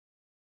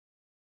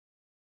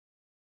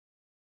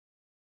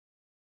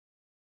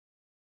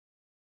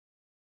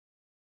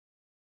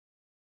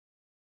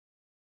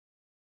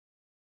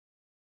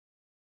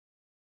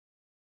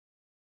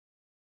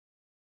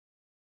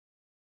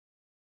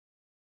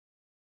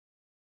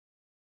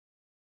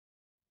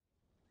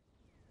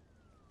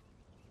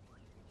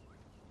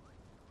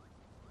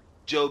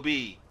Joe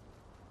B.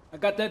 I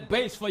got that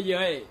bass for your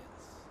ass.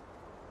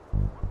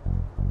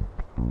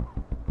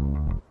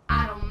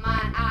 I don't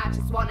mind, I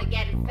just wanna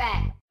get it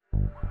fat.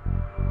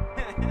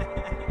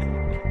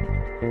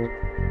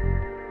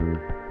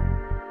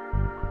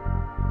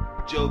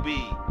 Joe B.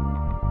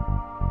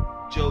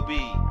 Joe B.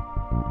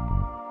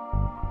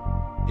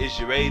 Is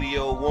your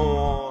radio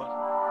on?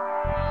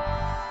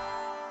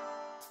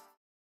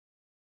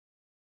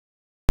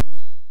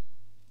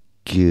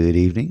 Good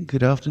evening,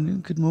 good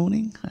afternoon, good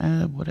morning,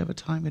 whatever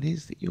time it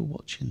is that you're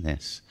watching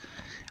this.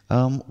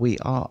 We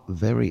are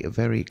very,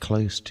 very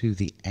close to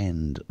the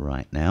end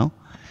right now,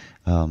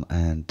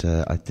 and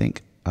I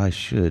think I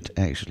should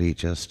actually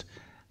just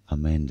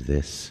amend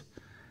this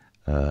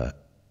on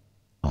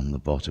the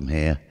bottom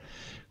here.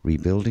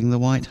 Rebuilding the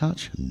White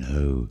Hutch?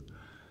 No,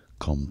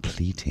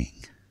 completing.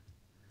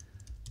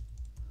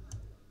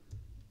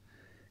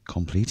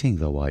 Completing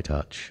the White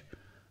Hutch,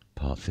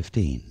 part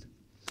 15.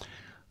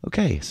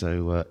 Okay,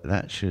 so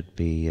that should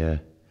be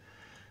that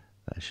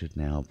should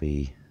now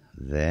be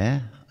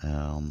there.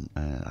 I'm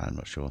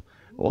not sure.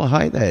 Oh,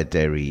 hi there,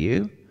 Derry.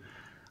 You.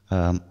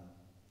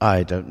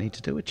 I don't need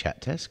to do a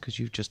chat test because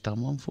you've just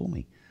done one for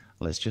me.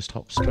 Let's just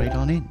hop straight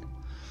on in.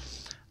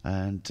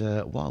 And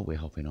while we're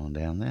hopping on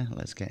down there,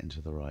 let's get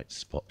into the right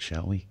spot,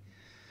 shall we?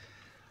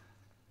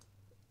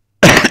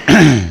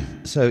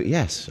 So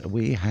yes,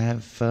 we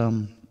have.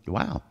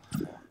 Wow.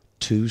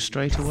 2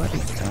 straight away,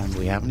 and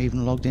we haven't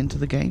even logged into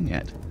the game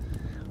yet.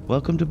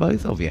 Welcome to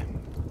both of you.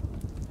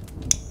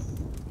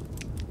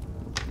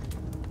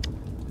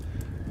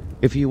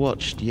 If you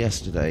watched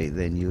yesterday,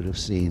 then you'd have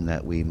seen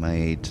that we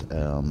made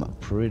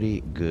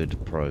pretty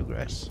good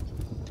progress.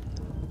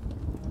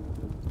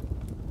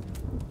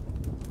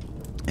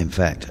 In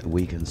fact,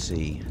 we can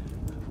see,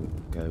 if we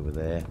go over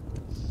there,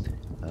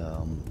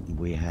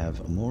 we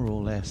have more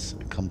or less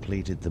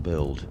completed the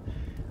build.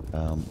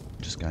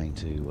 Just going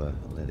to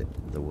let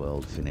the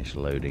world finish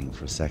loading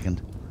for a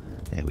second.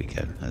 There we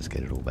go. Let's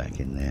get it all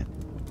back in there.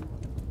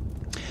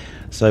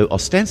 So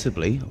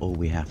ostensibly, all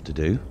we have to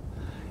do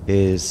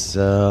is...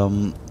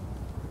 oh,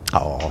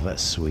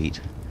 that's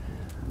sweet.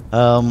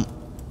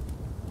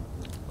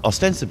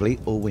 Ostensibly,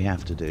 all we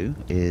have to do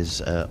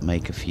is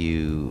make a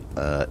few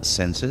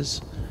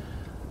sensors,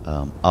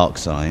 arc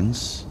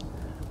signs,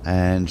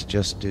 and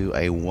just do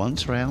a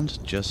once round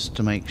just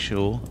to make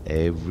sure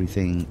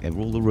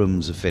all the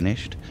rooms are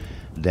finished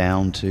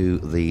down to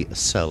the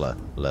cellar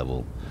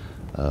level,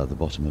 the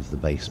bottom of the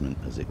basement,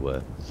 as it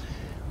were.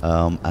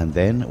 And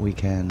then we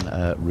can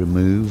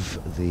remove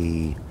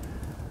the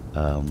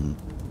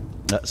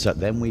so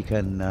then we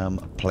can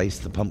place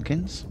the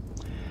pumpkins,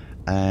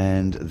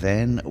 and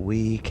then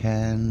we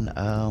can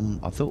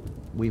I thought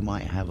we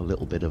might have a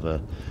little bit of a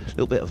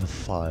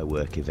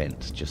firework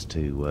event just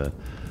to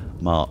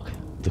mark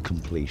the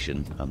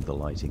completion and the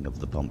lighting of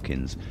the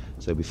pumpkins.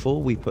 So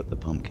before we put the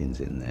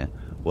pumpkins in there,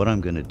 what I'm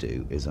going to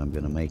do is I'm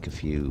going to make a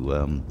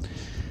few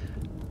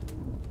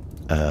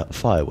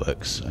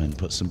fireworks and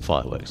put some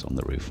fireworks on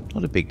the roof.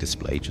 Not a big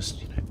display,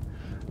 just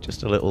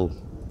just a little,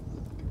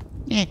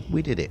 yeah,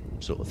 we did it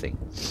sort of thing.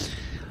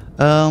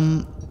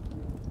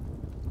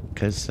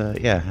 Because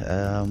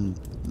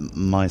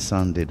my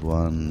son did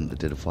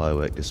a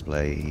firework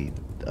display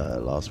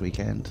last week.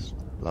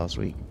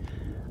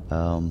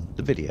 The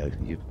video,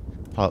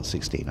 part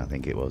 16, I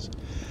think it was.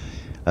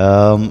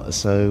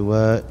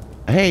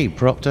 Hey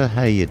Proctor,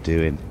 how you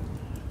doing?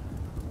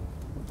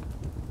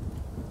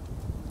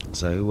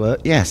 So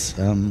yes,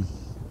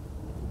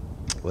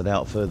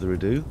 without further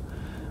ado,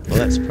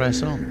 let's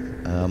press on.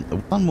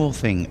 One more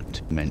thing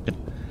to mention,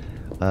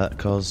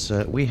 because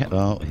we have.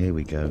 Oh, here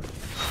we go.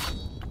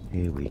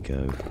 Here we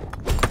go.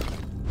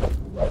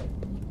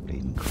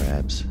 Bleeding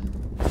crabs.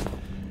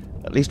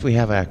 At least we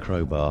have our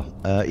crowbar.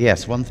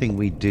 Yes, one thing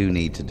we do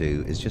need to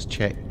do is just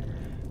check,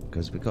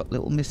 because we've got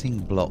little missing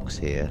blocks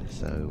here.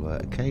 So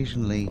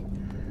occasionally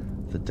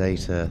the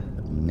data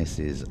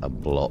misses a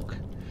block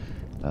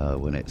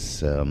when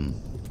it's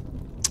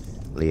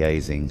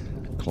liaising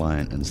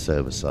client and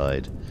server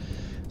side.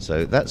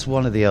 So that's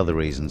one of the other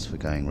reasons for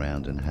going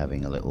round and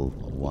having a little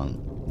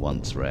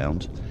once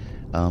round.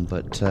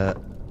 But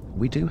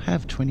we do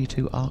have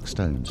 22 arc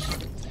stones.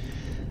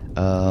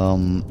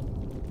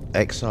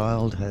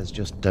 Exiled has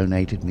just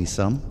donated me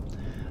some,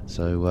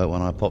 so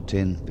when I popped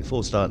in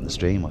before starting the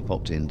stream, I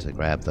popped in to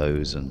grab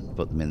those and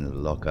put them in the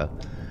locker.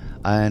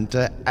 And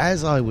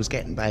as I was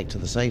getting back to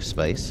the safe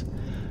space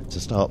to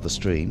start the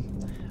stream,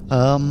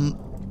 a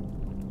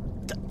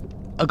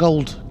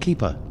gold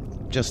keeper,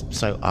 just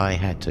so I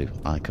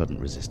couldn't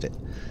resist it.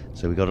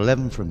 So we got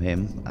 11 from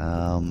him,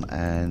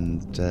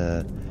 and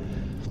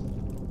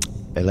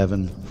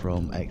 11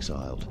 from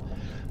Exiled.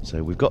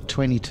 So we've got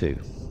 22.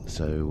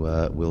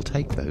 So we'll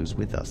take those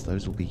with us.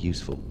 Those will be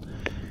useful.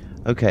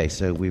 Okay,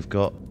 so we've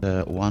got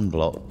one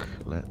block.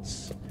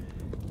 Let's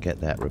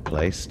get that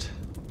replaced.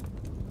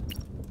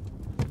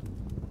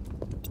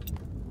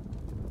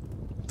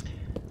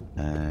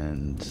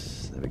 And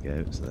there we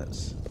go. So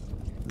that's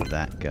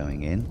that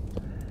going in.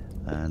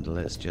 And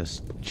let's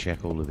just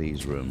check all of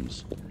these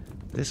rooms.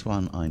 This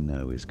one I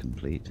know is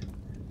complete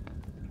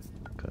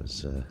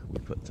because we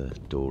put the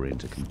door in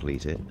to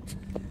complete it.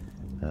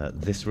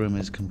 This room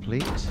is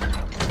complete.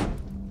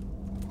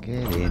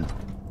 Get in.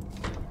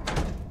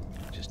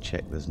 Just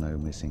check there's no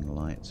missing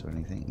lights or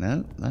anything.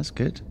 No, that's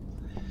good.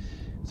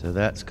 So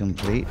that's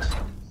complete.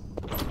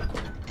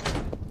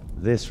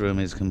 This room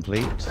is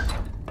complete.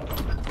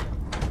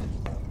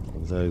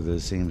 Although there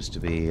seems to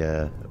be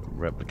a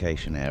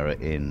replication error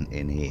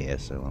in here,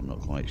 so I'm not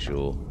quite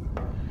sure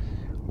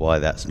why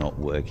that's not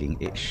working.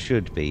 It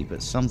should be,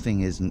 but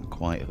something isn't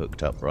quite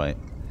hooked up right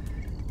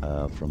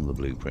from the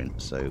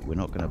blueprint, so we're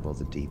not going to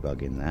bother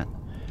debugging that.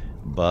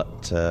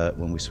 But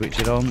when we switch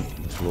it on,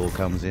 the floor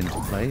comes into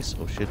place,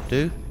 or should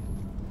do.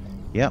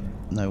 Yep,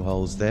 no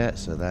holes there,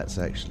 so that's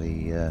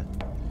actually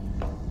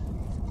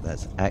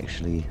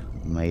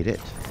made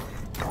it.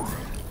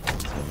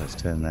 So let's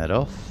turn that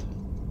off,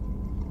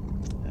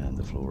 and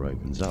the floor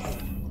opens up.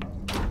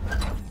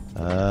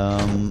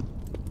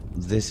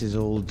 This is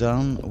all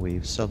done.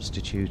 We've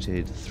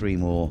substituted 3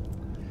 more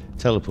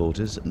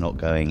teleporters, not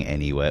going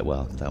anywhere.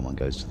 Well, that one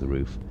goes to the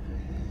roof.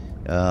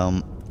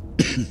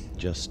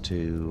 Just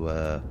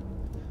to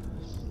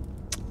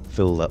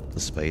fill up the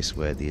space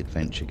where the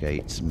adventure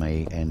gates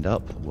may end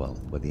up. Well,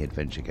 where the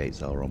adventure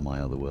gates are on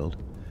my other world.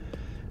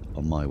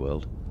 On my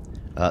world.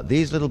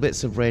 These little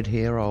bits of red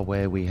here are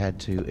where we had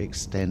to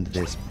extend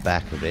this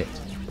back a bit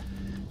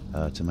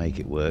to make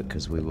it work,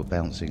 because we were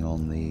bouncing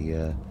on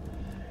the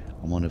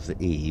on one of the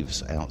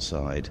eaves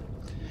outside.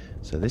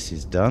 So this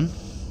is done.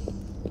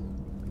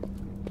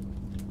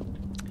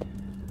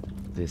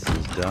 This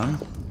is done.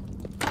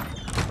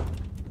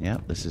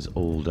 Yep, this is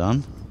all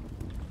done.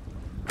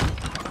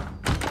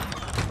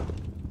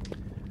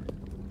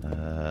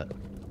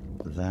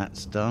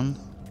 That's done.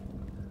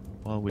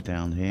 While we're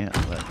down here,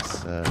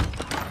 let's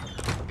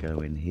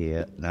go in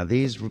here. Now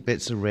these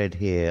bits of red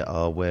here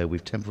are where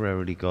we've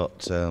temporarily got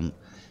the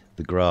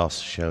grass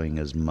showing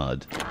as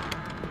mud.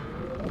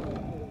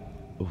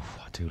 Oof,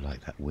 I do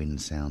like that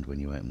wind sound when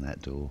you open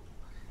that door.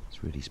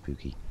 It's really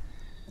spooky.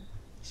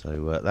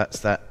 So that's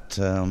that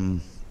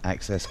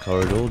access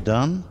corridor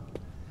done.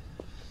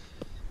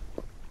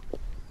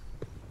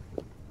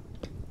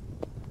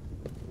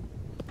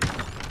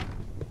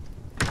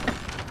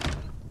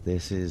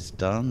 This is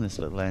done, this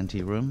little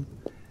ante-room.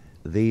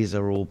 These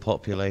are all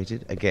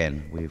populated.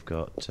 Again, we've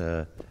got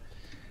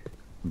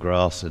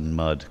grass and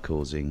mud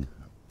causing,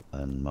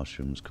 and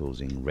mushrooms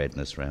causing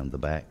redness around the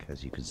back.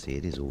 As you can see,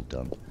 it is all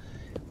done.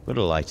 Got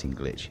a lighting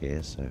glitch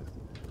here, so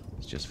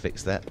let's just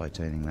fix that by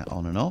turning that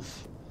on and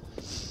off.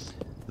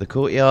 The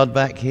courtyard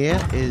back here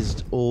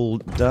is all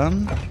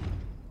done.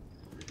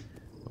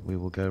 We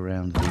will go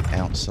around the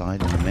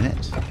outside in a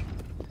minute.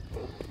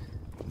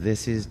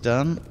 This is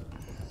done.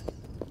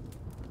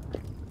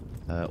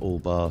 All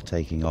bar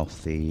taking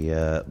off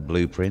the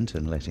blueprint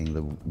and letting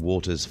the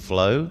waters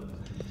flow.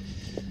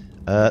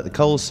 The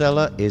coal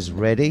cellar is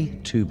ready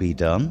to be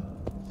done.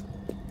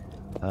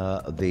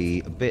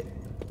 The bit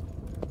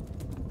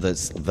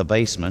that's the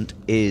basement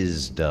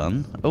is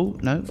done. Oh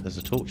no, there's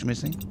a torch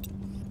missing.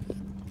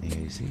 Here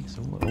you see,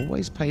 so it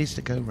always pays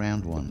to go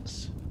round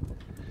once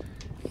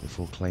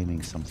before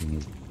claiming something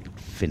is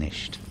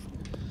finished.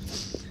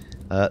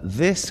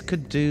 This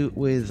could do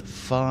with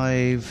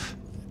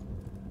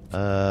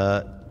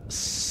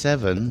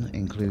 7,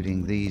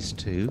 including these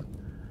 2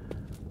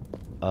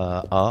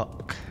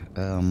 arc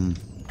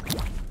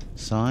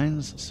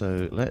signs.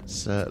 So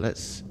let's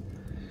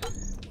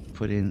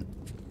put in,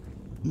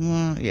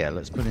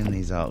 let's put in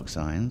these arc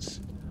signs.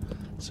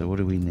 So what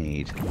do we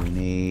need? We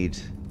need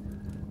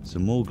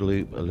some more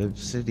glue,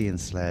 obsidian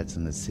slabs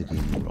and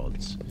obsidian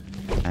rods,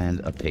 and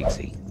a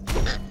pixie.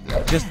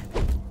 Just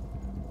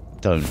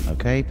don't,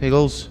 okay,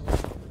 piggles?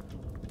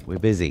 We're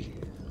busy.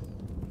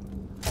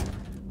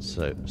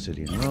 So,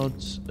 obsidian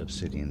rods,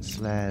 obsidian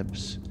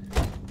slabs,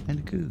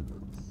 and goo.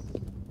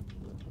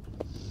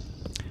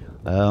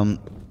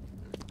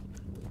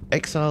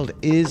 Exiled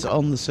is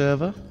on the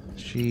server.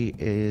 She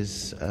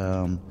is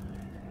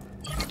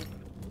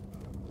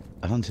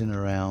hunting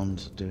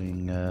around,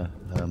 doing her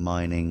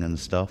mining and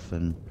stuff,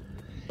 and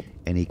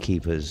any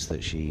keepers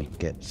that she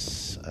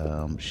gets,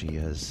 she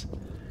has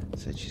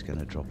said she's going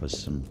to drop us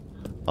some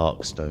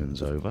arc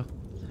stones over.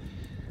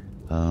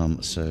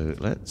 So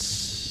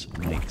let's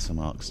make some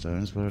arc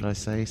stones. What did I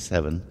say?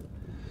 7,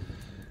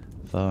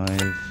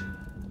 5,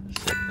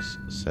 6,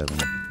 7.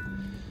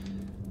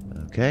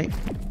 Okay.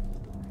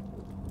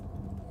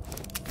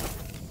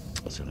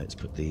 So let's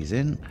put these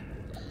in.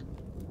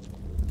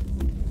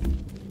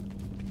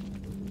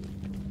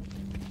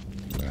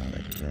 Where are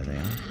they? There they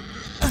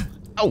are.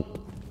 Oh!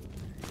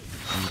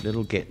 You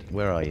little git.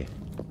 Where are you?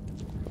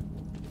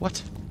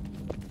 What?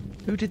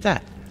 Who did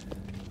that?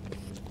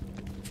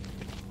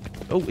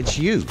 Oh, it's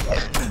you.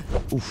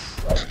 Oof.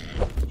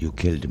 You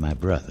killed my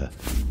brother.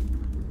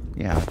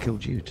 Yeah, I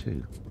killed you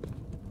too.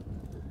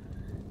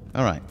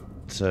 Alright,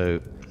 so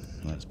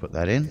let's put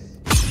that in.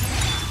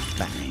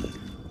 Bang.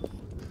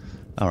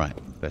 Alright,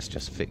 let's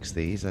just fix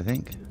these, I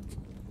think.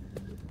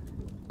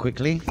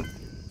 Quickly.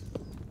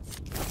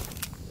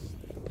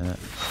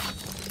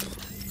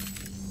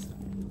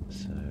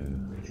 So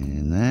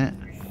in that.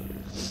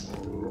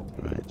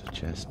 Right,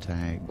 chest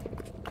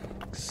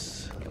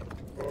tags.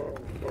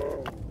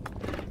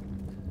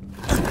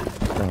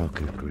 Oh,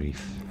 good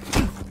grief.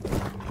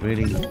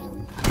 Really?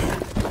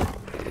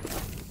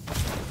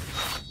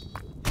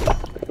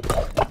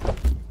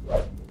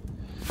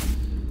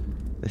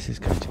 This is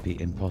going to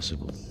be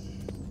impossible.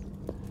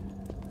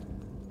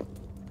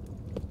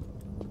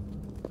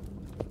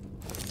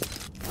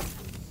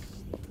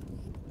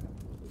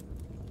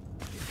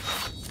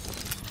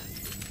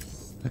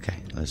 Okay,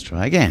 let's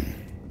try again.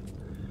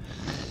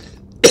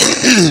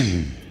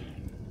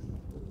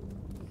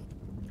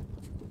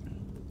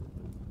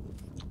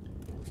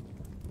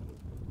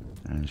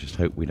 And just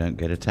hope we don't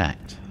get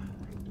attacked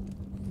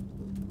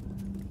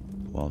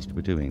whilst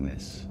we're doing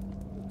this.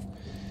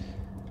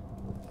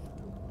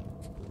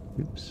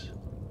 Oops.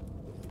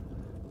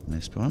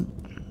 Missed one.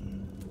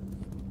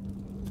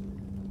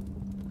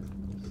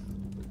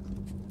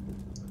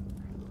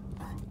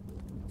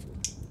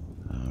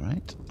 All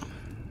right.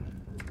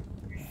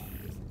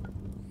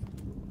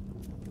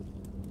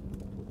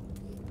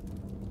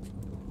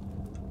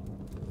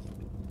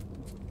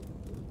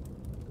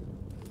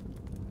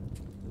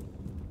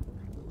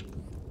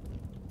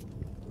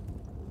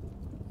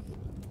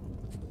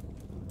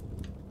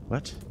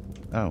 What?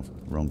 Oh,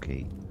 wrong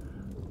key.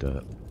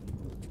 Derp.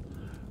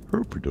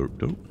 Herpy derp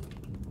derp.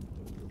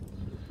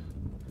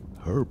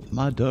 Herp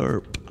my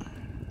derp.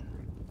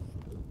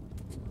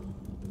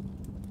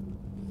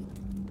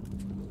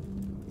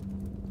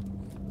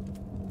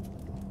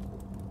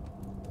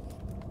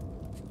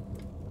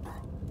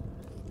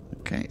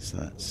 Okay, so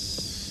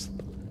that's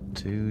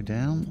 2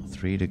 down,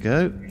 3 to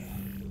go.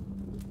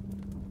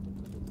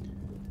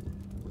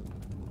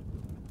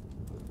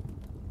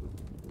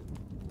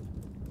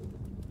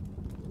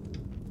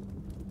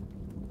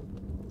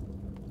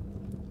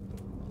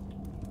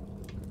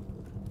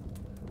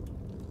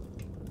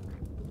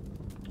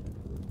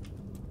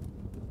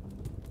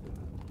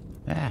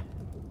 Ah.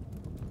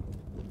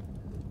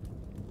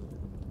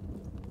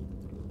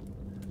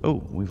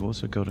 Oh, we've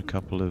also got a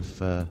couple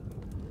of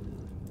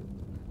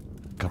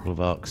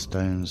arc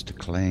stones to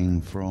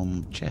claim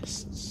from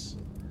chests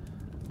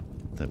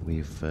that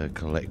we've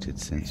collected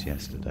since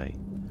yesterday.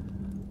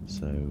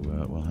 So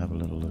we'll have a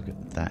little look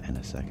at that in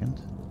a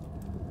second.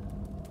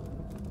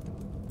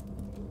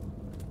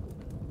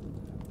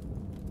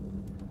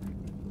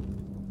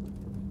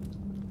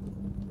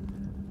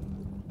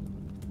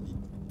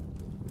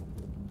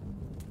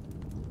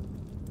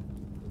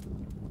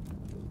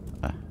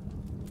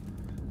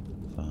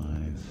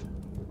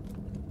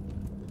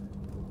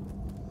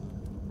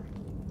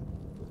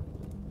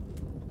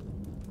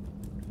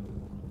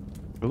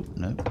 Oh,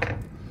 no.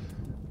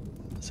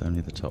 It's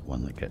only the top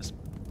one that gets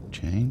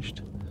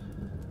changed.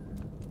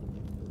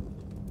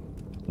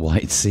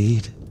 White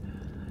seed?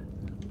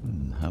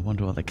 I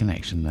wonder what the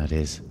connection that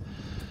is.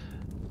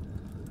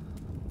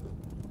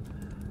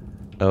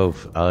 Oh,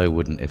 I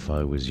wouldn't if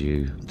I was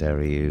you,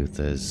 dare you.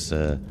 There's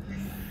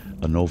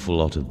an awful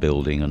lot of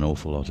building, an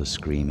awful lot of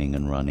screaming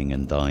and running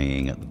and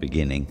dying at the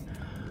beginning.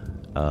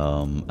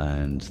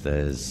 And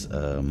there's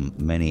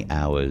many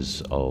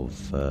hours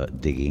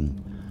of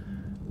digging.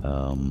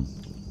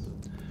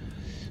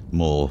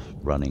 More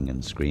running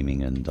and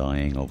screaming and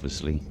dying,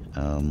 obviously,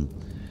 and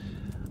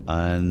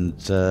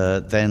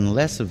then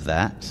less of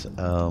that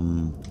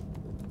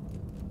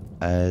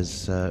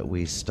as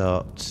we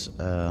start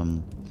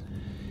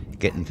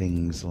getting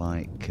things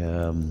like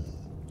our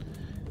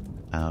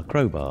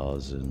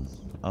crowbars and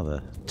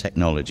other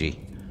technology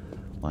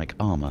like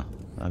armor.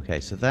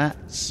 Okay, so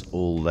that's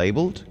all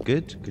labeled.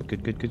 Good.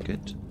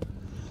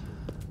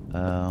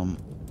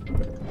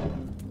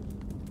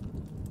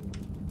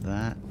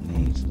 That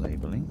needs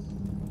labeling,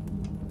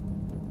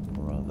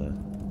 or rather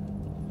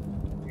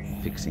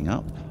fixing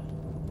up.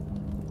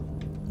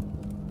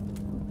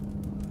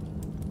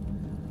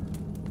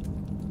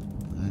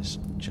 This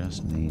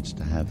just needs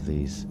to have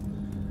these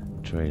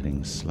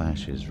trailing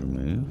slashes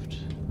removed.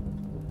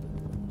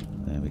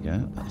 There we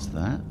go, that's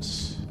that.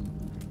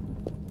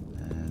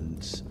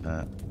 And,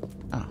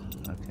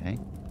 okay.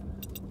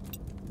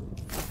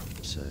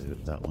 So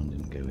that one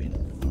didn't go in,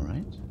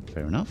 alright,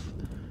 fair enough.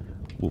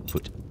 We'll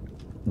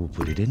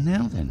put it in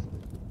now then.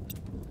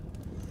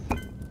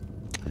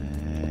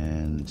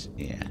 And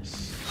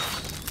yes,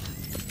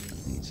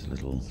 needs a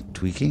little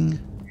tweaking.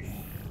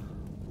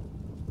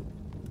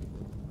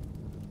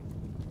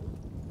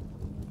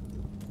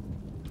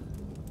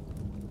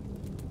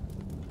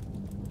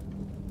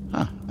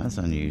 Ah, that's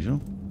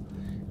unusual.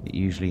 It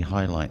usually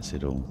highlights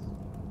it all.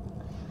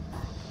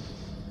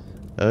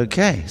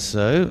 Okay,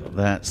 so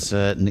that's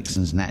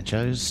Nixon's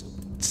Nachos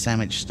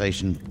sandwich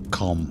station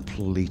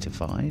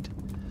completified.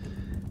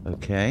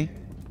 Okay.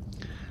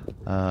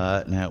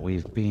 Now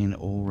we've been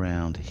all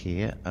round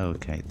here.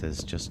 Okay,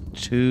 there's just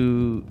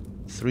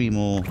 3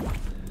 more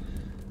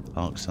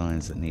arc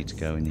signs that need to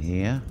go in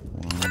here.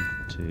 1,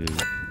 2,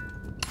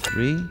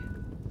 3.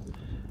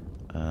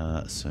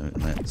 So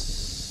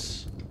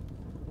let's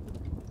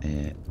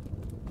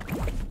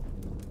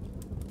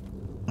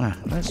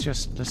Let's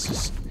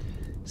just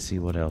see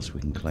what else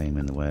we can claim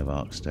in the way of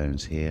arc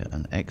stones here.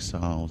 An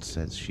exiled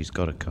says she's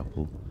got a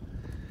couple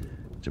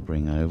to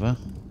bring over.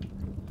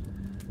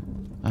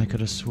 I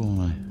could have sworn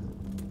I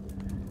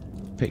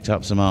picked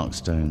up some arc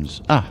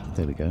stones. Ah,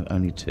 there we go.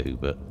 Only 2,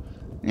 but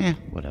yeah,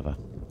 whatever.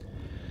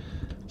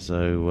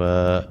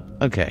 So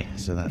okay,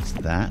 so that's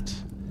that.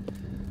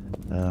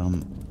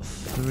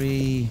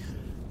 3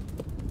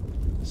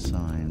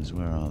 signs.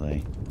 Where are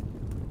they?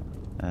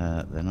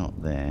 They're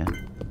not there.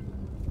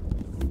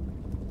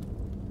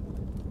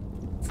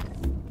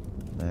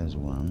 There's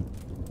one.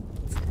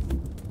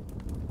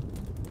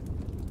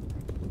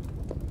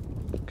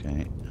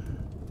 Okay.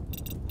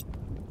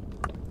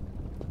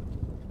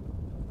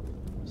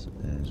 So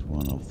there's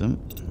one of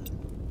them.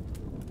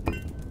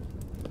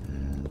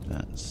 And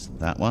that's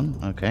that one.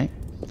 Okay.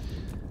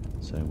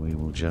 So we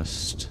will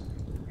just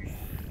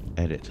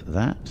edit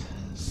that.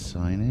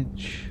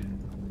 Signage.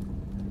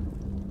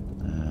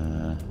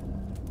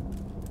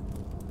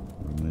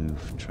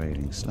 Remove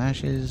trailing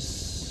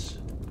slashes.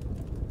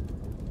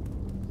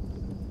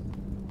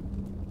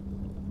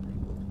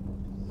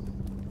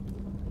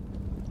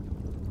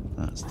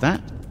 That's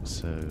that.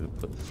 So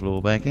put the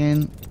floor back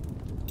in.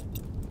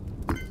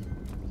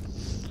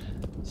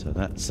 So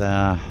that's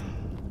our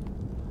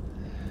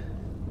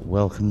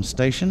welcome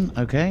station.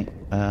 Okay.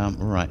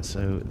 Right.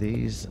 So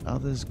these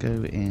others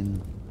go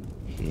in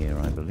here,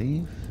 I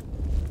believe.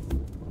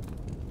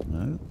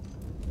 No.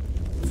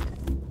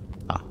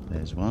 Ah,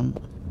 there's one.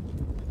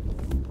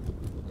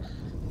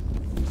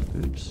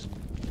 Oops.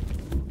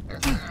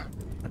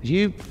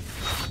 You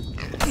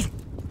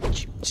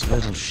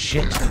little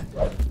shit.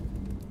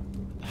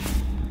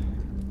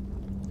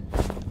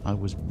 I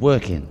was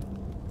working.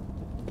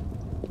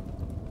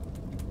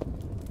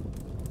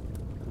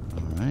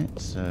 Alright,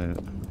 so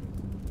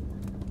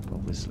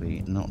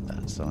obviously not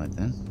that side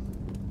then.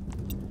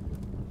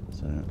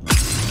 So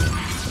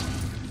let's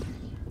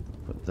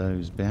put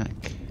those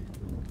back.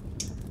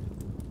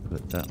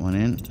 Put that one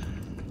in.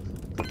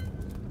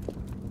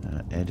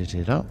 Edit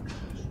it up.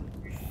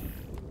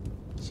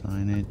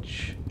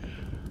 Signage.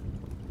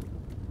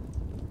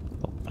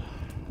 Oh.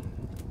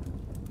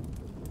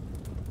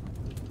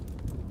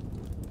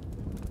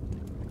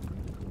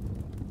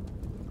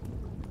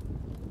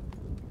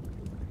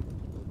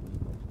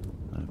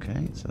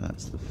 Okay, so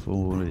that's the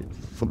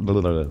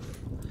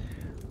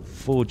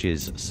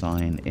Forges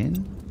sign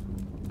in.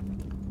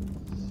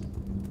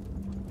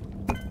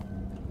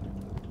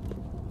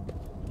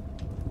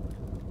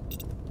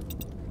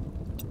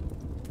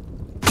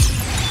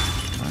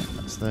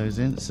 Those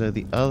in, so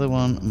the other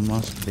one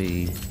must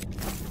be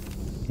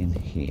in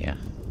here.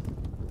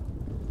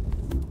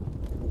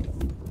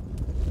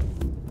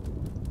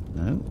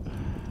 No,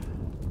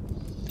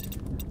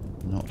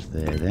 not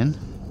there then.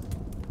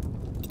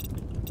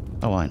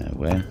 Oh, I know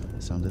where.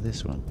 It's under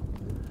this one.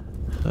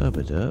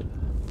 Herberderp.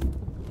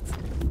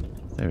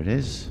 There it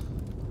is.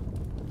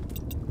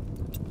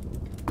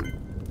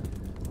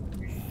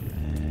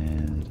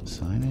 And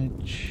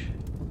signage.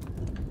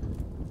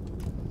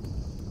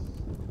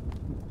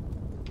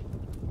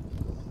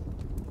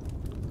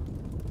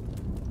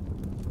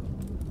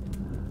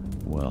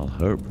 Well,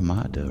 herp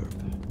my derp.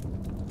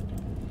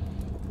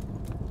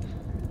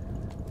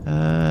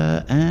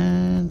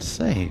 And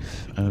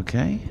save.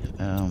 Okay.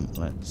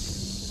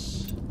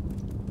 Let's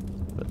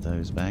put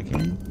those back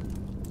in.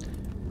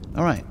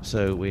 Alright,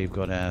 so we've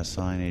got our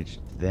signage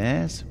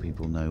there, so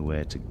people know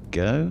where to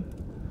go.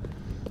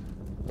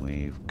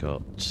 We've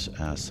got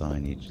our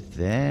signage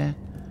there.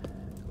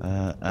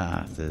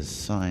 There's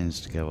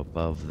signs to go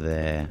above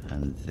there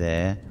and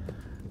there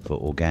for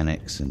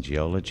organics and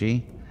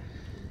geology.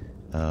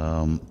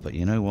 But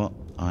you know what?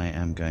 I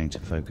am going to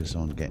focus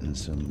on getting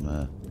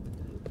some,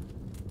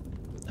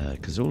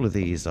 because all of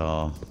these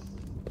are...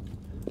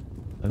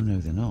 Oh, no,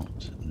 they're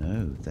not.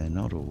 No, they're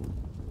not all.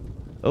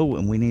 Oh,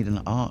 and we need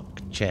an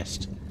arc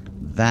chest.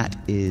 That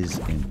is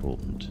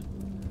important.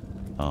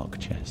 Arc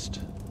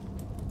chest.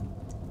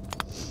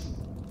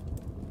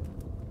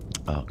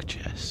 Arc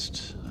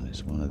chest. And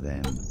it's one of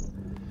them.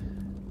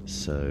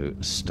 So,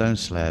 stone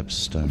slabs,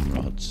 stone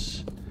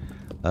rods.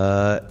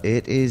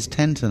 It is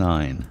 10 to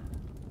 9.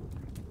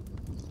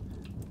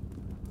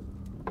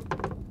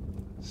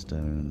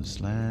 Stone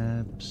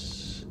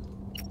slabs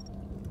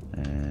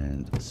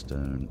and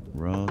stone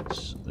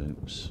rods.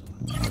 Oops,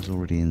 I was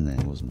already in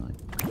there, wasn't I?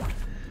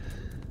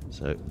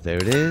 So there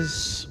it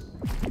is.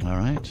 All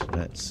right,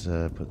 let's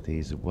put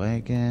these away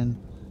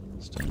again.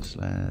 Stone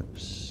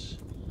slabs,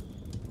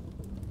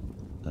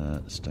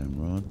 stone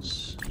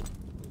rods.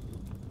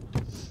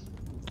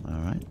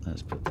 All right,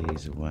 let's put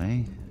these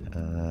away.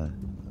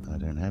 I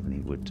don't have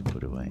any wood to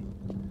put away.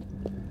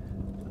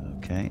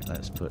 Okay,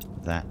 let's put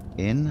that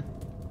in.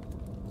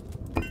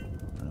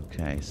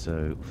 Okay,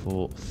 so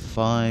for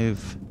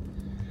five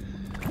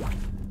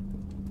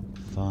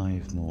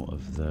more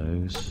of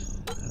those.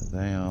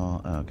 They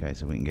are okay.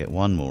 So we can get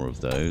one more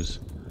of those,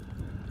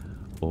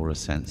 or a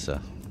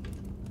sensor.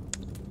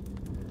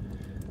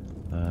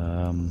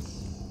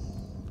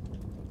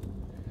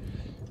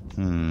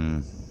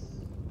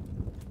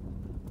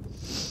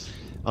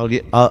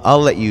 I'll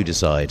let you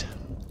decide.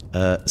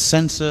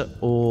 Sensor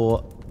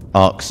or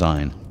arc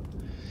sign?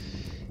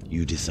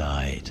 You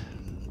decide.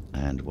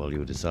 And while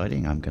you're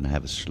deciding, I'm going to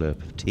have a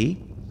slurp of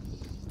tea.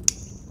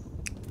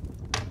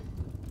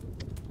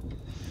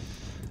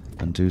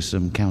 And do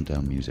some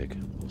countdown music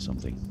or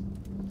something.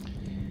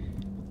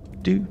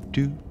 Do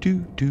do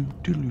do do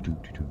do do do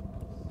do.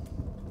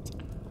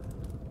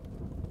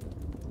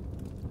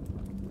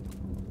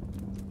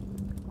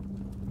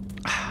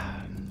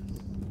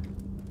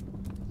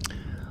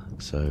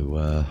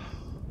 So,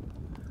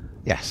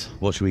 yes,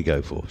 what should we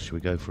go for? Should we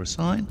go for a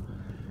sign?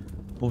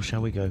 Or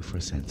shall we go for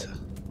a sensor?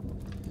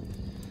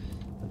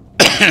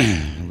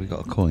 Have we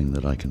got a coin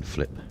that I can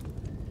flip?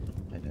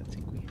 I don't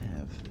think we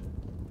have.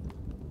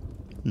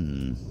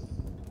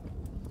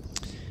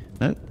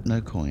 No, no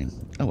coin.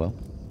 Oh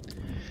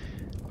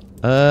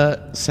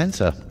well.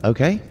 Sensor.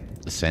 Okay,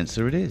 the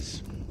sensor it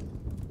is.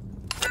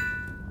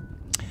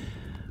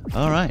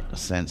 Alright,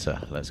 sensor.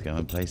 Let's go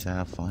and place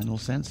our final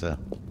sensor.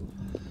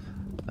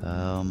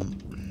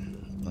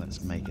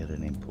 Let's make it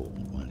an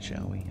important one,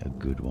 shall we? A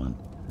good one.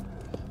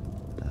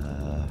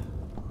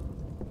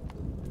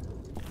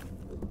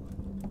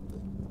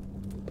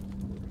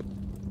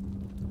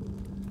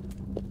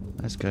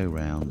 Let's go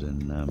round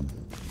and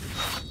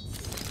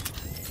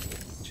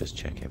just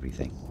check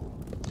everything.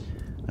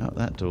 Oh,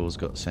 that door's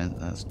got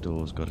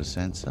a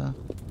sensor.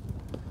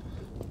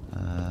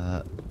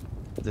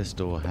 This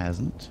door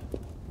hasn't.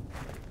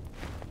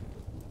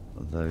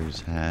 Those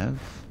have.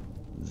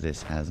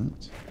 This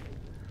hasn't.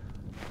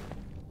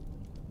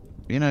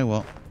 You know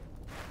what?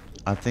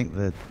 I think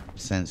the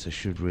sensor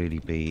should really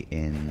be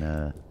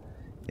in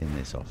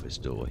this office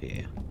door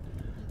here.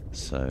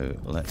 So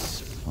let's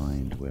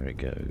find where it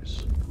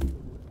goes.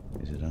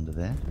 Is it under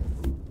there?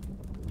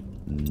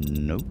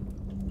 Nope.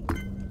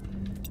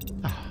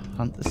 Ah,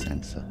 hunt the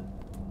sensor.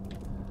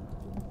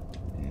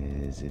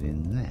 Is it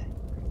in there?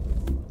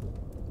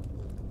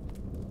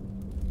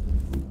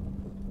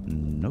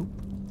 Nope.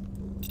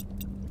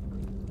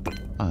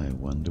 I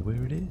wonder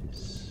where it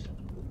is.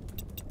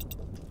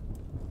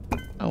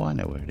 Oh, I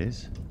know where it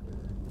is.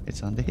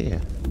 It's under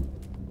here.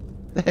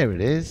 There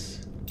it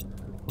is.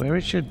 Where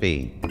it should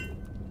be.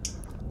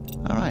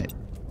 Alright,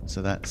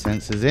 so that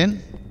sensor's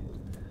in.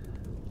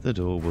 The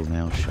door will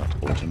now shut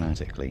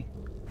automatically.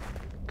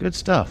 Good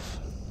stuff.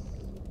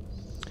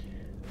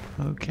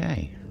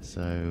 Okay,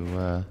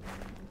 so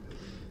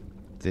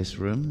this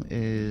room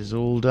is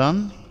all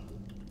done.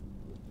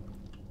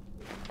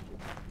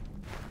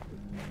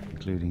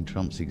 Including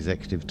Trump's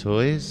executive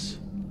toys.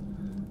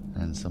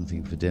 And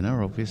something for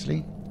dinner,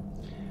 obviously.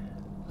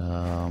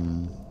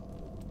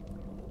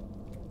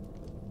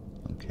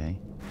 Okay.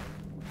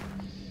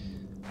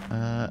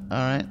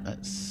 Alright,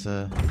 let's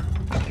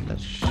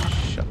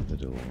shut the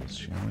doors,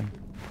 shall we?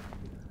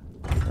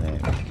 There we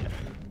go.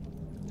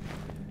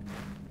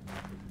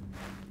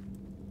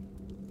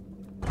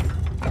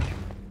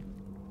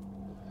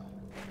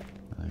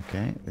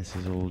 Okay, this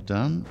is all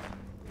done.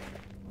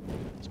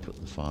 Let's put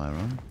the fire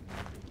on.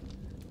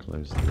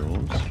 Close the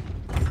doors.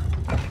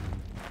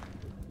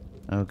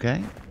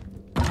 Okay.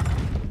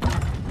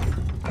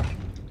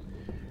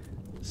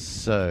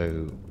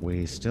 So,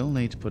 we still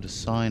need to put a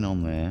sign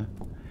on there.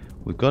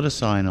 We've got a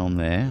sign on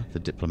there, the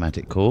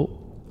diplomatic corps.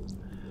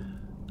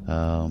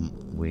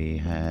 We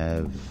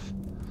have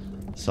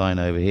a sign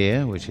over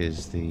here, which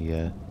is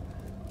the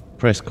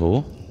press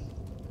corps.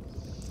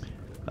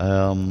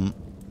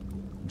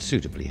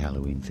 Suitably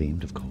Halloween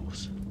themed, of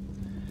course.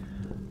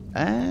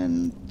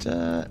 And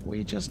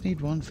we just need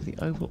one for the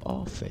Oval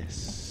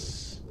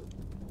Office.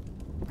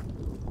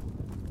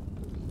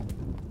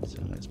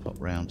 So let's pop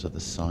round to the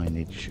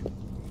signage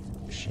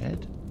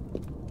shed.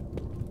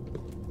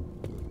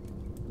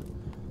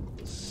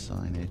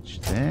 Signage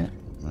there.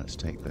 Let's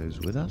take those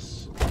with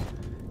us,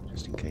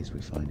 just in case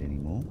we find any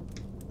more.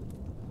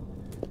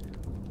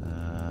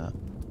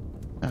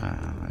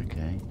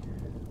 Okay.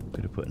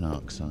 Could have put an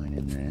arc sign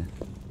in there.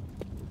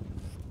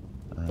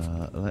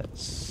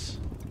 Let's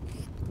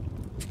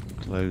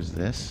close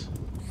this.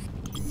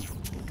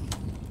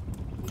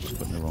 Just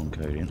putting the wrong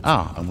code in.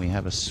 Ah, and we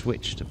have a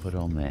switch to put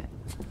on there.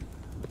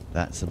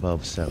 That's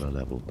above cellar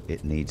level.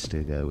 It needs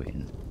to go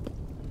in.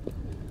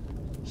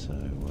 So,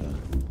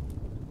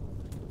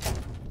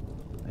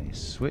 a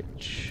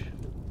switch.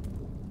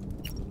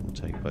 We'll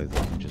take both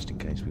of them just in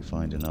case we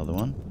find another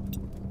one.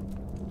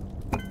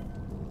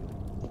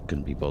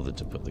 Couldn't be bothered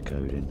to put the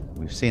code in.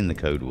 We've seen the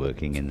code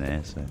working in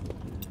there, so.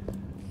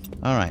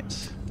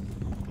 Alright.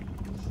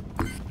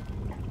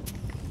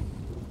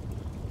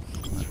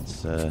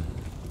 That's,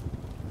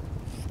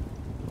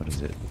 what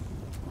is it?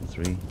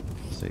 3,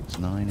 6,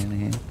 9 in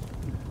here?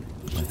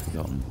 I've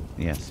forgotten.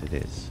 Yes, it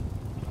is.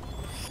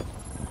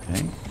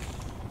 Okay.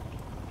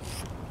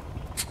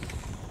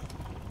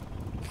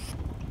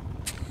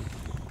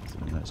 So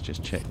let's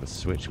just check the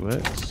switch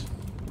works.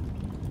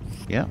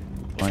 Yeah,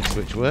 light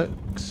switch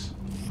works.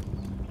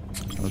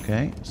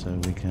 Okay, so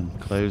we can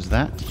close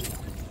that.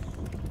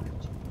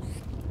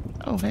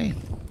 Oh, hey.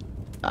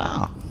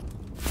 Ah.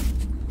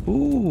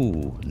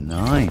 Ooh,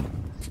 9.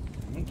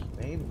 Thank you,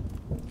 baby.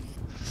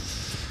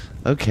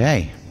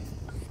 Okay.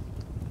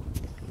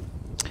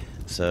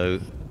 So,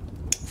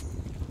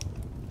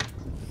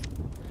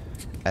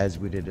 as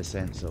we did a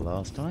sensor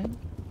last time,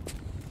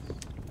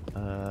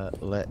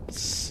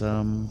 let's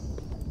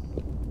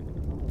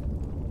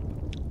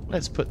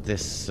put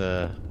this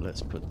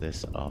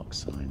arc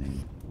sign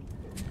in.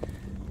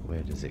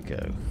 Where does it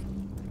go?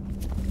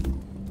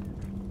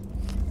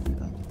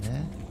 Up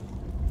there?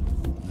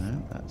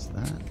 No, that's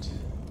that.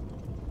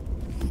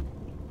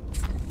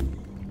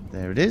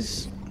 There it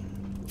is.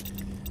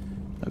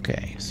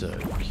 Okay, so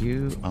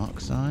Q arc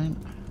sign.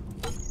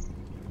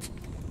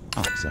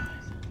 Arc sign.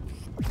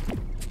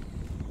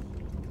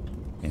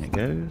 In it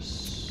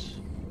goes.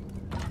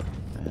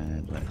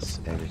 And let's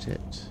edit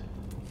it.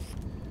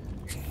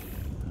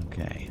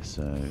 Okay,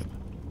 so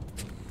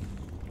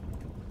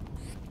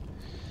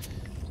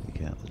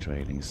take out the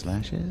trailing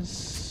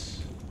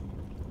slashes.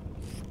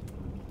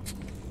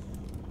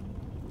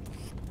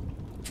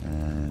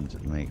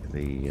 And make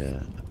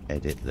the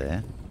edit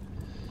there.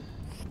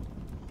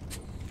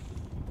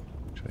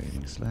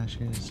 Trailing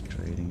slashes,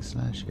 trailing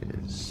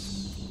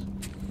slashes.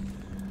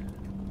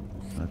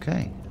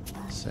 Okay,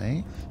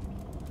 save.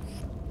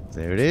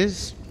 There it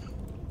is.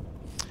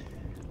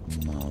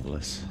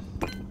 Marvelous.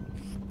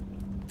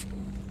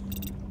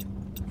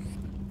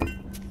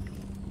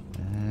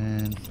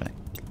 And back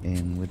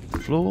in with the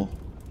floor.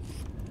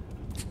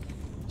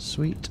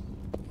 Sweet.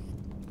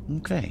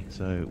 Okay,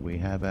 so we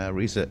have our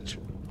research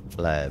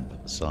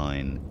lab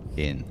sign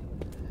in.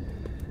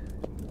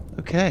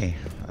 Okay,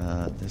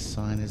 this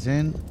sign is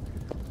in.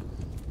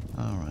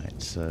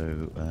 Alright,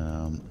 so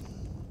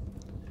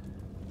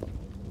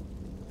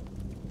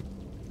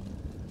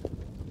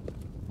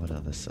what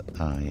other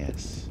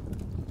yes.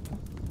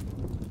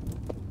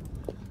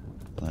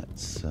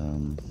 Let's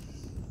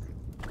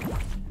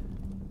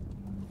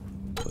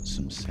put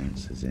some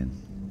sensors in.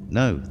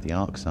 No, the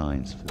arc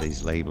signs for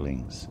these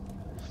labelings.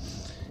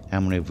 How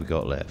many have we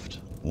got left?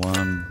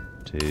 1,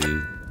 2,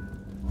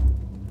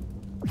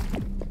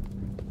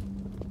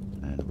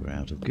 and we're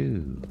out of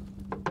goo.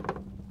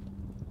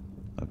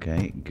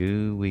 Okay,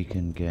 goo we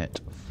can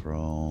get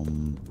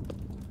from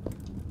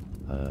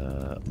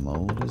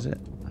mold, is it?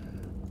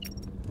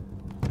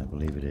 I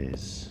believe it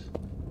is.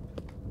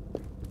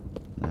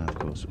 Now, of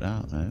course,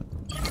 oh no.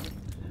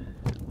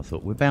 I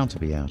thought we're bound to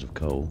be out of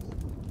coal.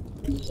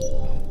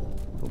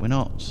 But we're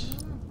not.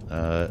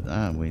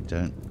 We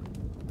don't.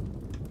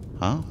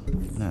 Huh?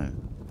 No.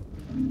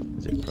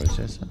 Is it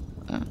processor?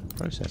 Ah,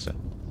 processor.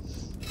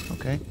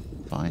 Okay,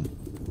 fine.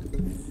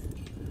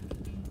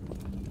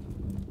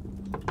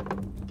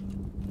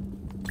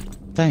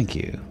 Thank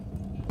you.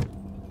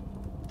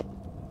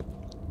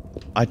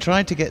 I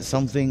tried to get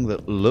something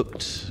that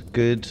looked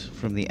good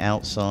from the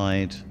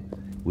outside,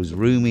 was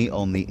roomy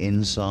on the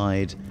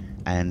inside,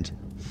 and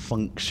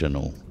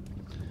functional.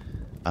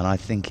 And I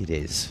think it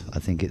is. I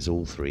think it's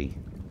all three.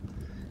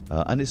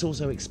 And it's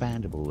also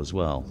expandable as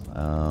well.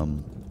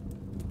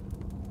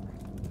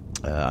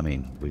 I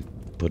mean, we've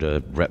put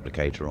a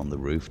replicator on the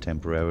roof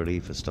temporarily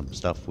for some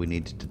stuff we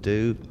needed to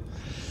do.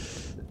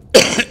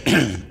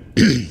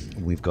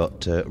 We've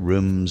got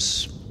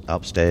rooms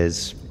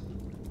upstairs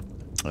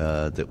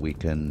that we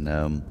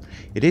can...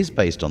 it is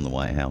based on the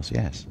White House,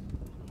 yes.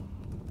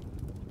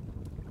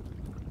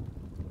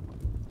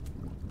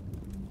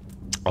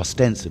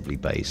 Ostensibly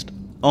based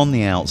on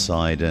the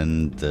outside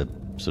and the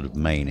sort of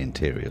main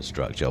interior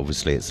structure.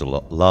 Obviously, it's a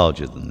lot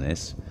larger than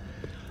this.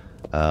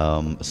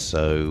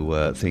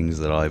 So things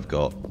that I've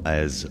got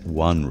as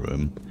one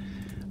room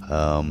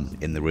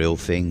in the real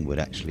thing would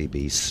actually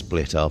be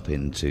split up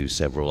into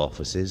several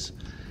offices.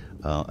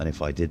 And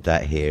if I did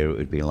that here, it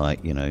would be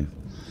like, you know,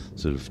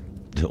 sort of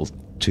little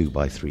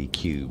 2x3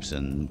 cubes.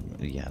 And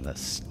yeah,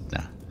 that's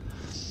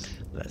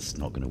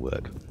not going to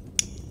work.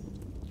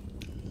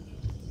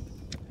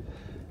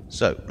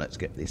 So let's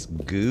get this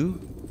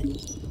goo.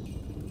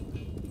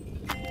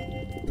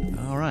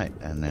 All right,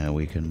 and now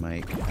we can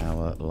make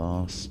our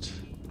last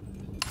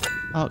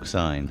arc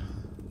sign.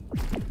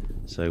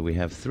 So we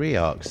have 3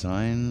 arc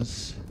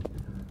signs.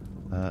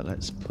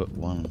 Let's put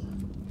one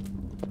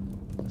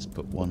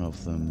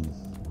of them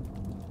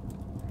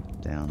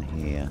down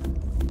here.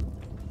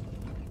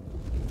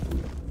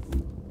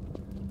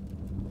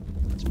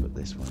 Let's put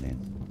this one in.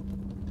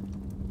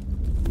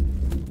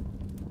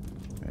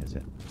 Where is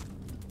it?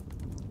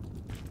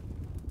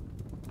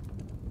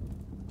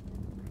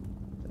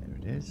 There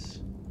it is.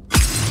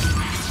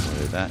 So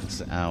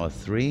that's our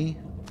 3.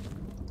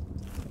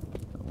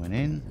 That went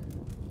in.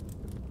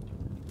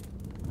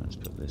 Let's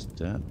put this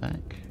dirt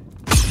back.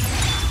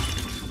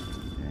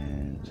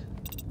 And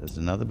there's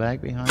another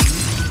bag behind me.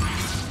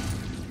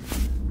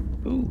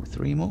 Ooh,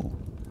 3 more.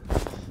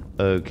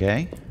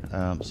 Okay,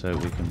 so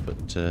we can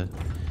put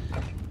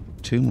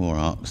 2 more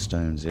arc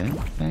stones in.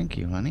 Thank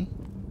you, honey.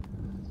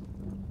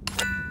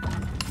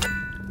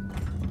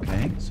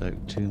 Okay, so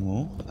 2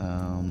 more.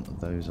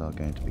 Those are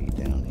going to be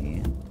down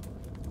here.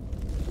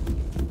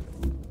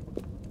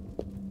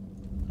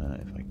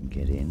 If I can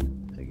get in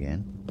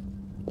again.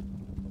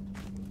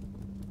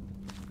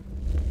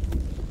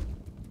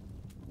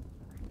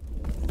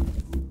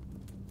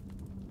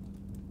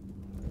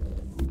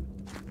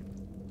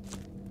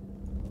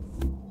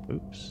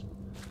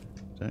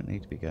 don't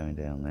need to be going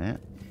down there.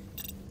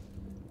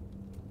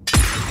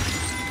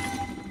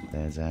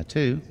 There's our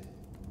 2.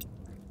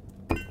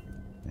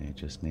 They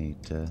just need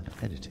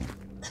editing.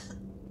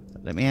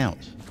 Let me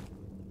out.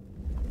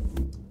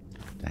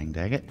 Dang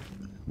daggit.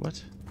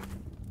 What?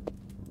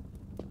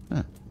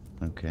 Huh.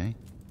 Okay.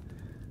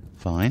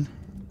 Fine.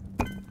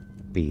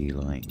 Be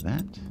like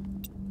that.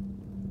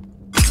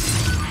 I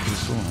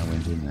saw I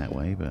went in that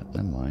way, but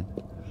never mind.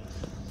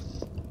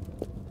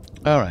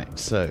 Alright,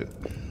 so...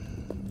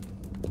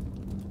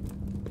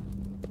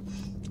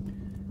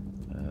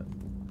 that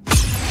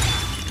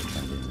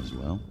in as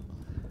well.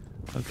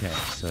 Okay,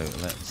 so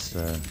let's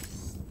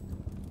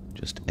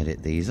just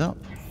edit these up.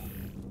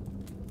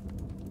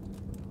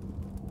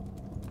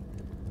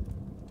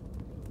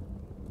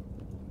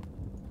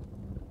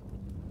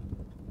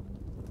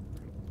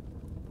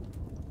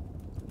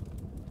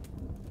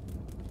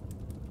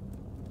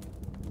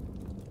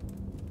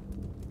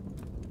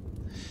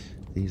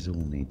 These all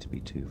need to be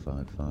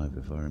 255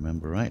 if I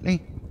remember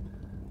rightly.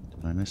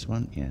 Did I miss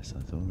one? Yes,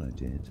 I thought I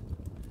did.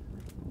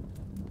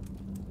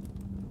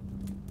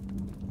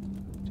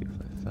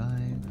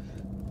 255.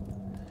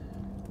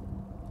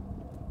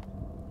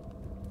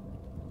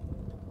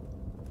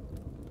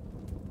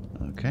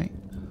 Okay.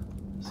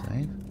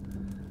 Save.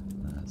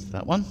 That's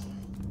that one.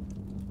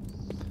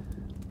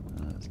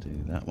 Let's do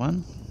that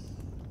one.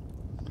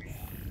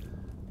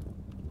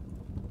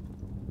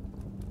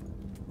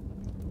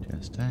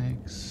 Just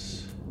tags.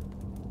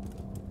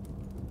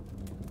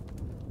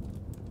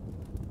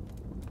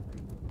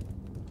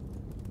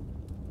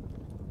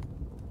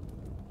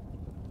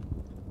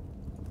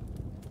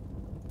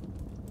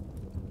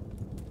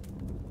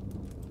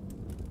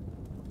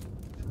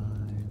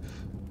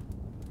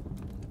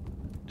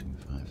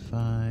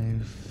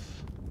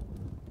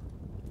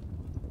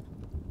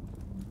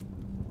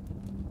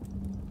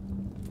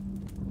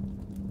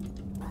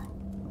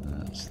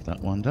 That's that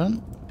one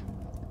done.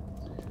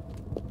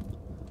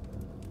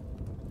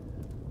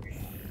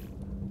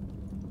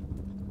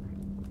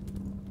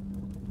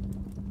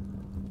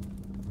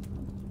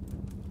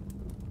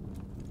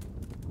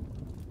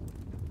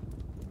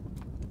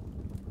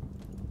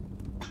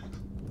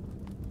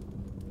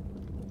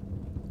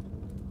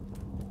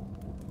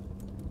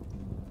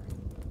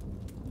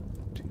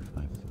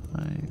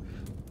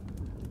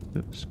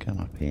 Oops, come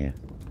up here.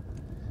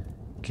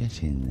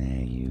 Get in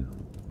there, you.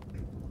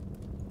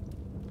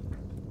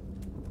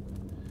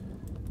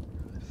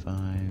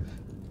 5.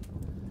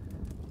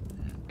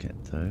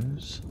 Get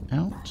those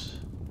out.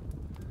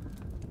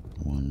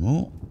 One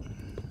more.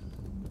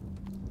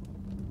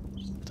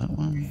 That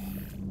one.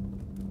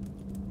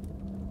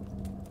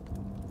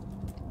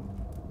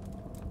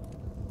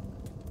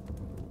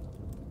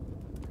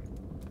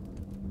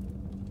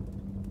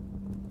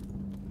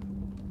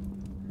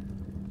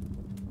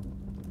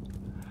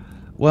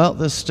 Well,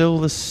 there's still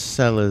the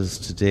cellars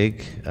to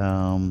dig.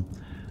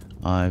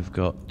 I've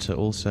got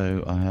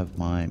also, I have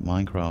my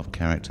Minecraft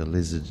character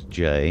Lizard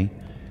J,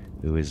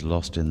 who is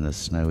lost in the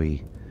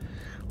snowy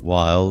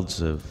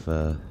wilds of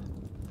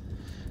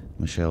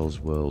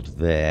Michelle's world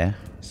there.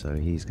 So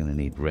he's going to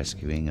need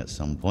rescuing at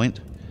some point.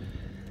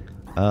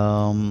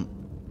 I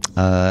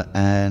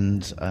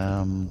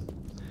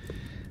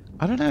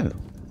don't know.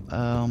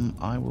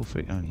 I will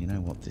figure. Oh, you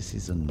know what? This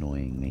is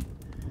annoying me.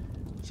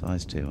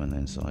 Size 2 and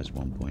then size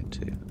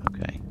 1.2.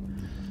 Okay.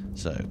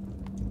 So.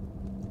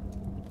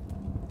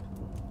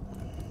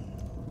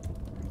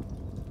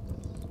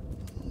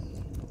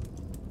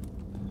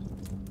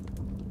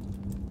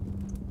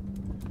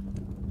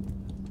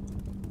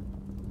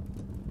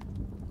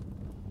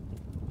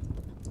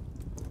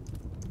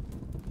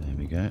 There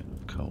we go.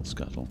 Coal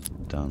scuttle.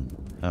 Done.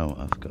 Oh,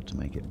 I forgot to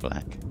make it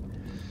black.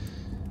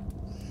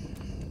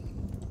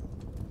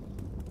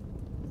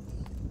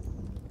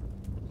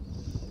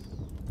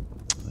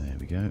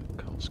 Go,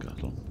 coal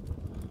scuttle.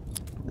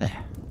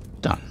 There,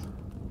 done.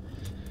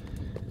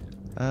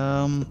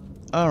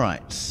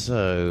 Alright,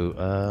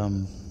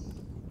 so,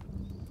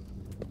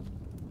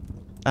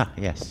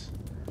 yes.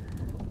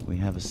 We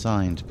have a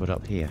sign to put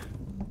up here.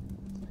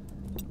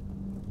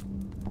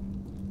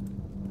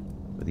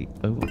 For the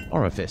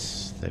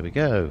orifice. There we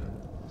go.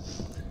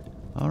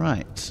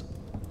 Alright.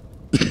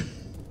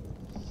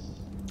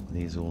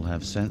 These all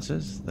have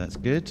sensors. That's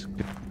good.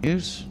 Good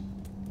news.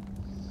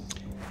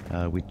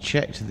 We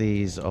checked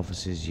these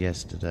offices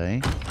yesterday,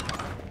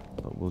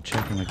 but we'll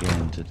check them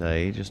again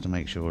today just to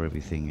make sure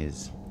everything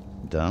is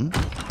done.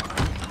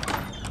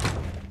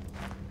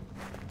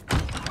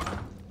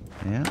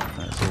 Yeah,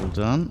 that's all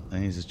done.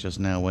 These is just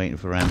now waiting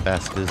for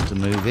ambassadors to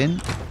move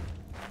in.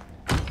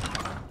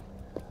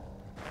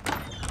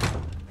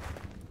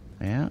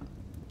 Yeah.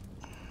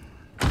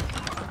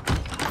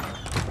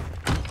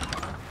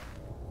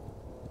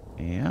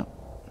 Yeah,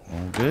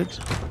 all good.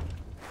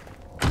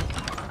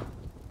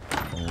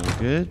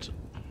 Good.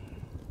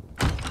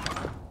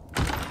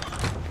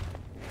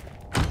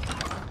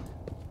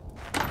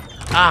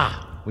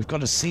 Ah! We've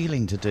got a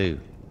ceiling to do.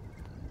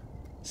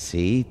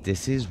 See,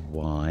 this is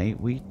why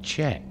we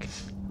check.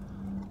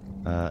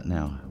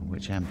 Now,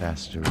 which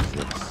ambassador is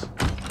this?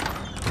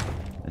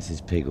 This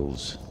is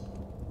Piggles.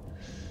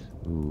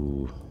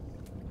 Ooh.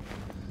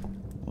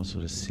 What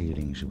sort of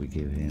ceiling should we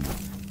give him?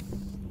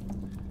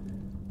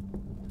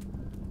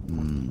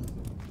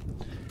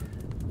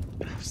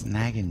 It's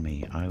nagging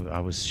me.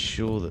 I was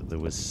sure that there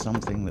was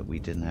something that we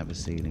didn't have a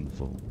ceiling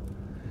for.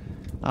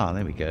 Ah,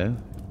 there we go.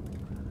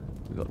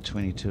 We've got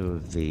 22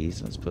 of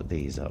these. Let's put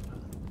these up.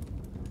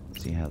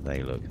 See how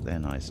they look. They're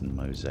nice and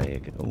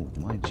mosaic. Oh,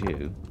 mind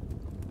you.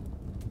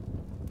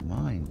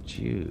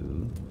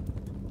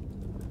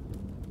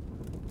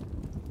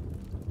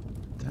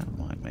 That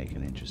might make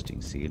an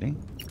interesting ceiling.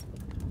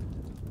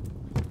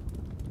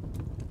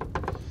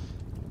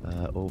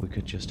 Or we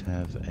could just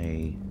have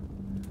a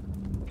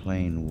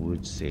plain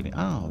wood ceiling.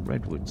 Ah,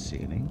 redwood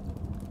ceiling.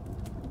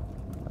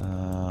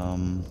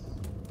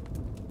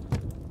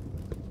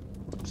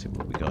 Let's see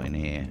what we got in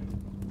here.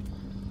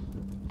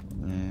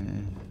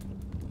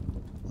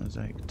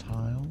 Mosaic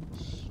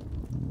tiles.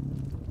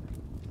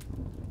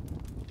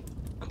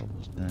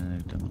 No,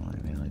 don't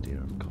like the idea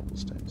of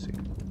cobblestone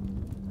ceiling.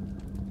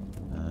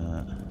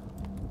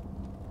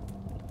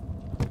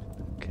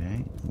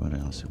 Okay, what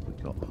else have we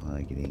got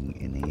hiding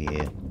in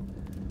here?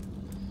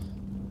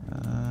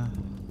 That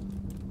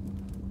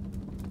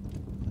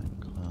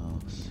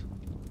glass.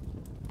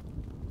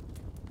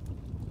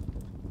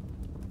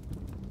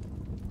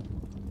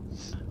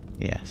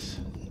 Yes,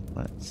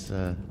 let's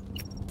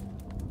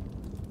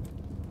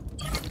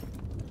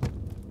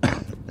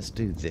let's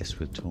do this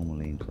with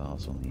tourmaline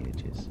glass on the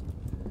edges.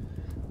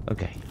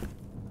 Okay,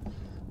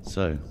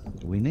 so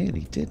we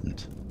nearly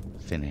didn't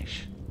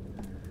finish.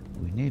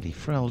 We nearly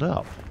frilled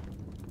up.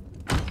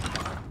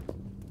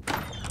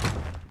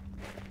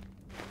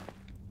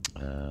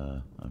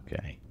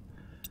 Okay,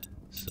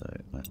 so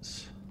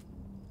let's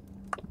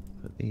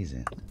put these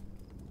in.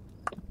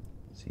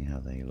 See how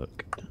they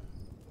look.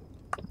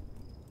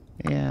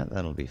 Yeah,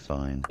 that'll be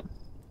fine.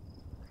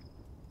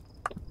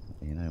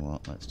 You know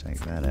what? Let's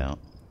take that out.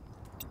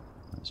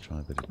 Let's try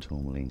a bit of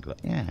tourmaline glass.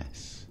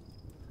 Yes,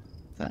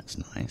 that's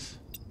nice.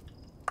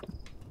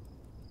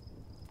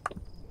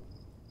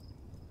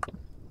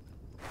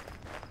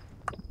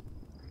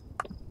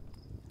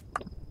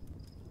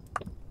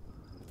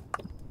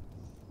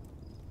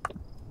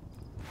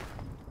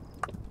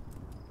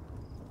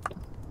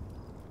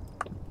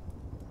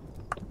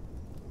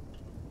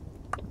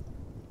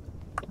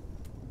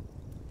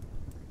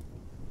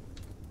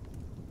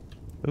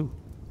 Oh,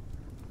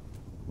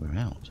 we're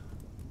out.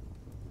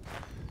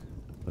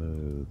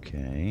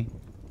 Okay.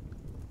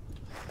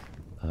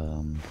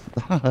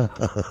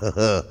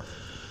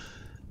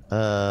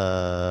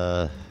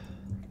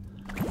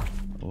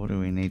 What do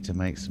we need to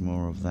make some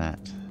more of that?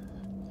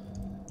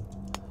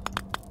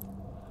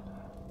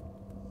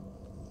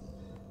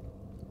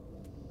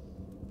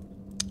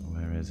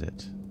 Where is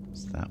it?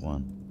 It's that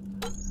one.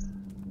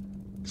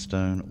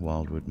 Stone,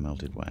 wildwood,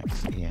 melted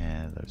wax.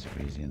 Yeah, those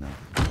are easy enough.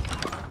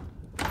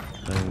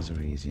 Those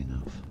are easy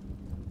enough.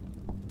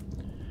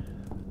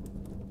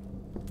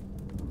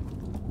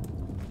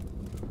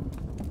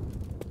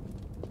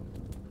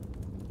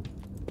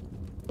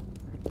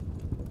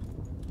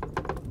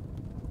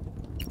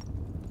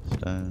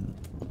 Stone,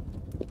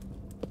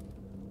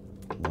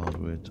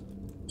 wildwood,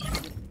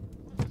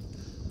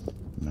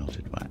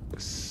 melted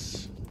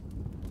wax.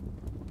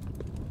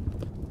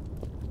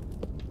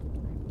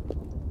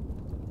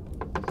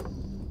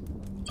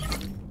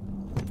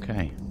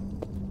 Okay.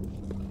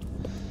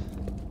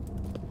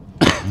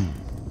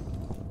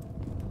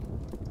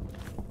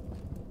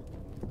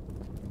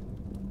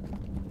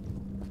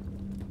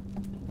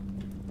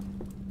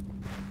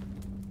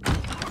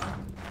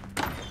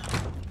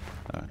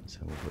 So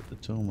we'll put the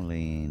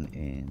tourmaline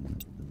in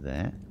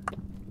there.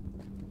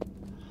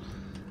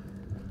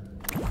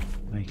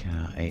 Make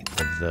our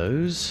 8 of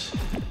those.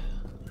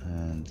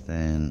 And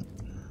then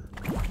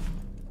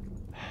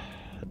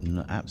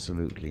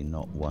absolutely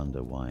not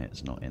wonder why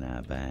it's not in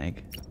our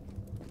bag.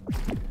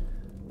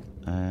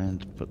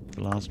 And put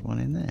the last one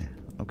in there.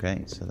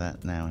 Okay, so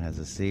that now has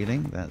a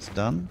ceiling. That's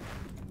done.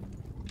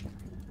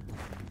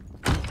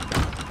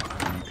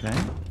 Okay.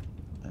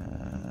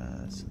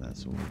 So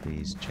that's all of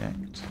these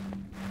checked.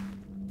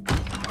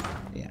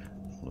 Yeah,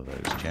 all of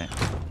those checked.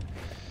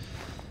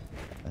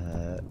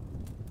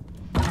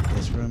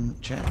 This room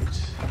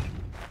checked.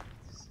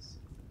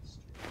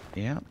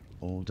 Yeah,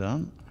 all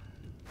done.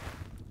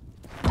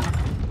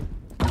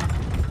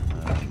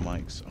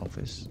 Mike's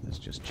office, let's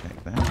just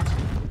check that.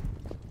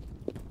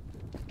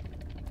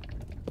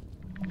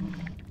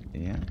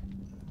 Yeah.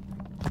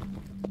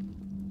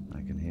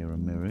 I can hear a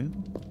Miru.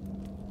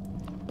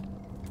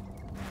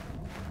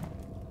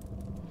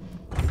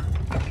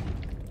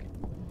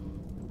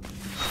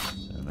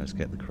 Let's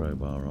get the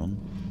crowbar on.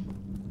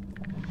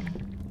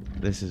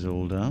 This is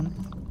all done.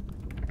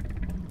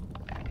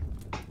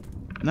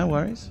 No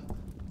worries.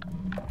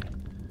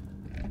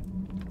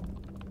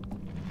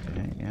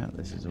 Okay, yeah,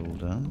 this is all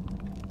done.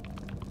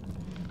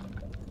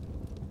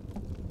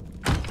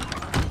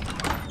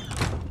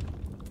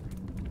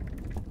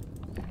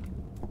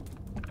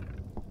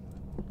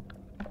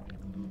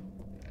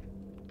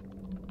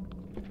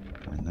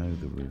 I know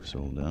the roof's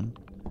all done.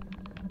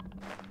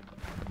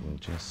 We'll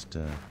just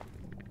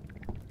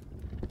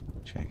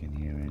check in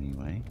here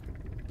anyway.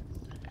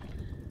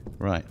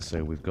 Right,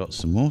 so we've got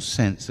some more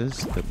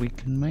sensors that we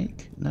can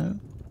make. No?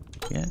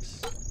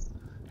 Yes?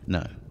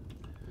 No.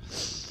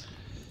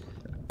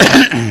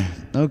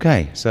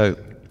 Okay, so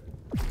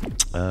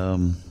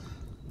all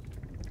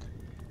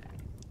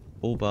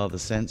bar the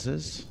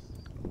sensors,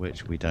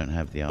 which we don't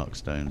have the arc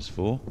stones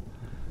for.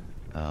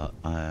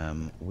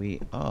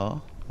 We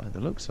are, by the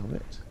looks of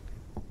it,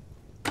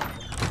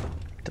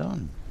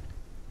 done.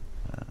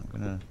 I'm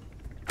gonna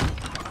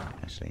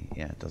actually,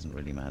 yeah, it doesn't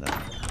really matter.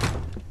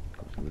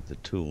 With the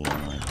tool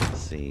on, I can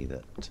see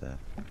that whether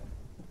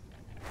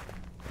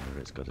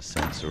it's got a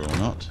sensor or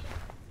not.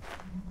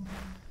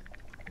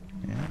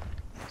 Yeah,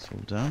 that's all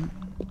done.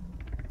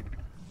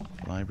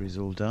 Library's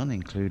all done,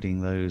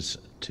 including those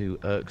 2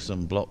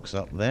 irksome blocks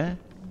up there.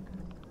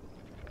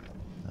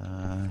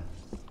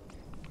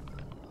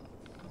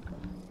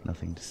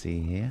 Nothing to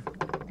see here.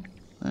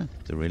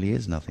 There really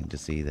is nothing to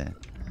see there.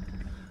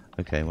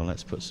 Okay, well,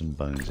 let's put some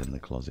bones in the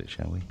closet,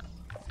 shall we?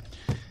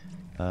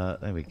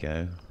 There we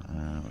go.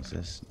 What's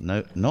this?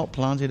 No, not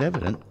planted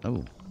evidence.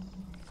 Oh,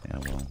 yeah.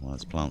 Well,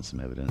 let's plant some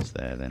evidence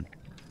there then.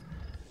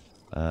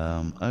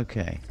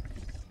 Okay.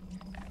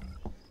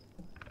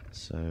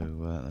 So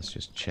let's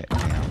just check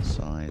the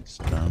outside's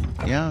done.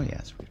 Yeah,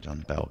 yes, we've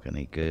done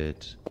balcony.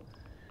 Good.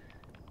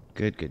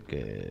 Good, good,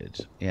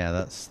 good. Yeah,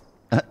 that's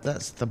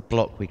the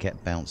block we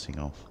kept bouncing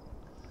off.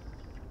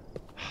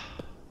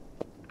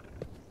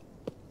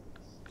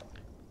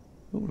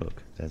 Oh,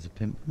 look, there's a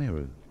pimp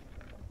mirror.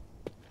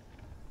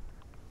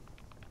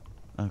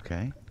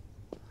 Okay.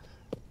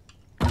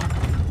 So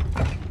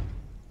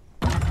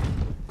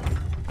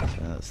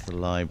that's the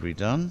library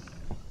done.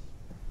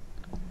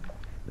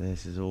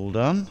 This is all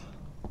done.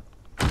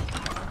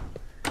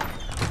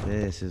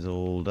 This is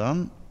all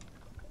done.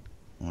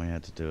 We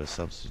had to do a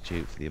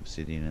substitute for the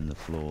obsidian in the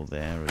floor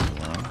there as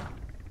well.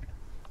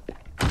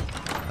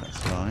 That's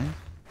fine.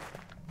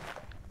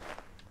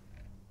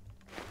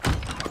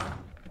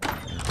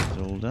 This is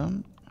all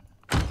done.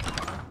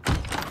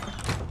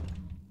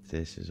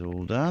 This is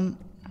all done.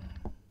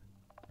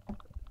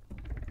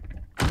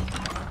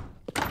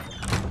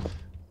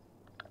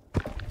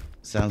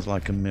 Sounds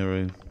like a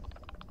mirror.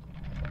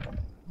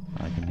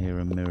 I can hear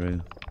a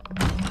mirror.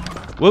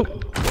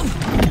 Whoop!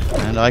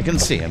 And I can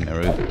see a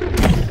mirror.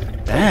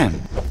 Damn!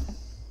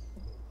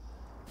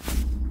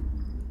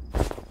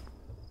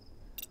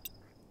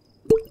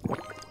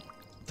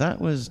 That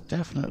was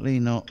definitely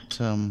not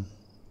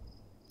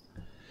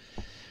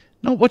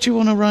what you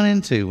want to run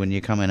into when you're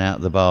coming out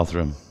of the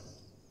bathroom.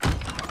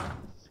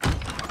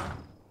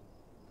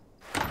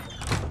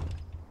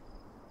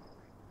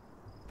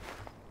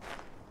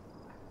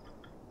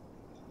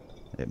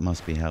 It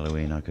must be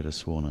Halloween. I could have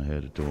sworn I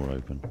heard a door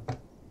open.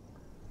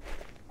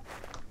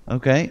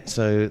 Okay,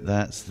 so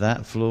that's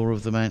that floor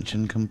of the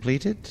mansion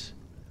completed.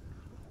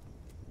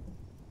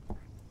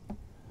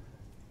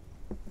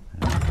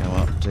 Go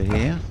up to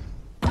here.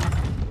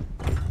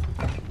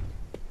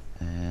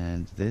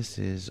 And this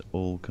is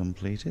all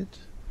completed.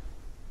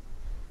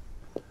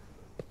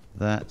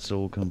 That's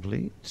all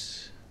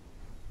complete.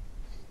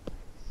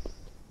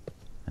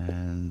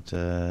 And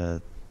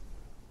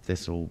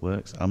this all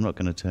works. I'm not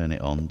going to turn it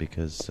on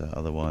because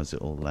otherwise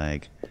it will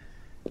lag.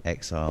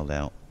 Exiled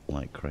out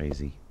like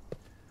crazy.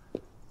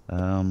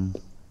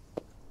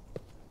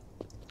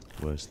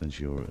 Worse than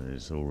sure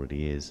it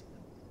already is.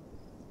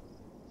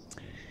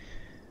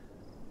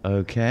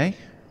 Okay.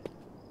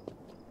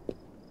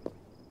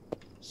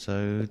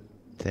 So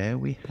there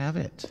we have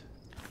it.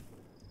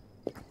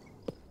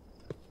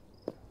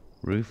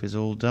 Roof is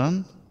all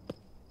done.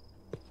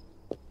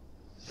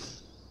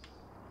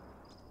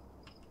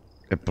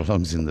 It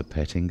belongs in the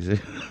petting zoo.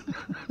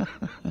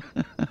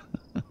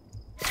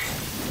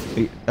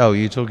 Oh,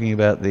 you're talking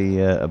about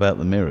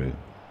the mirror?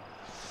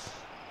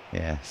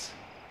 Yes.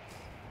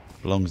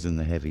 Belongs in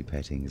the heavy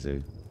petting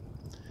zoo.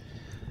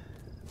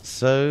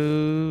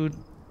 So,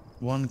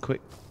 one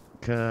quick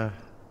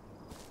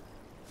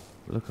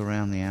look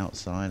around the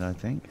outside, I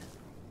think.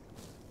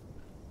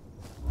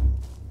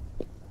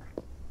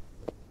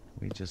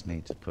 We just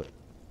need to put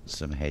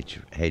some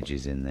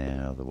hedges in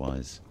there,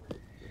 otherwise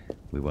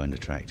we won't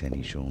attract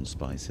any Sean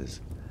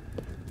Spices.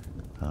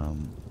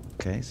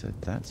 Okay, so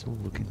that's all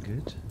looking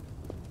good.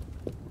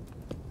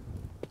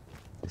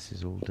 This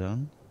is all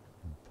done.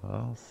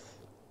 Path.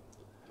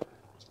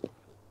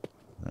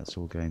 That's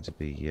all going to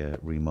be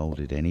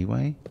remolded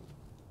anyway.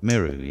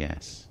 Miru,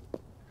 yes.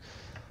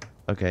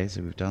 Okay,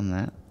 so we've done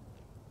that.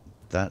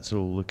 That's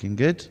all looking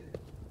good.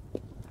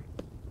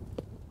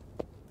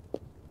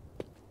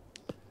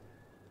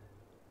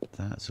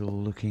 That's all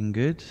looking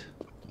good.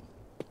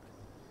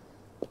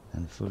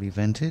 And fully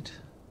vented.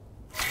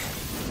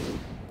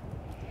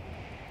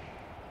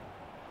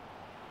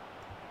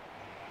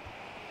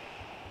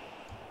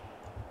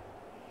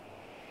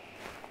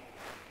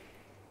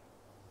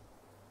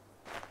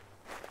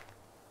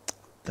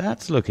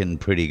 That's looking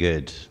pretty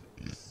good.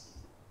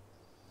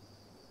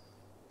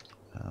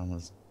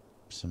 Let's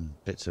some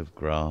bits of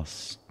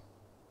grass,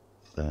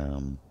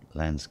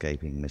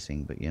 landscaping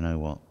missing, but you know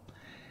what?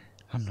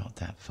 I'm not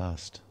that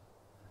fussed.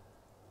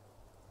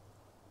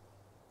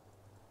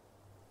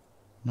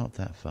 Not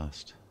that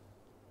fussed.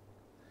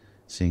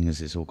 Seeing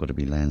as it's all got to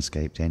be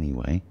landscaped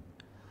anyway.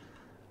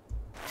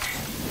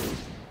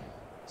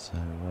 So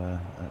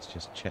let's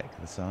just check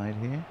the side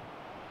here.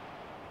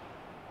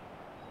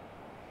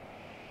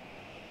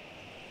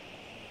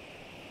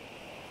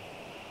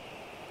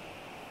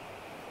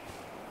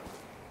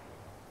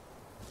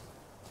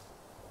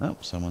 Oh,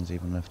 someone's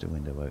even left a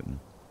window open.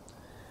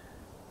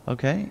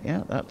 Okay,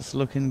 yeah, that's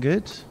looking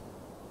good.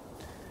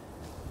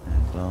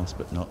 And last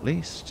but not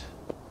least,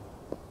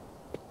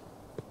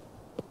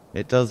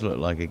 it does look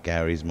like a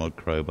Gary's Mod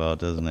crowbar,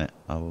 doesn't it?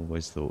 I've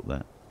always thought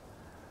that.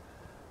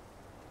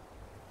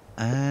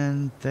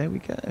 And there we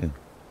go. And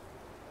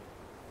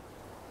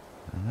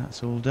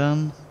that's all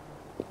done.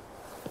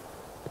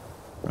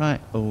 Right,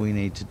 all we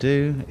need to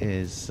do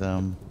is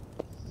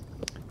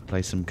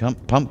place some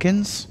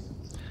pumpkins.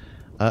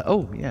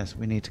 Oh, yes,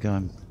 we need to go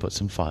and put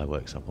some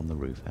fireworks up on the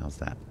roof. How's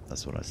that?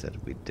 That's what I said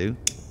we'd do.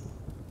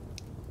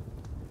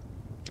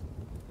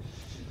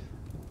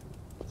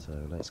 So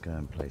let's go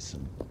and place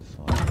some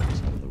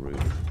fireworks on the roof.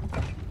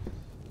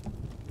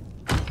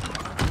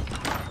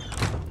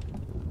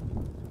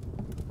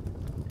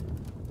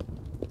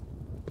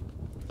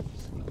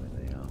 Let's see where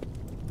they are.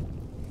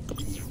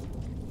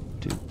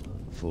 2,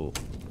 4,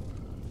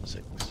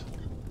 6,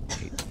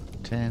 8,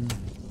 10.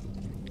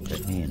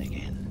 Let me in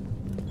again.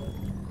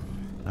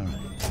 Alright.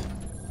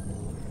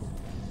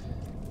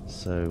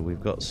 So we've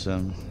got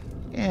some...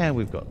 Yeah,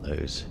 we've got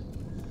those.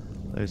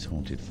 Those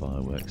haunted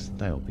fireworks.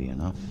 They'll be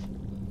enough.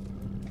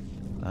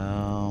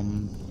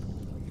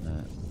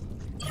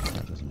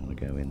 That doesn't want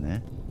to go in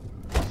there.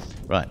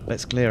 Right,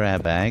 let's clear our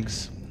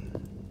bags.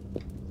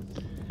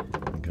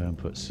 And go and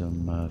put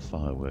some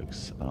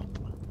fireworks up.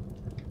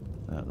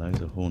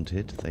 Those are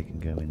haunted. They can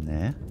go in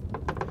there.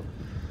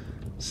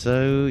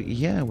 So,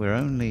 yeah, we're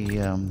only...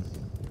 an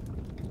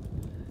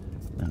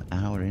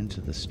hour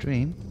into the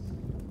stream,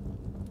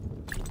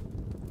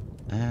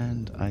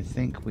 and I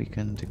think we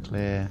can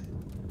declare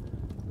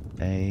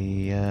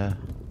a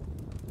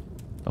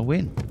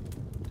win,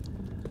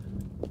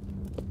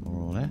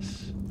 more or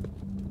less,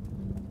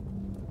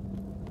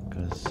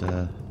 because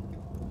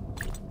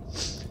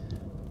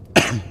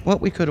well,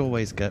 we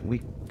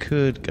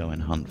could go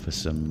and hunt for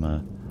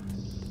some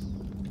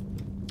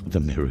the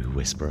Miru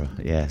Whisperer.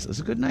 Yes, it's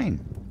a good name.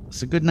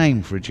 It's a good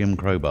name for a gym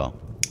crowbar.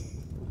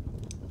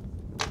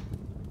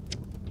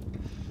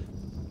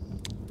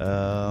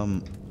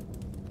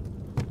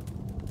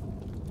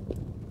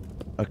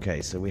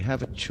 Okay, so we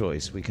have a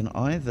choice. We can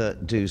either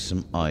do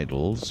some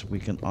idols. We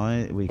can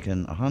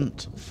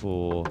hunt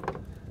for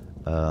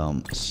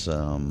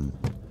some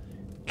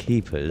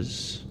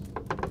keepers,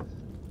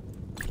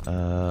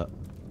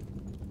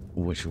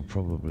 which will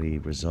probably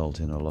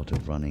result in a lot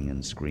of running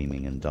and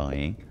screaming and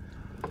dying.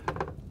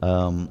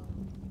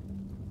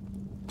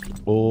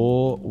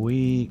 Or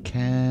we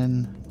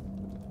can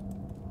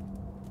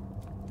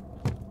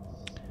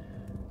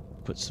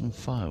put some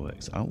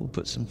fireworks. I will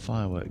put some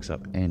fireworks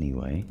up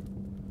anyway.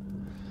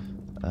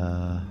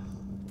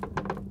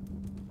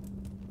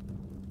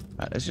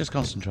 Right, let's just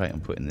concentrate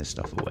on putting this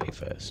stuff away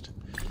first.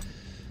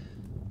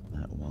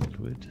 That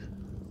wildwood.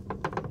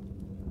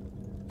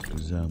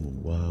 Because I'm a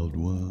wild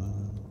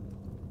one.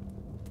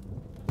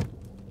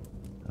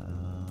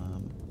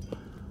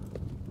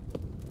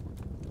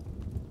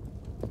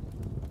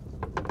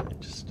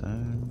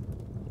 Redstone.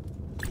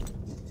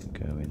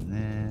 Go in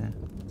there.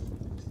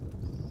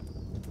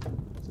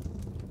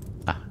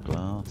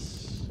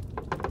 Glass.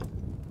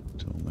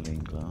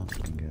 Tourmaline glass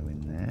can go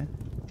in there.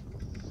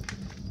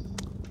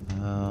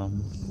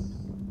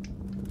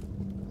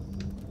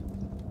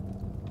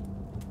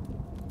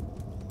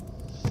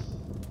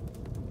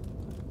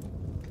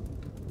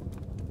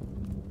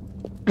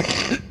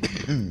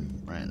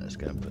 Right, let's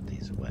go and put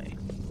these away.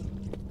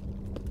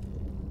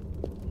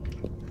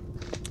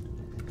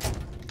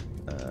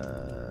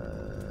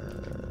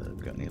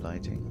 Got any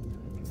lighting?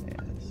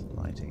 Yes,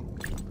 lighting.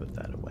 Put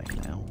that away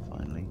now,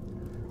 finally.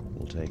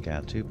 We'll take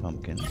our 2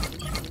 pumpkins.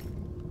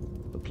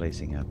 We're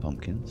placing our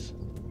pumpkins.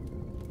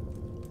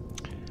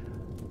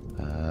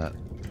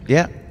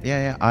 Yeah,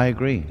 I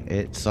agree.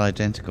 It's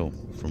identical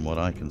from what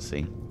I can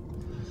see.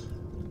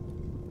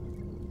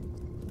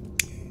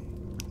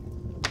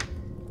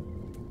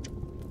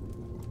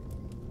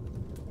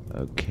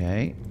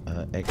 Okay,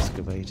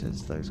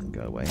 excavators, those can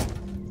go away.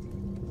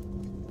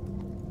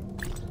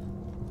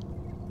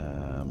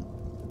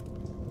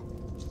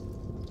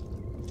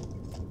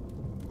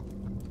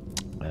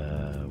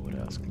 What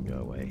else can go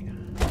away?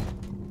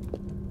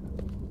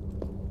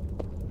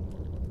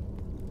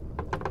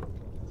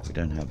 We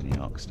don't have any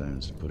arc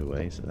stones to put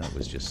away, so that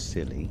was just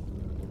silly.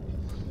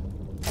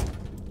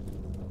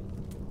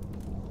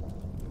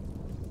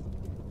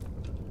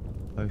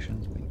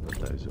 Potions, we can put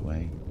those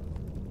away.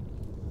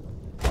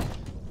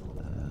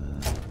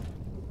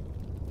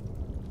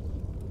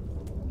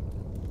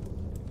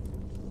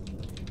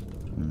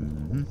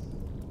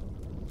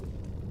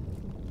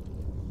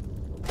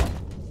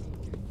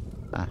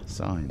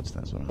 signs.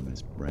 That's what I'm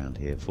around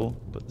here for.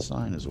 Put the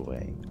signers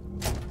away.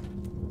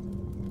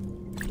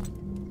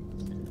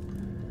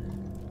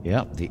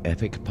 Yep, the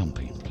epic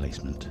pumping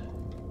placement.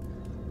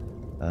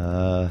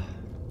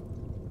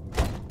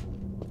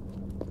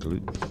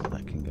 Gloop,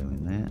 that can go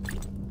in there.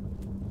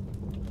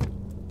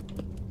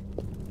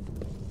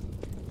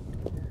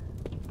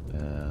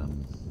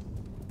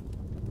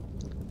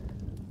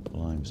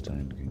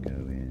 Limestone can go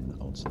in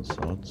odds and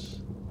sods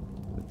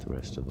with the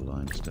rest of the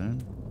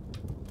limestone.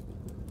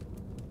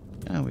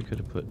 And we could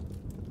have put...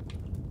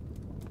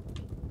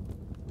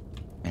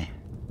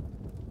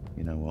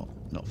 You know what?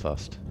 Not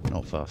fussed.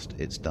 Not fussed.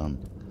 It's done.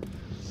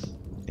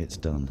 It's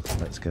done.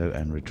 Let's go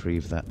and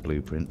retrieve that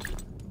blueprint.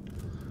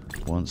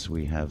 Once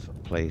we have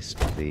placed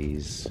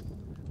these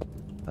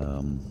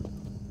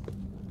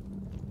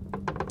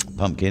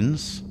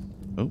pumpkins.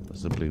 Oh,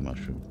 that's a blue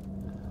mushroom.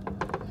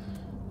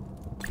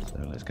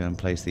 So let's go and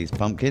place these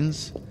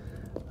pumpkins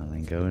and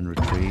then go and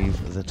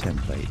retrieve the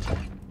template.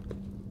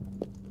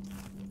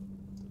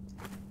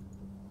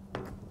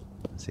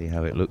 See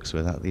how it looks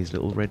without these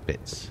little red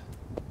bits.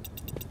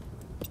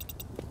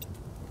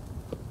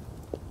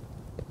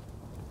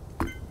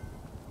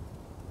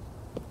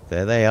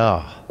 There they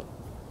are.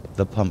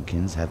 The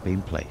pumpkins have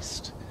been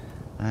placed.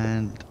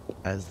 And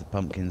as the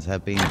pumpkins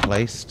have been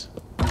placed,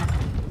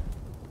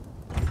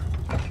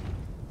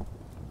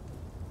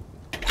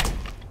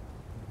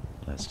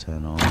 let's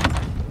turn on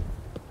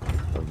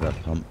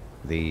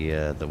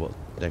the what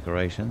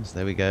decorations.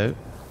 There we go.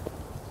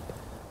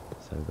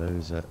 So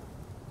those are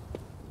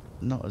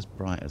not as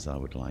bright as I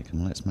would like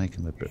them. Let's make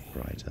them a bit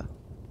brighter.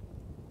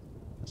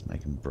 Let's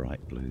make them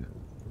bright blue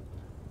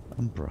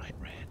and bright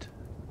red.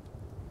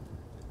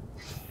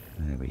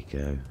 There we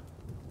go.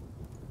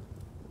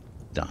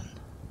 Done.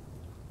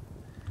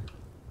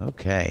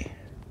 Okay.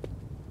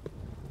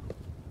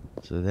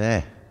 So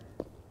there.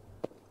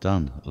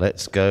 Done.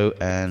 Let's go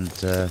and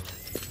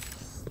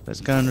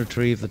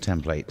retrieve the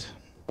template.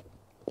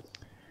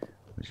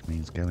 Which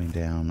means going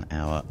down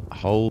our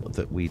hole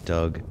that we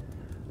dug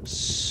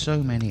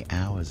so many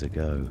hours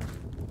ago.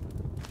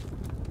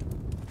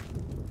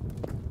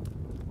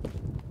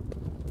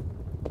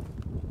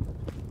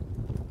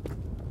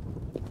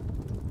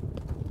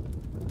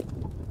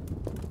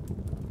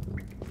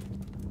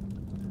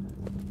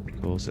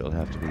 Of course, it'll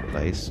have to be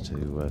placed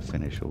to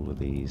finish all of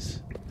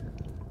these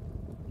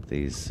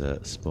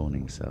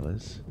spawning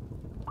cellars.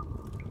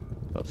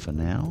 But for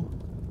now,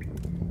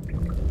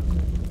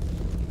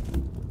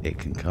 it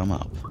can come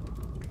up.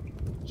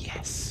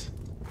 Yes.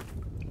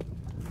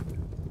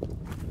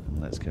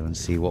 And let's go and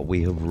see what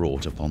we have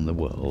wrought upon the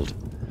world.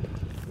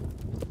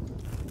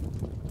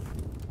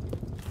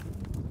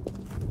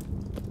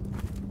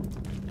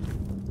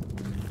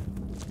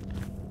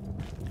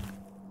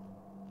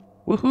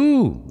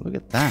 Woohoo! Look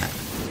at that.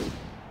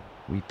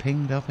 We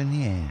pinged up in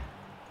the air.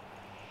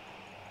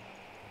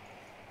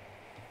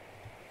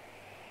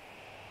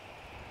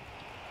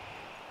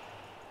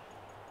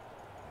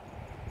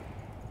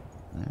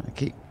 I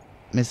keep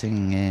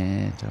missing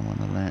it. I want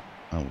to let...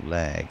 Oh,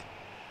 lag.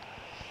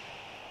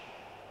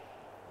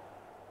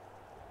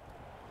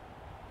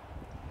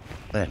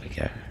 There we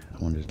go. I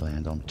wanted to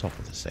land on top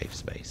of the safe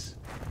space.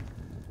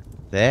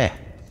 There.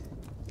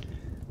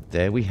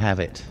 There we have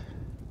it.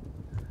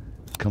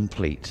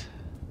 Complete.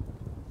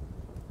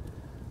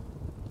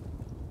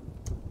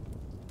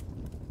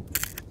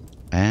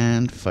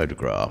 And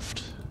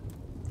photographed.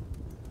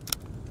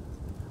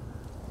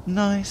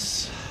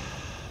 Nice.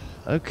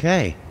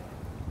 Okay.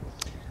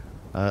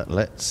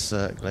 Let's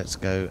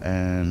go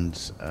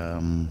and I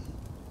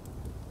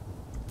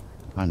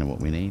know what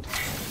we need.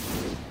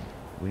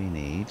 We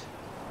need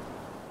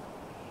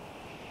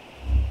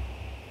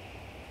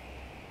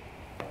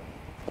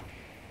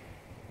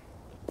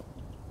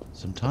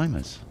some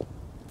timers.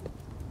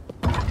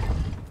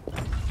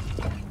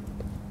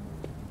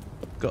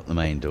 Got the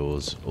main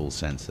doors all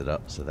censored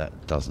up, so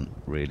that doesn't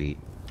really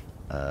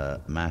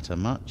matter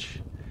much.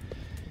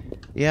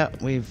 Yeah,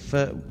 we've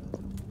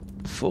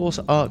 4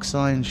 arc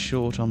signs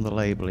short on the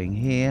labeling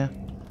here.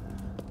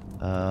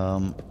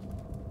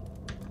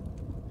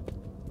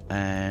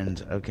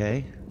 And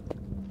okay,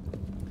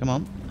 come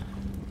on.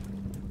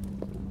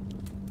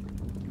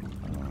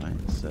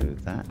 Alright, so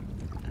that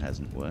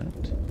hasn't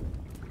worked.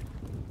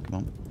 Come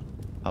on,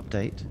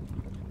 update.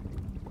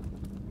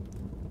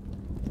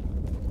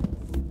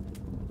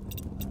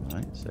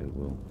 Alright, so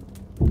we'll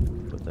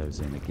put those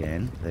in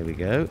again. There we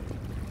go.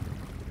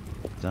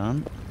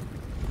 Done.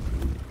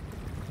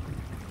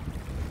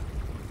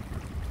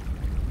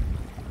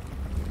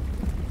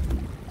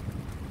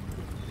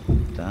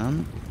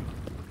 Done.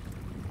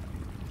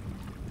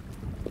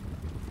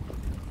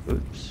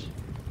 Oops.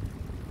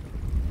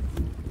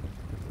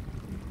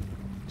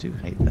 Do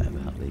hate that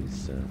about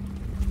these.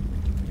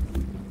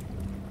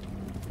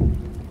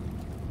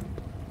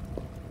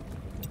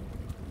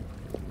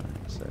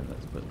 Right, so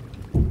let's put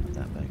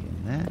that back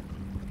in there.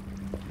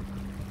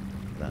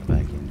 That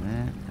back in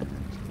there, and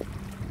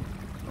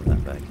put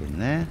that back in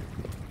there.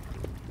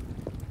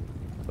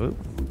 Oh,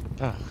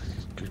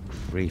 good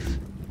grief.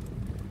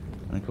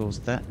 And of course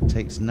that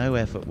takes no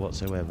effort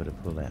whatsoever to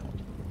pull out.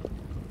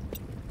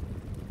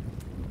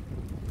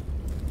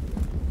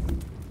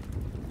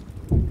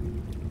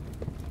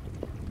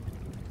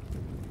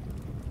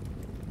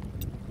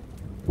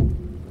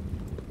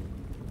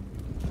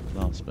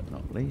 Last but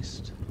not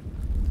least,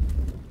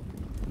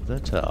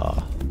 the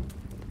tar.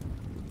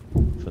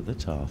 For the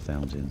tar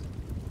fountain.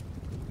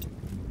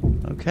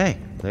 Okay,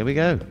 there we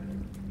go.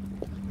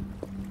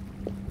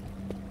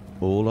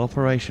 All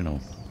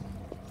operational.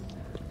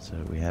 So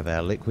we have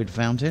our liquid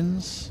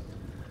fountains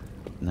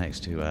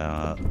next to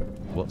our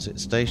what's-it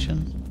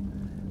station.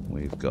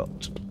 We've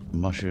got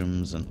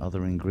mushrooms and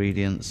other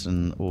ingredients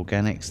and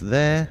organics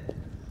there.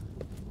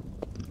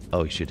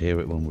 Oh, you should hear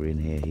it when we're in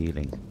here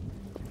healing.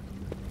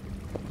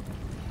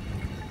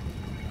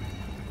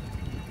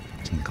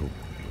 Tinkle.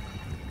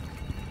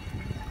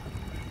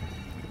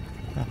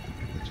 Ah,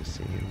 we'll just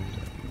sit here all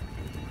day.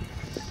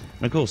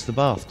 And of course the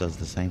bath does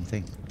the same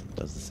thing.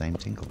 Does the same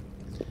tinkle.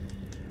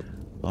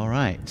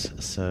 Alright,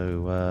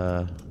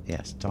 so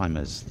yes,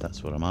 timers,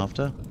 that's what I'm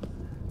after.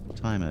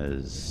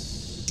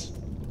 Timers.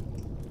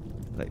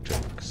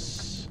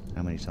 Electrics.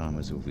 How many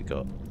timers have we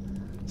got?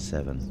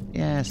 7.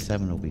 Yeah,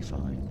 7 will be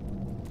fine.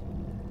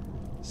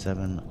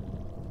 7,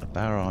 a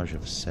barrage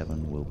of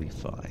 7 will be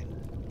fine.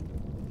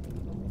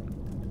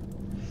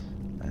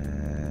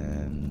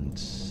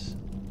 And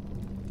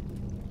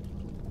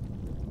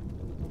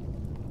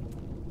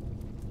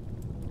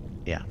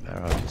yeah,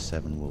 barrage of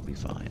 7 will be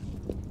fine.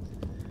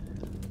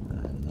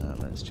 And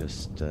let's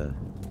just go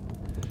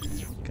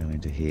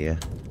into here.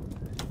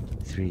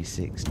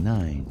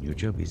 369, your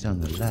job is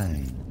on the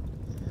line.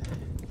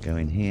 Go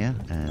in here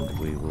and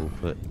we will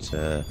put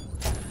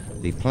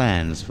the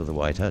plans for the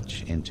White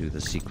Hutch into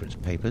the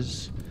secret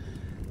papers.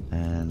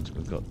 And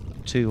we've got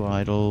 2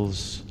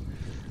 idols.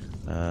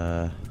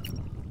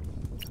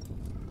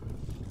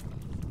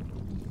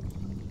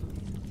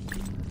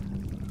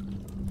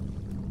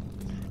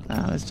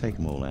 Let's take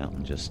them all out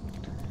and just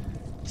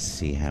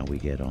see how we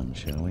get on,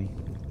 shall we?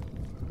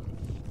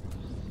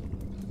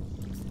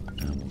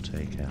 And we'll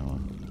take our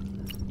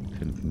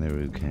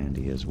Miru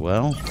candy as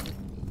well.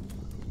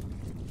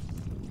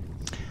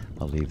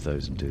 I'll leave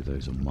those and do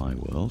those on my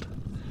world.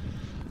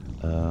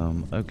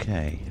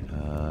 Okay.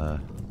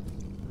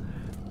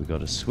 We've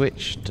got a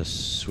switch to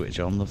switch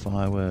on the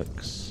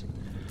fireworks.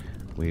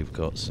 We've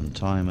got some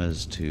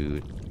timers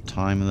to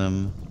time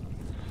them.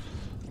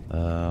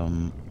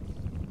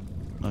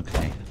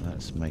 Okay,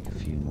 let's make a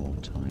few more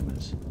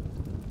timers.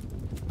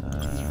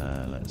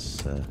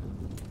 Let's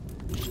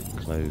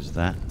close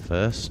that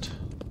first.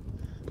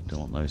 Don't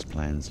want those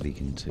plans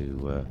leaking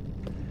to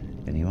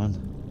anyone.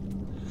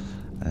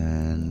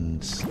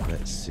 And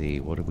let's see,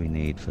 what do we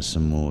need for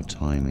some more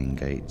timing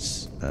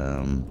gates?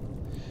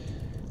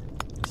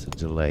 It's a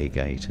delay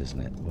gate, isn't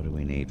it? What do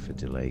we need for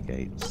delay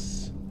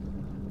gates?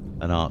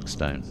 An arc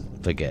stone.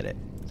 Forget it.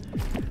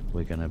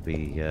 We're gonna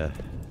be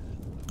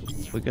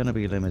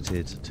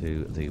limited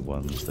to the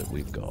ones that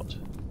we've got.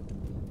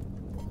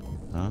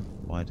 Huh?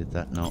 Why did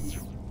that not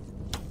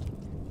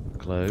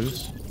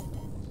close?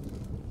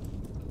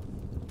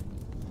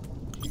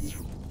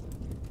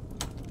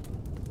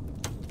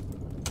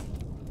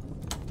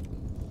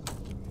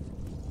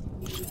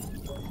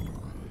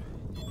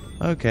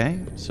 Okay,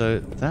 so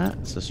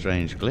that's a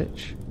strange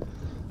glitch.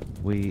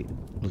 We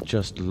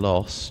just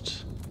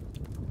lost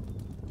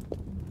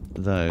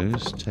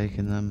those,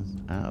 taking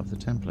them out of the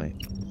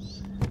template.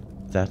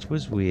 That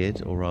was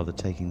weird, or rather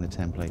taking the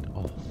template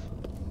off.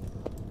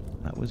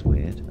 That was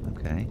weird,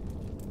 okay.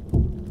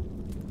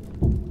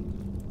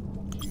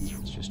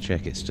 Let's just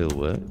check it still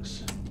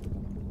works.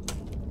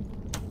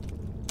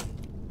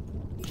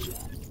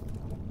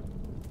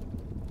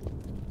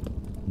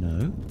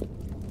 No.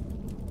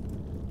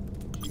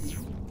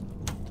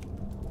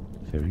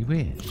 Very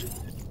weird.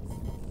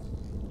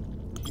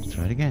 Let's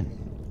try it again.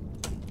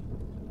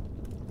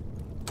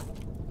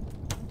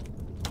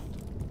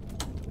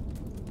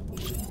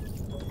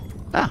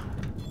 Ah!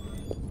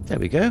 There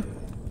we go.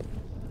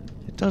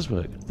 It does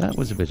work. That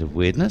was a bit of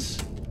weirdness.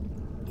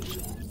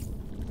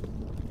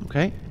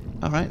 Okay.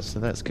 Alright, so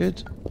that's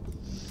good.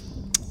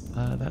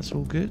 That's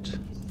all good.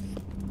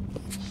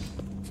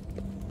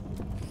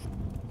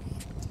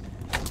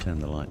 Turn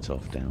the lights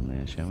off down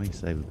there, shall we?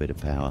 Save a bit of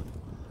power.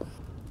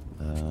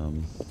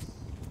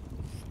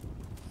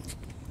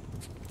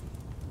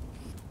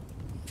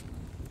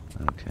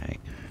 Okay.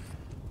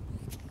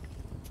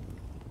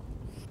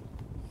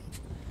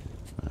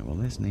 Right, well,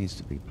 this needs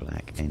to be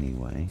black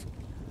anyway.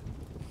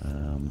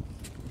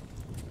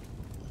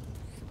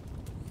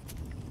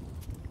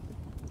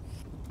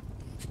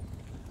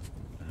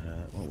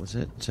 What was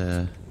it?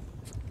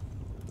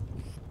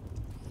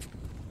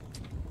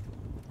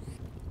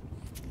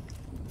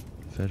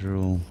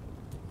 Federal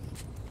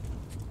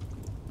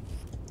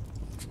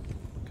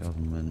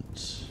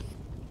government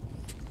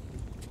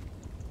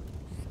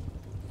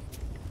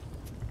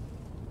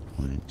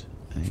 .8.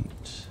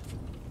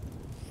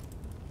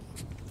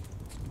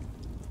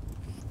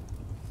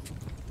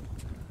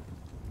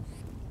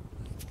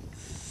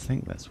 I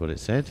think that's what it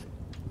said.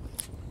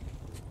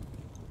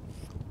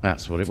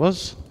 That's what it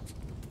was.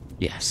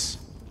 Yes.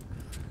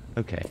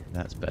 Okay,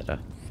 that's better.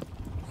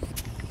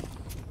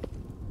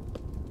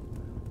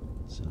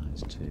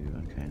 Size 2.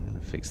 Okay, I'm going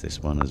to fix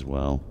this one as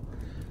well.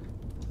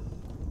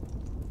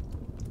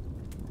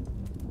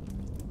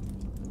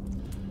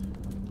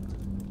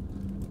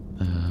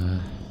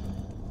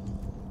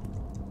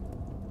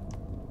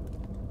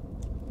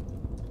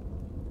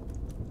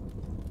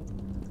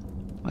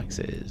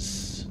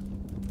 Axes.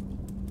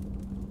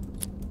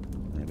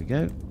 There we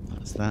go.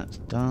 That's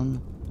that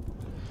done.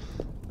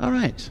 All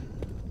right.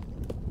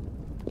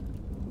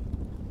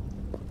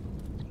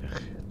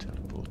 Ugh,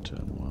 teleport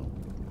turmoil.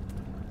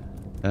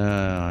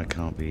 I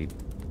can't be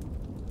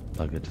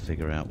buggered to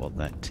figure out what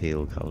that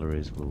teal colour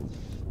is. We'll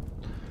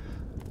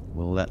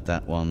let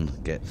that one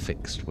get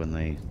fixed when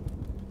they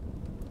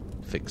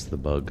fix the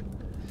bug.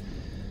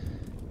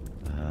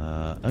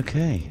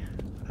 Okay.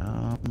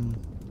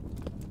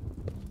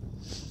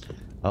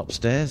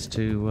 Upstairs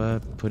to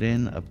put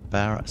in a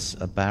barrage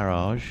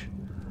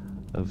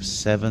of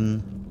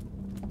 7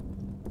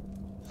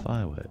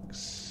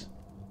 fireworks.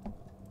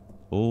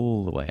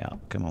 All the way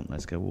up. Come on,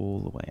 let's go all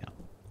the way up.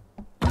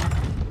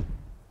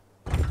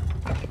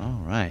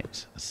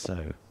 Alright,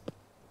 so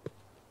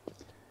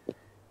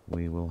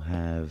we will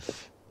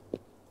have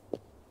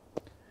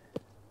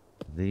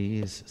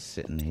these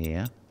sitting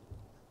here.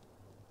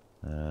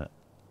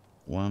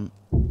 1,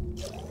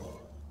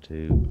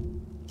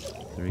 2,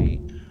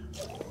 3,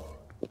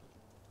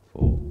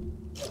 4,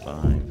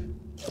 5,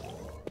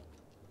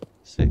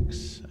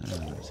 6,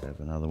 and let's have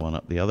another one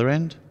up the other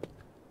end.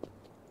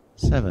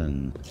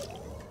 7.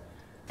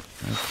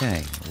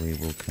 Okay, we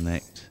will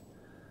connect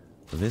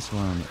this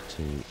one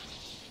to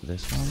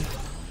this one,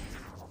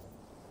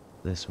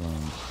 this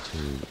one to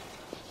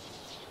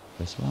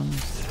this one,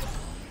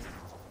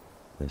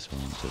 this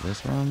one to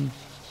this one.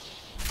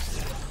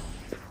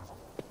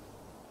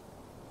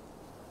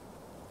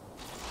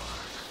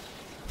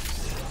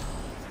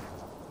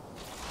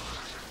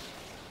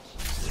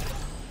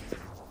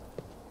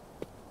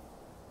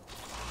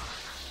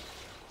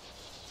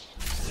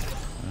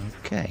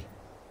 Okay.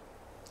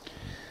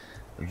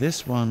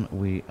 This one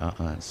we are,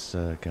 let's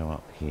go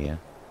up here.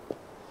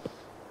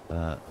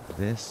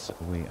 This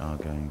we are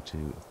going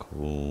to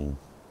call,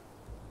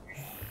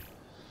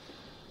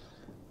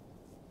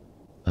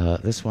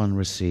 this one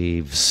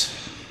receives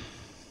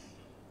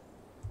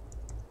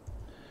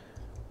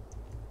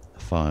a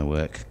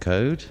firework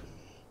code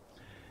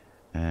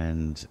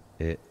and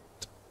it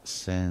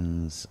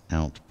sends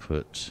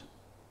output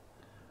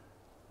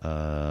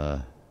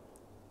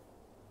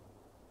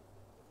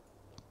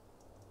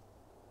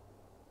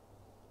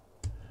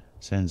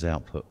sends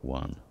output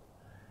 1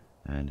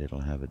 and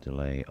it'll have a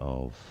delay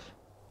of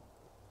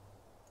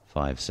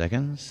 5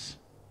 seconds.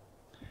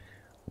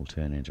 We'll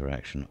turn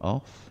interaction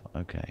off.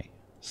 Okay,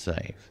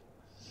 save.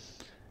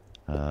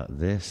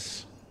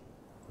 This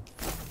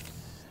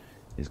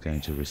is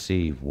going to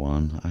receive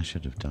 1. I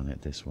should have done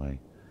it this way.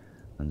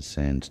 And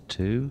send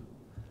 2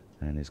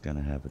 and is going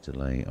to have a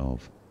delay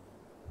of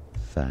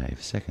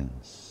 5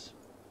 seconds.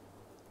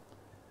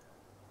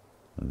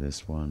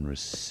 This one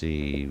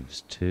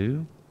receives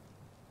 2.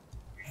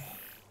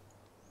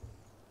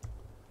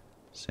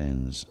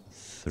 Sends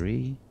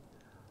 3,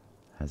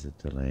 has a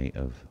delay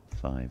of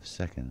 5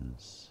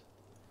 seconds.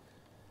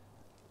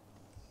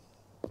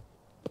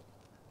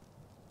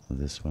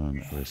 This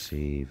one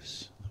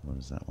receives, what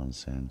does that one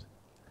send?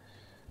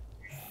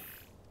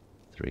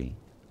 3.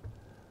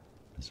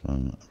 This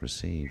one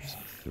receives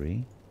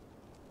 3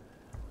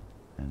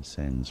 and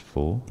sends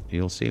 4.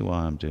 You'll see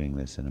why I'm doing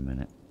this in a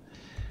minute.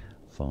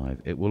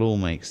 5. It will all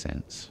make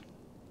sense.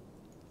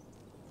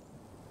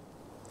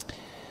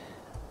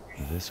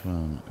 This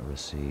one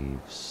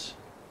receives,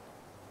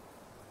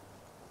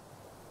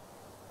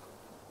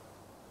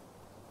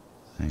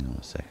 hang on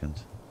a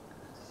second,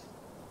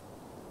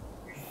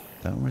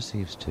 that one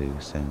receives 2,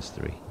 sends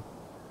 3,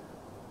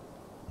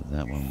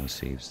 that one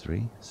receives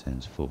 3,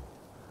 sends 4,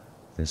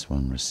 this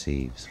one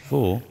receives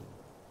 4,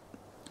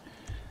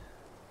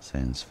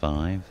 sends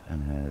 5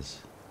 and has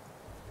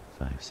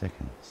 5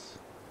 seconds.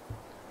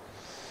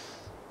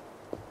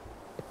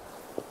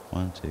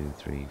 1, 2,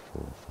 3,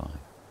 4, 5.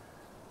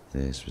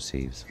 This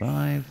receives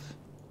 5,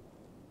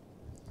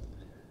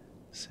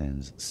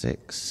 sends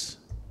 6,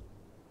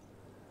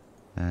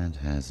 and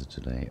has a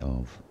delay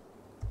of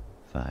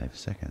 5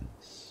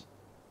 seconds.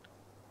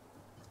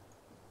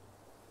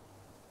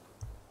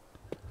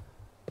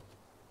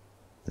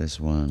 This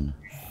one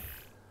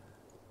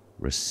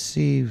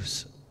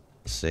receives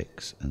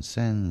 6 and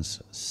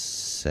sends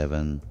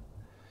 7,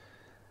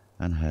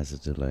 and has a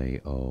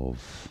delay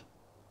of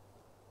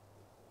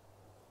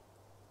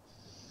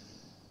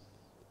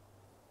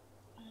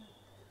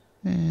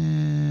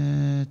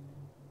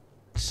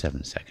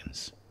 7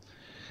 seconds,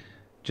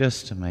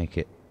 just to make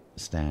it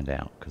stand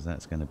out, because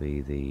that's going to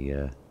be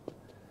the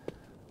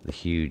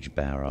huge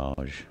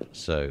barrage.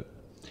 So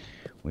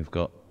we've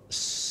got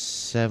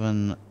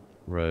 7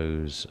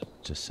 rows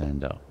to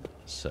send up.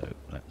 So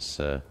let's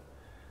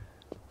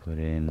put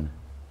in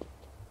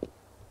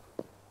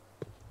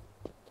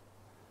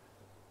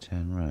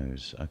 10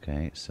 rows.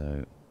 Okay,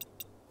 so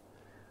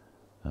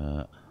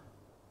 1,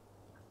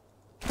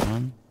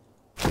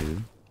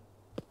 2,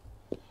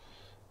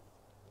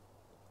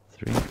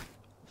 3,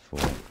 4,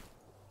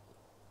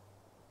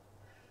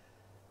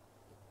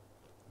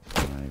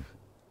 5,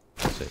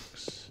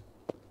 6,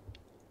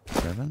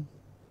 7.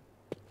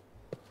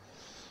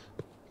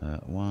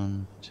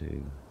 1,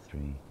 2,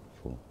 3,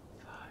 4,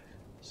 5,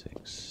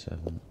 6,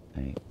 7,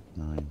 8,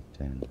 9,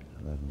 10,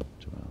 11,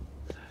 12,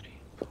 13,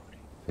 14,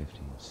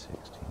 15,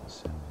 16,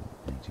 17,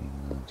 18,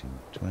 19,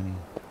 20,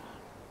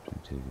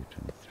 22,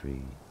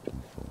 23,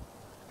 24,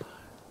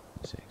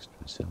 26,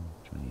 27,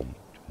 28,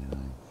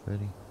 29,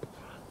 30,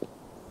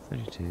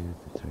 32,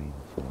 33,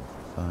 34,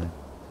 35,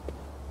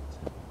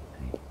 7,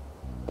 8,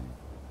 9,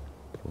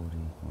 40,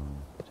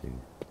 1,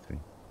 2, 3,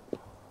 4,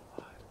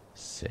 5,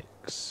 6.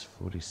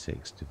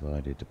 46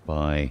 divided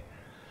by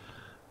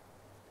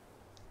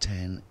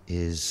 10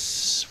 is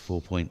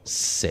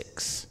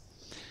 4.6.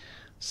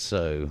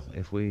 So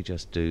if we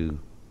just do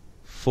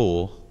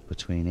 4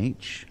 between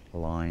each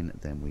line,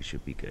 then we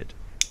should be good.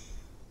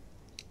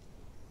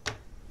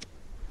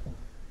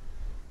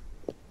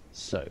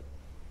 So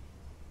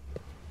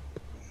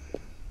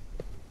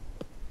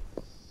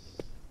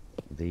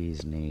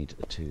these need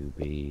to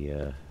be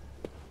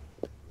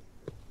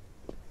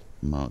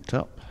marked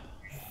up.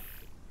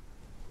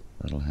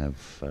 That'll have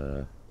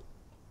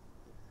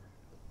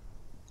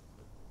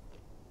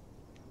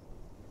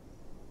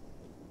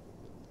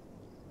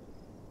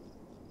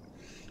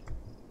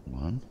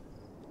 1.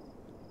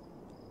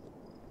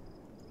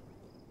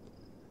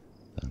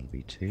 That'll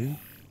be 2.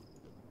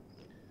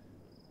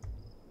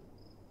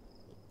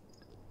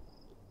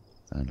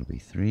 That'll be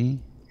 3.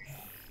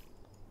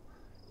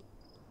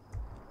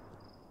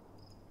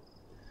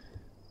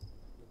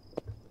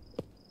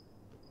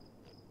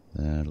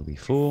 That'll be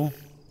 4.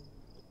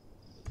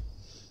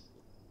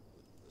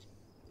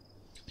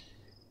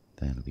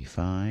 That'll be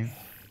 5.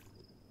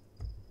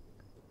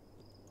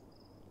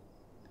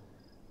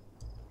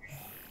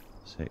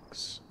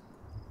 6.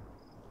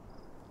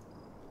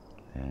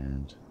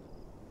 And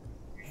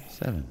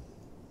 7.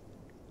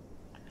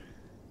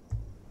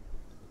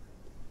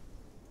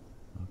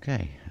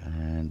 Okay,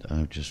 and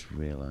I've just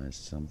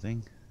realized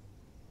something.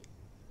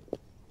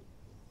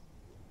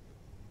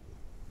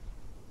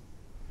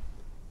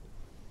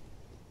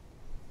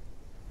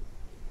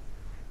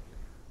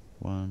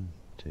 One,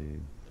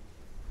 2,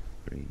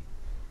 3,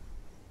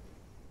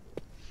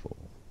 4.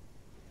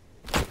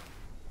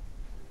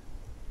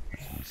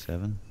 That's my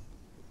 7.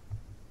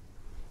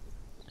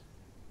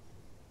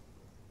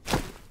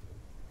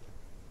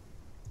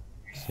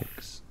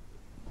 6.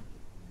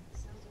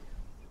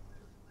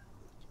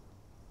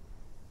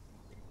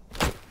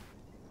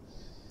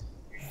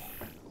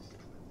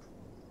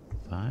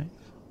 5.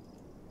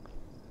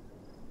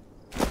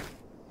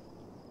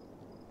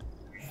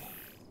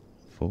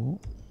 4.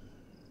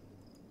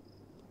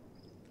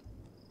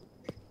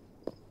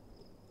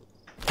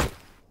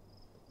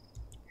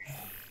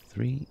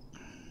 3.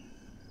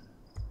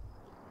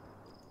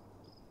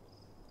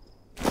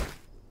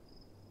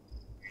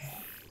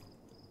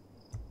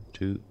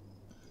 2.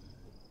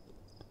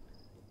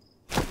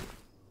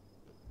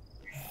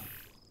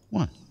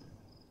 1.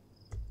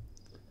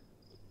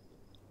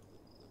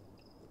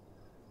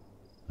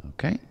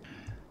 Okay.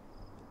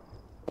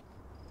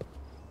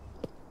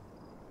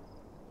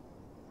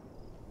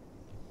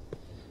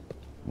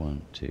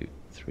 One, 2,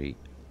 3,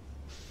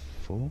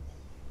 4.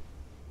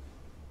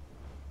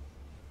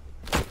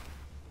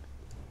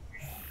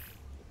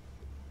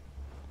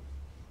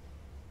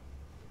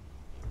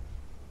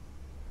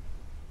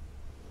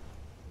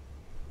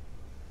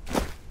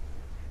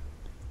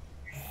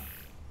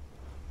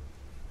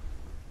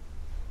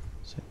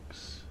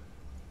 6.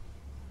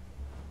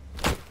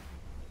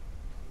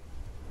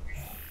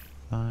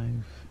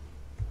 5.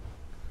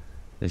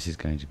 This is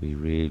going to be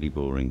really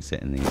boring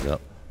setting these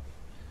up,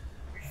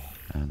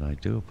 and I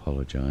do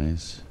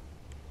apologize.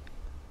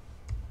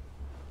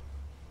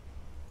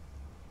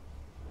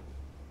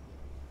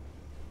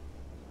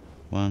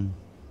 One,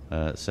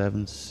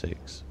 7,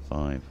 6,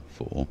 5,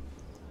 4.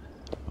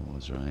 I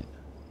was right.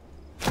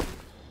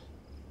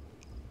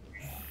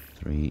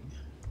 3.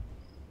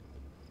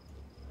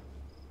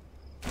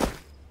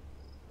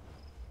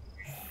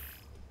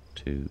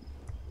 2.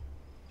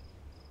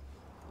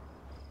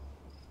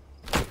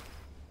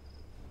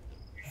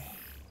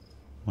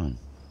 1.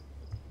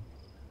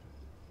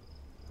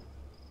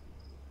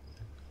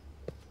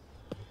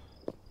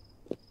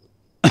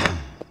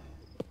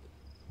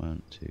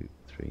 One, 2,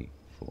 3,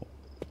 4.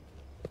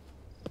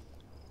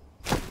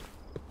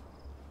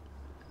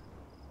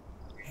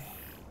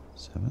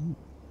 7.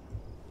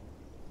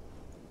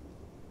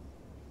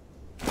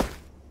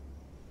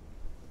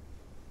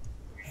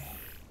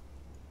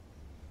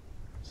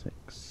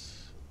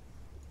 6.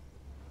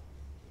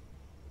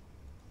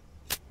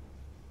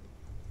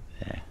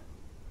 There.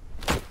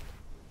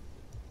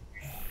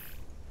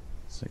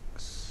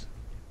 6.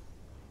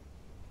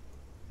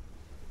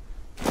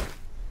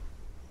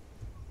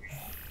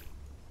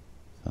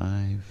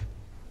 5.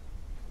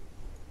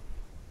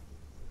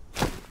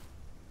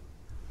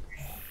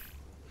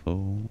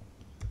 4,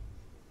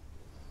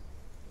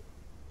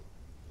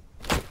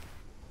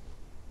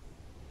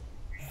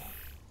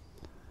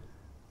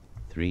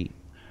 3,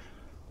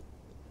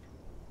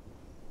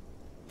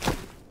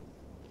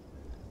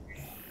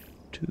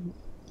 2,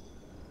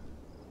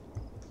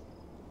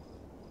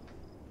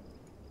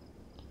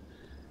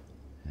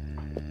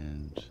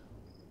 and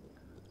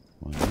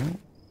 1 more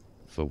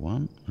for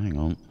 1. Hang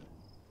on.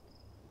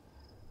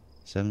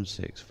 7,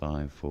 6,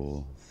 5,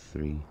 4,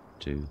 3,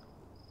 2.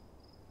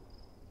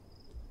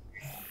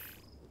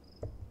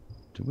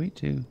 Do we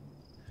do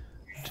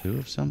 2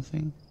 of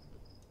something?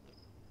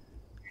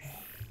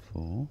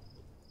 4,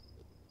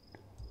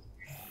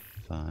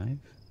 5,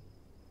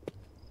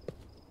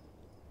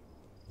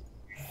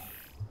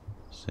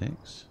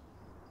 6,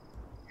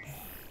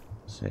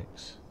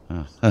 6.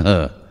 Ah,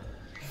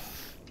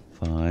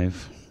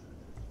 5.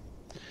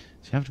 So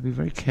you have to be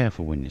very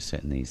careful when you're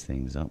setting these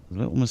things up. A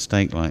little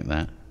mistake like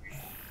that.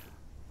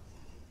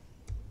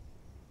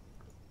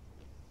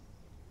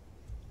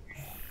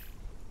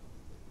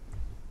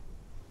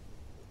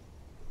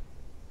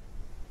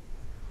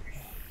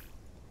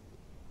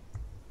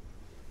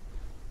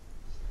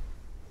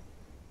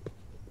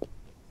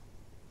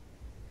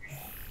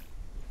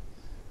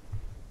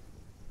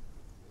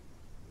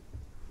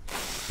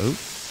 Oh.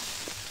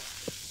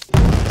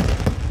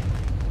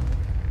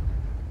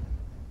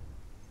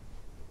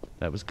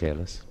 That was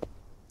careless.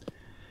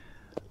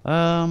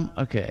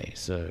 Okay,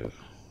 so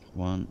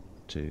 1,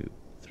 2,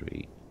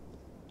 3,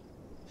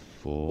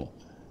 4.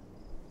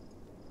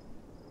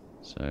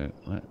 So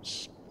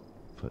let's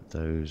put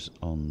those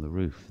on the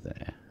roof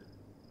there.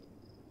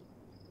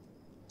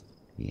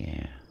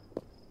 Yeah.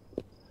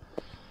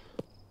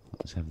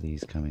 Let's have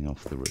these coming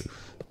off the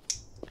roof.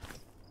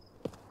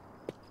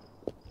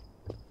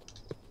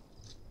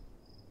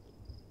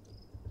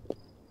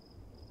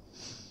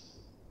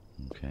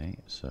 Okay,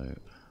 so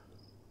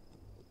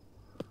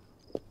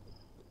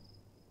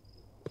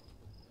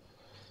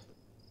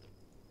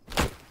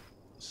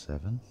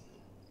 7,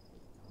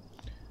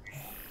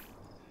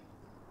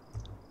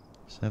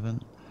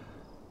 7,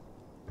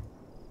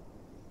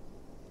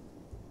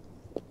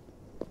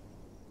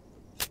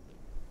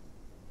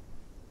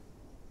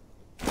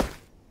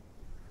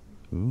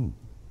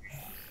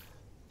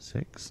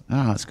 6.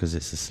 Ah, it's because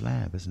it's a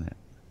slab, isn't it?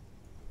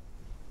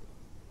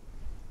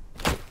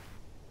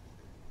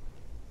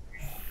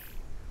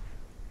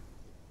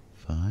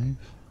 5.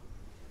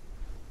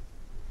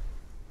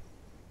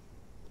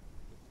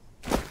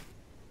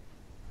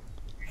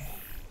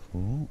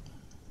 4.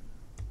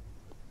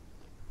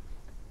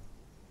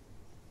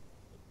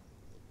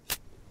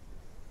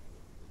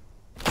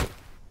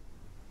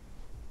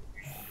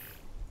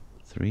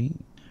 3.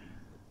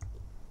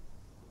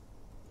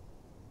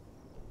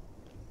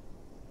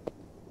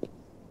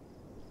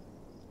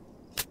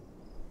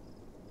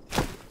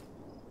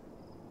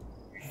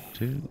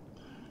 2.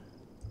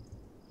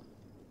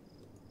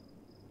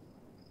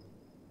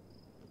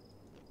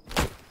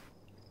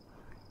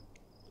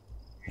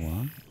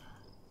 1.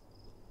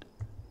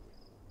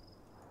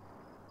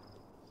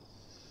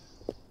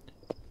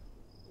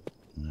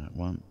 No,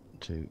 1,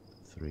 2,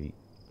 3,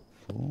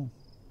 4.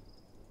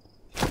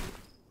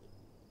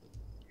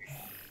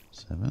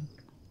 7.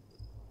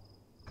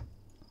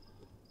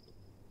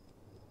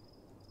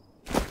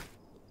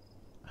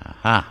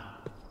 Aha!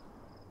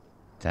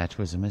 That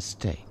was a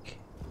mistake.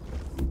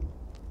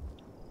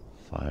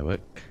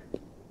 Firework.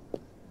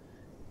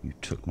 You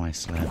took my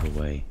slab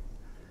away.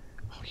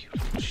 Oh, you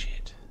little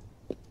shit.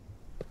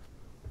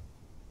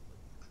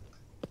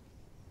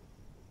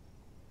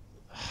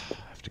 I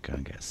have to go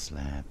and get a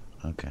slab.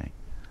 Okay.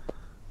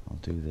 I'll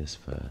do this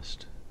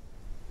first.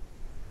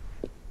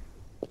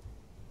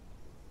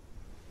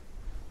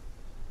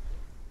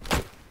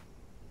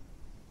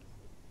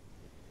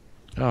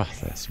 Oh,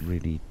 that's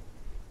really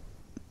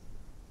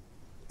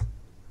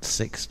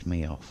sixed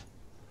me off.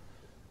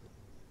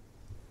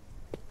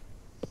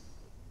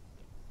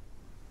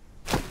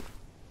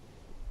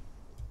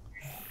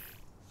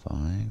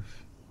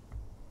 Five.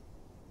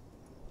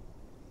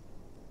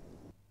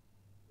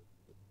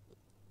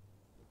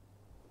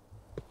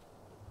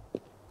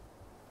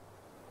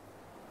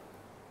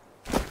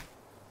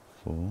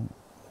 4.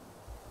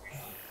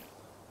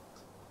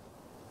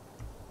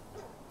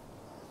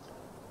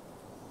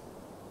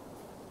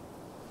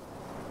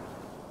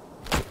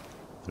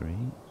 3.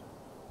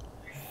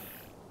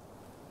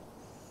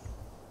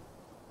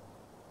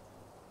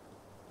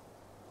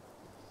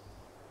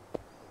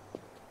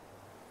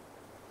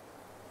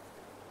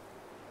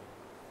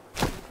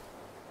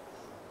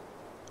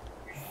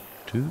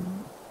 2.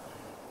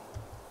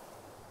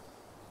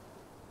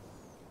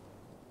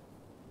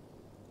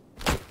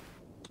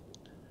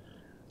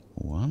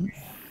 1.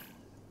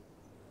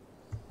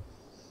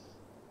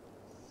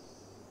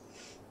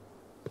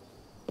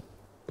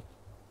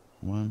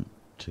 1,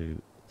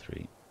 2,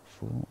 3,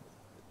 4.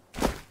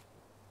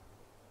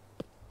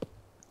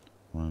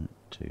 1,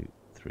 2,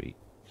 3,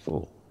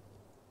 4.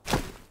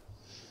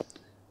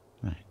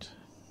 Right.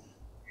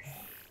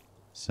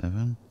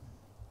 7.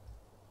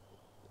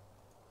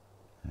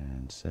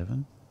 And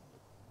and 7.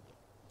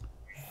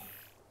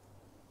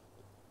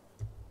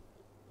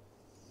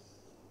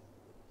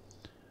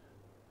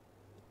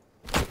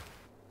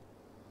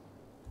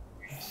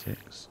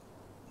 6.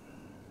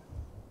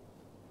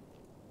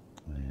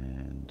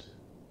 And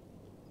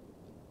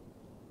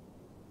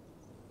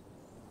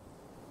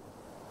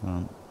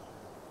 1.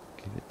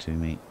 Give it to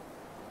me.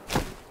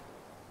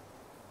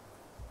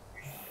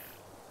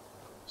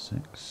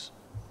 6.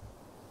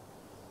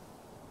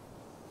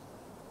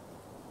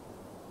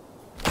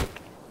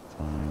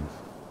 5.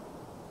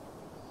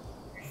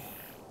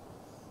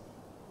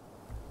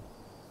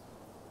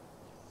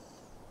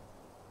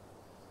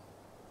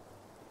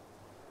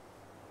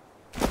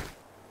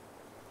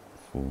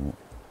 4.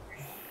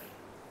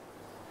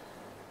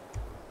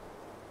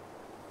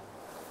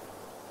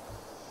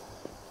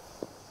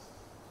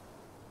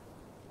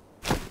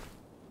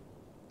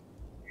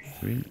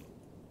 3.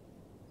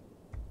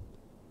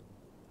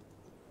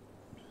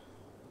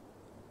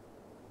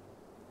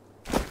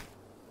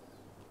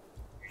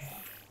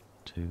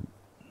 2.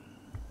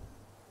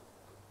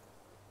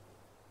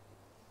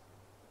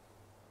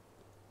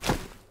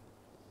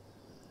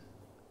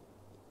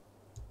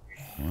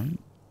 1.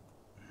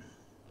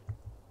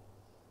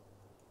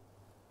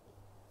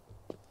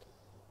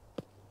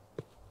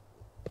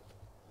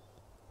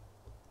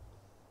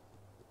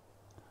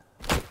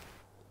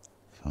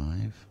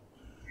 5.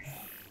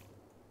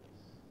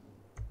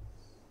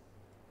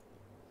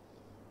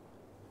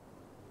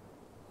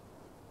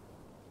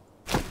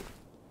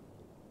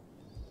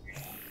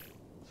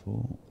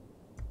 4.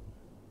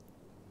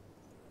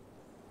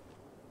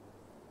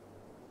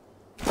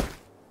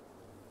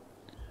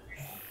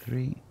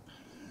 3.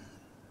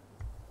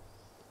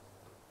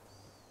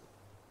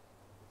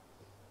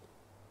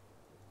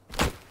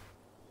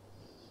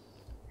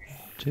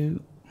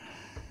 2.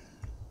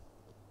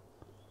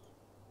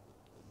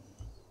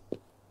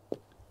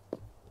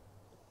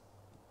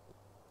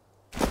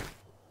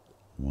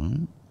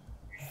 1.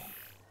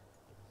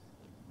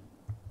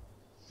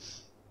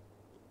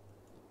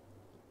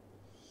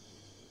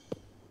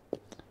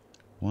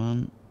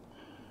 1,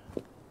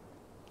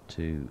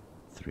 2,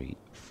 3,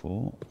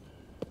 4.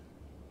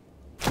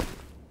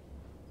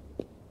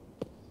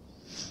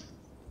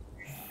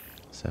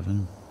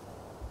 7.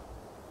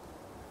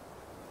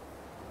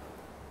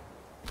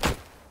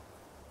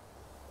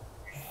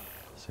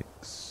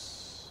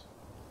 6.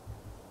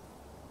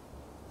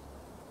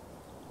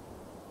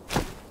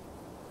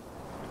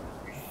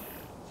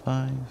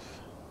 5.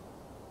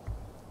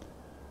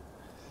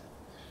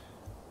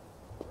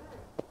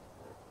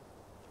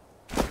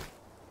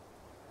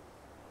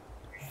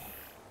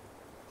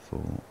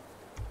 4.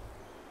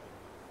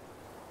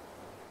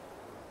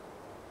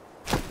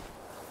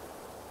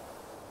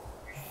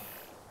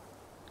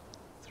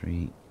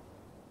 3.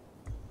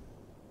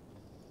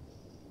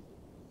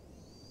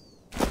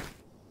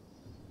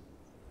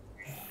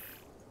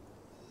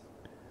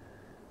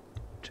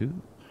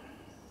 2.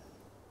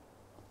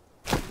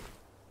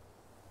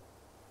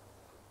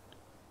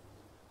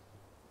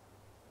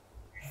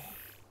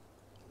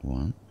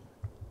 1.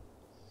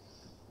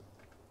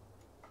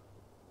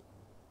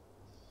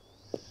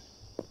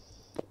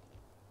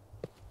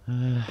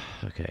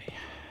 Okay.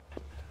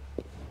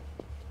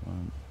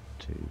 1,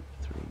 2,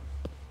 3,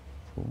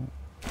 4.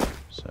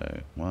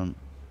 So 1,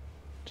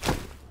 2,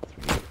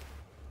 3,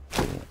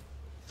 4,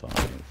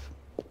 5,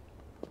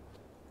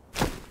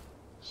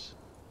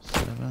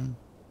 7.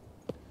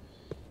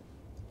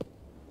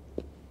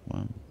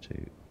 1,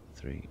 2,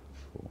 3,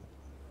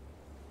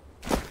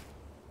 4.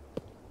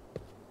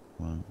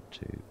 1,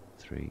 2,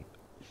 3,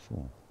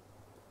 4.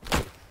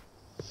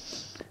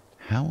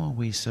 How are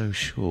we so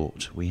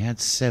short? We had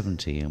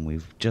 70 and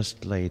we've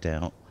just laid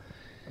out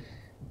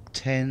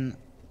 10.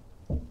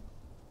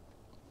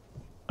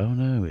 Oh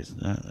no, it's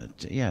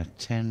yeah,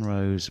 10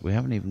 rows. We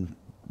haven't even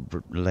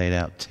laid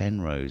out 10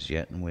 rows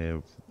yet and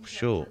we're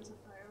short. Tons of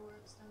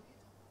fireworks, don't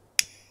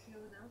you? Do you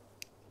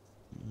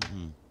have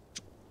enough?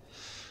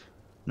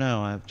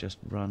 No, I've just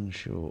run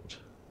short.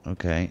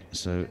 Okay,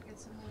 so Get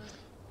some more.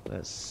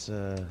 let's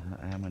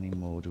how many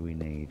more do we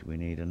need? We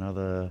need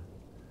another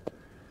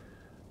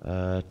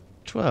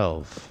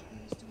 12.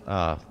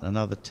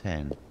 Another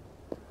 10.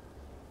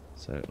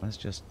 So let's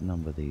just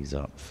number these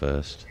up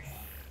first.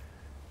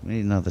 We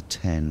need another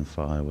 10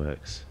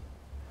 fireworks.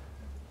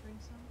 Bring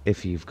some.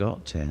 If you've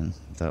got 10,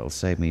 that'll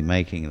save me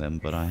making them,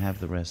 but I have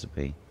the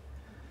recipe.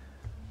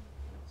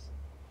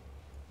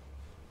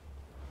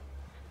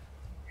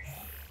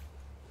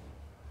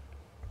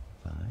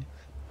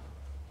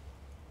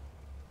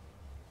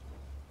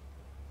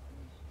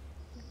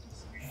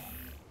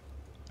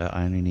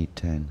 I only need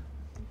 10.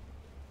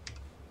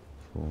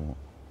 4.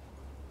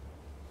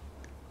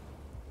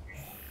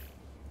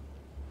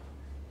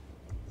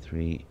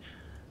 3.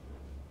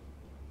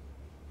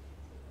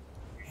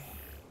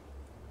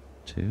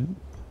 2.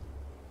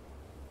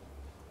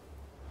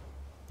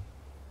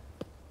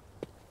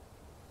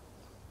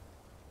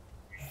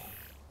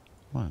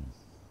 1.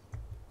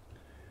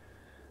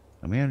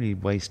 And we only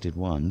wasted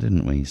 1,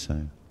 didn't we?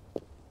 So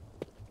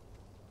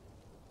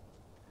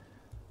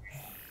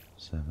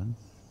 7.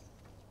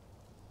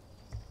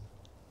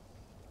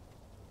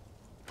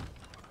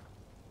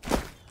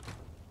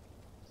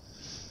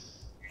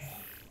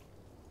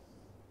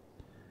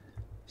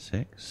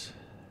 6.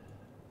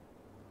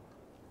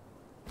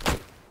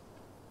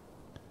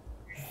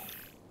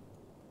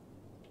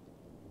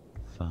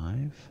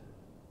 5.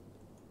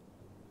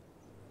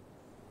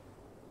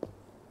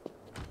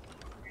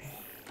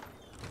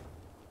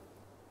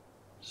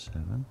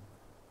 7.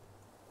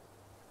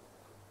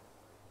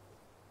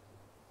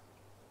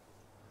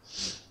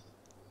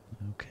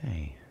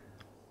 Okay.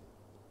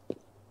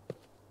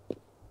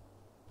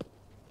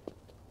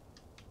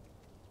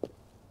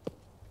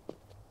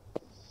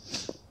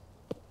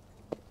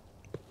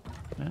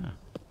 Yeah.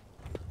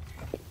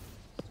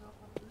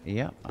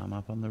 Yep, I'm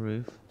up on the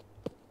roof.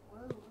 Whoa,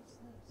 what's this?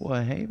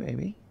 Well, hey,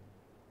 baby.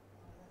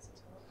 Oh, that's a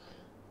top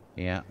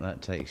one. Yeah,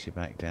 that takes you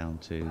back down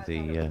to I thought the.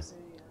 it was a,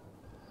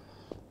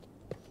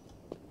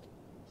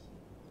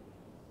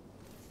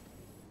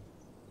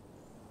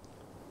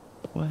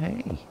 Well,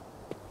 hey,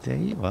 there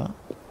you are.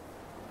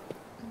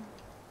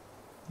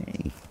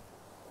 Hey.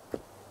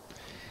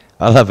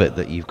 I love it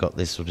that you've got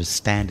this sort of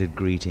standard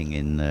greeting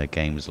in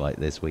games like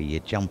this where you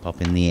jump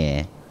up in the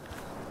air.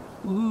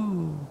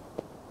 Ooh.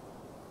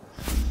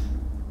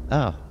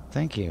 Oh,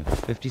 thank you.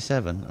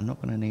 57. I'm not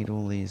going to need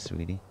all these,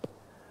 sweetie.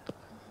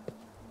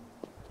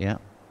 Yeah.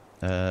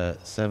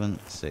 7,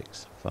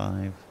 6,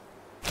 5.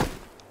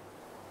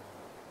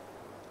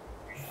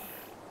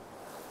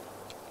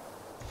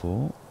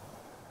 4.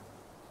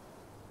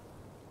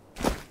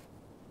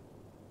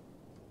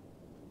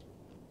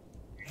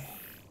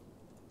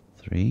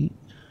 3.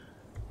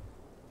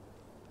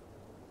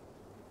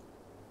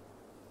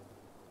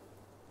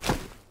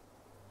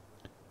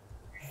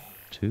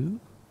 2.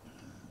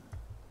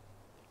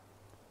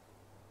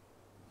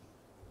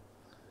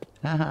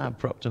 Haha,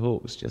 Proctor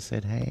Hawks just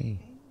said hey.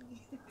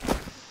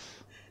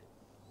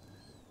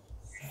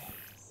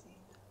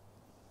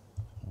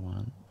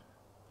 1.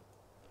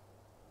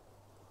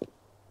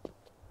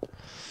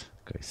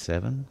 Go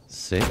 7,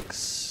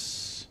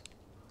 6.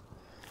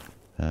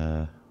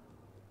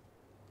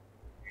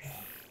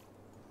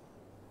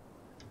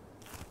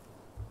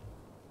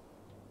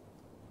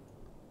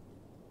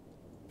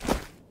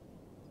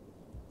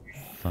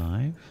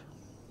 5.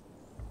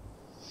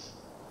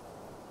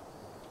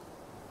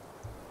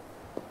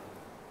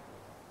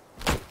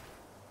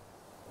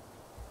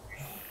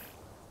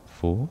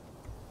 4.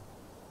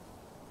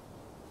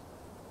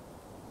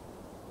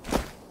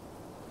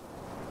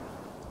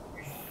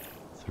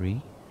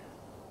 3.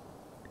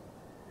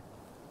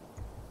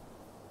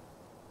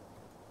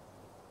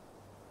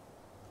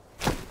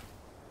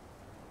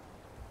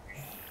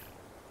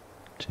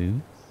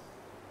 2.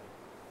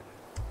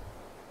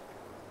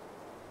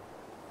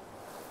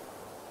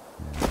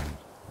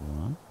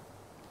 1.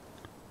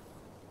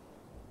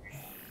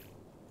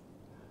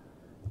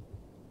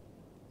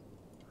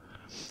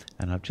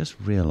 And I've just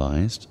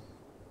realized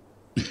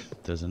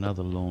there's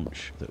another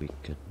launch that we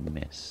could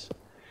miss,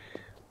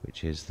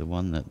 which is the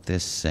one that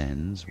this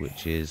sends,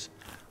 which is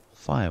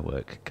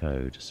firework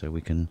code. So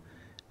we can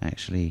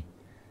actually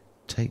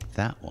take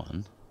that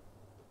one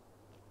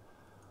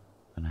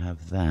and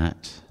have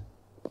that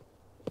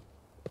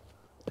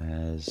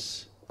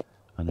as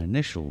an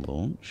initial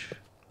launch,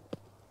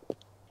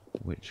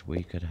 which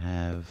we could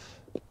have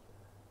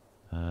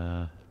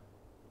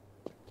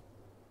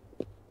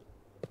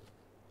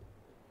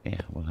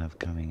yeah, we'll have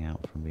coming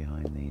out from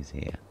behind these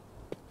here.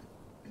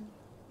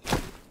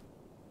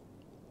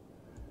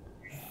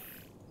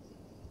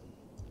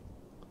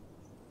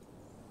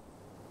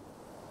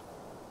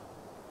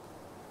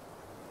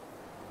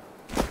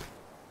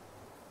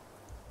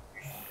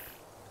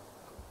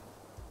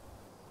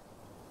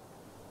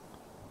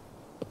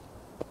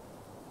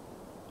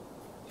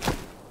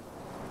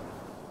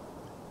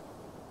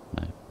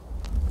 No,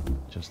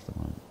 just the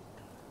one,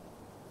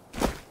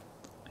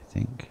 I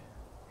think.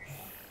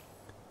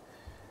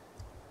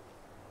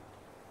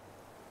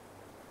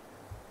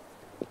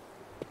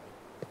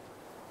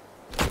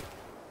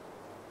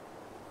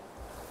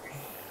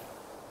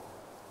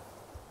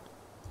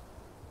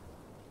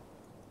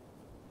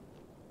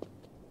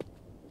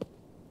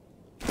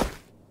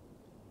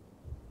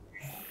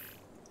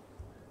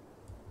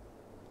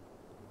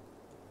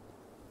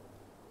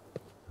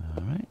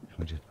 Alright,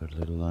 we'll just put a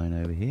little line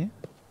over here.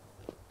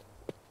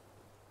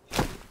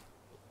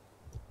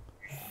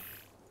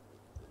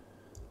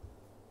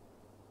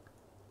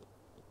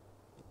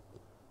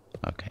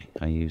 Okay,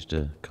 I used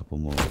a couple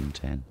more than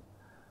 10.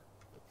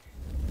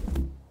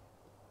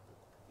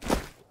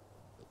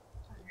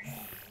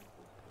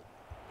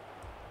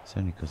 It's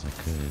only because I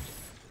could.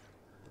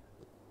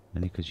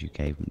 Only because you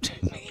gave them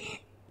to me.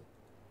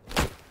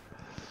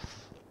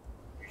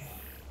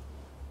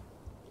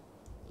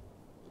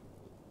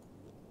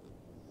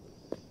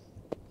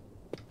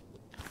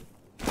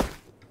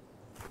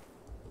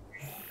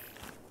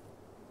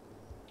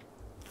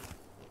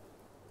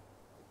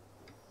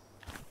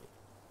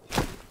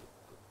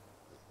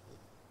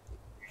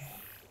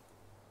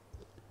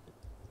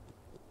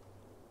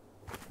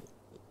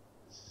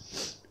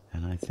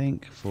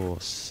 think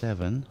for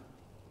 7,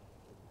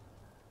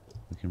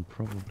 we can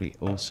probably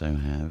also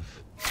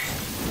have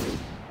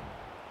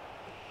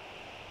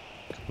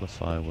a couple of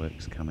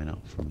fireworks coming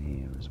up from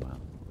here as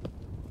well.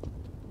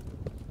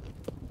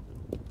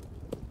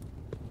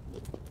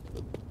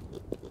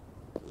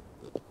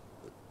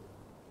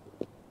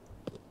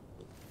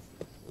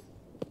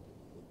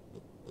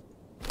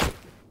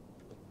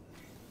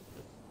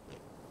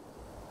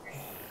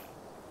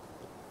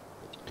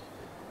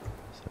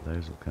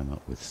 Those will come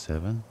up with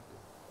 7.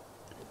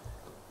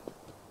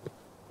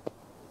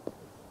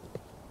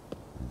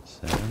 And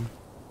 7.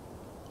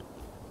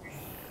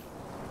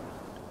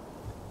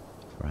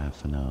 For our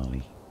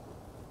finale.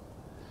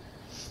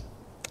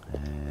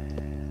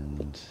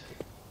 And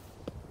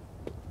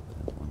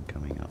one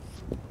coming up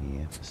from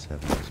here for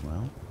 7 as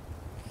well.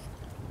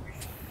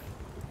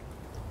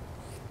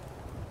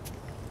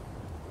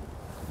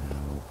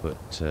 Now we'll put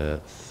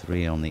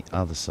 3 on the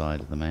other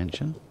side of the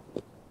mansion.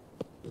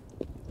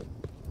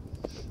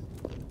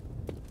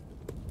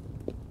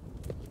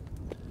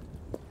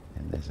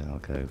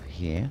 Over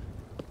here.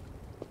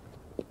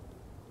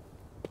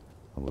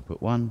 I will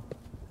put 1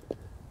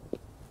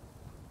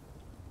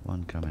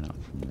 coming up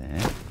from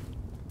there.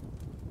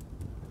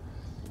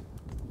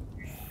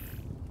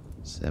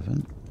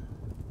 7.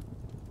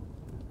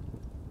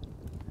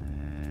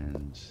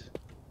 And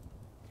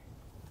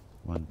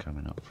 1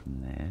 coming up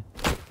from there.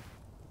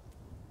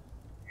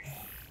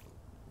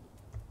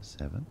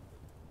 7.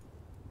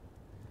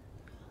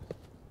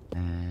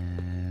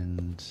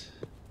 And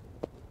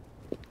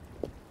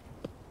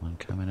 1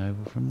 coming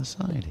over from the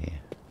side here.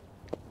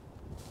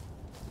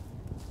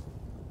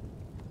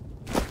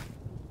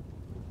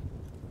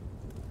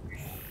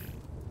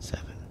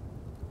 Seven.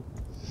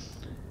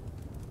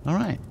 All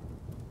right.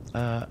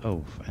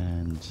 Oh,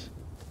 and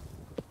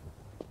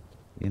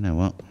you know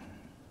what?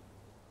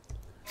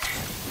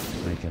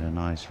 To make it a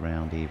nice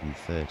round even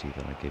 30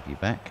 that I give you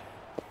back.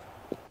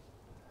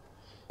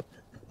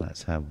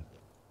 Let's have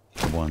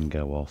 1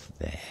 go off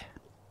there.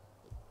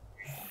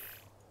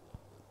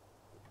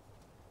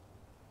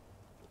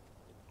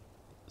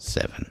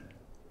 7.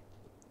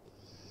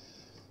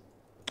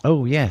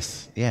 Oh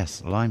yes,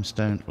 yes,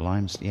 limestone,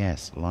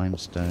 limestone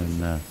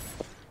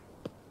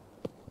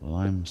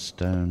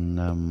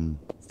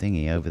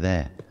thingy over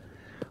there.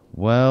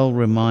 Well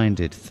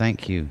reminded.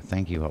 Thank you,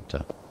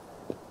 Opta.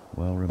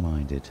 Well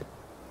reminded.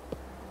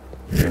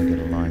 Go get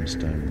a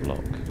limestone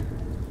block.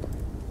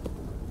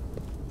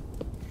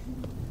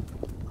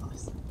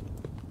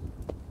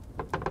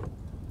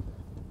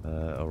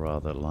 Or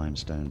rather,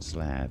 limestone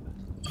slab.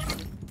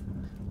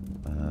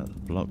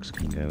 Blocks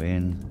can go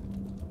in.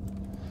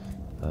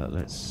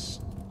 Let's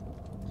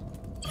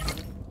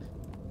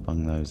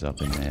bung those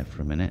up in there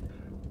for a minute.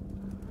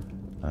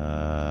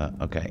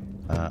 Okay,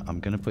 I'm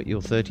going to put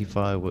your 30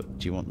 firewood.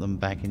 Do you want them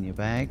back in your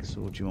bags,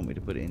 or do you want me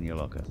to put it in your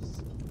locker?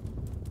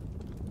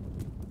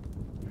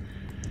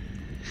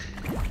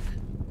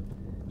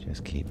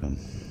 Just keep them.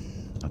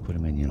 I'll put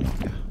them in your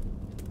locker.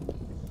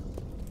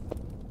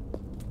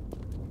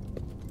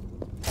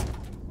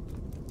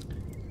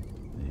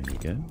 There we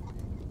go.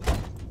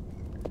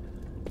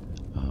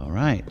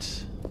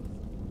 Alright,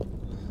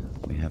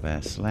 we have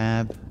our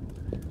slab,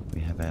 we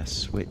have our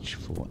switch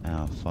for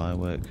our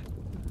firework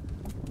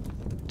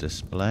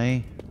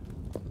display.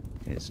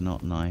 It's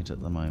not night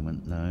at the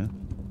moment, no.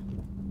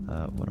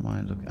 What am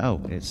I looking?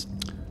 Oh,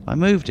 I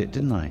moved it,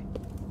 didn't I?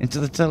 Into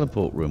the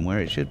teleport room where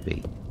it should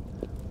be.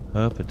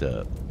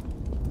 Herpaderp.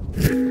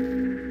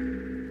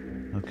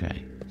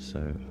 Okay,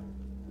 so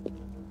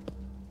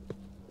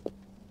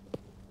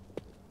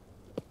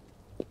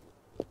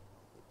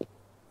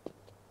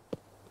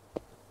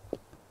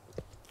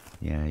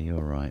yeah,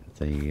 you're right.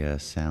 The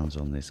sounds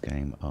on this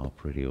game are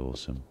pretty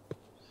awesome.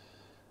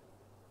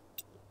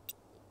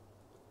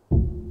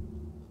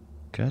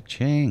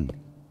 Ka-ching!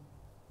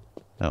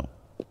 Oh.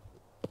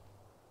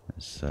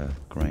 This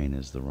grain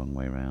is the wrong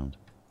way round.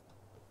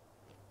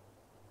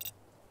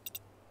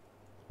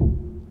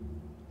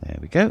 There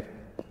we go.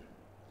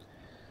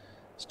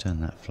 Let's turn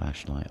that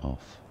flashlight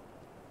off.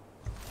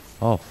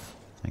 Off.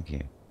 Thank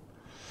you.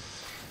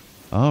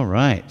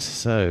 Alright,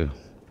 so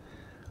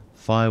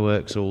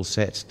fireworks all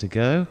set to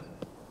go.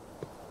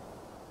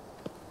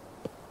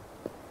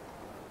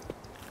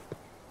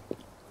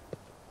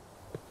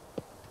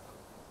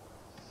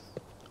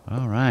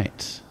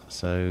 Alright,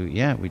 so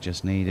yeah, we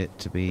just need it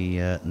to be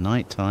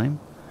night time,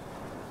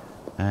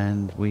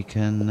 and we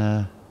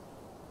can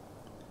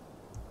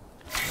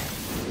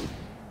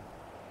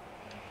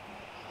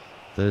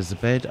there's a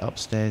bed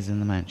upstairs in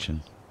the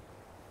mansion.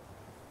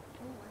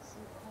 Oh, I see.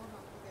 Hold on,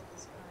 I'll get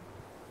this guy.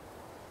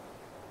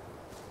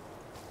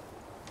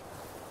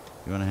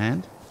 You want a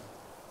hand?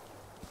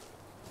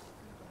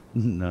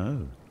 No.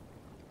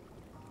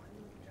 Oh, I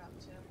need to drop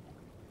Jim.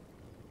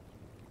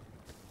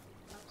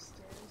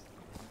 Upstairs.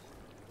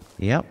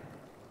 Yep.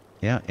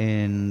 Yeah,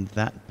 in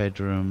that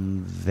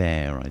bedroom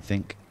there, I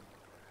think.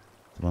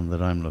 The one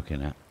that I'm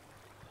looking at.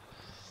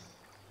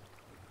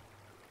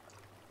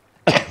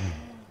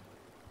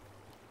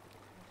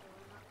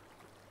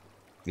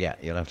 Yeah,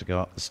 you'll have to go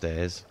up the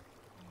stairs.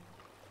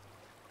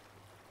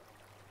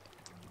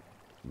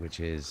 Which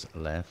is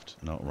left,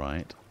 not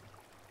right.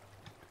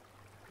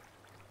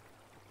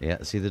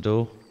 Yeah, see the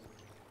door?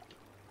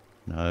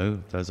 No,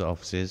 those are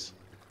offices.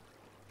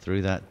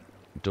 Through that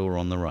door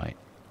on the right.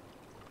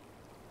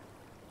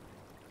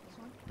 This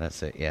one?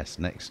 That's it, yes.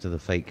 Next to the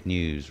fake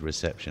news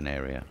reception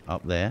area.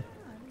 Up there.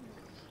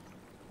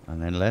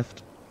 And then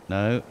left.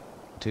 No,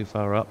 too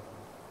far up.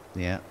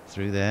 Yeah,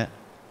 through there.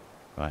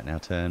 Right, now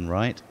turn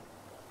right.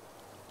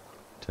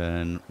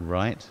 Turn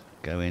right.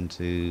 Go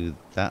into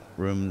that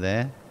room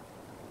there.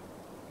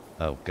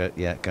 Oh, go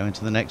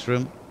into the next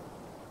room.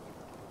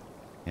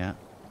 Yeah.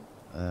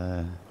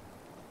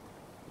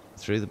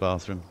 Through the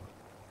bathroom.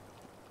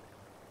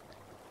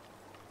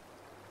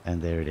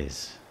 And there it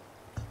is.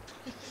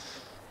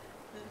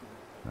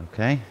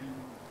 Okay.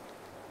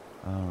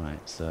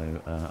 Alright,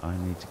 so I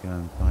need to go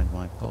and find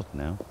my pod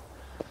now.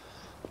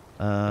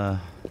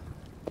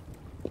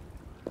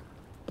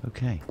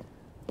 Okay.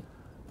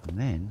 And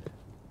then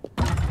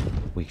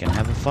we can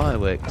have a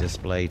firework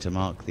display to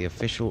mark the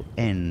official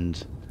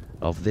end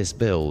of this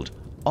build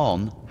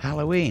on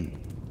Halloween.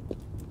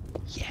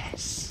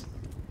 Yes.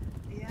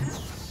 Yeah.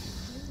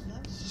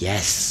 Nice.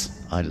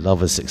 Yes. I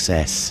love a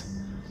success.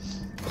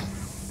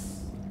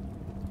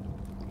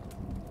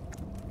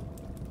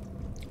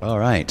 All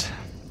right.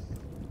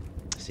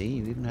 See,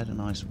 you even had a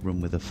nice room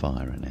with a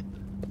fire in it.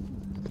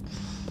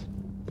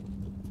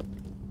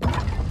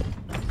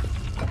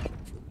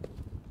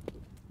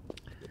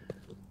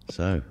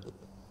 So,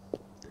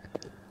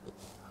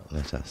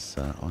 let us...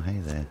 oh, hey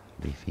there,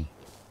 Leafy.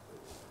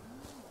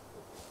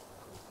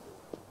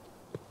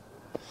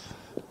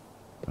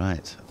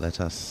 Right,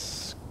 let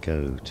us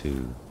go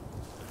to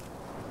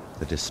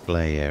the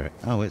display area.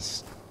 Oh,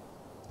 it's...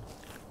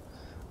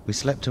 We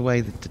slept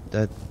away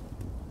the...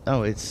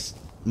 oh, it's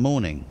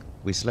morning.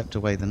 We slept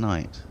away the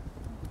night.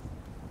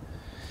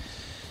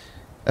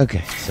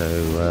 Okay,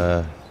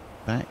 so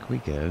back we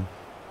go.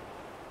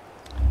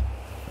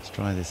 Let's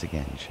try this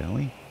again, shall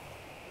we?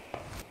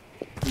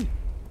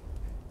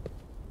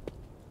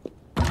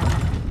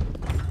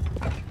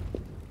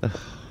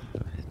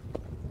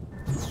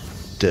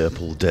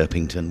 Derple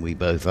Derpington we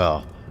both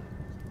are.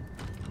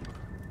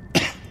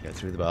 Go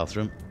through the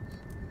bathroom.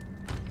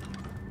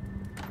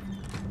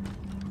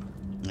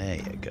 There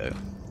you go.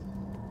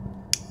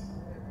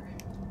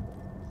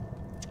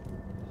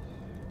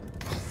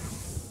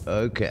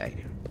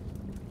 Okay.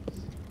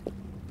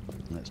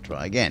 Let's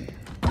try again.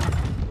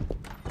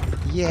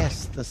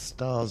 Yes, the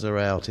stars are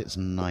out. It's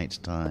night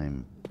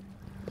time.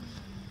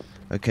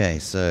 Okay,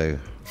 so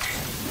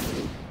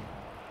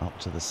up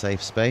to the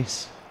safe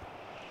space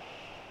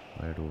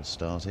where it all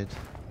started.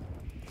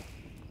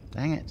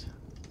 Dang it.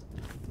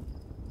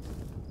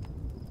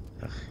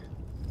 Ugh.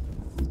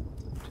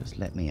 Just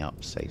let me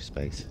up, safe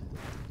space.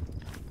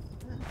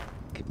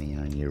 Get me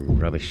on your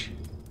rubbish.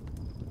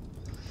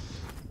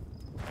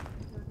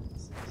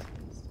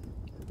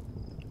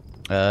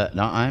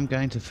 No, I'm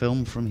going to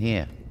film from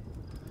here.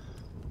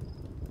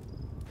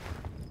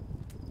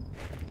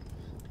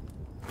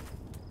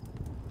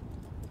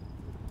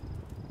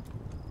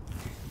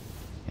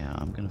 Yeah,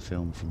 I'm going to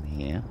film from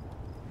here.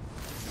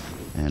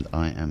 And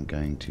I am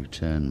going to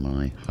turn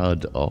my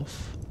HUD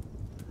off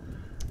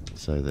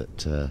so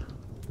that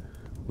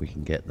we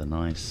can get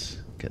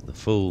the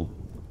full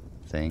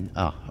thing.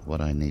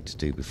 What I need to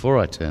do before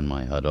I turn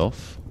my HUD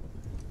off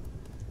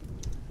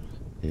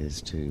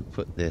is to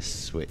put this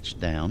switch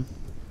down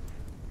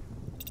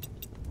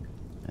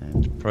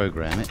and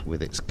program it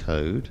with its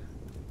code,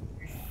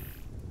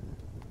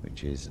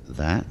 which is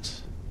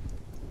that.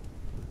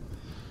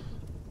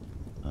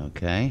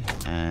 Okay,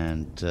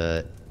 and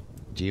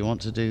do you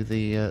want to do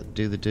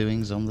the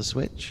doings on the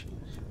switch?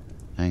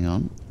 Hang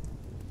on,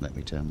 let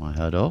me turn my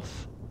HUD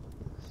off.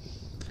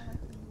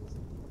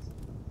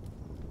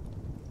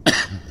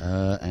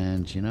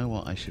 And you know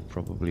what I should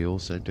probably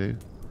also do?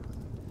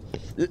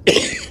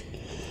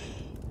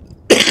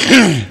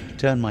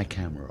 Turn my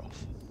camera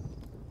off.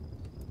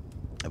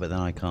 But then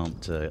I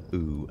can't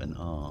ooh and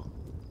ah.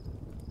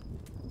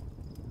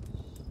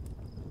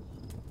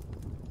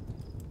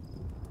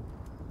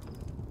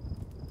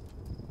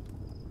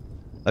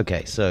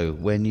 Okay, so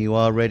when you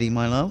are ready,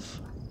 my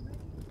love.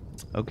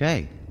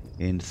 Okay,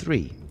 in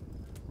 3.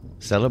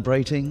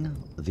 Celebrating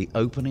the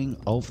opening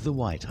of the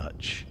White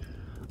Hutch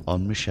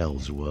on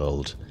Michelle's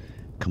world.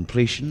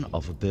 Completion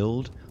of a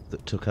build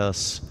that took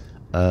us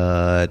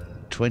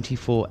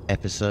 24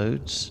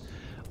 episodes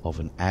of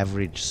an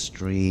average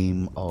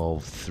stream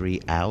of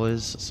 3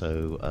 hours.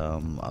 So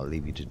I'll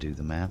leave you to do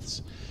the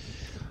maths.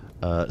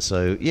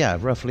 So yeah,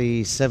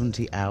 roughly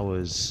 70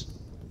 hours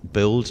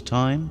build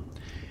time.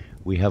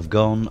 We have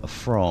gone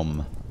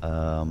from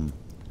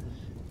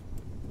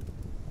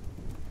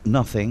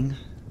nothing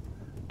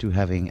to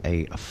having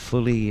a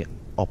fully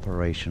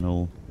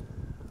operational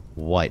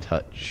White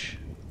Hutch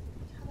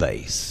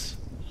base.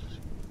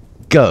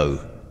 Go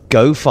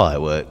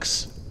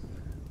fireworks.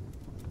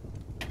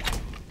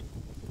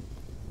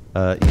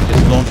 You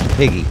just launched a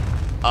piggy.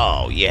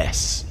 Oh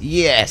yes,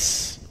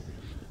 yes.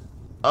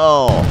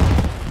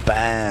 Oh,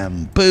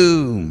 bam,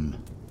 boom.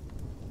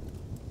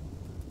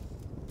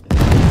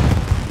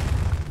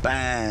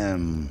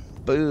 Bam,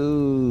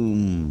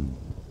 boom.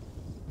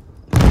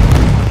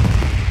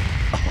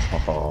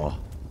 Oh.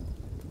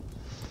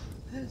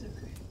 That was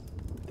okay.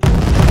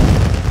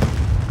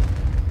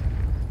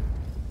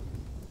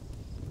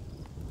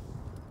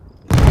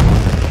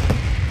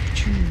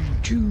 Choo,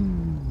 choo.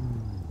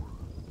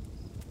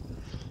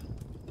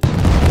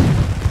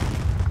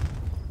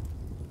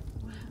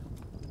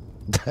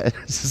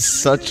 That's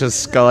such a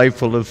sky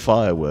full of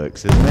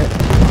fireworks, isn't it?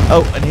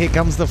 Oh, and here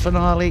comes the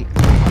finale.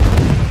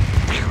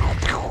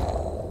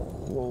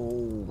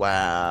 Oh,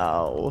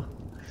 wow.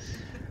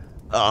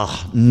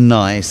 Oh,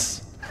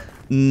 nice.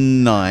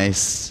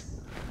 Nice.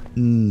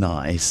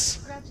 Nice.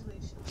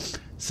 Congratulations.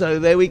 So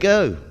there we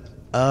go.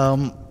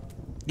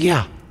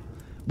 Yeah,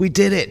 we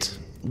did it.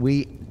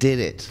 We did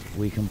it.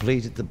 We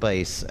completed the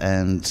base,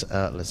 and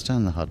let's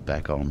turn the HUD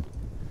back on.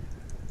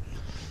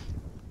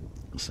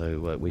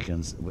 So we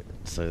can.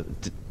 So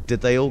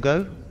did they all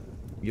go?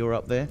 You're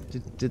up there.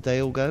 Did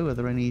they all go? Are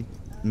there any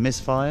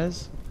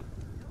misfires?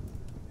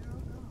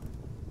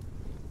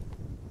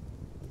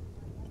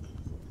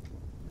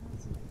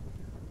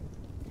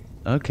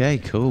 Okay,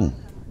 cool.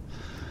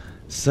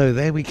 So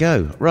there we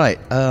go. Right.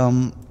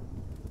 I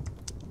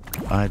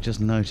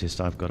just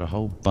noticed I've got a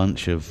whole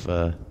bunch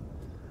of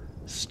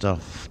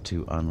stuff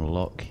to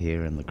unlock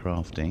here in the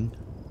crafting,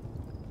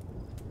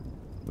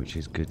 which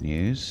is good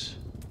news.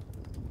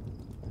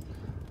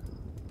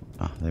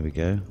 Ah, there we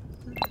go.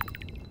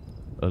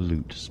 A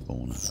loot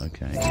spawner.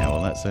 Okay. Yeah,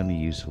 well, that's only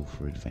useful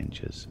for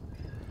adventures.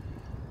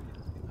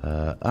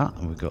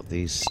 We've got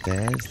these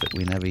stairs that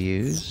we never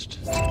used.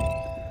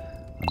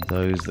 And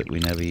those that we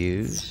never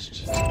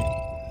used.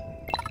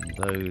 And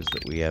those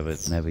that we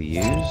never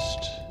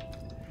used.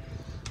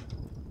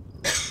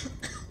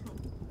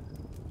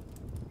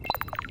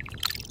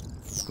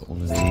 Got all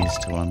of these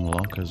to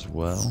unlock as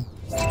well.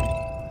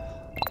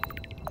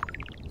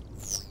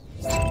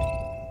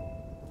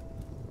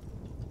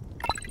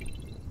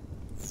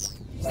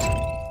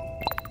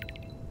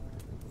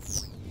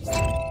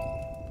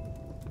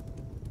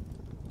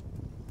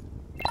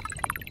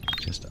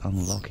 Just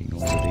unlocking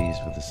all of these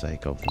for the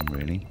sake of them,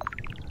 really.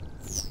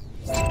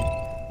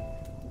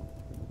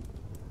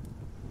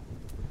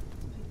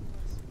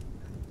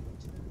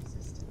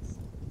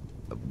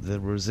 The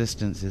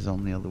resistance is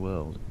on the other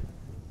world.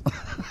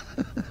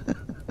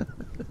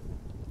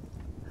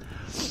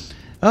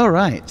 All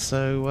right,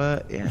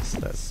 so yes,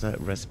 that's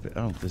recipe.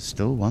 Oh, there's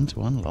still one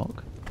to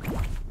unlock.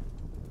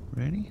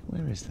 Really?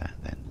 Where is that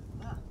then?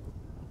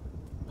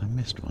 I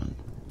missed one.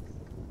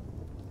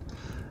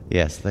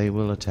 Yes, they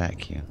will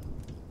attack you.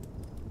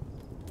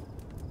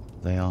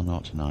 They are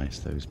not nice,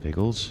 those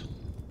piggles.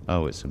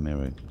 Oh, it's a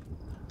mirror.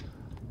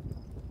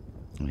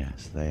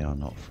 Yes, they are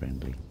not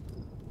friendly.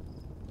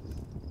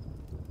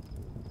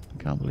 I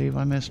can't believe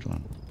I missed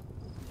one.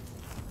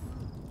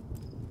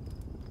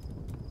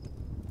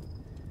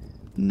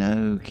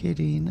 No,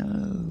 kitty,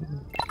 no.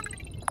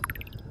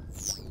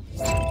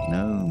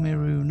 No,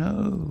 Miru,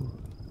 no.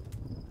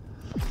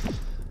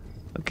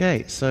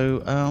 Okay,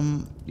 so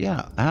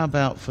yeah. How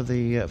about for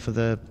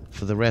the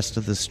rest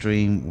of the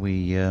stream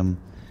we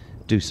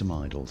do some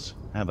idols?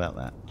 How about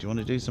that? Do you want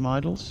to do some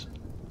idols?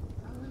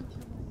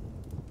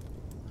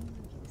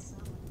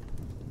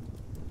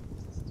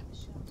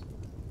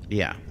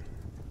 Yeah.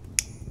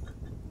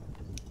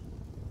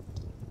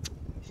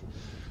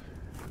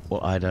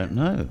 Well, I don't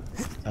know.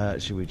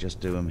 Should we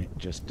just do them?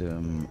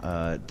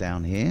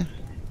 Down here.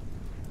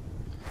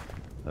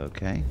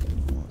 Okay.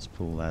 Let's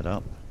pull that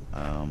up.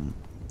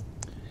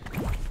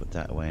 Put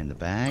that away in the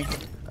bag.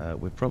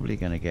 We're probably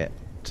going to get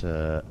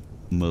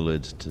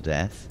mullered to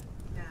death.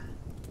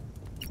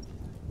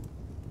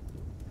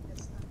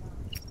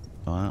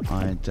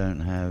 I don't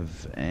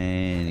have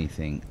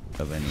anything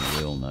of any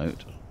real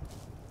note.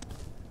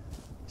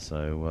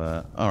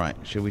 So, alright,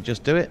 should we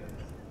just do it?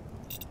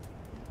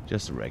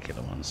 Just the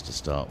regular ones to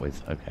start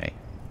with. Okay.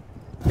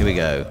 Here we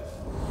go.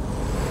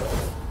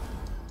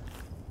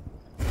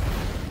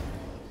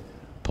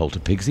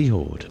 Polterpigsy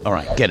horde.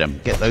 Alright, get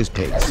them. Get those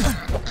pigs.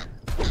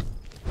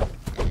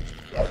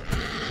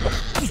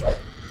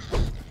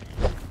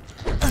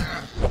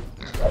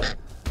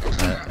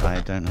 I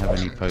don't have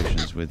any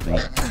potions with me.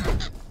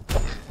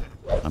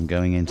 I'm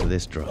going into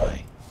this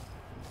dry.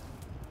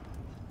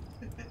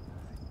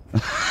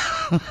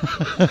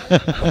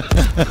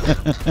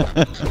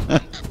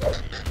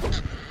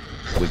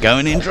 We're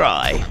going in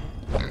dry.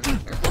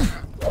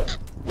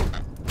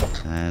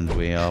 And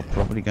we are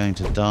probably going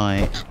to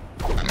die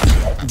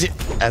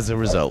as a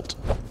result.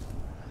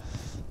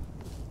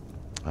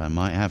 I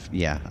might have,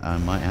 yeah, I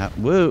might have,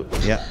 whoa,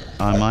 yeah,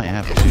 I might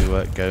have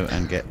to go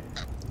and get,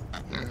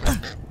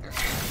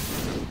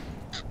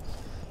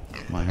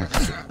 might have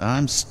to,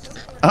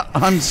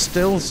 I'm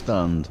still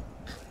stunned.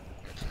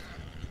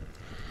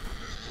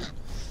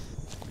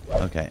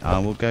 Okay, I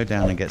will go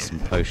down and get some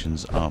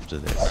potions after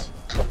this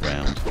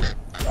round.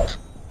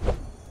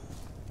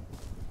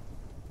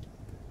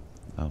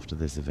 After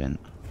this event.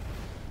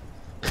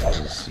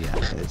 Because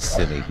because, yeah, it's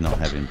silly not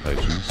having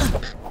potions.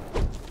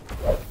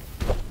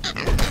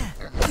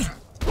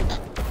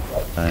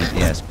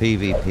 Yes,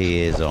 PvP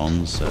is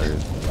on, so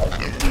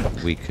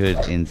we could,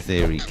 in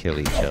theory, kill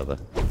each other.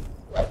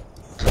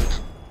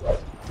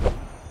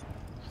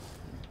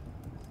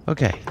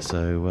 Okay,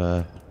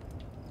 so,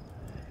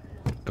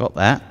 got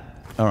that.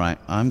 Alright,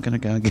 I'm going to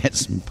go and get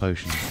some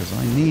potions, because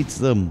I need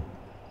them.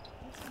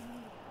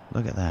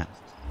 Look at that.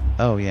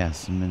 Oh,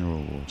 yes, some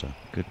mineral water.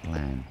 Good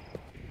plan.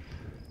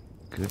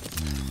 Good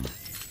plan.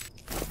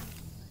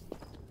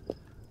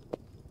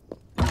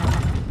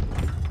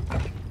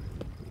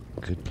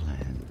 Good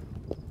plan.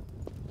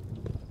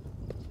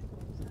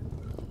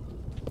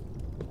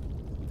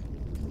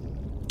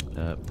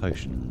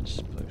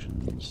 Potions.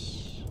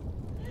 Potions.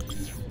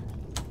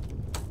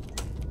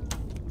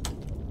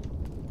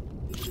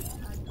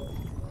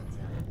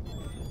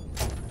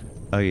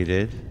 Oh, you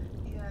did?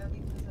 Yeah,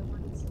 because I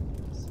wanted some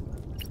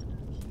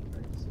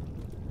keepers.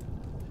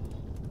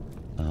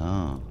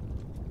 Ah.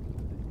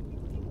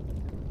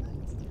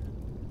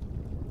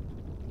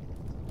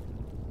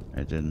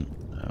 I didn't.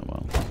 Oh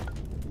well.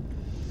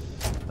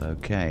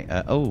 Okay.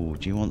 Oh,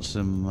 do you want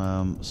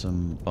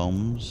some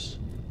bombs?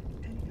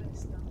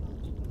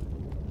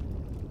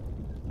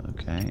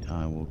 Okay,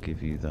 I will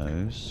give you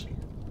those.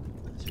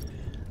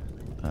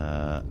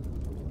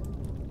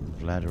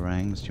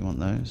 Vladarangs, do you want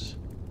those?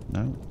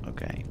 No?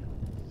 Okay.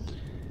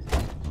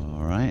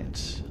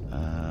 Alright.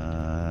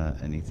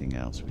 Anything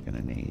else we're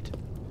gonna need?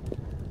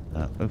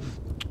 Oof.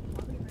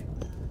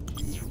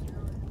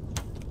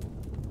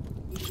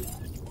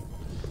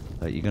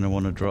 You're gonna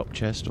want a drop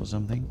chest or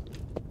something?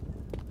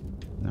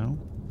 No?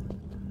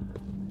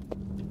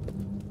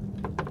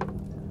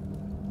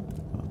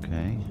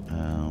 Okay.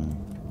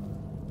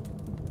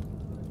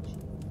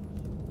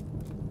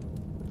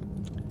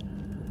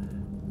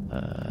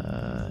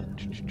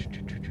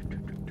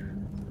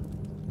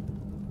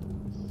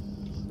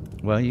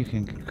 Well, you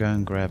can go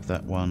and grab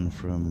that one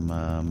from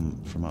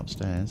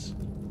upstairs.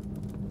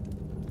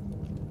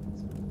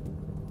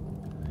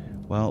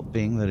 Well,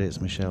 being that it's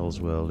Michelle's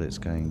world, it's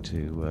going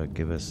to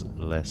give us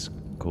less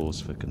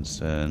cause for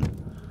concern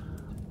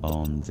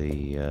on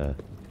the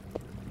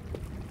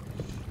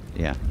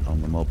yeah,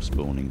 on the mob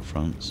spawning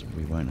fronts.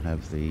 We won't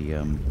have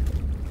the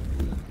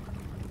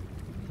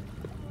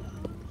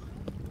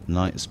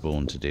night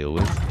spawn to deal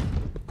with.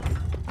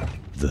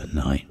 The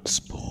night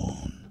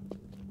spawn.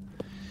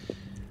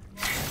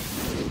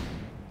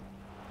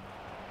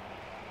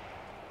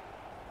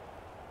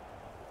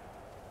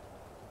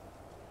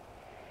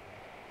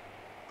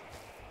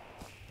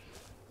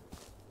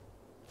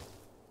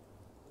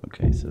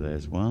 Okay, so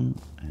there's one,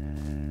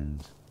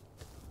 and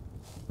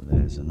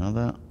there's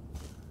another.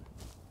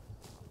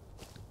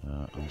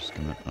 I'm just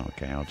gonna...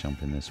 Okay, I'll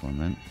jump in this one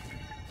then.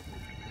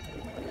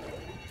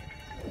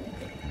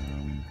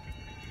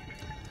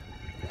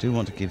 I do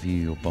want to give you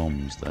your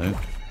bombs, though.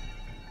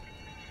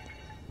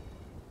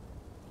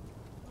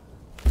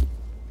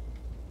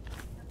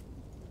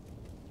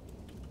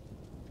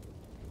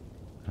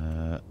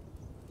 Oh,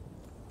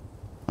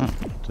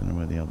 don't know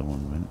where the other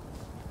one went.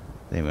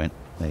 There you went.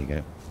 There you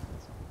go.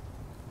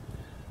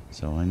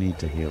 So I need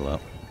to heal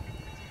up.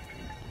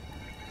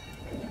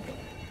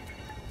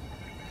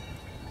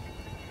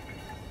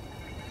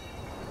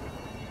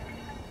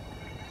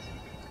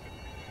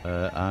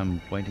 I'm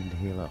waiting to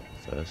heal up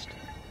first.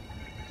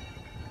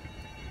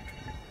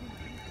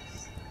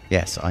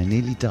 Yes, I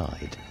nearly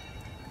died.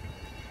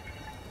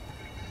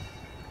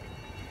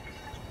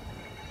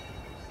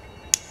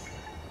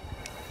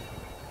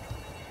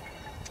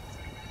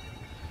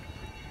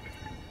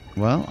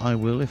 Well, I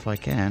will if I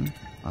can.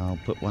 I'll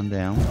put one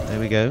down. There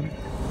we go.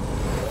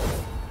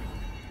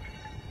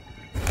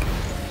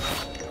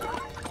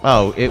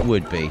 Oh, it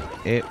would be.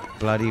 It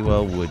bloody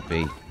well would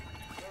be.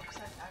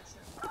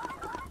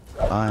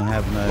 I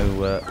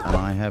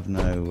have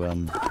no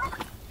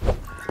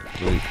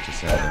loot to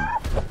sell them.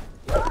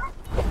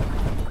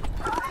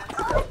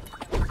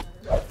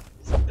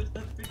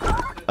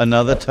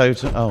 Another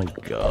totem. Oh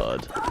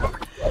God.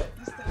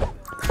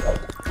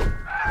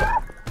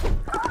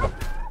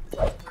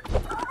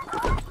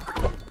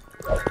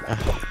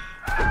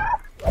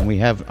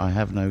 And I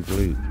have no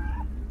glue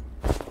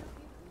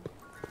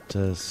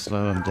to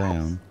slow them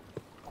down.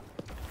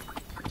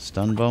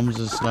 Stun bombs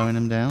are slowing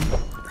them down.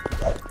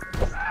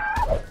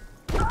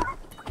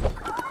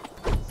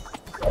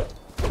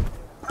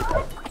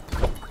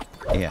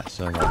 Yeah,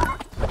 so and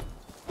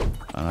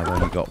I've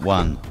only got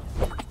one.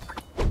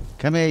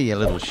 Come here, you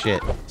little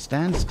shit.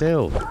 Stand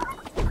still.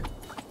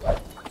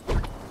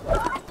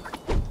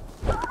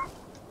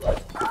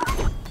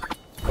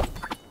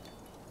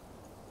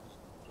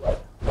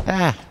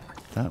 Ah!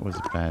 That was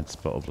a bad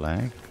spot of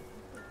lag.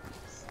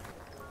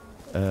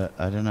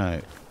 I don't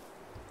know.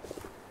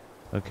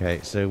 Okay,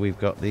 so we've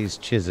got these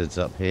chizards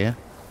up here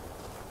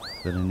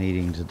that are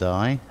needing to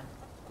die.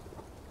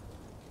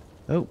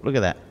 Oh, look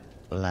at that.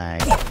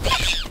 Lag.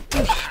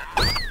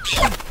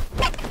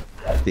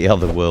 The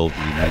other world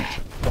you meant.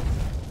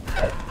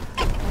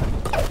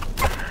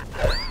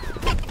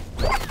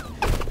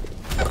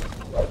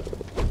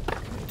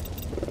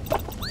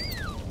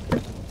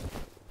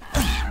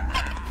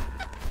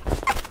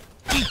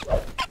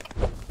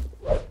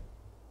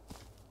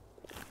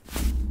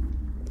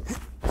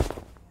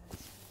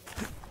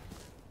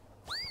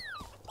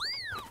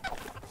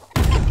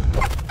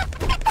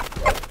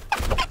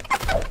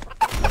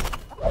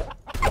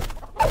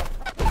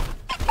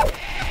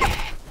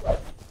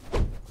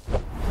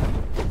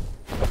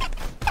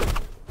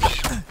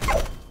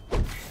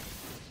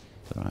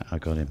 Alright, I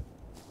got him.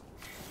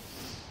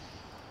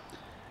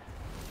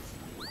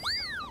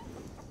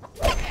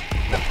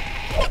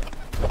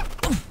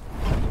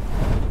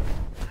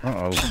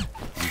 Uh-oh.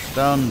 I'm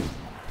stunned.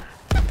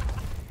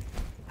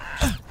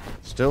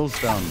 Still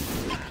stunned.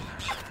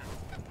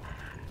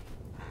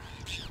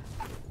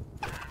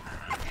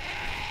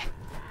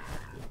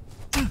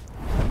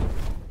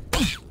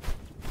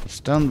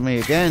 Stunned me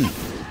again.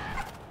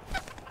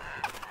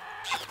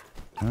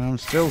 And I'm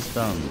still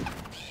stunned.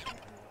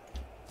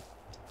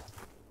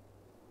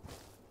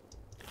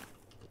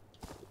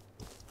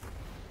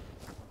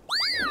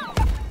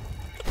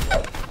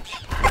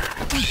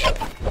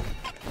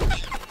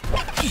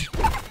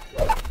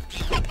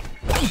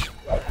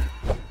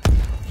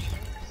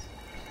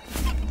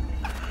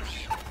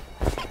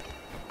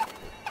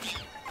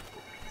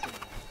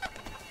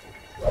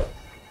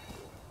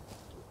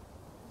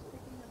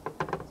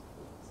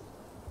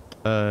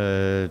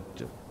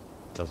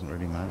 Doesn't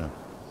really matter.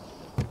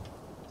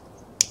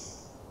 So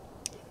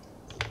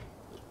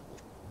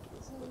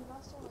we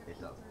lost all our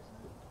keepers,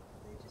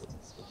 they just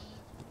despawn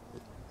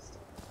after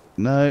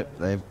No,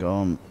 they've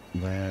gone.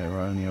 They're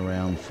only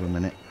around for a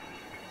minute.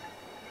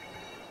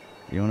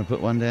 You want to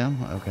put one down?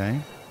 Okay,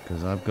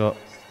 because I've got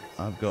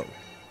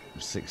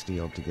 60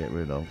 odd to get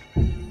rid of.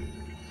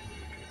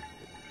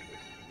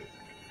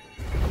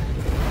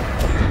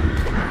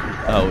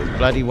 Oh, it's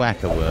bloody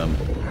whacker worm.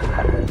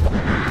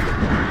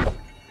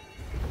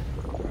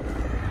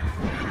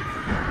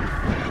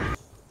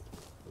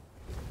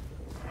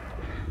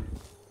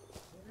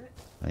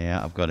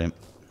 Yeah, I've got him.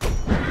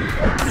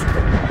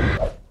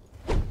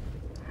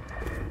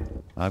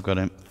 I've got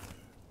him.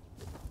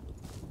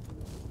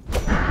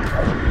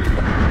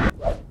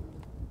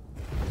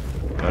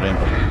 Got him.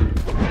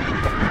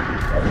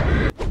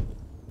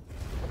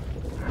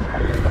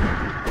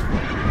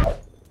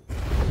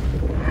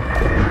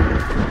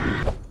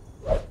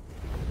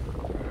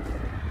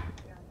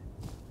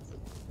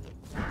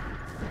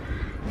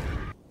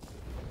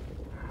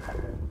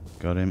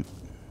 Got him.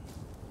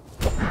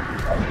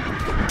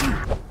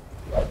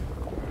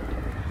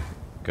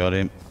 Got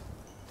him.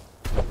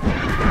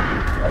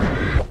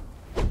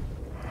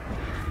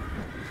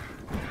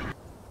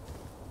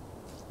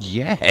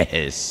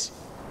 Yes.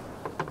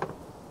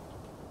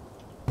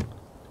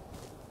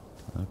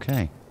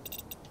 Okay.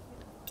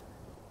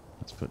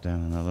 Let's put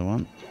down another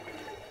one.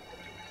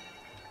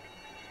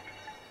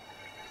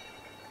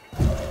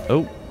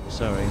 Oh,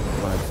 sorry.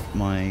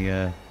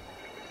 My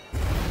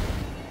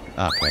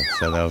okay,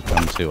 so they'll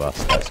come to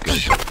us. That's good.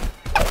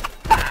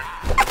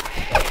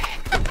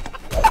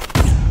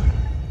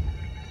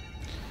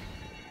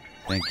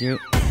 Thank you.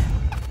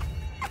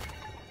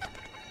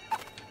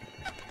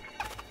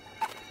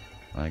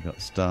 I got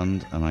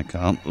stunned and I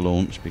can't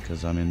launch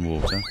because I'm in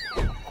water.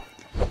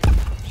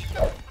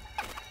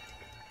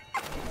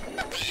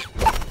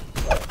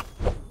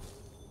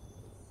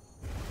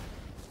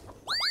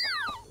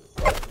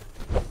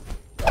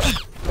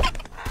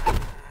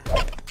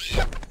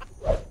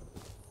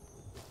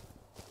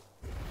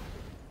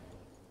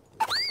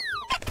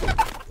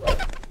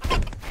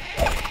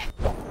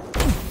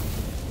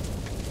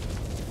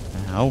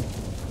 Ow.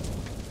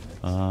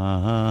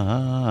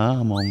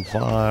 I'm on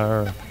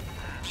fire.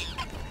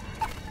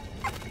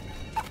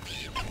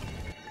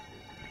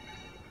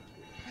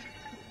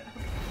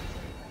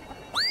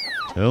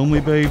 Tell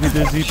me, baby,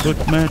 does he put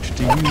match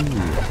to you?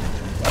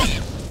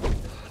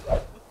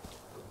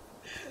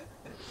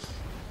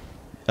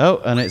 Oh,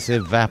 and it's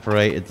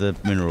evaporated the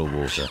mineral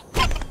water.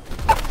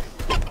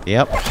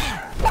 Yep.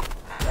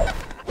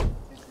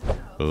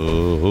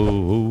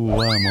 Oh,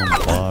 I'm on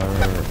fire.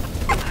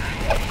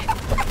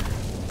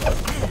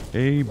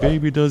 Hey,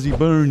 baby, does he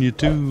burn you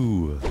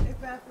too?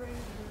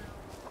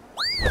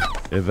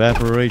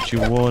 Evaporate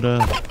your water.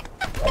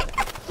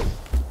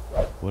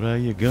 What are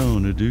you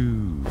gonna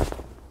do?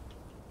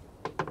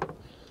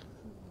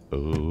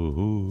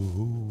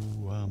 Oh,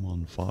 I'm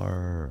on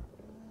fire.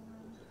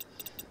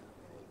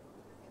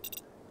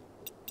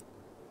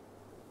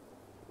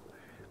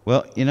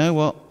 Well, you know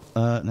what?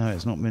 No,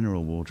 it's not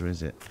mineral water,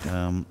 is it?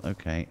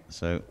 Okay,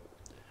 so...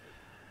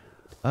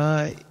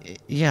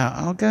 yeah,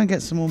 I'll go and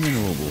get some more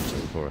mineral water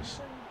for us.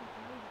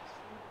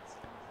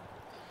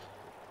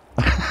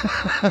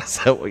 Is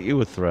that what you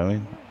were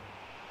throwing?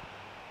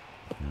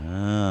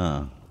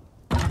 Ah.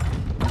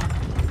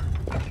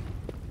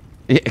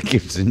 It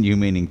gives a new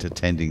meaning to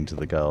tending to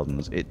the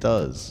gardens. It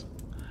does.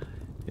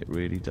 It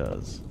really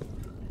does.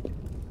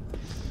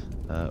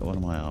 What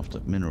am I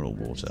after? Mineral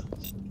water.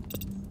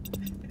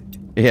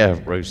 Yeah,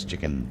 roast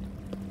chicken.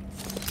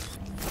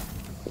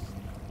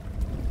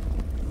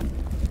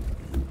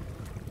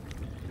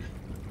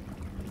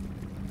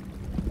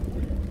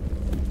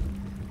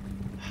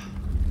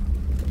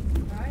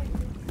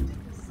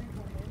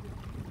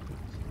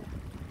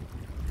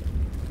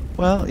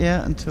 Well,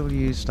 yeah, until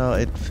you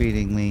started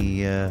feeding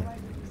me.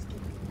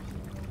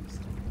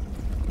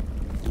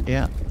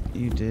 Yeah,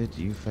 you did.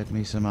 You fed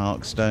me some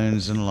arc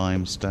stones and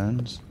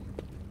limestones.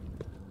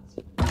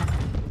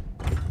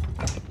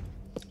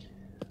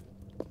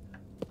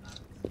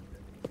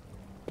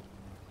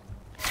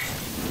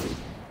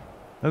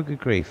 Oh, good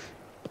grief.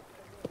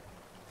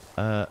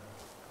 Okay,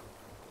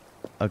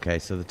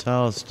 so the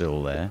tile's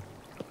still there.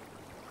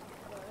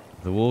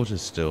 The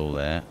water's still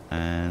there,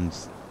 and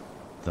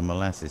the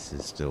molasses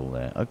is still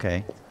there.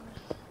 Okay.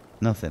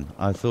 Nothing.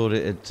 I thought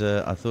it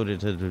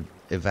had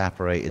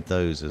evaporated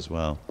those as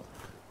well,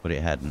 but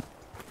it hadn't.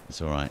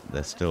 It's all right.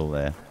 They're still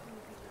there.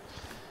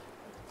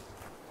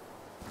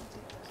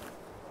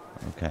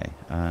 Okay,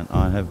 and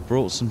I have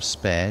brought some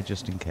spare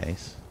just in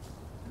case.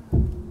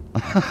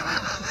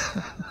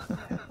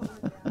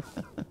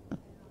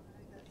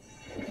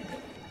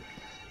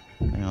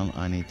 Hang on,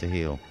 I need to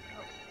heal.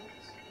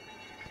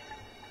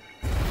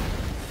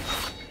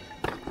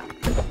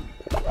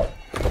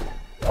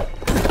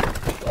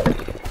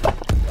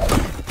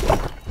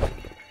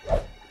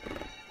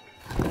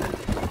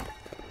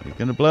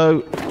 Gonna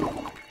blow.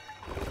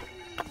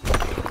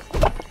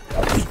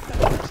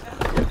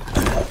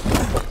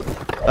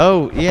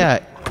 Oh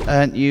yeah,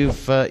 and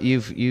you've burnt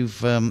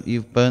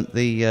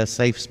the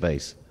safe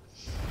space.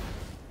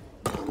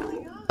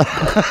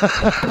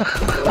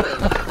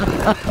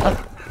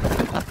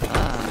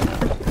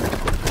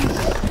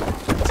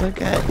 It's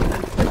okay.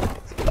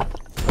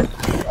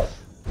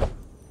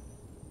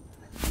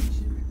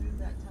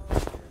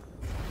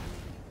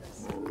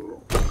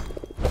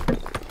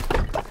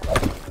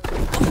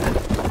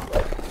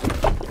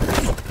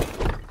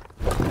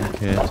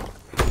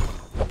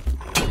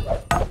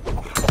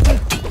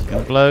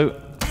 Blow.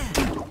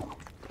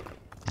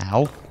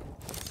 Ow.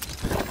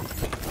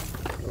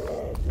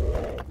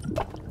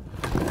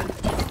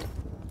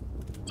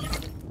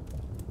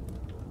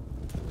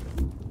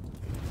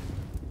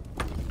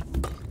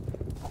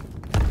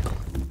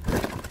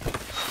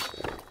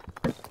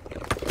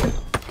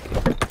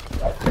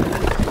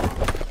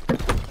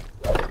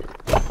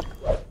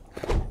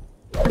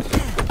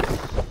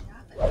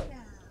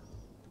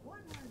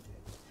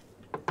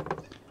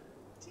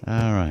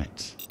 All right.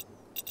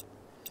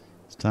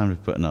 Time to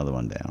put another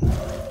one down.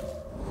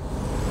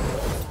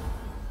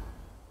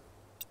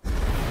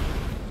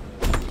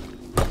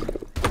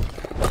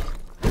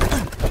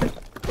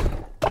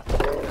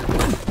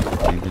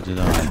 Neither did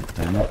I,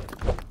 damn it.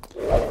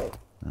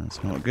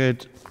 That's not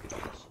good.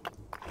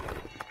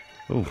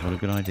 Oh, what a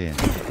good idea.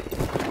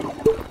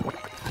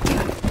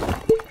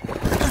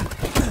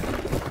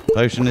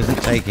 Potion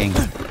isn't taking.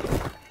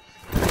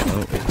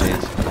 Oh, it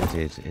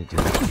did. It did.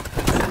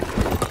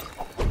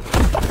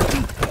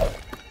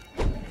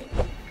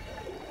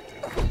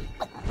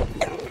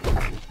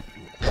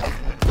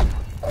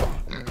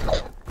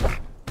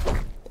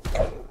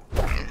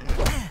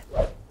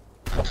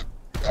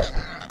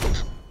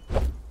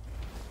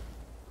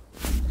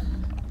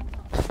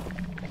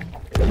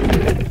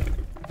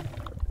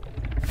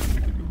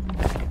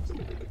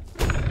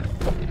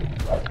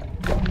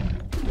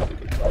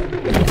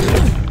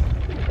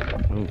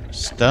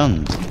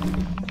 Stunned.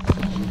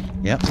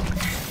 Yep.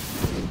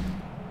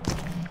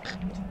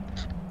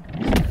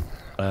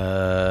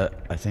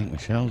 I think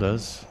Michelle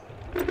does.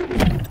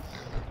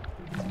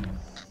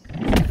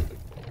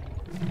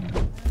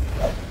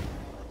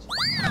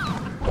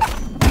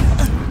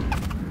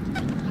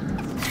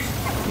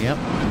 Yep.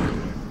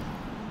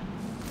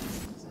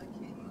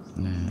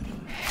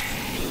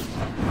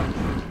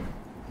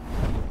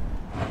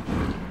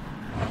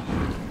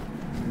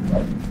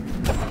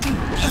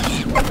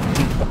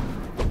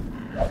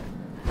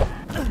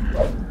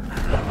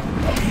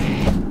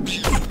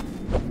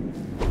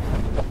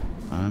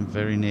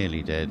 Very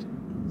nearly dead.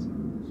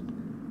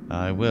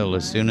 I will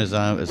as soon as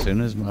I've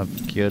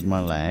cured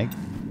my lag.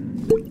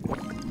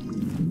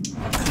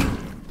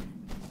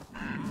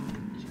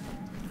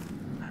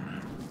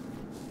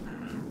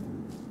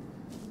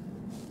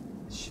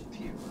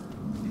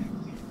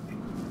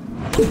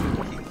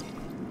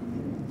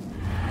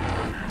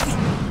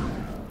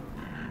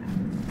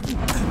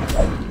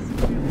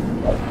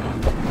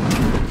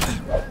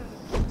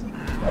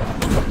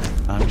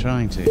 I'm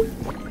trying to.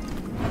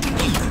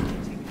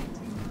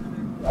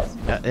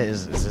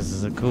 This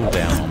is a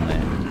cooldown on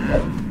there.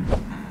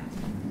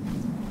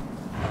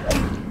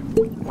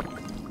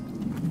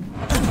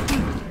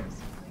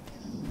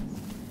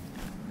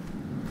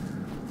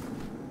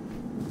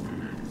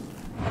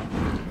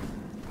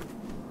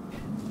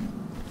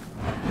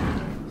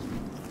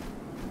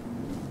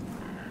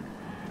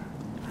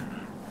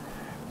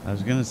 I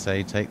was going to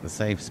say take the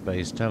safe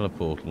space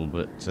teleportal,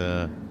 but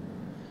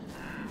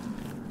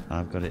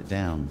I've got it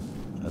down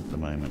at the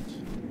moment.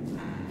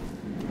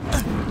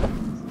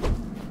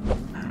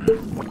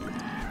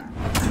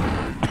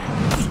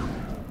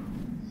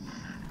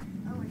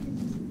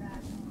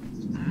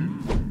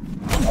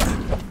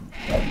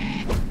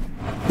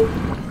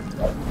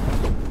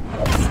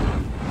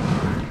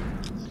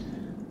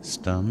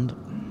 Stunned.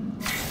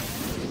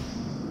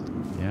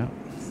 Yeah.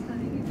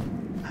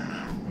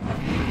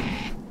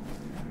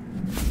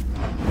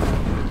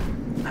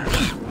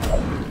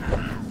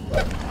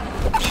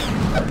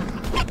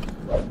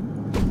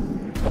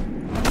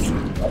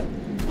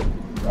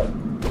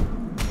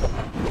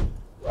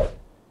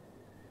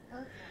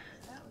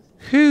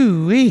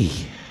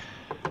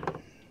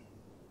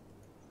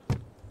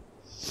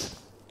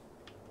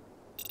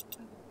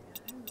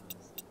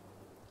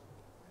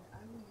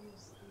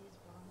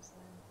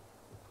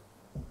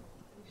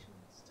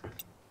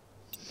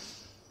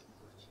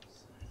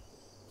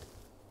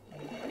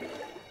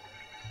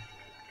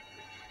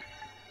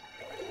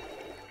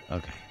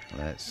 Okay,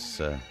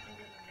 let's...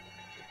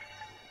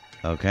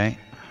 okay,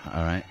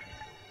 alright.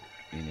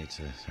 You need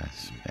to...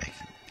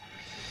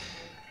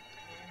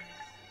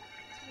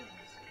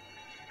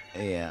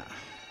 yeah.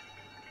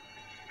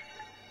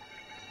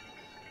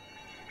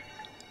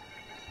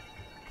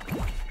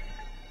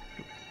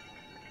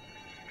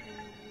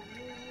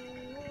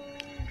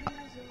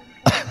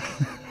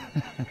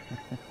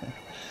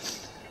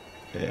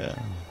 Yeah.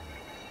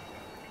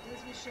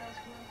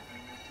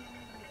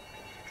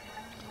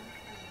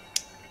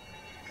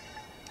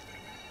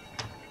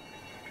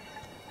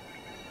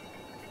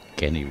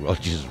 Kenny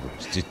Rogers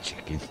roasted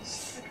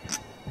chickens.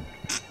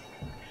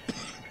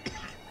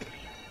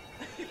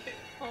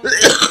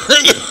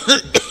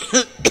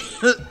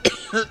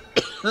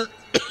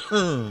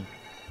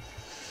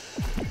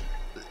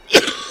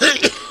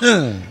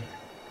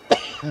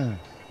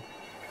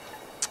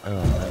 Oh,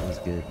 that was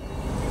good.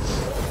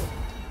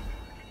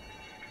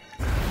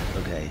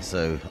 Okay,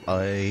 so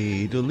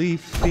idly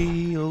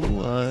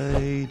feel,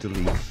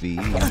 idly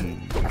feel.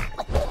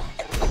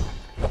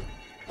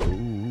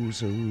 Oh,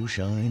 so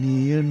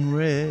shiny and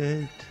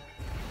red.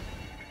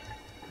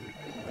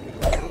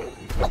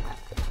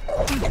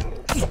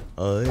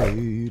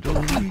 Idle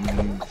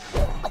leaf,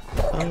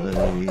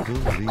 idle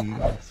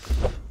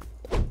leaf.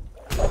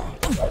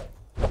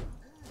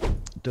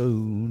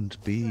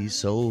 Don't be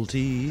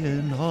salty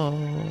and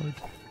hard.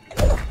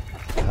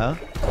 Huh?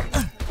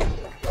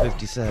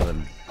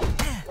 57.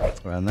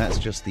 Well, and that's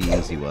just the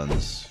easy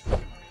ones.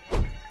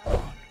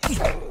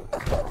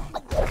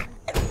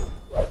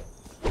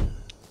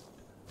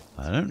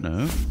 I don't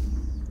know.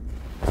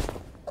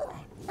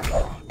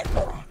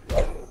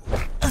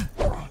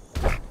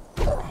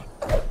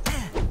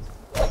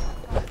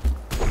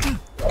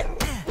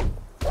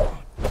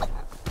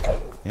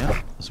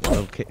 Yeah, that's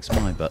what kicks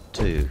my butt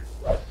too.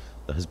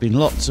 There has been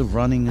lots of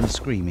running and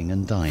screaming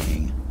and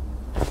dying.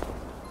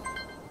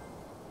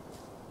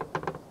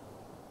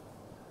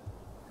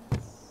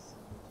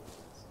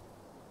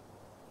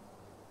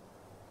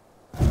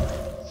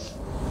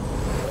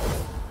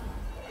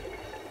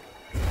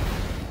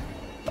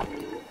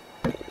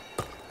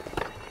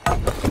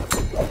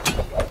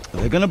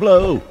 They're gonna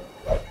blow!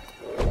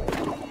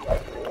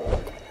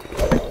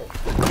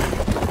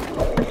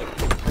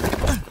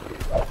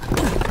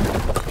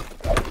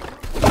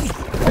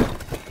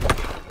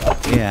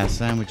 Yeah,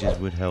 sandwiches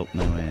would help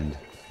no end.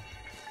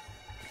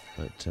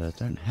 But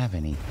don't have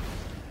any.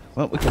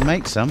 Well, we can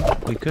make some.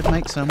 We could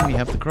make some. We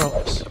have the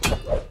crops.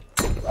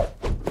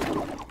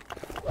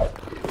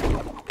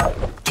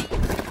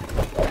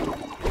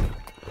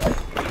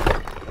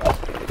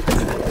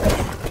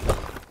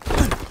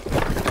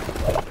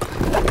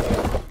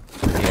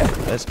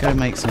 Let's go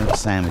make some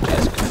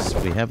sandwiches, because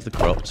we have the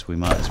crops, we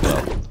might as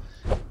well.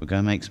 We'll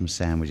go make some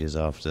sandwiches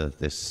after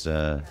this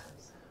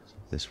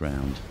this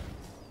round.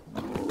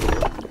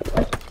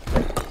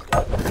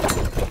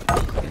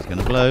 He's going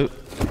to blow.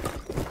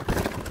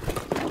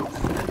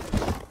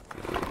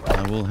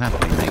 I will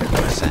happily make you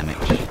a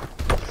sandwich.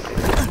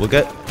 We'll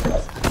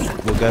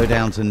go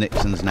down to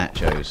Nixon's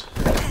Nachos.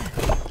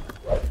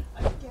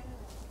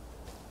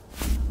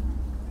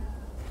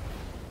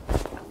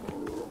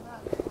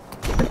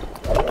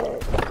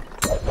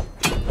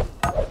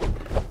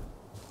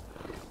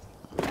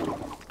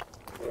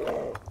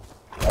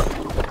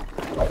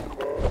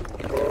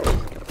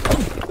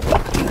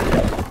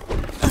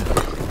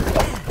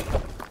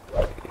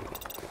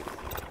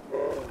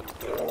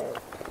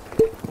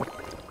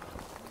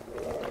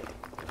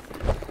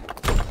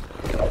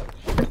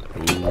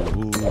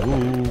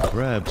 Ooh,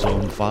 crabs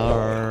on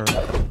fire.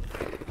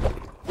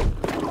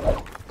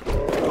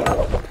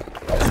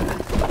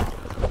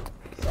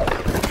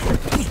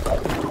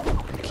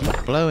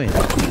 Keep blowing.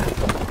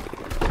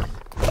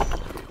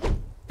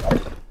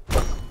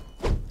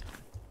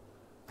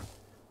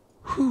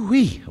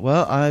 Whoo-wee.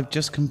 Well, I've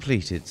just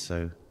completed,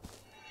 so...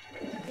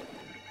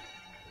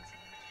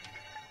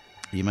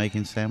 You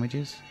making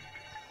sandwiches?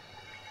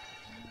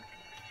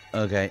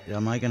 Okay,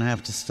 am I going to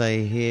have to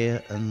stay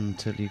here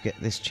until you get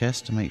this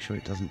chest to make sure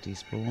it doesn't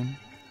despawn?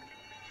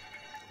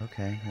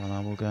 Okay, well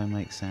I will go and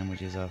make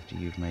sandwiches after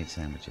you've made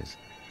sandwiches.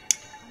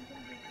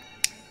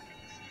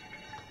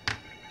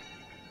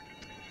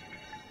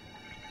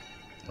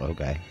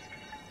 Okay.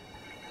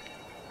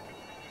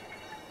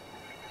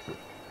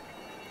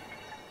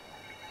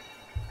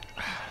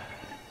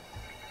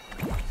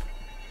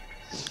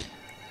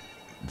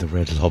 The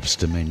Red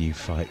Lobster menu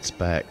fights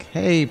back.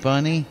 Hey,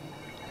 bunny!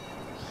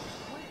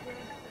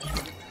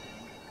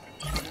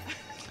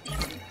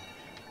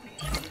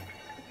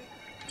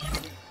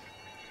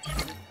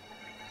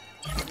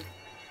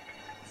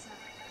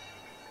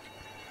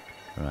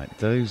 Right,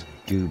 those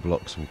goo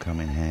blocks will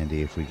come in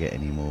handy if we get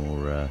any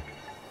more...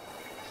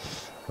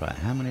 Right,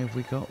 how many have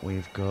we got?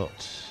 We've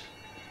got...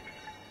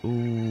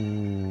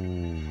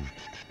 Ooh...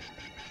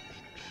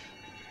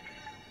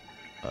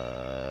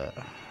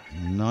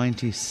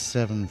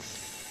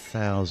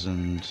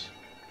 97,000...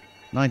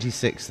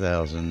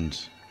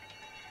 96,000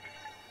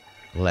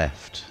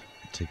 left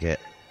to get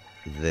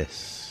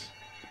this.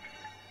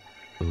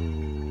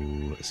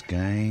 Ooh, It's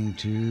going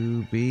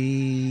to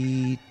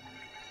be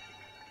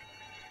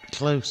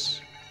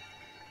close.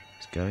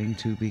 It's going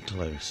to be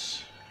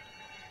close.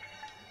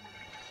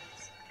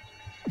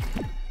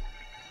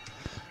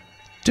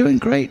 Doing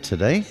great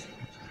today.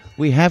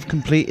 We have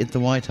completed the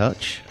White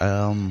Hutch.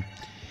 You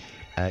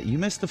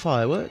missed the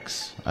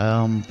fireworks,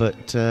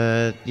 but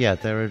yeah,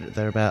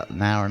 they're about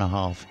an hour and a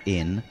half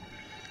in,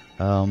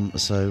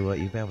 so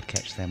you'll be able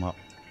to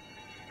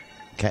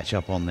catch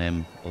up on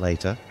them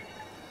later,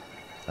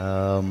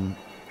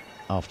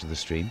 after the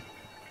stream.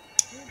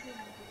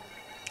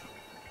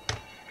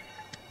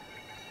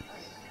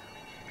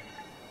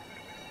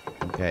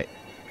 Okay.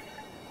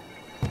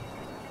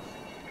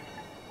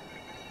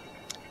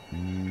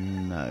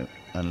 No,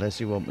 unless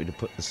you want me to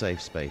put the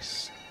safe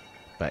space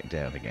back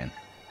down again.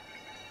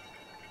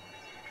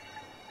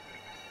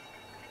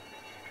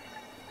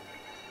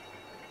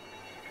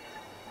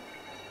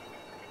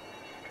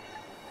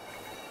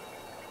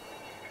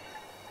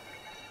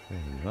 There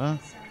you are.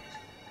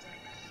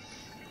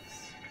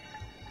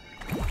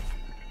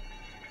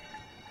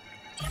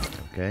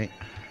 Okay.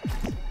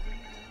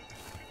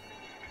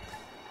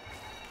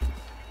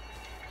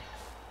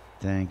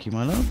 Thank you,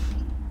 my love.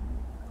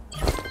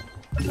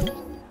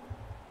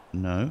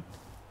 No.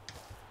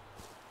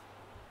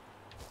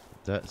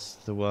 That's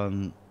the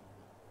one.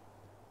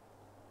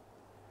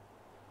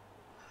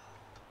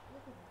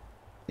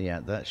 Yeah,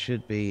 that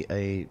should be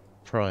a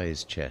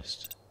prize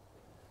chest.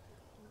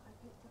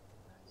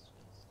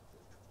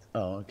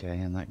 Oh, okay.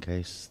 In that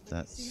case,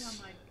 that's. See how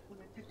when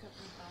I pick up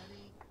my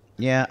body?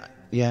 Yeah.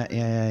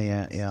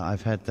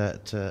 I've had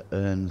that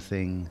urn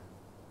thing.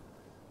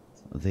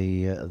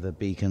 The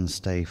beacon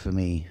stay for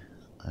me.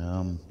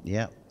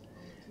 Yeah.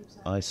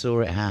 I saw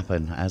it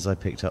happen as I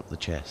picked up the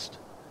chest.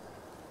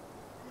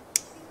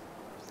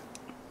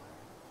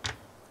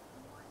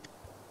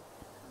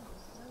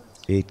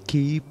 It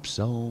keeps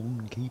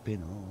on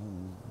keeping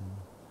on,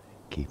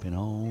 keeping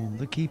on,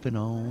 the keeping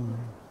on.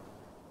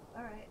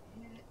 Alright,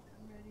 hit it.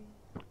 I'm ready.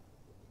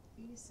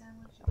 Eat a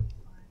sandwich, you'll be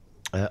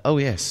fine. Oh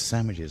yes,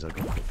 sandwiches. I've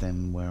got to put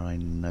them where I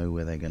know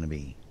where they're going to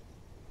be.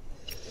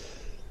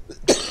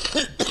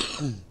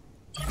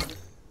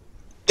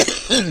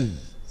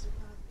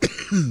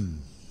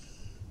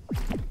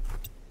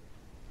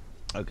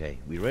 Okay,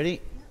 we ready?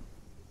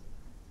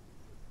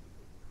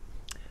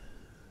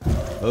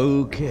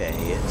 Okay,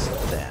 it's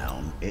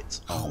down. It's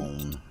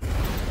on.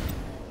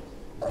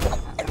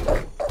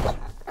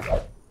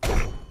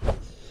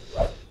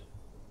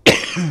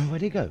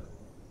 Where'd he go?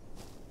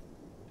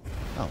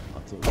 Oh, I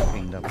thought it was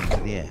pinged up into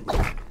the air.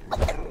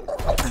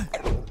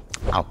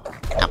 Ow.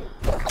 Ow.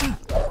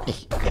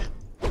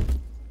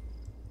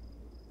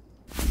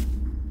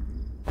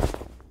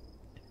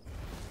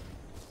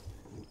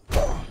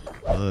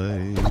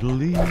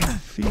 Idly,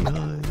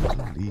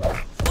 idly.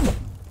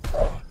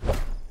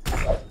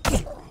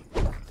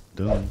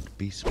 Don't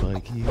be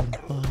spiky and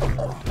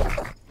hard.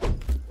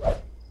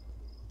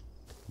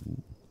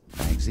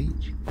 Bags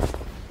each.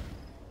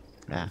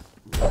 Ah.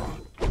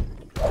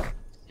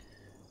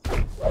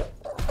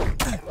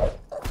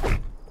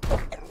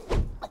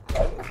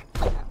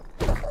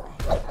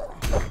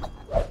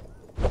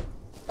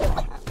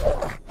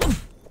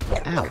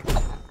 Ow.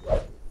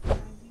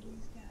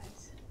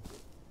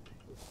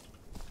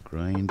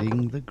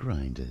 Grinding the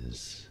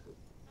grinders.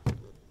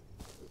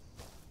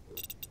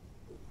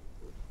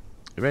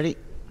 You ready?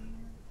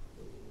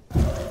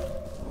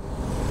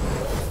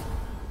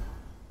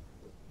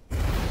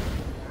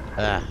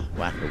 Ah,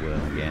 whack a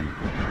worm again.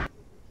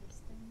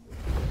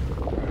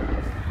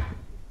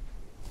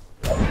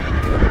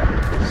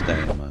 Stay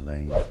in my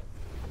lane.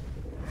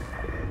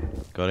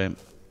 Got him.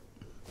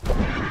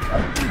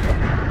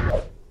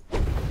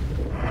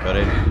 Got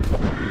him.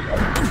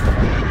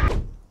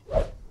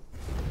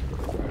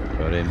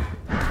 Got him.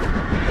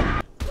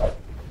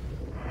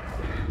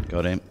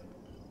 Got him.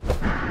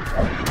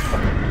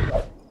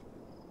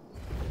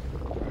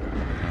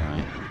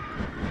 Alright.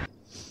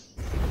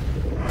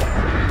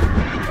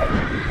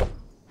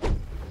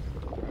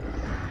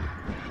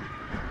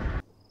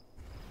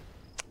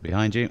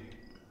 Behind you.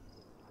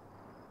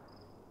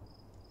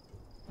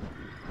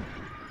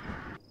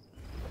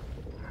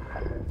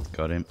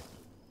 Got him.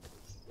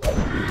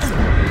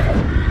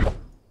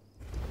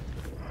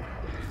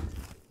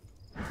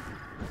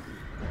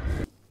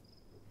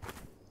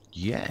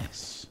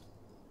 Yes.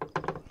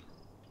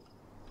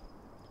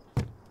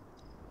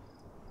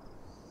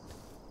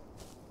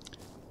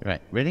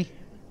 Right, ready?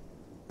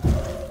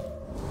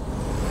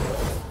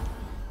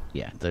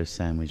 Yeah, those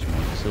sandwich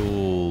makes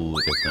all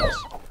the difference.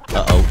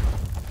 Uh-oh.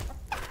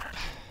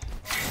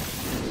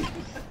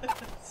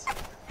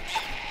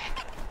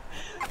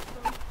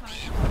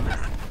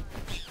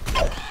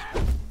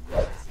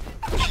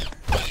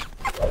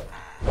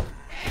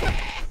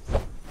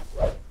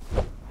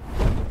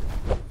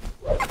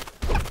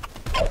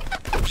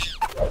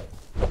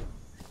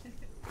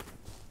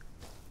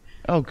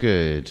 Oh,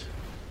 good.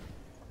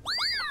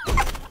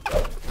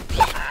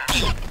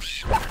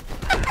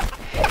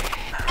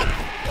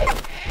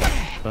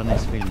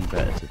 Bunny's feeling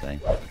better today,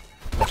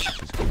 which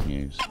is good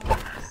news.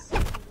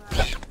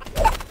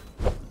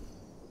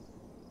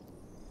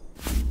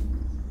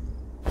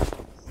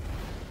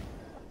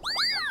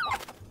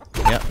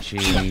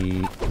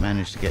 Archie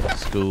managed to get to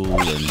school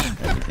and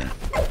everything.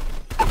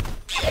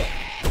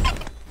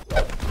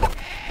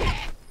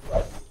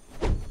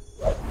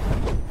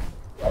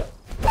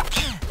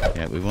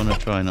 Yeah, we want to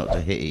try not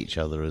to hit each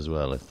other as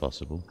well, if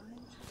possible.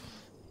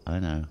 I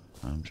know.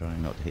 I'm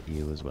trying not to hit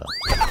you as well.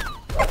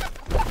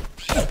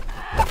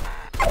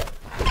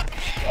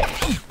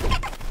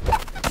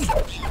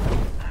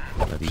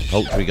 Bloody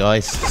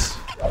poultry-geists.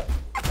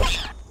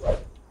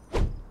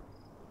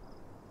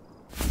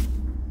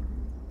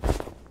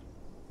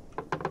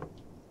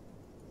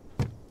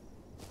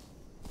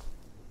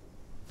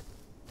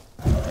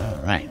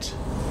 Right.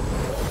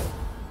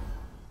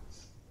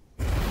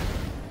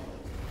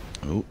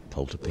 Oh,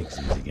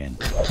 polterpigsies again.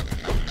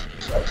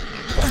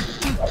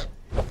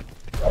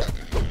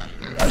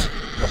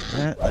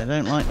 They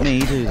don't like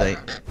me, do they?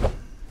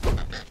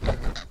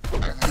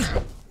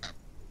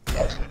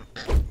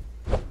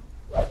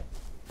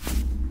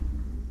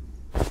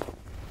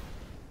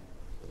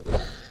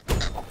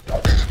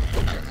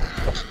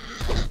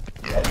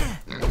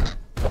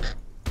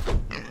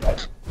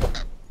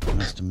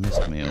 Must have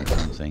missed me or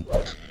something.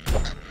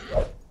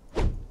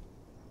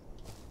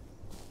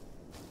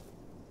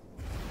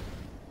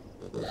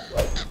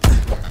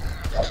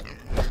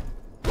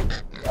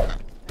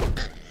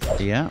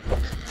 Yeah,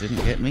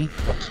 didn't get me.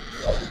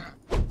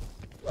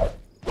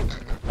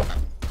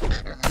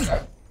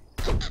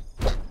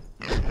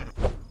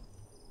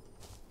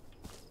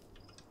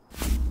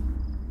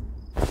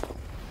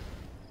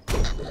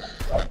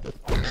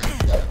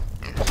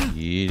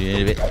 You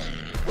did a bit.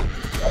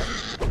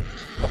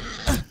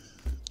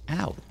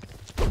 Ow.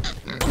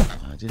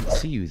 I didn't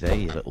see you there,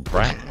 you little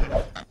brat.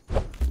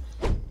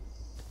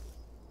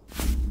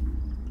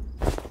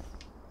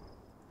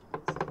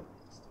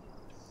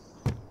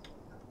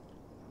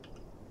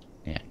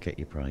 Yeah, get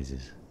your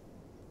prizes.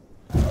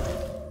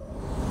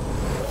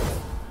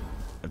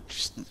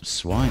 Just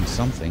swine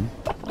something.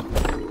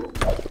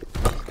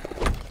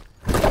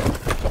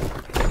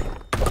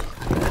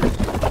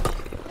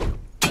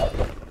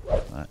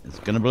 Right, it's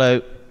gonna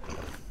blow.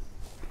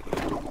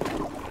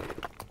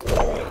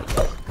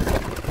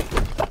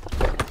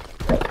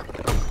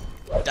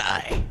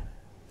 Die.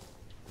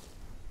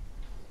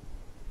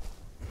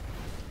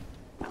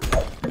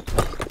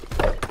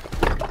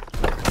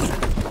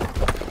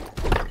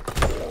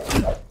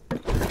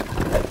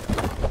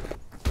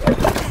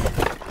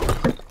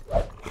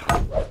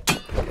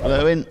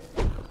 Blowing.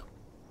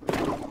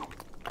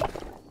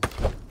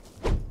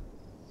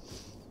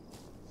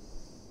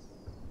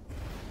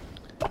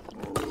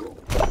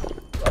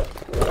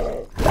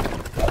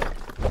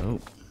 Oh,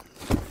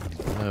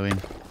 he's blowing.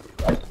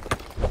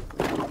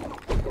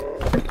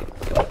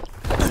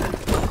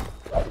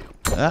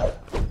 Ah.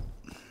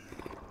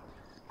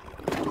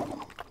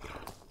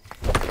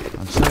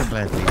 I'm so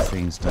glad these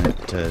things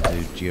don't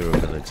do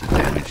durability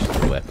damage to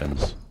the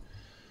weapons.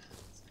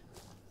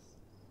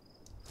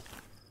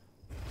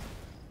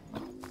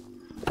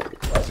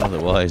 'Cause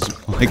otherwise,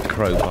 my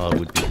crowbar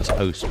would be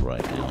toast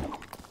right now.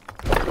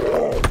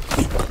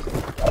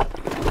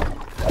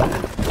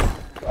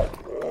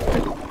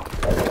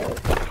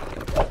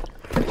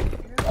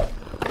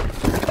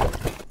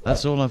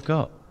 That's all I've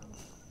got.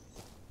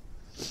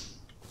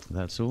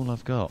 That's all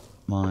I've got.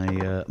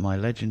 My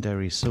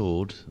legendary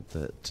sword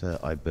that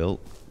I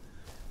built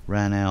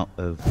ran out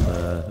of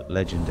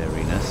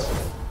legendariness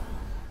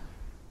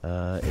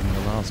in the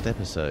last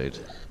episode.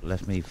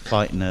 Left me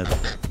fighting a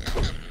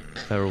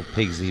feral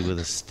pigsy with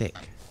a stick.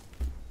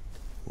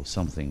 Or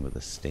something with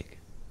a stick.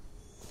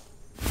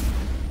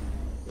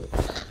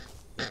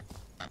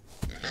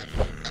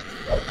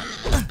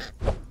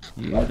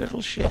 You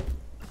little shit.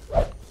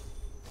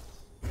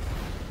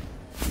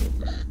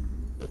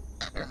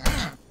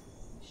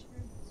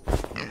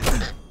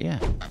 Yeah.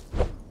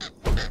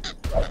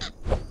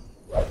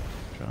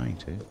 Trying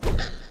to.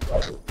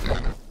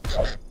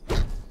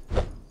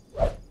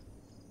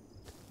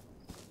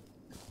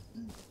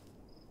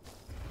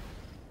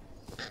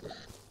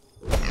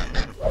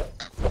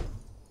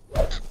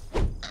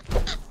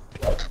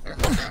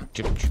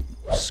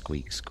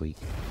 Squeak, squeak.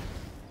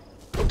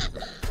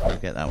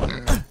 Get that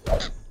one.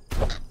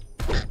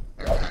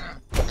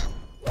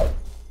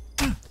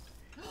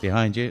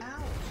 Behind you.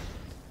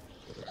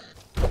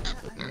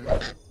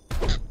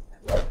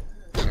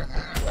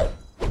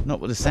 Not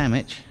with a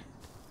sandwich.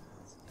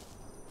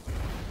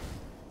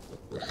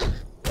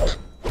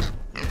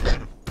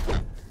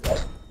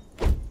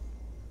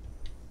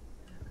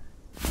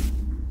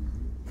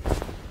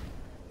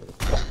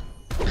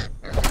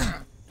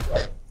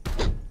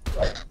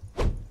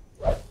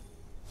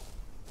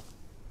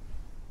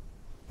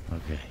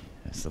 Okay,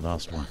 that's the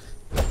last one.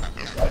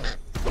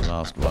 The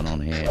last one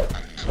on here.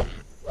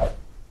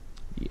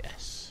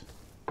 Yes.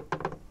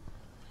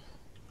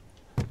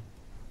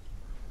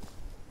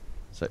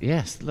 So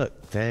yes,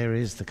 look, there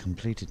is the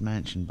completed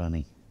mansion,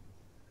 Bunny.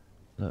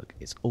 Look,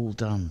 it's all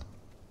done.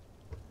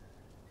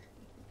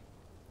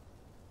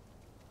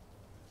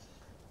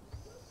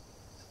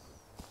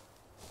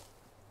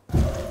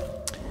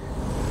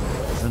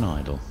 It's an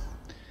idol.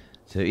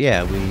 So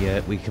yeah,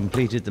 we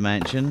completed the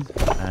mansion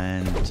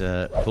and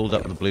pulled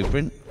up the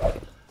blueprint.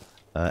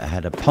 It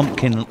had a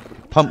pumpkin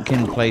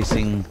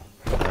placing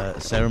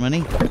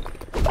ceremony,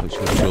 which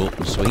was short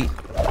and sweet.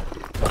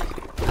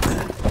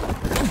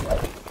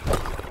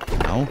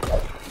 Ow.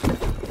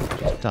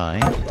 Just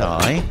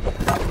die.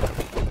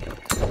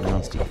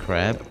 Nasty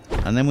crab.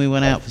 And then we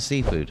went out for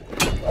seafood.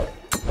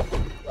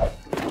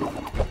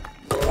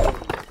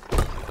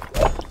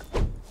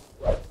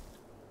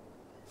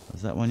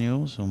 Is that one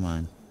yours or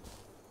mine?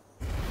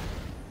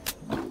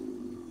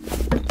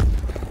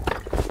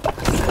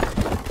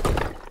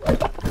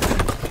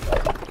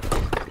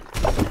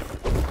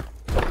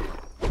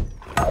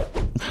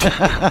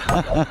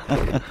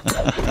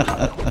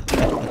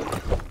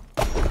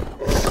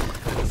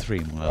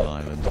 Three-Mile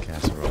Island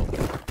casserole.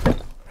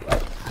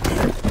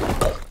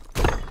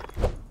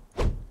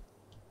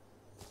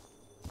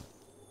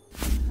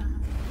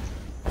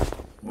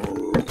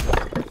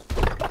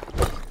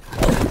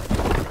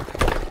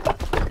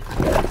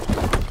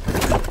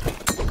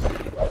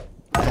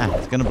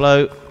 It's gonna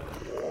blow.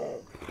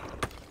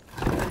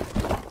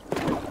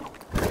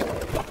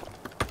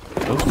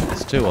 Oh,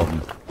 there's two of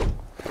them.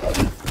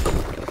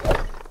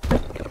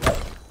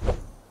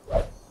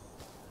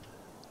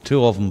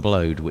 Two of them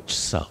blowed, which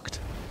sucked.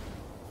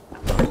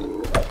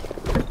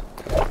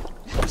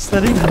 What's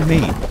that even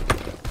mean?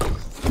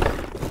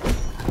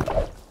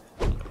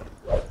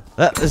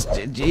 That is,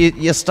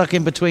 you're stuck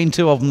in between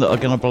two of them that are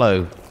going to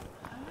blow.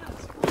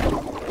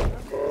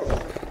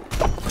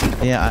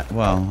 Yeah,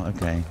 well,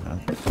 okay.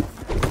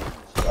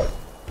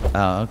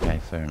 Oh, okay,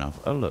 fair enough.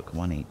 Oh, look,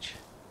 one each.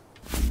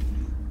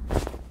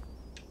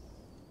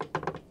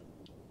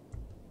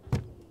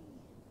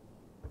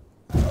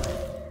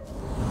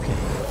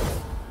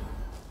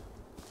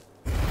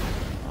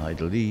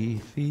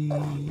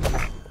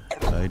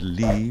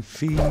 Idly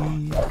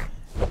feed,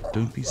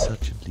 don't be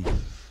such a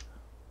leaf.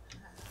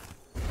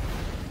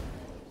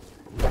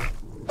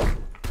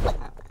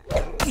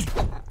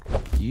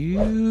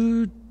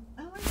 You...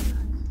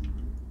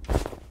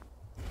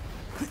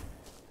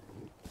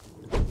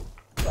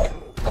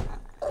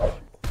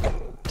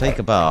 Take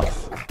a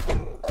bath.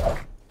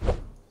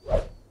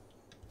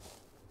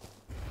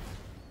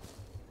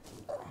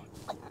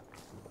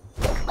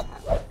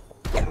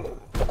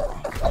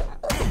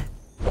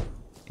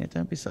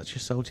 Don't be such a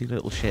salty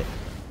little shit.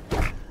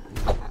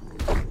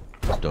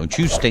 Don't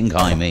you stink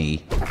eye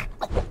me.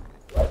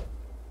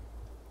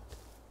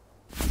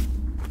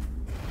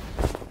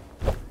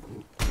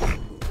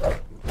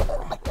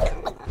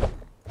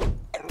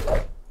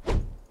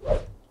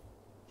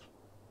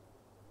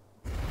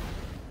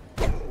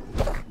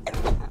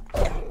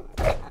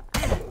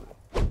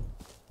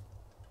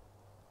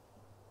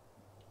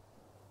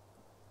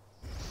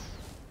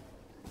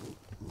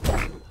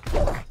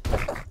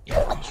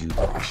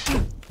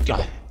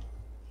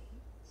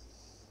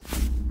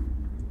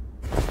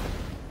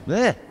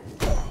 There!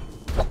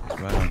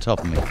 Right on top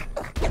of me.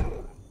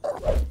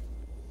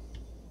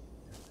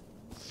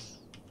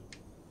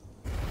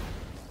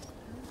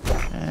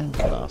 And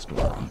the last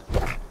one.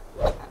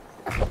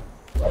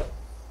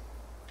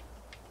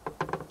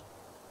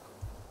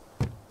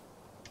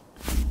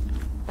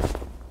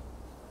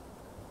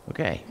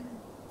 Okay.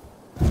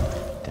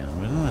 Down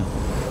with another.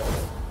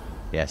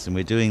 Yes, and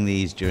we're doing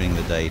these during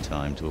the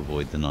daytime to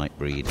avoid the night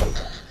breed.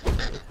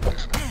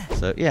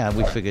 So yeah,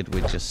 we figured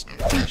we'd just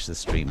finish the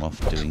stream off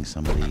doing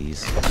some of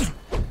these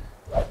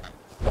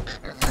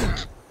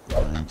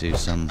and do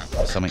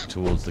something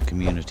towards the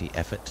community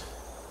effort.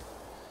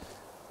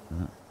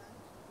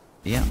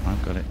 Yeah,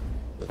 I've got it.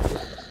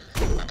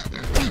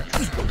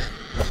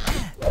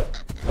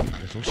 You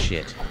little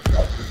shit.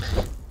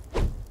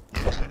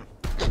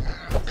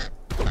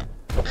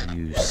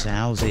 You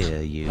sow's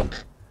ear, you.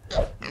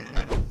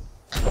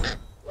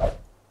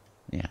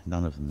 Yeah,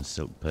 none of them are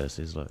silk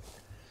purses, look.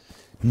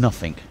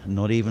 Nothing,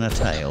 not even a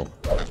tail.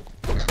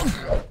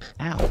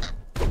 Ow.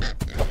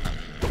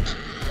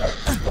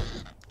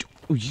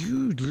 Oh,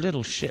 you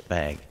little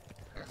shitbag.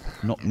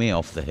 Knock me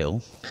off the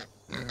hill.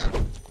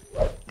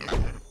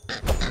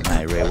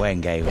 My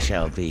rewenge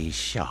shall be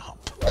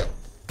sharp.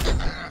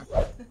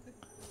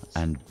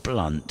 And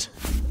blunt.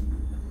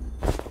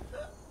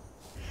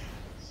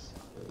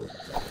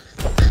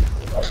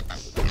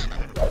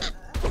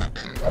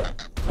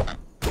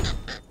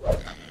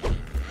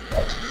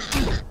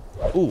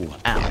 Ooh,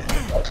 ow.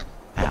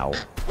 Ow.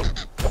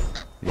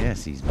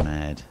 Yes, he's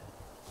mad.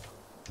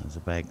 There's a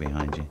bag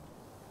behind you.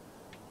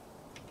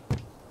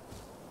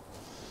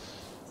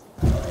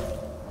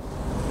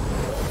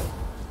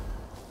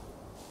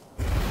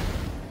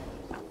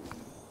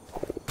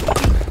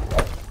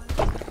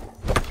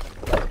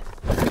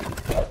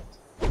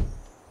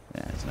 Yeah,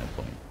 there's no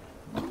point.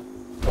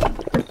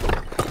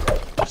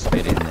 Just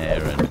get in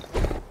there and...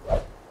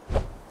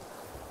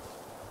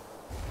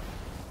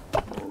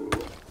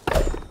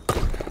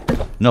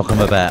 knock them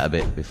about a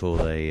bit before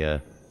they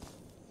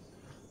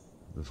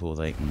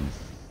can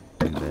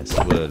do their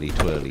swirly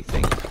twirly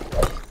thing.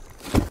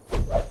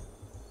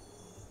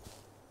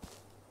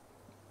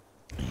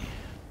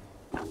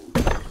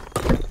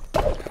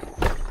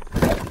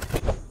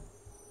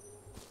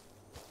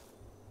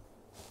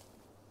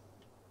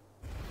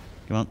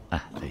 Come on.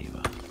 Ah, there you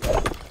are.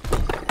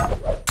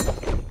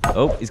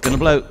 Oh, he's going to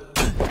blow.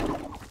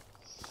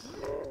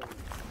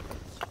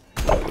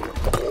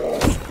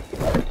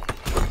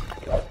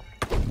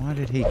 Why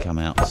did he come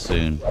out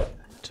soon?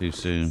 Too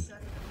soon.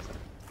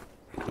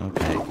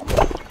 Okay.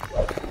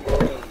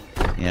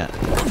 Yeah.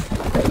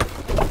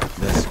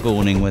 They're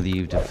spawning whether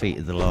you've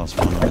defeated the last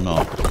one or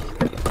not.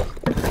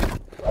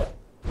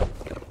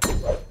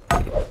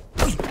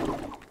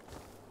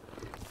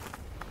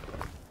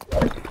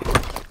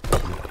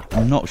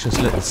 Obnoxious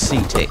little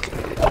sea tick.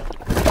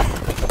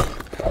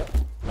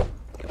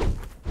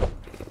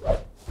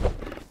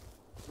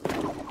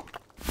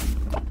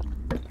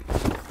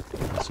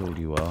 That's all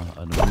you are,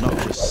 an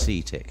obnoxious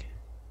sea tick.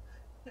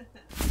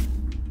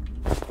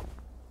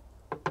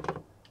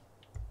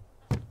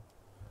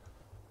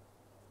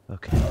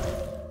 Okay.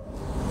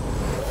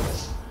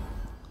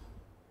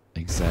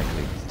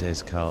 Exactly,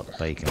 Descartes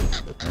bacon.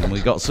 And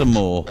we got some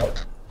more.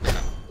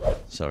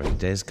 Sorry,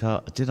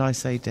 Descartes. Did I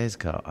say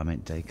Descartes? I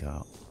meant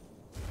Descartes.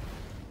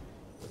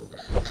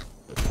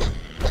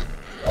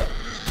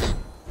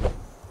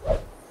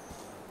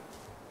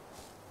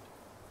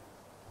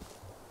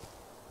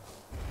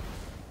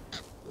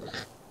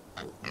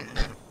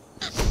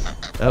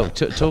 Oh,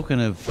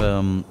 talking of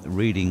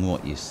reading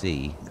what you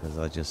see, because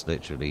I just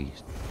literally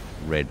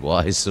read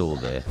what I saw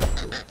there.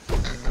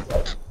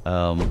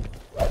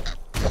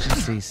 Did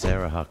you see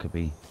Sarah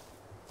Huckabee?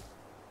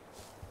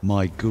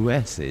 My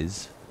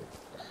guesses.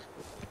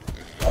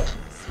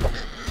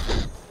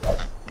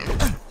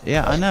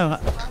 Yeah, I know.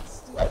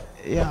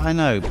 Yeah, I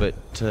know, but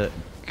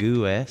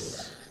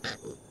guess.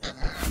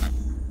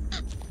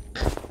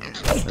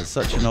 That's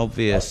such an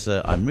obvious.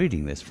 I'm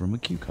reading this from a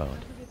cue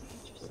card.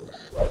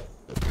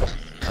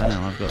 I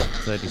know, I've got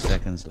 30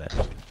 seconds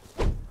left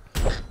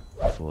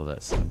before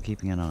that, so I'm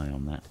keeping an eye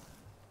on that.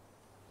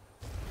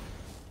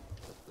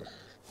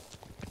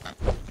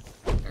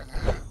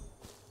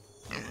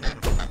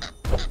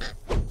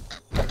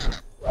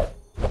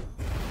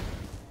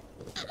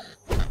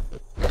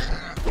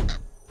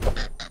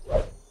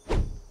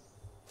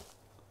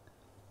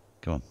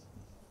 Come on,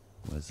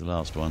 where's the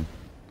last one?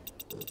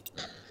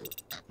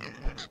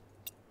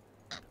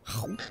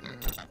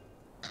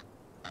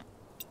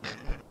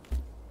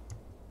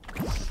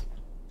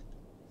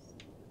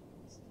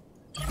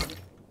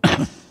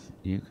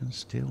 You can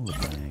steal the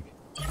bag.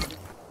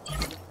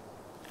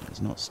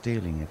 It's not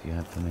stealing if you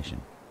have permission.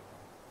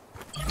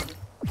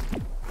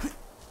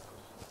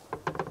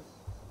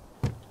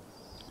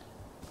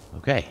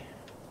 Okay.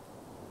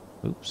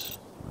 Oops.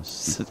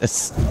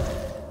 Let's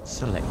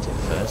select it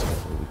first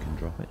before we can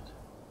drop it.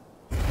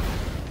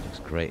 Looks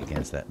great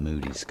against that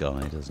moody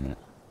sky, doesn't it?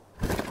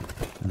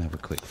 And have a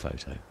quick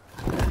photo.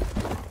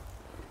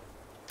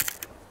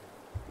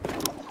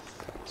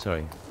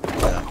 Sorry.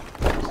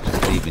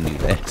 Just leaving you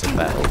there to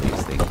battle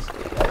these things.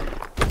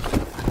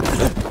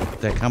 Look,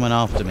 they're coming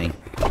after me.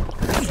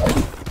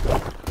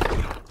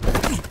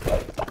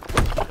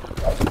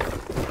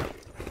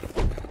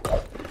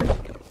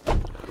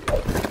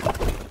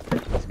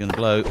 It's gonna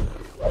blow.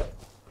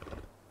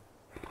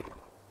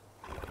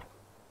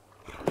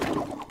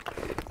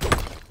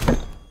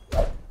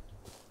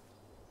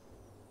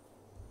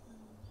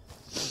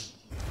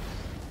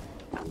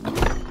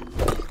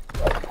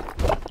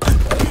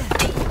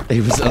 He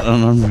was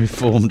an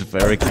unreformed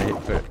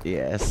verification.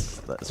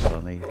 Yes, that's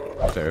funny.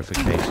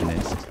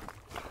 Verificationist.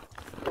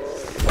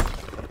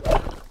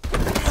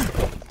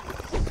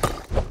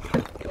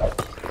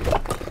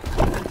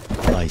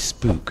 I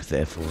spook,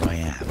 therefore I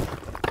am.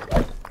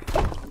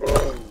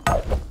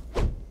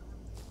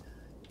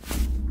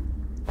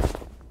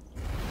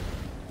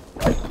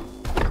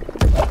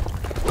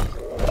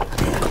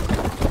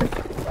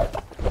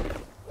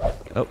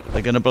 Oh,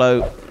 they're gonna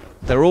blow.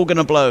 They're all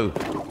gonna blow.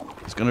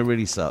 It's gonna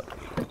really suck.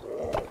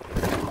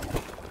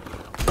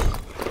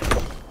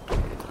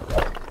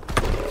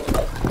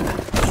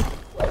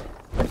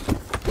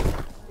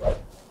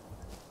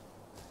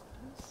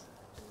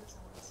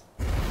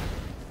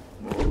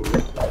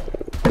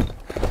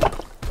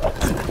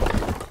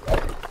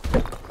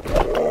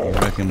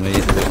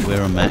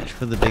 We're a match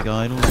for the big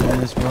idols on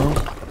this world?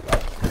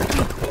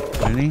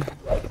 Really?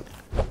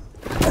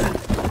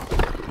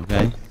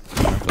 Okay,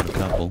 I've got a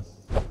couple.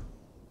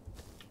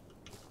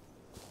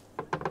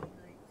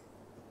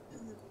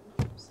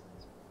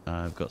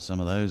 I've got some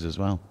of those as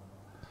well.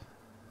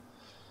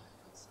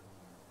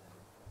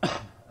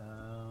 Oh,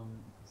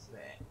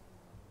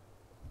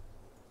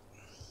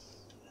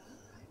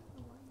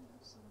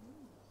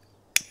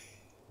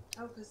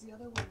 because the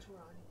other ones were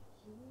on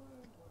your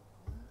world.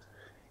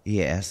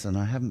 Yes, and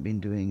I haven't been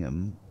doing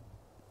them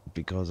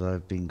because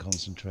I've been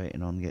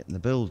concentrating on getting the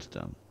build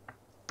done.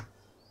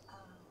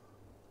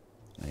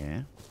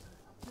 Yeah.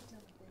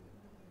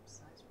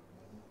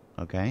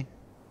 Okay.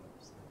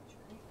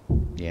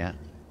 Yeah.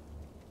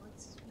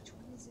 Which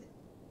one is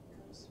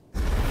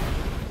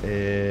it?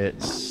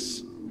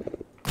 It's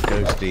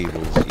Ghost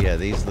Evils. Yeah,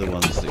 these are the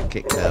ones that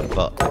kicked our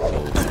butt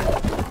before.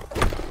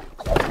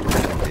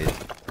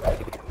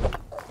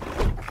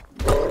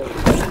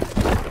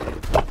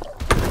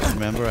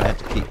 remember? I had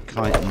to keep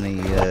kiting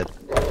the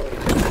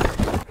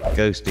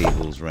ghost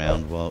evils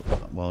round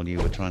while you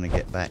were trying to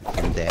get back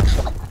from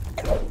death.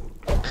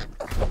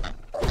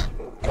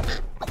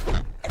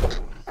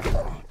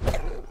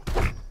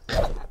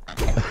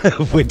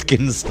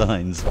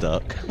 Wittgenstein's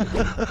duck.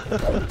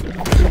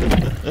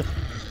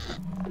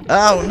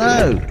 Oh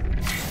no!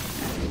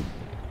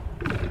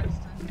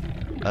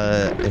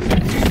 If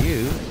it was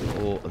you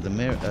or the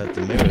mirror,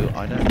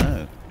 I don't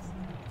know.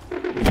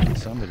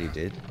 Somebody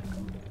did.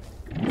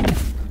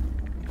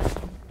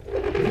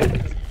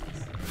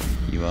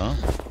 You are?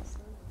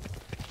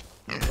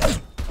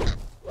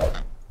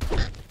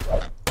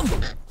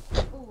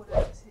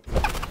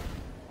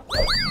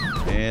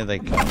 Here they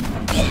come.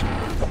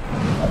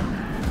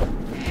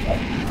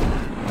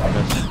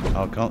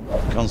 I'll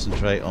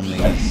concentrate on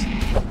these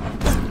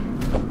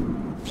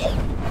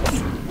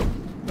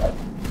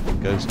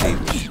ghosty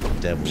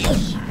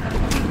devils.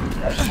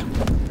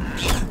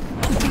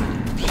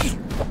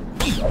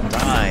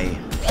 Die!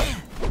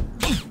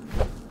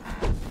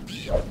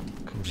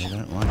 Cool, I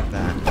don't like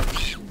that.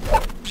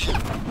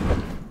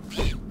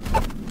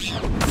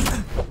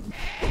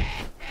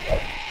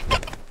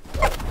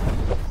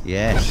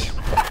 Yes,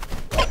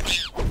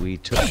 we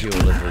took your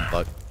little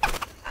bug.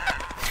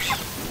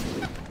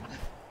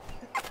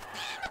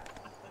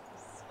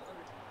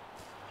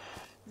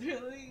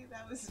 Really?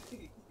 That was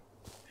me.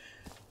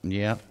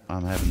 Yeah,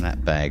 I'm having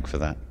that bag for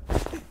that.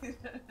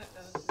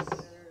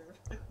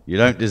 You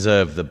don't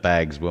deserve the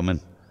bags, woman.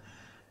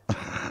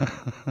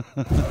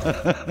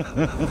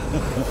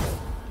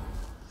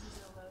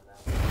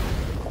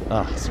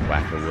 Ah,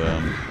 whack a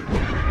worm.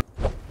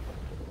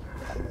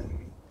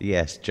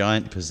 Yes,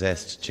 giant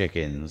possessed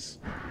chickens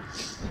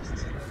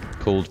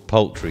called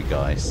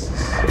poultrygeists.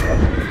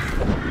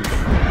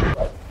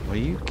 Well,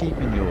 you keep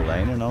in your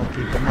lane and I'll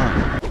keep in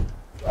mine.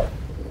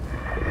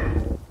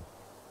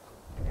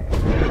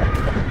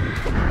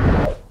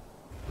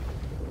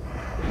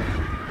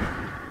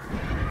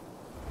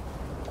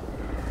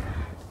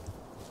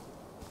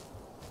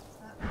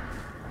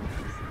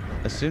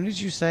 As soon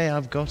as you say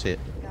I've got it,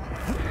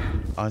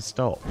 I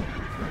stop.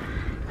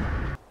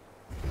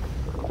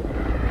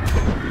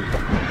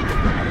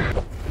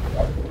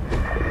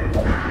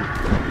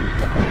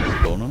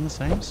 Spawn on the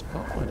same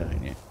spot, why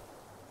don't you?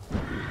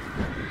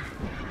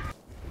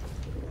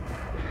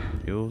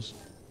 Yours.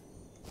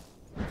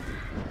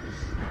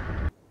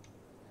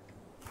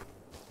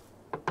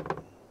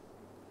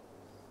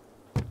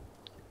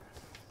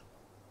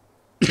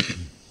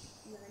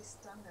 Yeah, they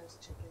stun those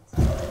chickens.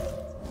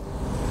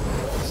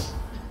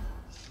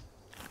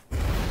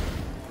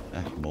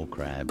 Ah, more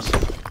crabs.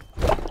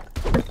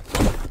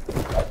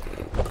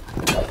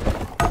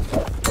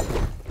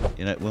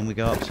 You know, when we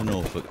go up to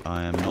Norfolk,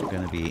 I am not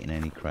going to be eating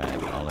any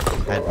crab. I'll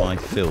have had my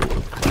fill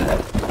of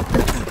crab.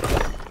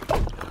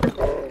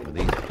 With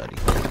these bloody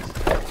things.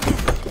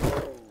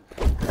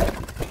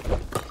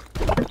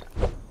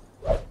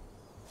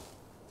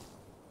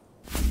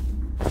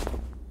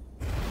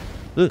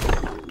 Ugh.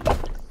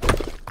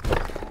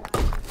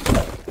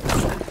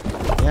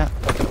 Yeah,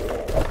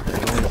 they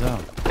always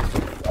are.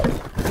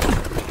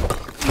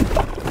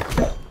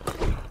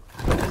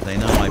 They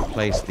know I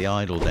placed the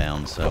idol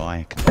down, so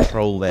I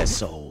control their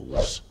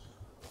souls.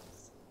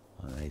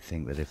 They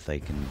think that if they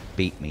can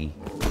beat me,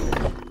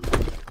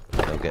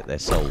 they'll get their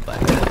soul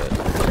back, but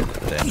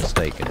they're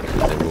mistaken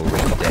because they're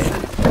already dead.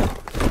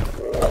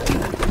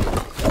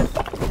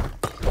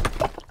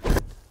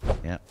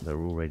 Yeah,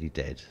 they're already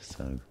dead,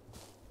 so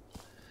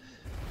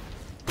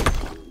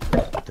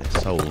their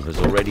soul has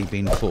already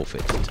been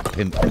forfeited to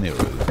Pimp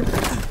Miru.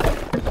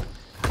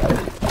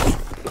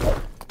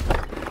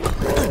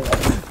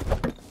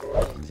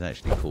 He's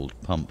actually called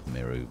Pump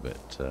Miru, but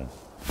it's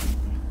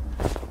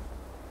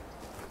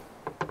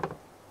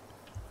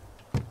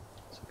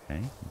okay,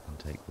 you can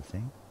take the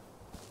thing.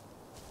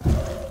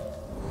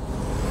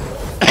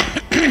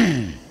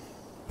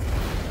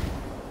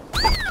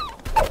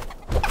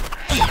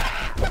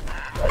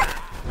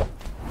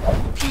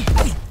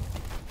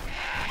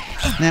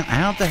 Now,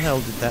 how the hell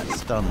did that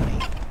stun me?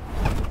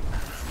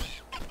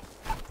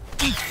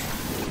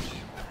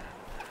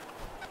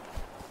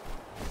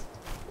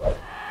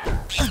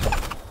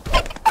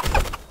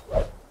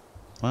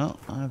 Well,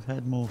 I've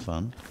had more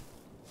fun.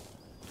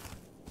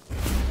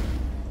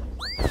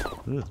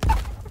 Ugh.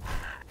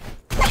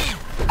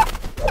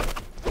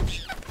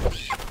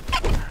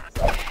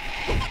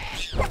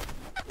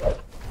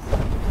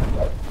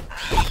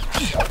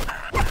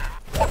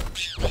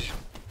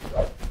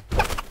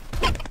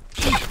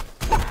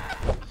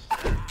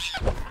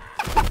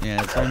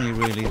 Yeah, it's only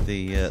really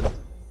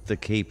the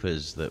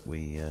keepers that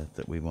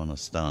we want to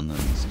stun and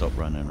stop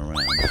running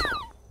around.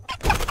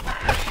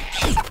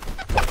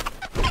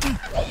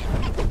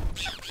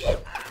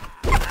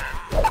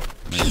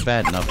 It's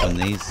bad enough when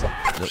these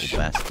little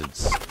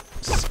bastards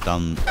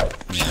stun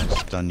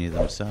you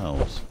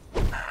themselves.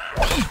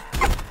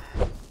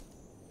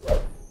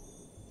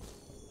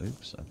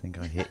 Oops, I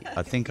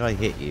think I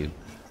hit you.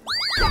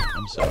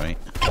 I'm sorry.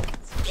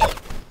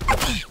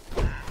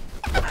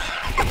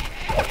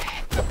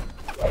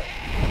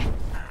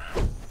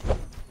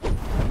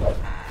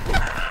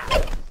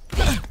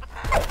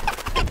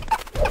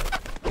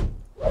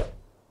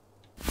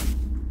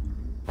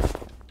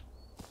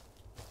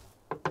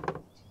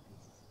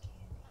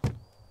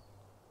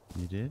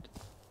 did?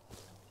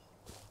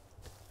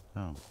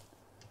 Oh.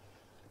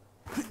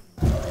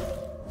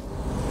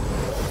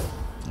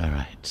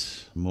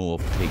 Alright, more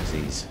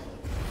pigsies.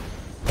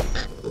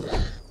 We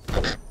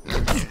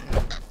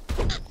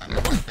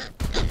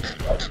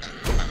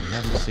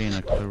haven't seen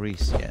a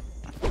Clarice yet.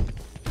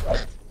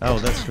 Oh,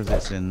 that's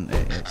because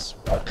it's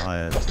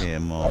higher tier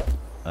mob.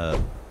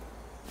 It's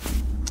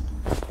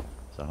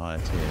a higher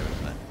tier,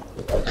 isn't it?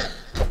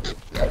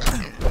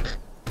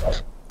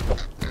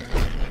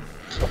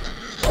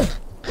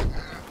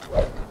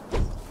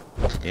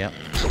 Yep,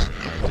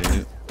 I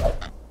do.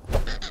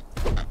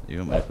 You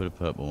want me to put a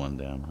purple one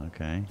down?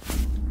 Okay.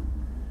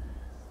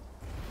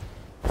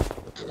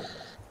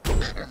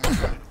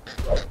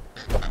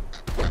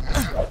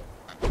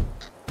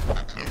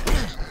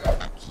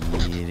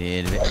 Get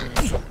rid of it.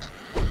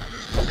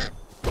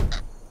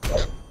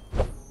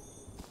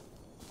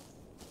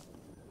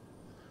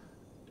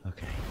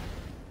 Okay.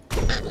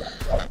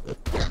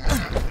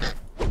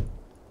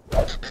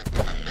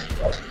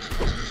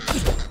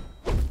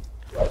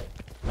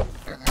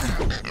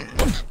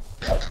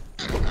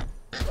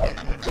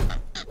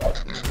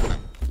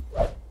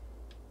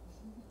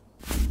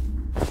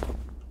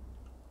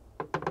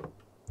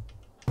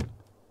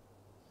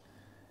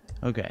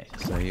 Okay,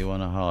 so you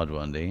want a hard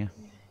one, do you?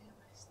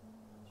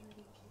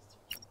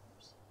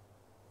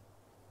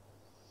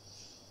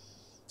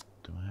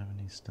 Do I have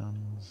any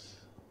stuns?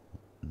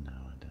 No,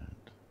 I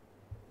don't.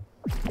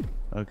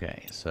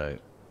 Okay, so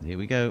here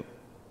we go.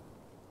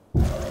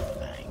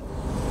 Bang.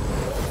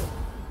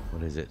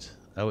 What is it?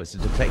 Oh, it's a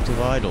defective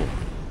idol.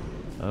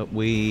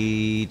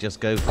 We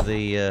just go for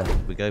the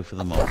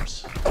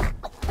mobs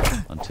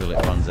until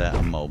it runs out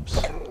of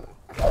mobs.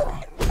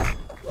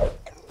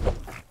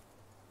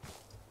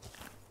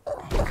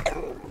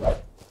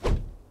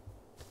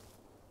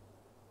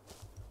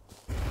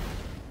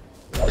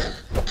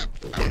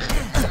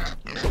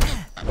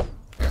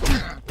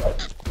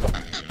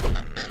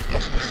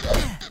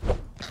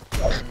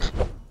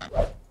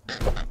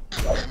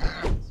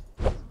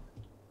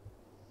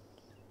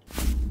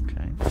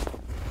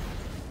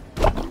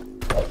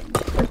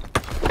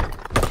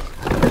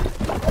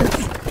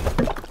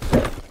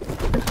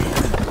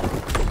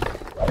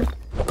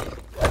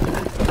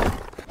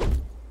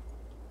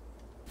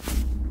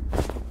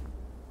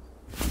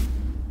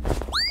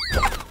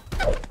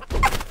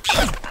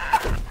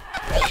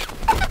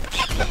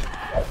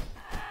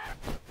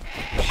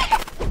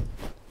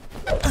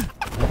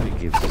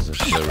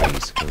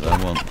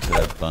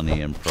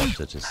 Bunny and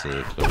Proctor to see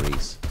a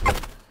Clarice.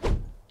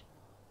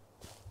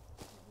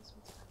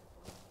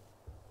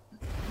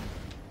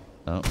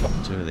 Oh,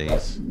 2 of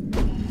these.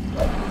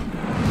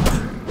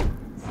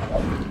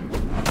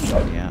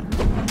 Yeah.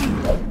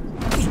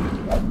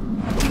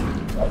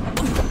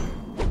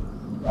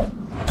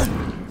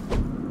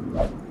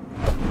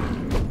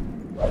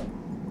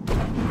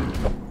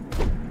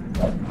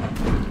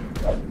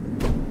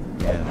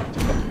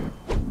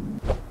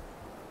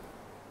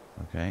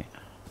 Okay.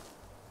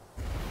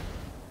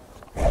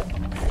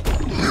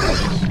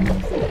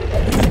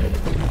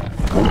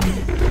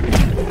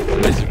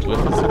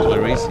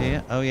 Clarice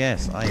here? Oh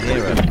yes, I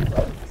hear her.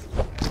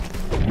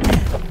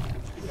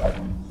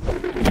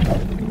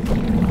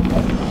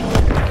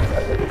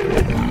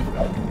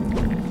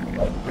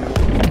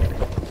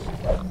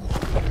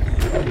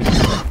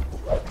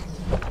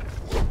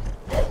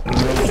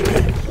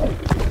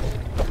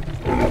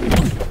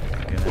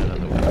 Get out of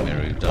the way,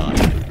 Miru, die.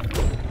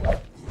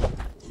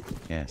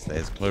 Yes,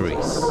 there's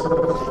Clarice.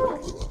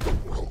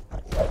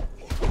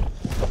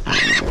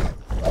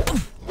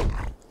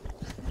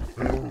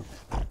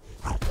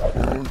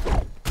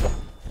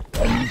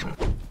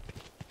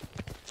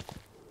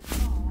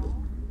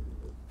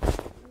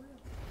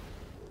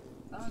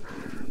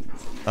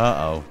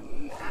 Uh-oh.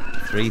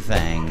 3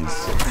 fangs.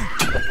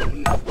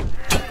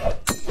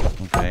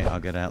 Okay, I'll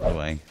get out of the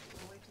way.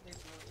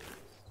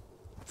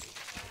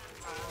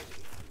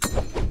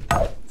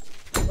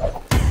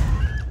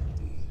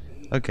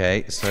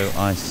 Okay, so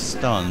I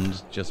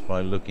stunned just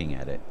by looking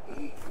at it.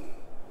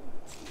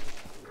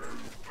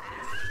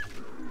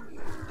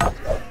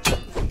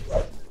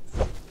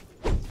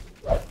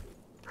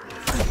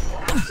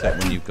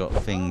 Except when you've got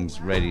things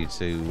ready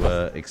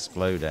to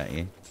explode at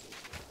you.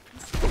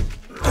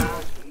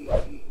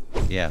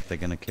 Yeah, they're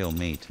gonna kill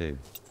me too.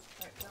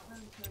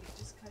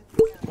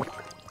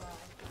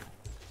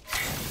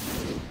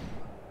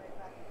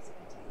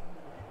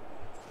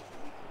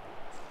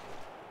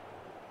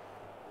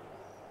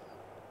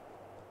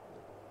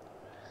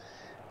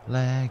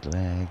 Lag,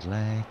 lag,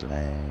 lag,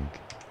 lag.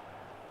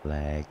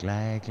 Lag,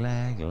 lag,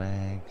 lag,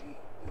 lag.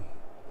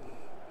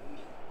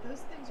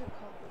 Those things are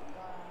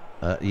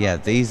called yeah,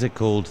 these are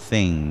called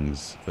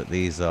things, but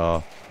these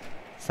are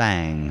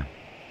Fang,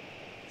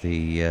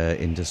 the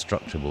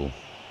indestructible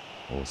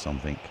or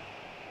something.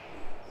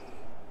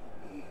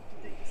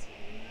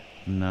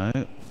 No,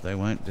 they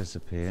won't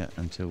disappear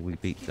until we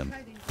beat them.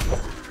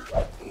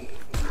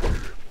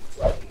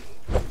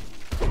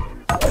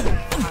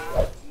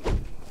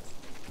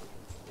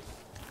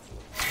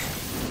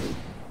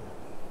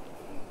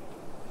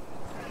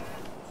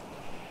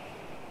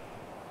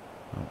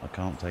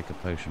 take a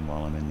potion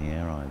while I'm in the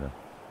air either.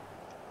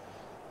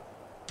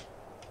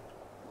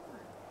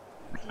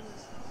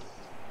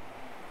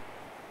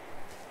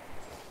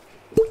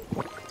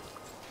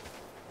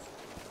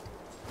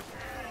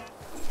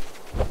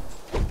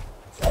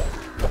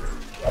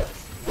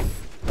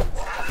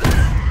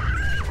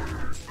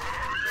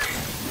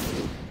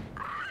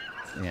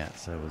 Yeah,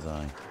 so was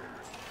I.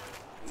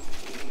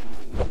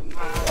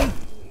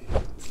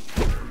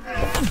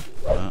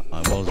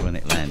 I was when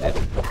it landed.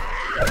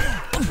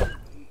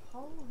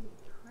 Holy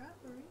crap,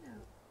 Marina.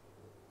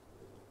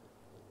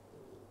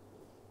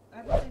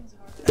 Everything's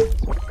harder.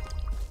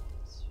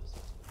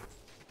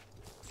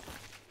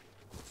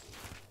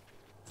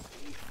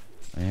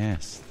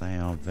 Yes, they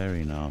are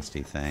very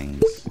nasty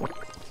things.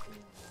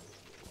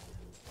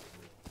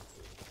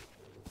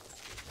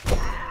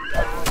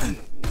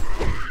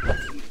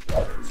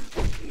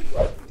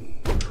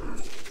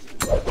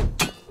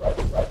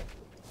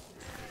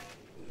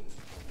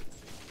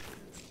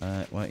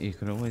 Well, you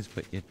could always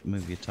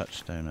move your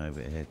touchstone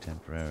over here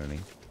temporarily.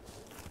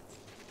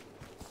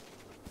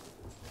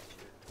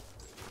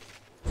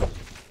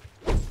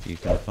 You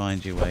can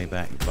find your way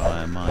back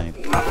via my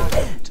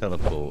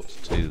teleport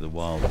to the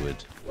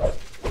wildwood.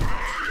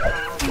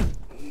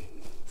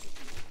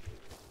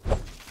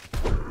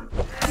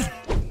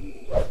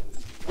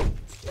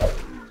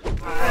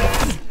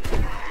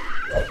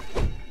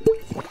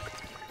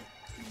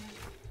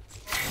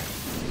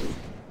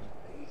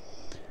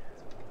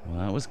 Well,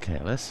 that was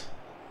careless.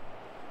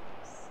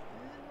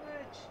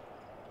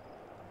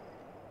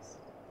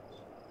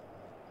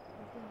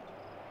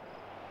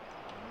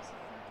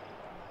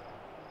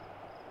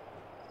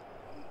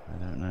 I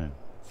don't know.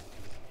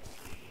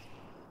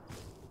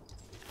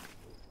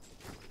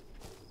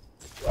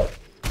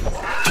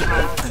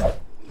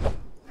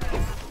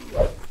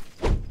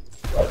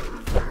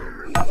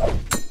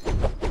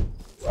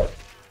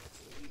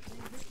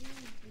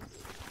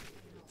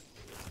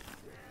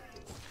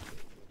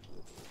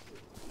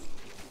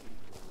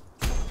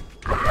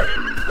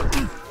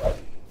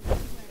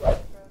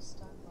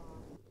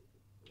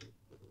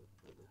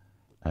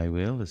 I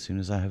will as soon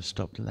as I have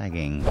stopped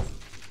lagging.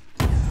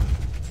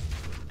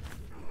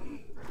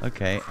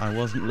 Okay, I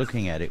wasn't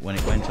looking at it when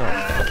it went off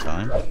at the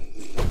time.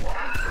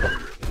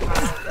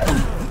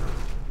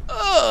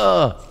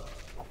 Ugh!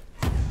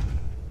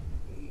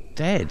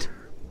 Dead.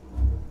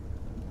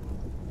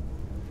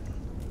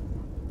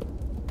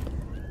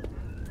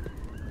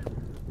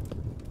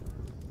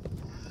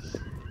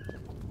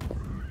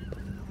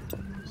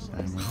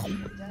 Sandwich.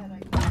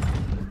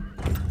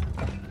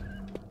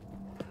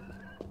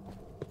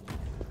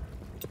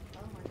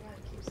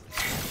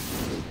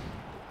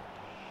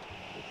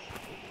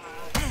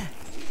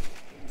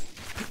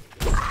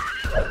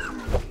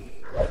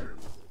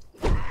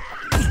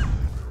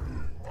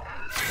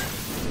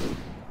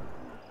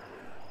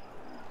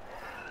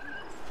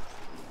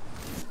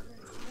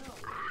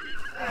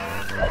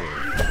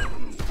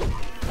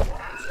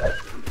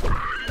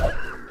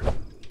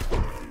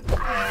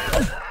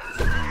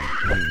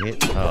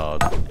 Hit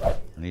hard,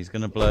 and he's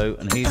gonna blow,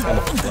 and he's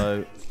gonna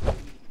blow.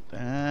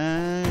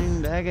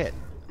 Dang, daggit!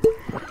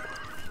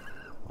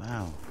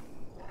 Wow.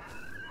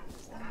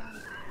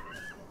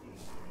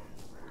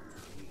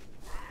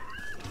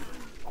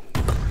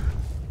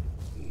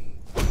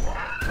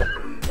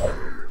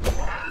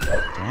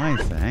 Die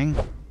thing.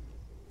 Holy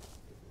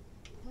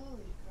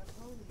crap,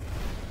 holy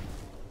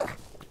crap.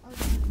 Oh,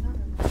 there's another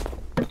one.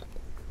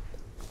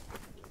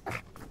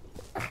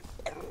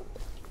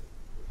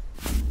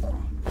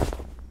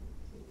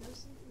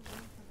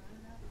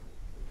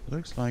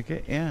 Looks like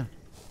it, yeah.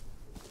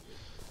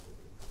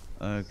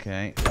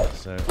 Okay,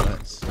 so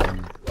let's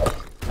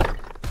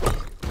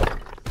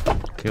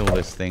kill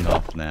this thing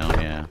off now,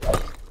 yeah.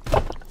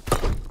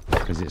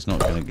 Because it's not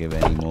going to give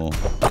any more.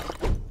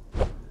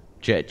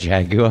 Jet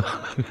Jaguar?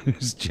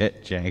 Who's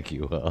Jet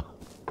Jaguar?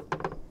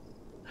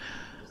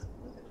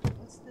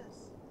 What's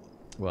this?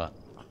 What?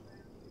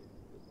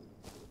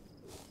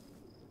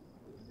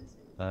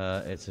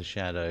 It's a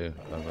shadow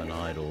of an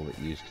idol that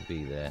used to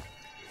be there.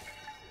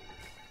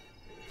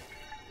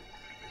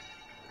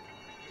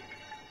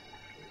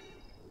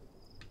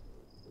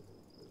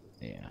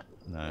 Yeah,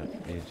 no,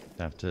 you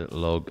have to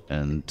log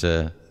and... I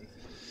am.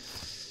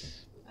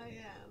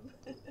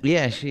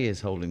 Yeah, she is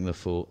holding the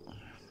fort.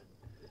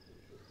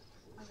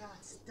 I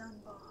got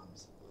stun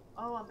bombs.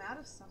 Oh, I'm out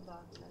of stun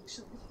bombs,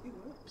 actually.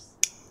 Whoops.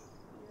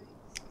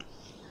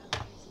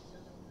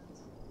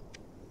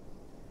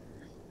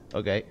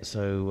 Okay,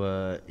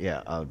 so,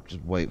 yeah, I'll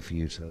just wait for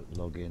you to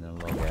log in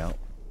and log out.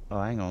 Oh,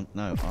 hang on,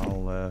 no,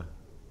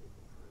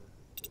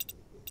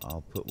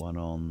 I'll put one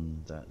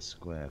on that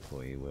square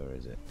for you. Where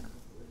is it?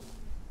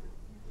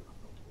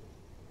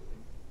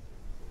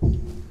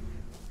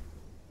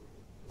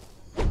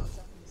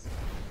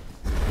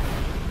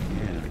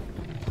 Yeah.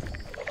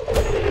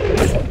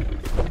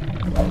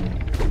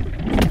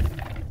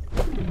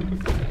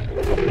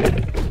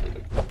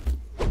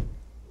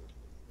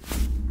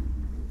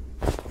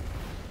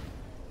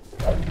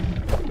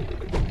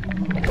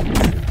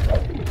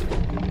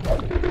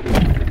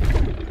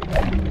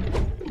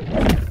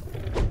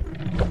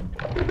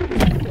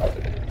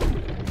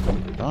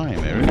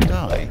 time. Eric,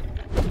 die.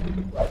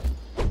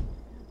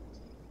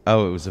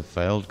 Oh, it was a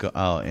failed go.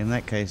 Oh, in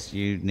that case,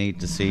 you need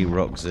to see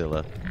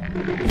Rockzilla.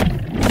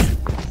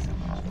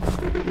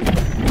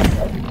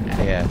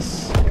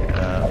 Yes.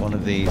 One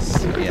of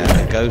these,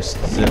 yeah, a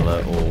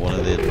Ghostzilla or one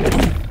of the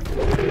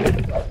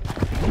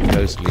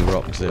ghostly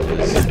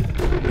Rockzillas.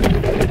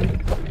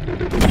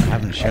 I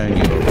haven't shown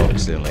you a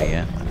Rockzilla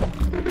yet.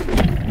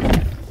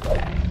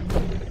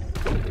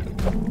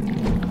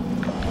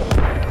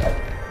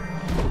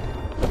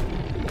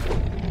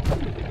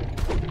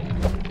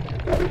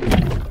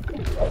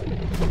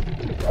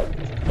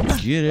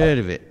 Get out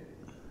of it.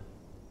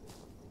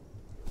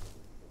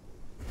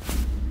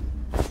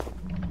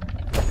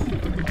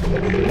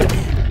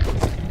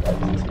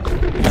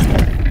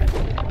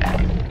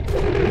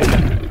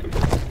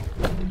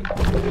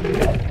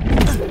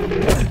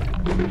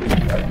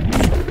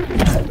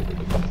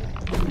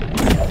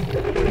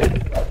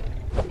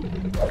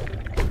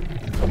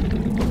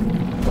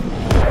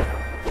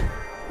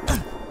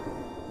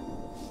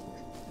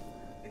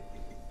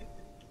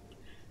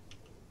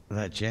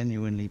 That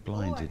genuinely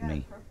blinded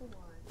me.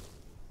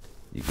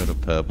 You got a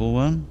purple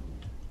one?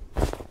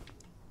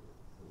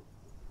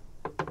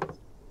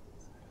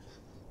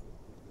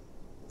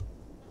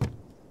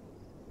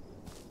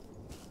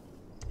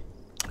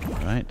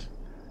 Alright.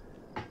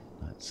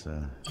 Let's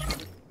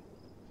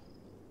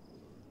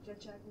Jet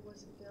Jaguar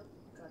wasn't built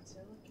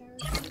Godzilla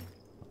character?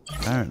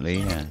 apparently,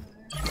 yeah.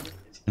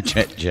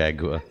 Jet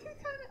Jaguar. I can kind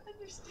of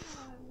understand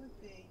why it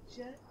would be.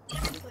 Jet,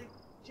 it's like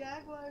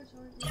Jaguars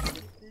aren't really a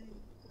thing.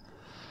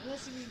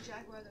 Unless you mean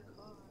Jaguar the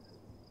car.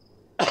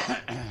 But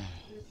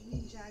if you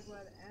mean Jaguar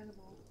the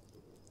animal,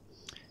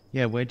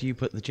 Yeah, where do you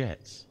put the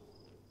jets?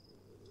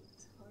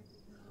 it's hard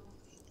to know.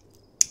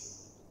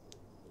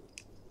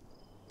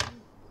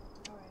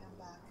 Alright, I'm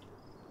back.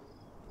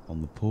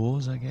 On the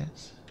paws, I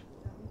guess?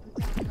 Let me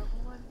put down the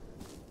purple one.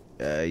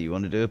 You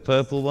want to do a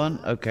purple one?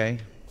 Okay.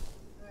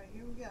 Alright,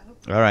 here we go.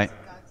 Hopefully Alright. it's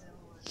a Godzilla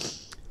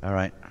one.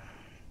 Alright.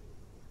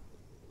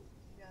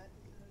 You got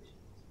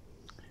potions.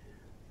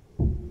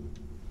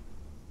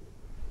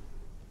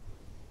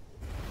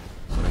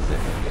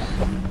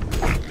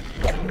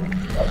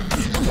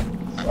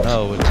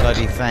 Oh, with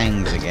bloody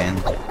fangs again.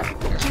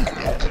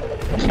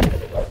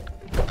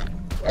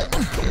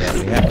 Yeah,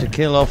 we have to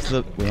kill off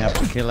the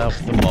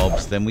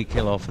mobs, then we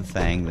kill off a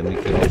thing, then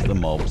we kill off the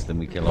mobs, then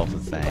we kill off a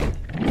thing.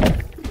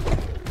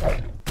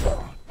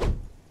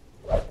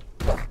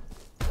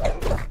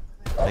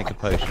 Take a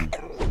potion.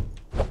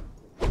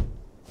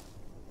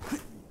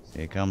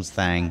 Here comes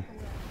Thang.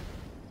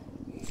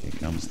 Here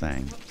comes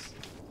Thang.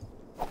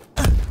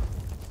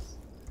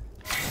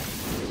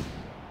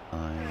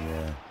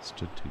 I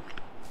stood too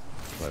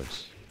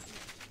close.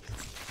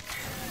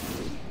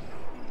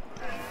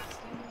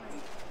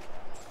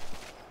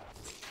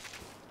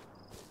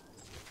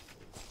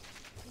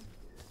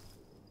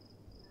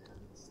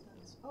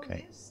 Okay.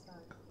 He is stunned.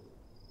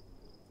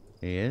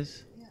 He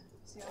is? Yeah.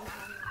 See, I was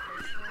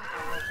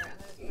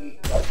running in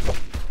place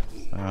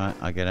there. Alright,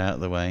 I get out of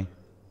the way. It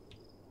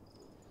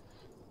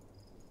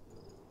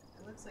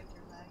looks like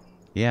you're lagging.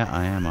 Yeah,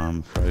 I am.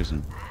 I'm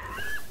frozen.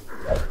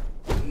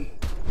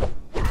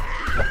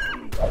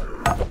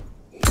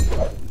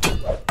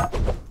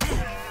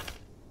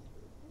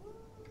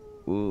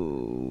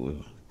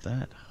 Ooh,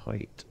 that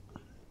height.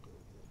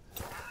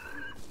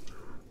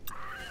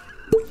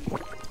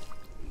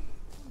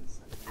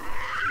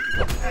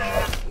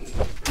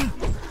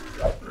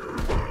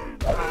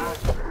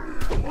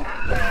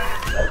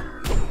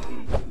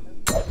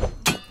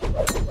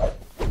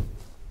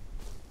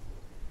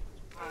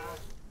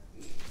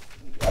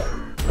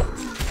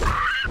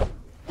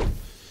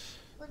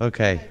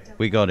 Okay,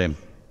 we got him.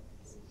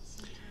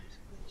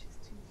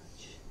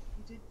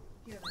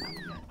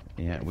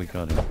 Yeah, we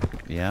got him.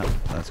 Yeah,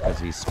 that's because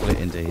he's split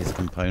into his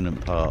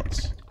component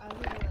parts. I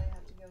literally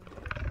have to go into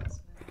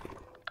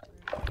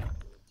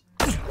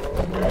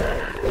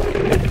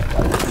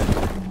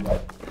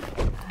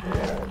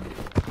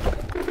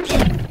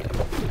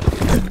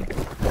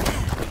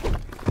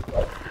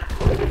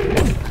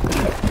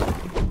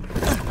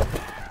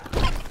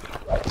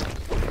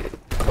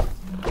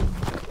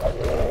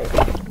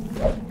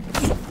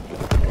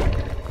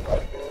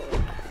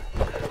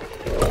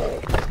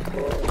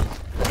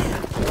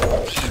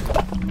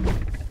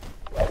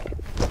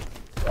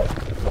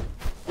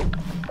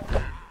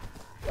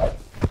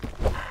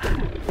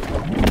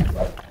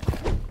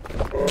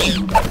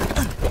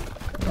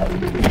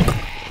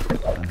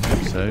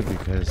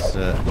Because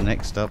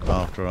next up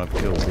after I've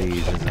killed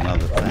these is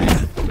another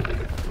thing.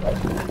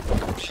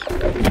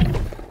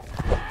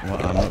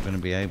 Well, I'm not going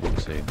to be able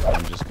to.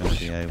 I'm just going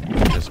to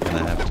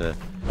have to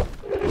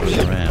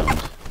run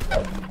around.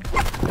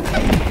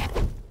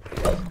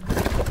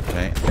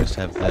 Okay, just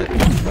have the...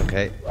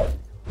 Okay.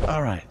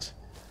 Alright.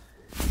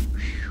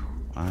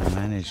 I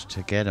managed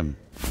to get him.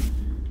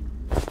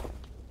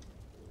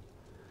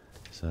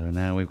 So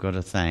now we've got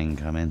a thing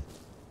coming.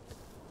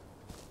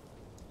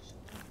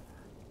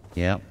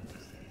 Yep.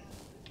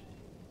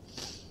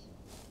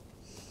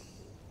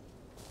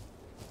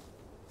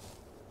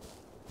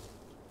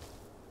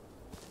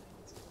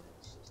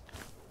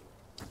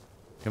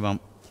 Come on.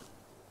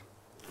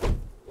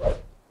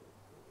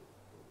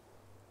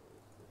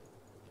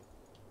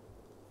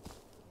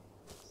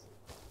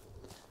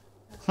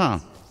 Huh.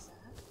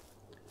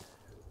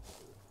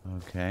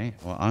 Okay,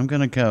 well, I'm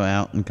going to go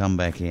out and come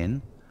back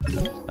in.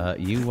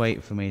 You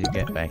wait for me to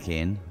get back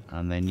in,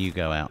 and then you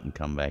go out and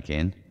come back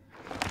in.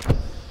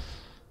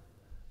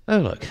 Oh,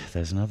 look,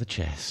 there's another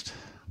chest.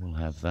 We'll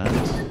have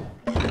that.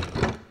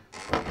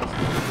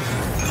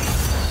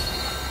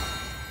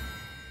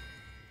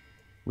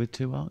 With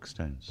 2 arc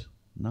stones.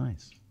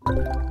 Nice.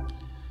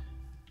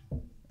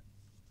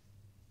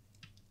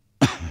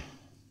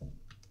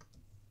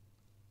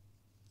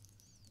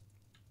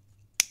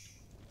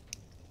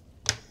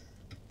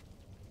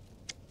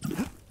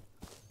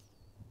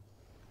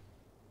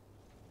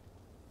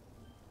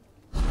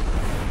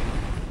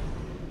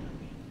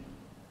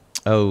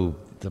 Oh,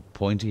 the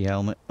pointy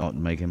helmet. Oh,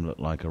 make him look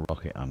like a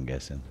rocket, I'm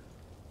guessing.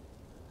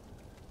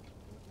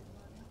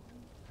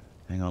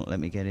 Hang on, let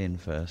me get in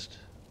first.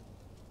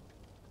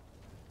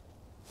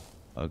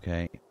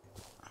 Okay.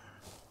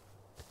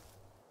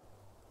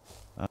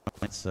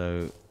 Alright,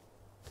 so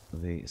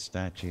the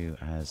statue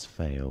has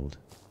failed.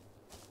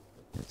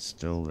 It's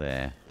still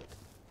there.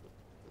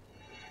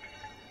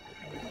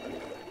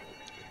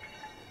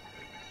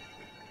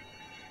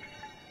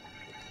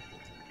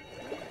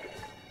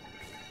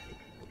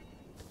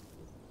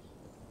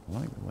 I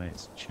like the way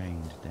it's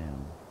chained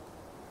down.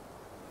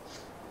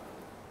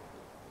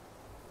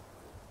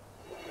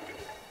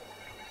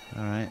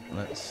 Alright,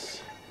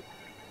 let's...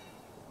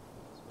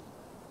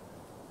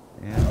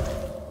 Yeah.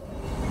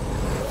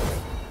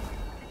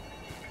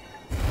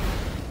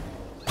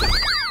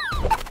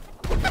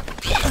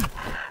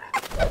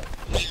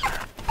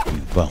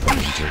 You bump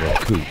into a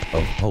coop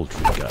of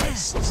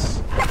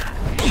poltergeists.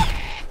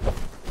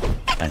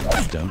 And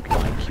they don't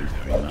like you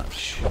very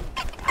much.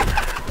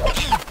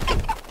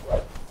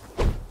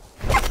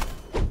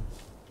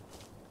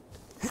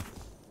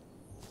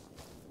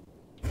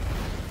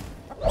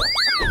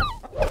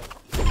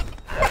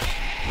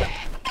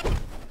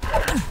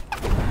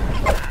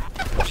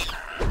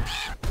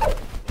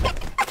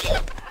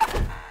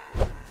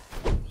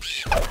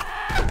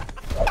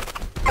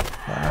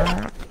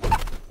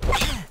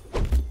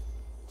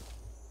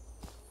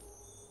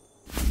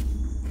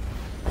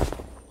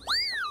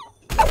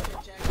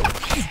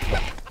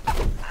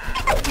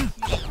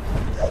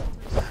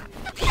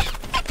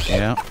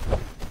 Yeah.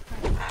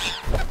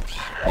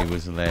 He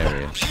was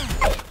hilarious.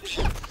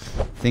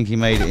 I think he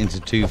made it into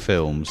 2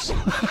 films.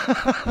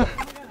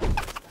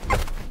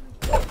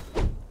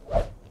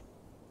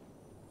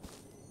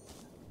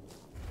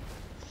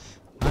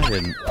 I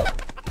didn't.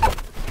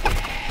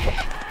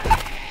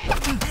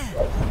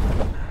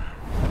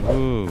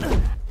 Ooh.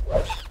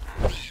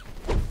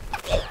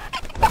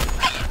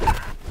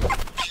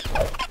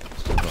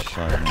 Still got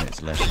 5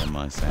 minutes left on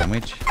my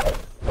sandwich.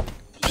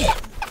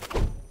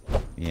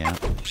 Yeah.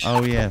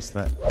 Oh yes,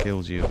 that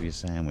kills you of your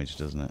sandwich,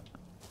 doesn't it?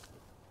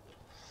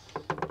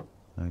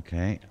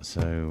 Okay,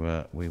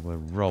 so we were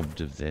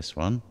robbed of this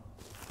one.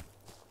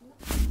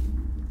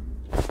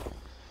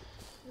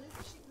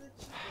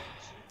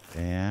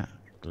 Yeah,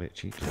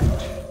 glitchy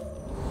glitch.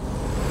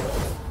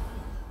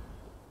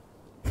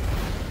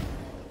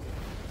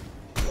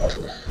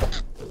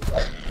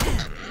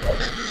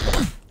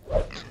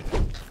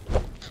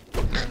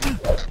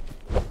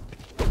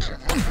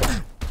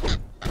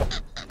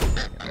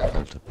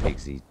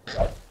 Pigsy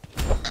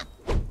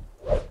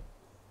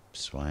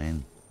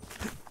swine.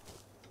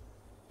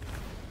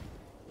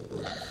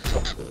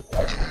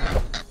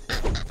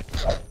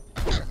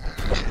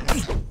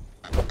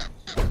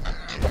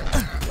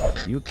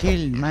 You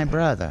killed my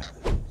brother.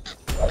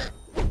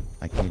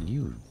 I killed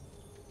you.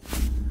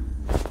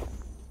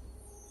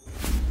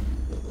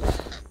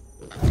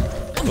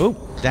 Oh,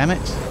 damn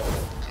it.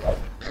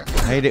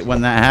 I hate it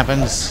when that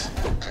happens.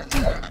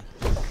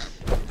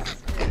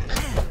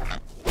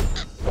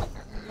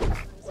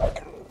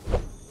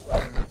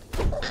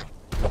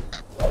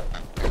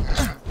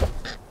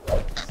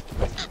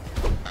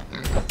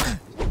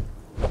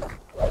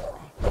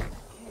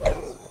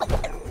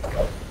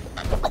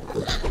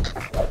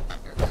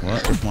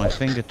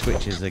 Finger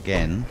twitches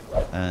again,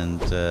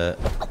 and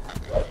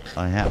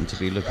I happen to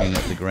be looking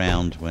at the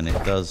ground when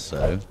it does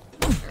so,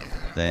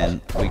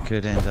 then we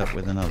could end up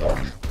with another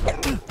one.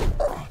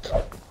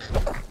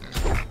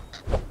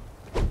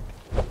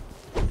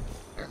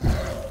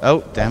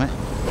 Oh, damn it.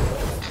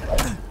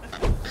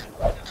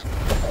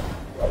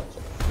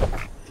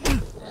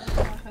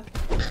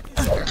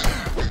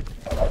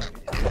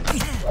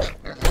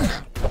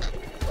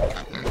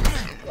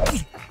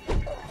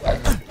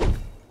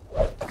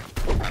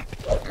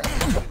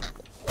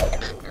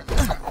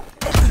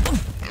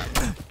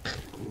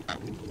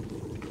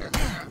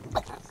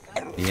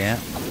 Yeah.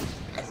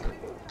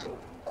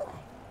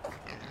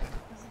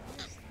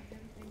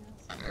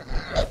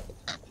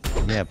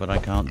 Yeah, but I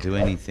can't do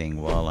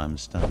anything while I'm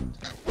stunned.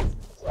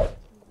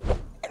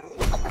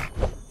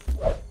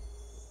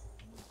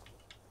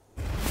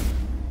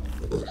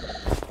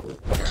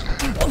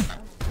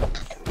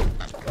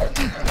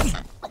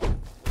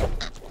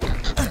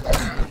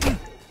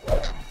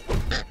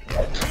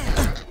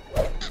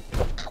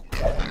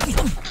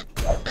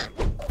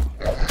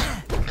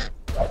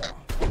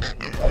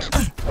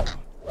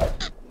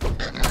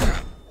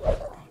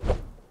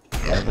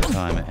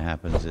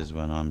 happens is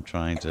when I'm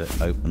trying to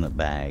open a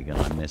bag and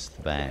I miss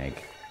the bag.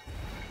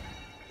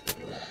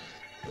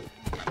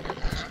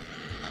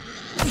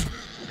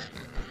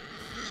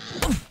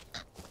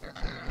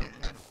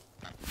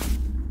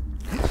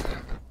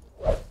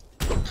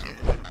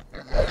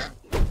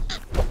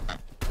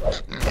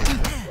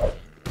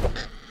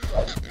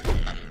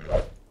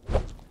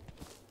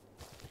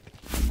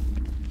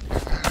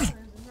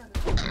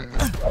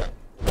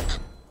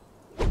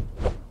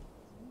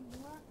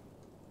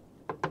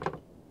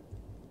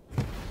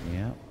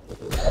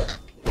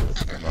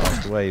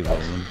 Wave of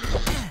them.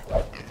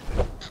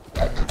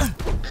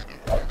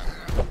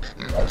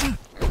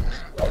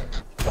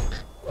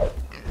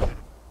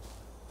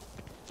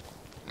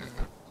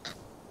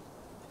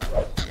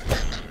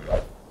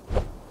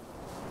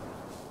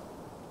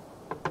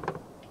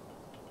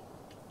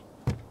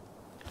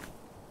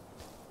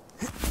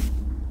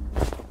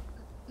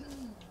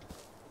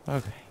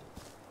 Okay.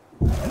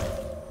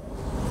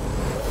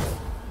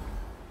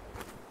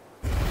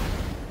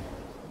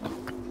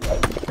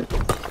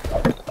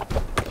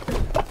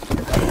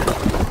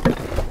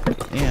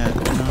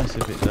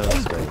 If it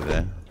does stay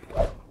there.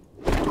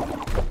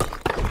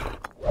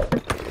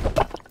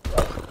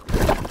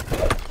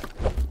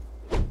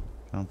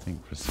 Can't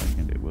think for a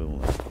second it will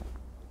though.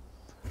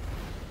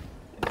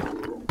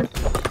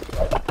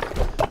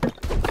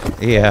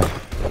 Yeah.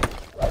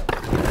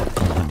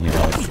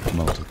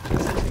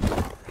 Multiplicity.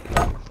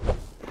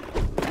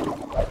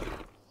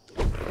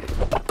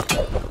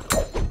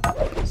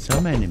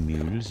 Some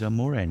animals are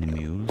more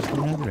animals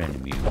than other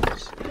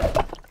animals.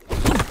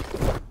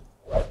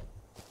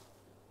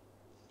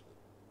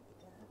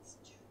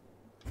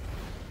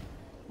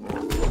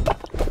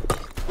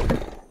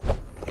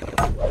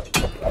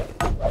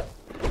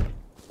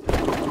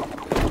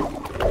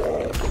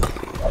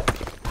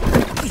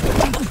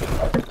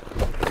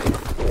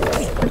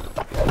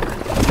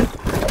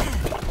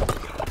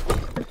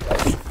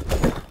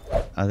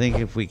 I think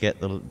if we get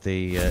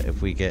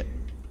if we get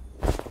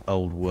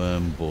old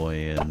Worm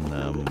Boy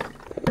and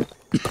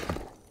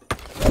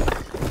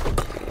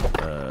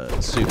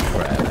Super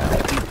Crab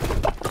out,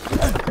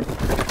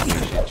 we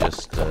should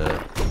just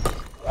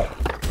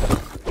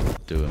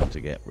do them to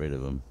get rid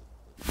of them.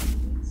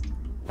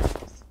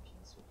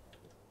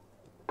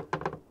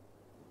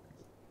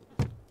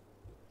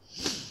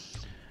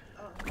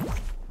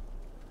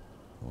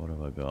 What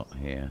have I got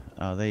here?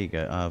 Oh, there you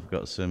go. I've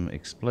got some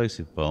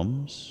explosive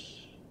bombs.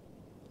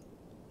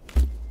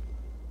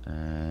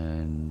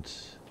 And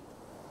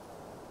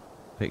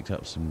picked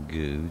up some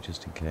goo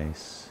just in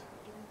case.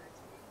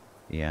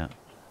 Yeah.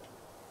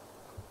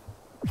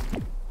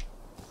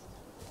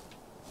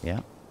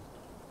 Yeah.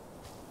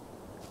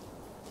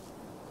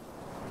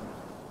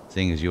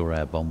 Seeing as you're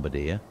our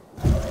bombardier.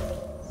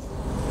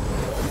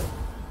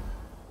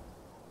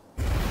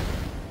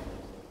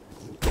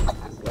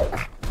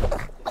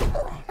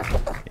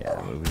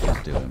 Yeah, we would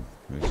just do them.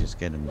 We would just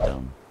get them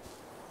done.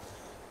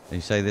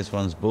 You say this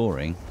one's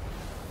boring?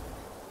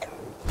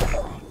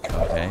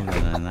 Okay,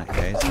 then in that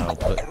case I'll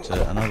put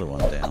another one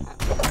down.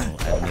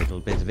 I'll add a little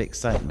bit of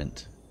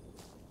excitement.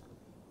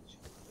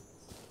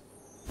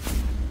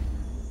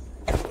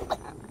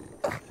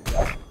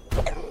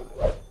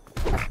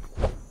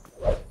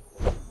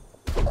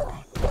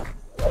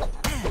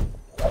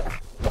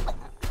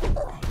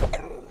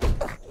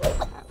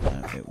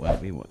 No, it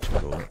won't be what you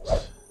call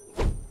it.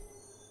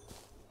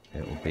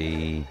 It'll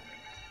be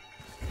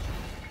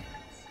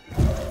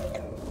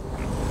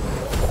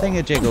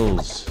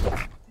Thingajiggles.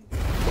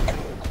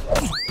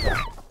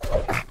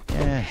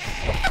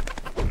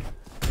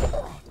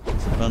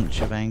 It's a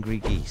bunch of angry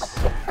geese.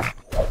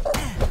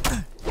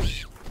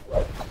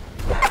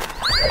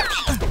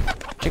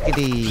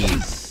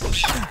 Chickadees.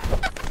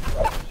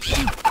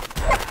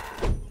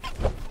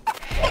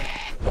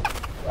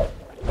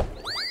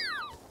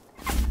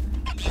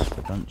 Just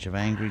a bunch of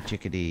angry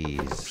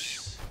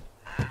chickadees.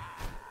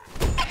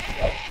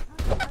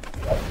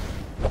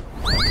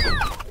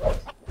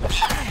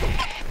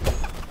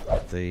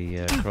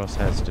 The cross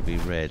has to be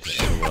red,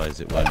 otherwise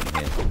it won't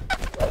hit.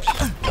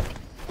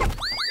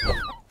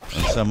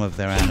 And some of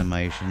their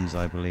animations,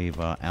 I believe,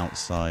 are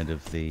outside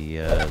of the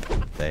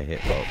their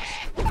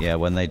hitbox. Yeah,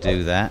 when they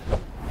do that,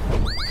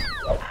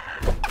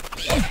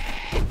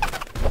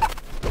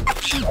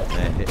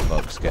 their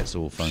hitbox gets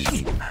all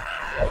funky.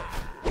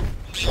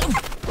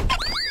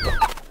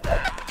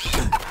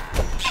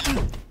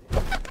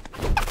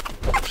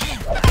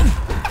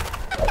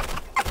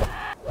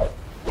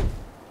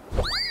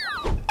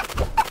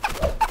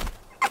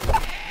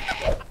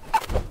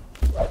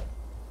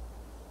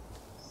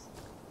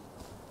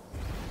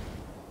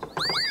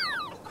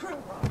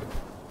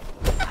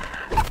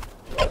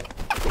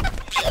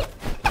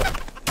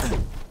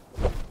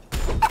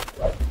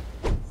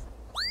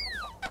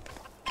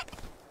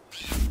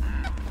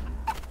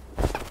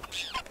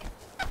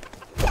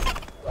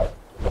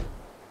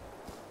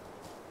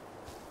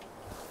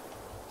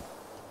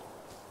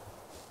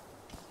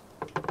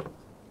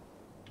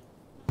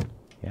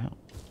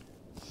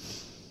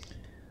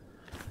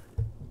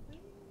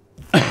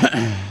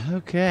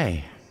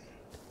 Okay.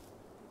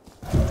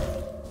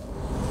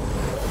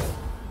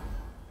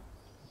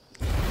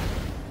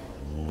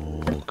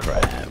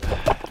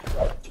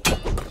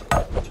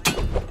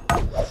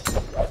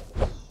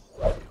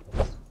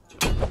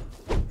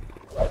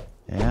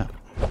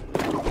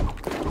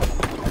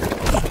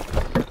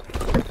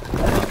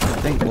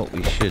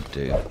 should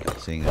do,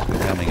 seeing as we're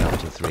coming up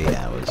to 3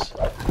 hours,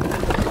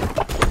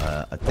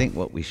 I think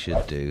what we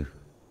should do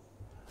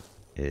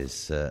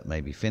is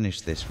maybe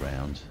finish this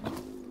round,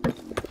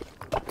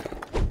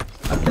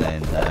 and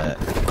then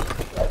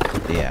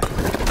yeah,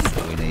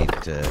 we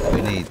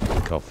need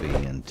coffee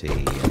and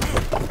tea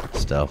and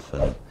stuff,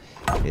 and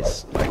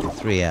it's like a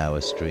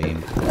 3-hour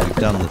stream. We've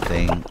done the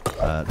thing.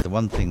 The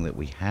one thing that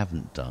we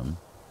haven't done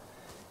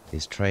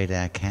is trade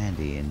our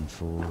candy in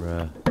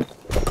for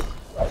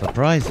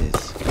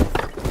prizes.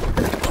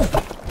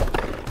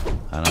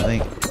 And I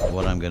think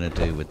what I'm going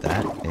to do with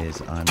that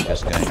is I'm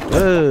just going,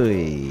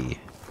 hey,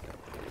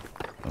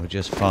 I'll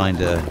just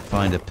find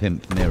a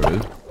pimp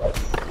miru.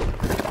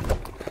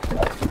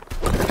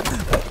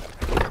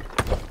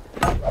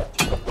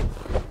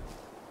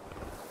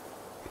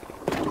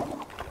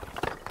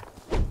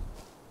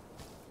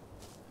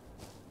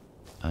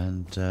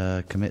 And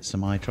commit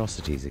some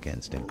atrocities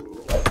against him.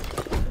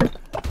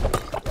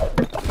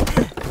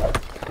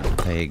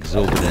 Pay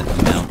exorbitant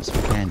amounts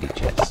for candy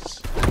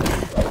chests.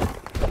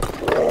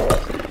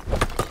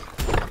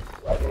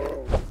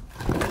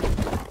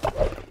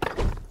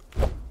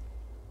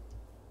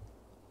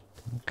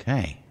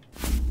 Okay.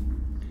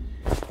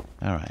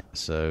 Alright,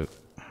 so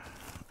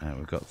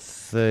we've got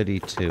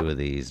 32 of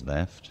these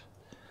left.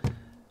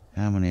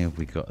 How many have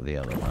we got of the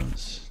other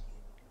ones?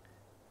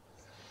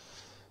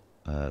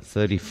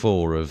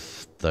 34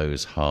 of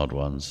those hard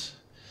ones.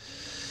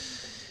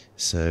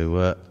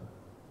 So,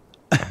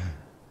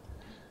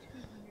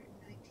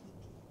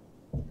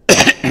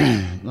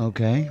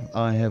 okay,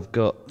 I have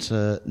got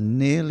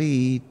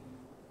nearly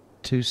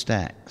 2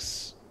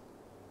 stacks.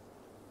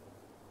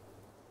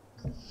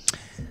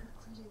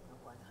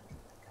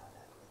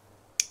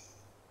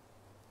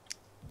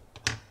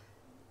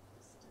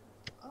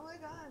 Oh my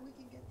god, we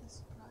can get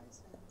this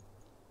surprise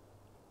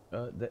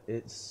now.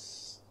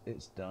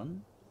 It's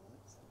done.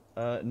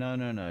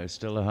 No.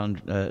 Still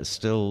 100.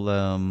 Still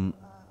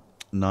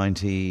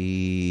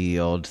 90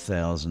 odd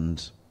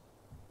thousand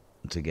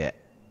to get.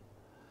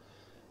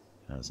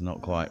 It's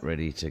not quite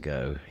ready to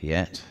go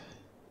yet.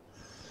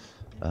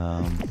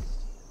 Oh.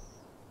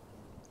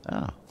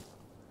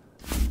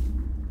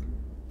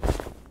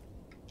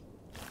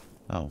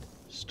 Oh,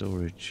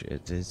 storage.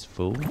 It is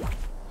full.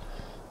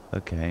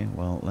 Okay.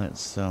 Well,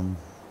 let's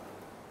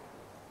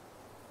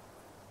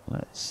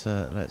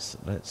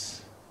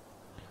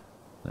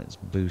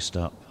boost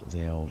up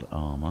the old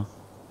armor.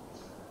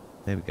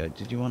 There we go.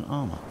 Did you want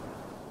armor?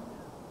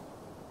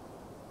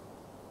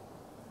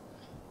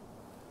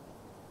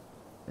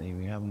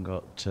 We haven't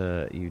got.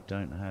 You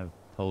don't have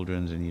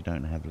pauldrons and you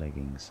don't have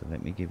leggings, so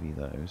let me give you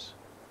those.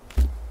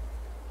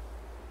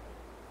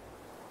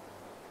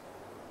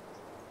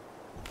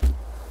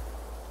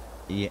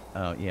 Yeah.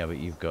 Oh, yeah, but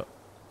you've got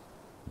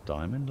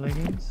diamond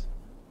leggings.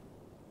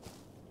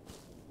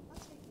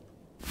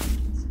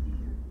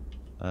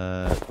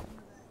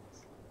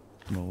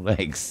 More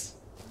legs.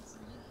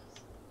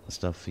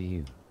 Stuff for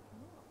you.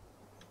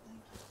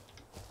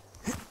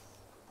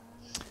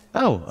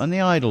 Oh, and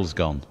the idol's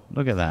gone.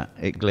 Look at that.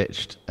 It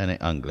glitched and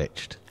it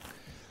unglitched.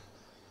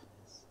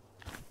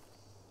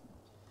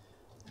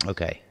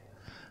 Okay.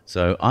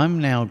 So I'm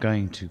now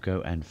going to go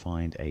and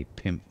find a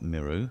pimp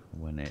miru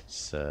when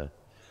it's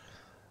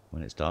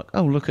dark.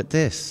 Oh, look at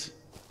this.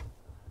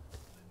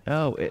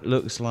 Oh, it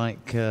looks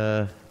like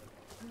Oh,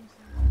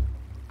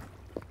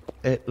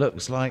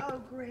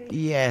 great.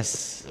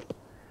 yes.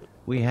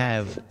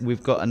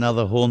 We've got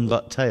another horn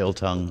butt tail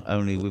tongue,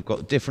 only we've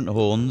got different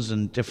horns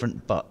and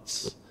different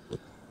butts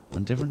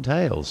and different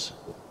tails.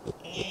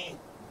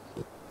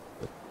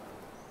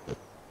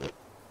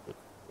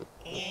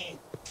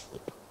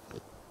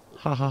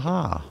 Ha ha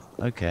ha.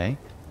 Okay.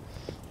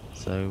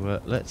 So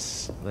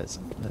let's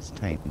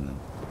tame them.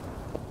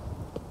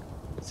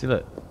 See,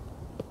 look.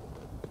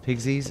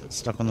 Pigsy's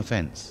stuck on the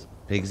fence.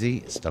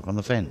 Pigsy stuck on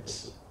the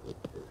fence.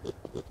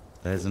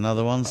 There's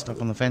another one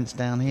stuck on the fence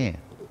down here.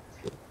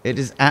 It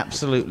is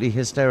absolutely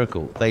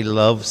hysterical. They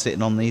love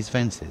sitting on these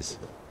fences.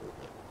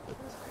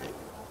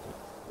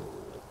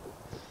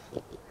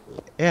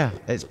 Yeah,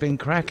 it's been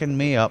cracking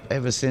me up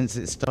ever since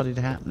it started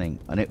happening,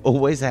 and it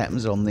always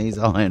happens on these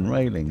iron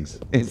railings.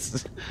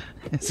 It's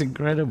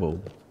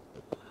incredible.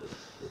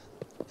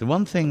 The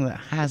one thing that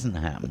hasn't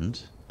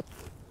happened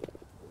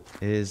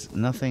is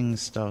nothing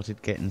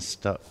started getting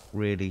stuck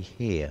really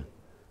here,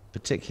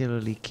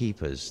 particularly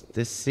keepers.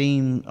 This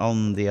seemed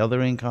on the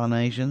other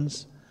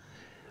incarnations.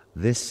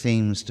 This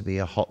seems to be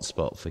a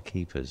hotspot for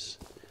keepers,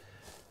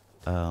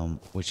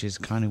 which is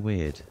kind of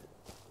weird.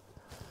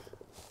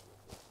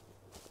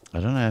 I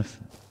don't know if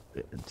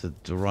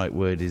the right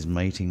word is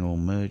mating or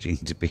merging,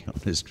 to be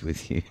honest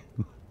with you.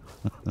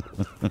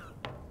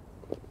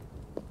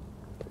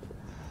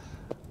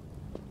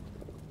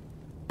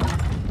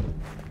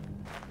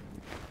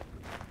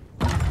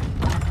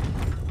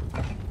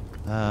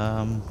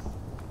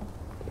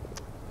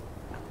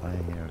 I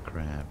hear a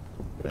crab.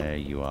 There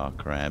you are,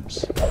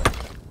 crabs.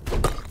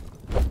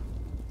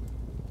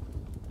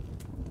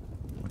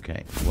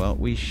 Okay, well,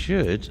 we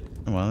should...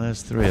 Well,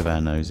 there's 3 of our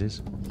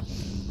noses.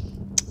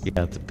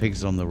 Yeah, the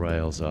pigs on the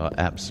rails are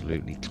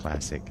absolutely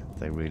classic.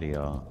 They really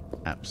are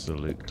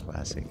absolute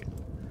classic.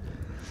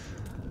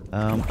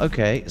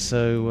 Okay,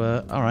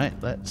 so all right,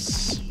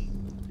 let's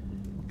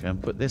go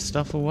and put this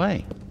stuff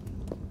away.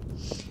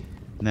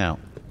 Now,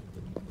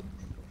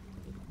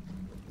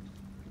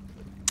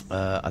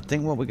 I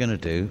think what we're going to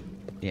do,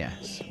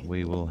 yes,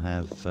 we will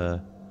have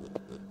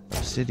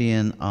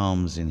obsidian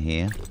arms in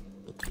here.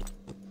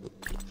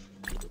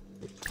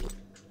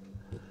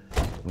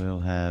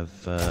 We'll have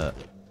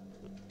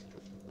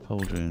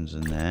pauldrons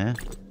in there.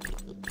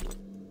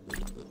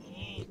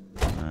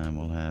 And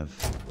we'll have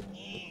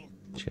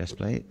chest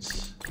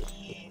plates.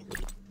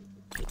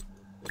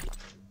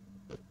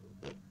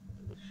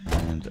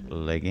 And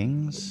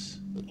leggings.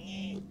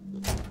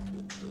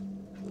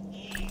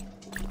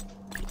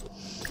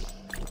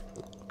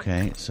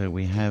 Okay, so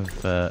we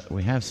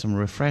have some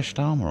refreshed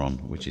armor on,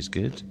 which is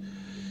good.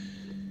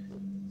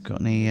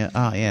 Got any?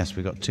 Yes,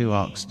 we got 2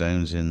 arc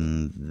stones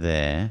in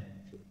there.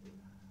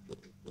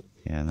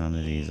 Yeah, none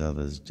of these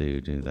others do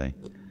they?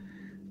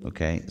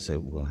 Okay, so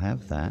we'll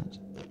have that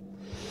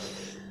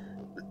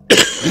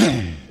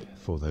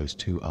for those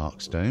 2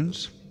 arc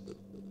stones.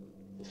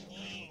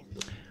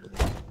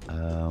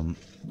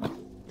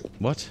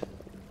 What?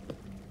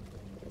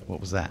 What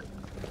was that?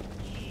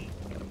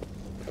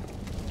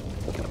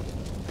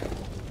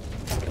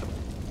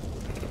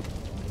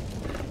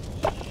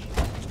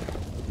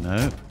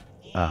 No?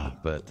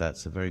 But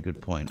that's a very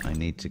good point. I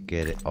need to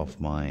get it off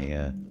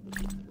my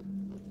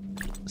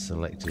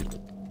selected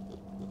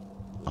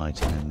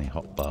item in the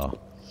hotbar.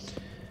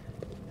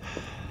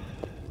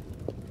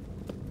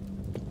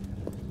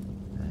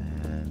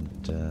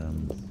 And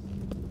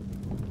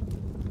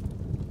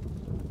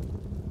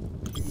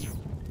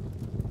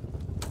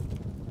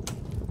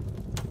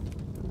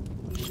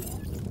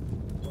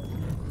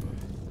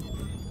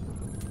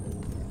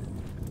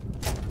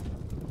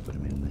put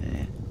them in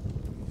there.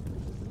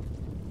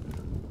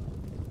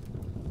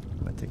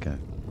 Where'd they go?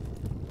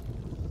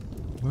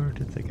 Where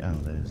did they go? Oh,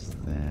 there's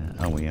there.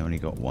 Oh, we only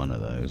got 1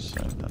 of those,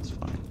 so that's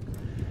fine.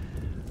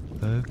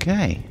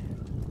 Okay.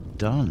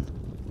 Done.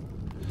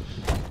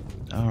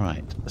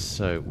 Alright,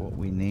 so what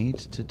we need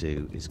to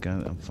do is go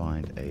and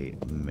find a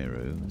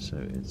mirror. So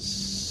it's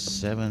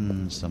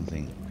 7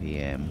 something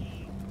PM.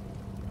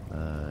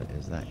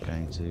 Is that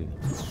going to...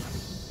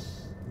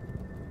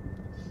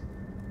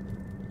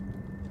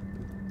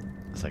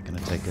 Is that going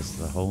to take us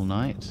the whole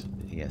night?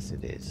 Yes,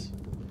 it is.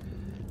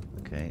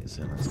 Okay,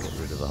 so let's get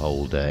rid of the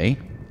whole day.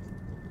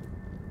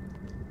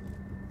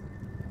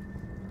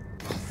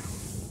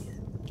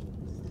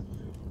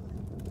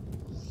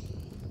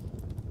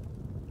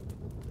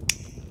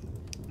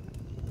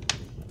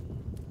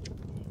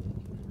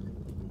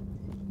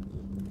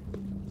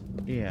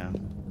 Yeah,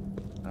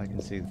 I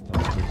can see the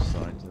positive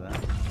side to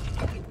that.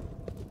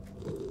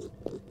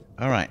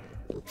 Alright,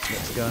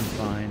 let's go and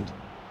find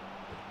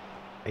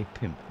a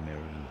pimp mirror.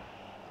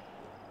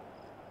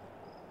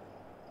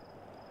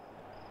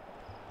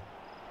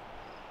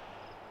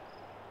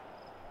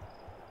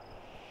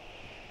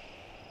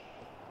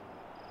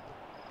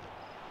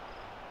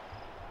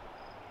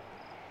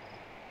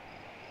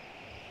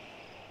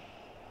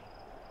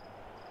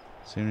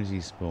 As soon as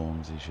he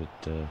spawns, he should...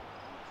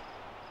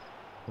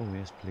 Oh,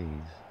 yes, please.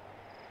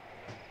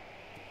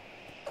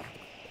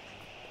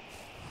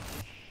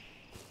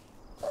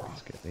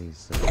 Let's get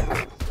these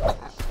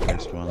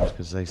first ones,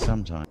 because they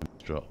sometimes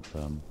drop...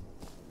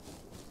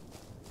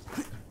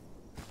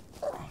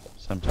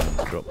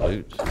 sometimes drop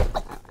loot.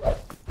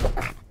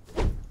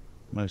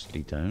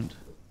 Mostly don't,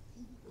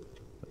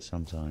 but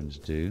sometimes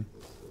do.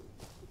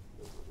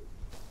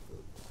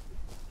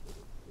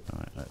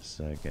 Alright,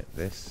 let's get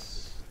this.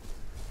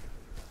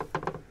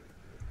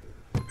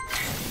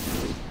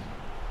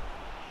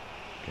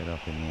 Get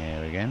up in the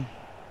air again.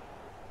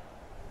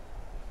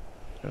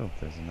 Oh,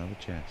 there's another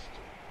chest.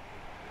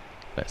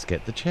 Let's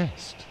get the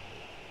chest.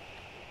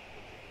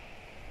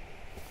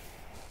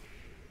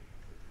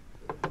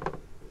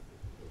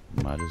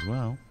 Might as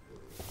well.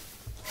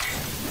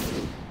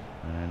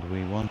 And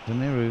we want the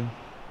mirror.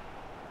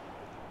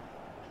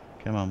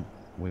 Come on,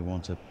 we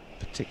want a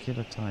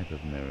particular type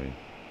of mirror.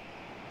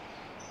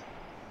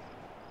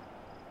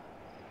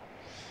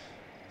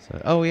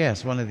 So, oh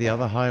yes, one of the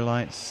other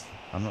highlights,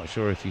 I'm not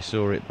sure if you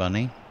saw it,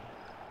 Bunny,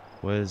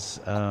 was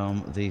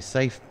the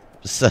safe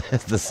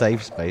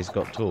space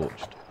got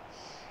torched.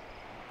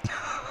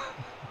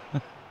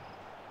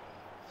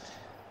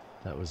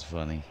 That was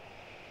funny.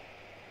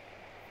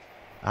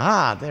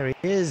 Ah, there he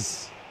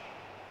is.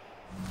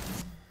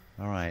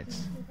 All right.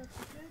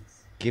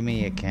 Give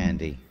me a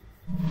candy.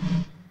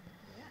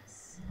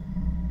 Yes.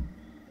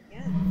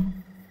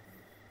 Again.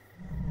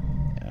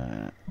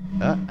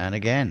 And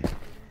again.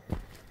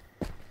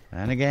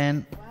 And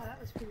again. Wow, that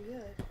was pretty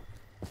good.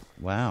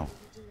 Wow.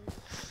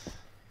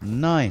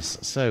 Nice.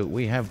 So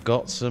we have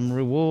got some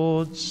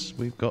rewards.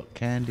 We've got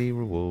candy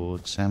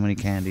rewards. How many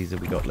candies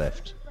have we got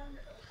left?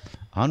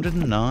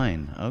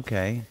 109.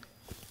 Okay.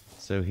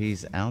 So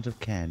he's out of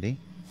candy.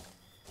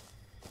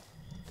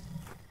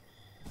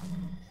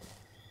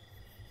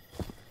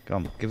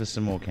 Come, give us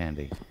some more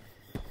candy.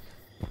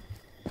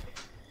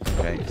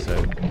 Okay,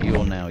 so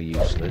you're now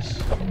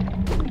useless.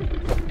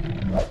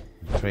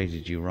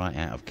 Traded you right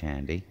out of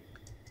candy.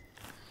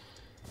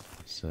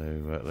 So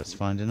let's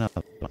find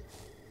another one.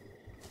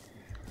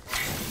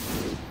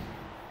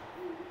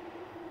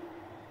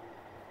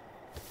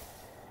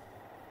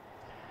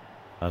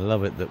 I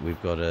love it that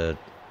we've got a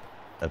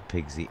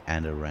Pigsy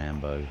and a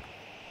Rambo.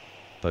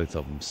 Both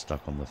of them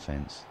stuck on the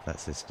fence.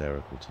 That's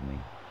hysterical to me.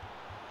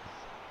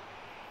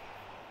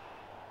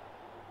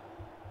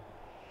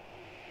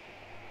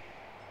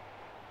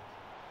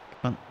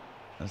 Come on,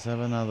 let's have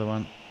another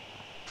one.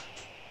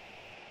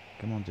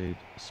 Come on, dude.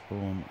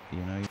 Spawn. You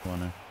know you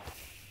wanna.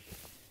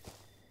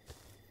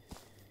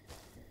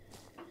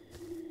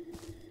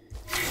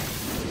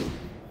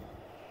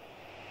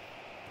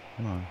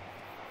 Come on.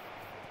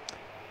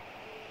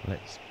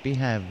 Let's be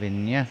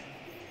having ya.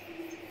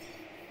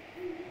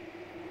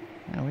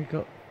 Now we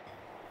got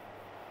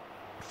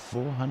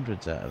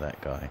 400s out of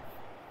that guy.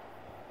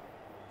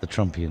 The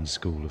Trumpian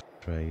School of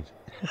Trade.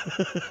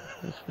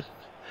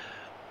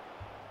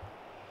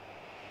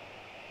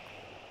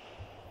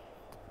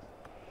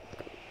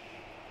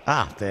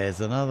 Ah,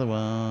 there's another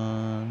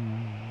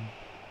one.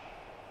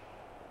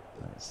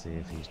 Let's see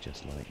if he's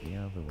just like the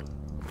other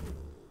one.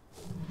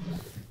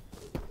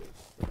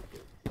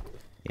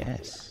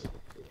 Yes.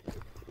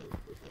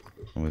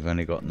 And we've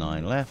only got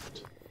 9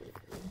 left.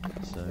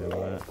 So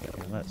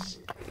let's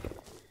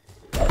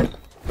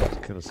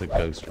kill us a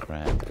ghost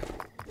crab.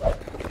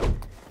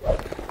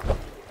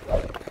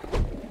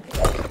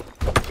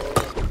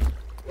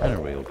 And a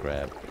real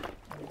crab.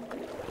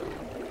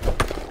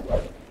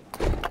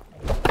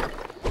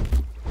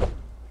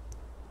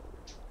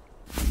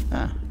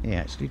 Ah, he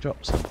actually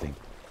dropped something.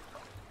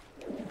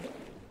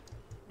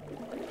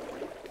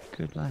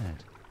 Good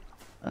lad.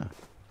 Ah.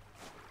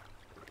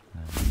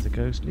 There's a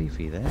ghost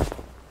leafy there.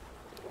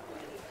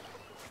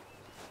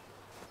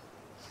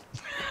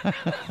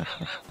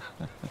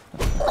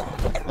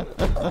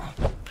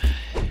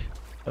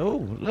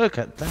 Oh, look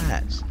at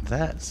that.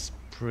 That's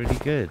pretty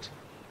good.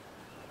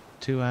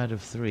 2 out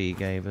of 3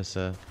 gave us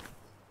a...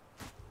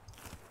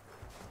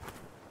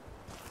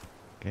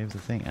 Gave the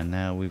thing. And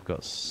now we've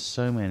got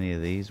so many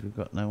of these, we've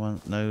got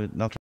not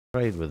to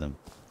trade with them.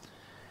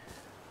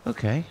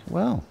 Okay,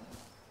 well.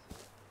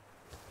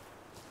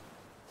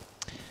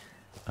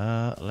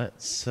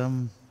 Let's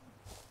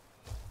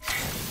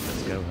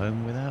go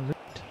home with our loot.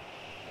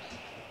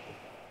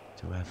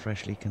 To our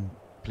freshly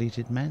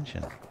completed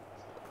mansion.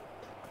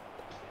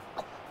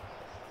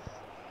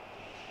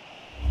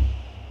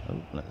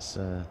 Oh, let's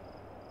go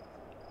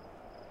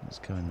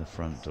in the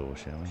front door,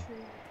 shall we?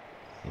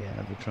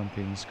 Yeah, the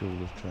Trumpian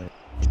School of Trade.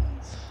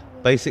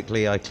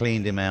 Basically, I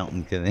cleaned him out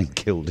and then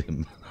killed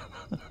him.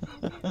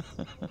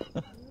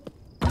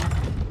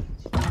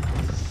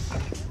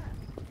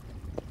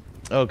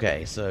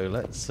 Okay, so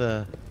let's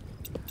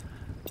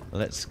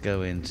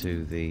go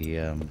into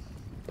the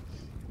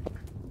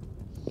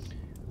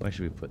where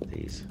should we put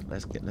these?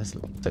 Let's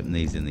open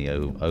these in the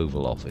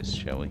Oval Office,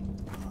 shall we?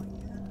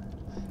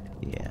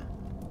 Yeah.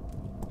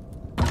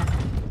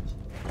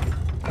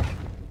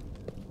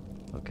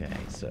 Okay,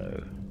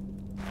 so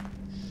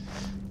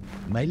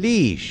my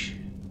leash.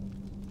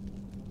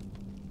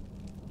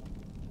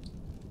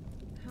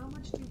 How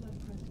much do you love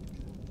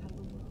President Trump? Tell the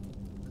world.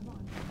 Come on,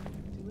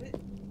 do it.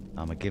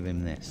 I'm gonna give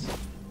him this,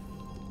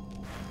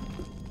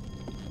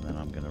 and then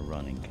I'm gonna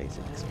run in case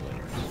it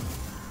explodes.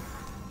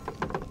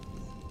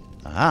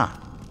 Aha!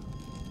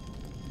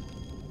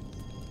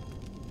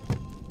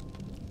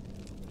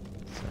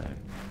 So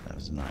that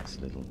was a nice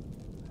little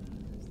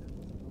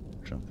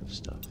chunk of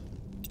stuff.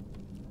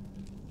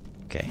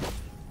 Okay.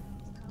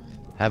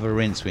 Have a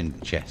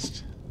Rincewind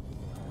chest.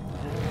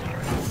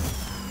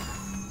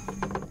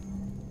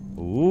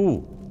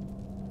 Ooh!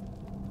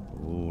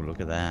 Ooh, look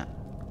at that.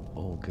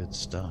 All good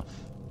stuff.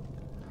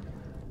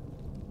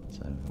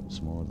 So,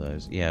 some more of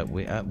those. Yeah,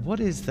 we. What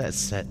is that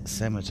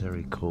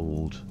cemetery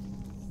called?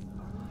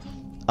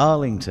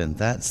 Arlington,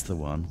 that's the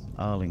one.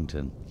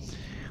 Arlington.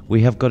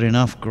 We have got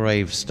enough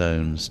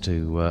gravestones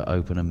to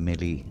open a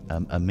mini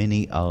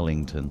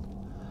Arlington.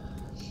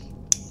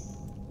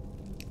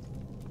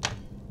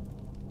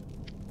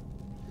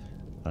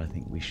 I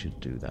think we should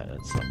do that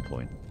at some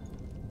point.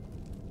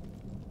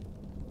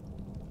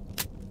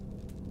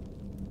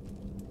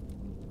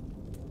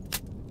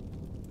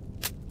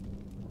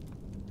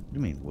 What do you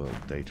mean world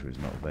data is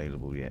not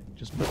available yet?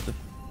 Just put the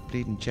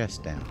bleeding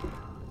chest down.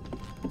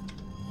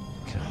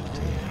 God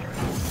dear.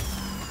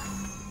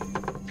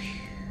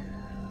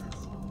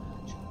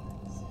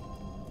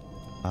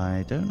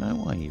 I don't know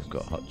why you've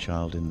got Hot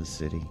Child in the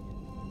city.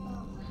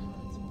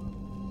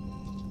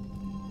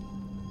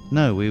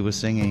 No, we were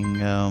singing,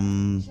 ho,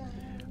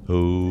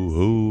 ho,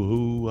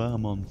 ho,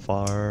 I'm on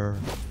fire.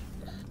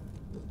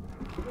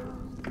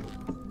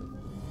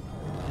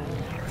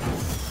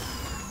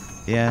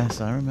 Yes,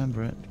 I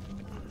remember it,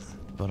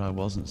 but I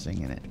wasn't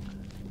singing it.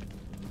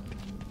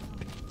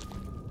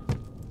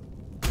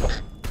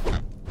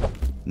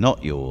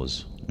 Not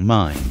yours,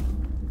 mine.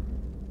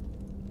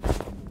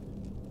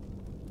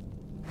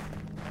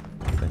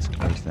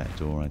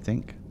 store, I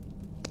think.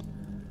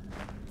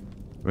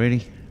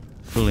 Really?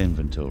 Full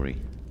inventory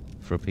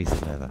for a piece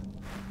of leather.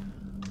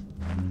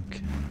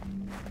 Okay.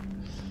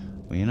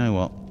 Well, you know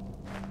what?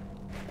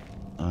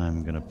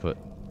 I'm going to put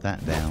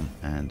that down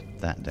and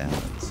that down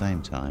at the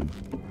same time,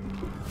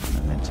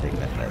 and then take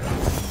that leather.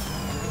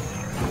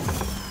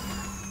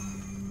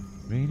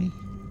 Really?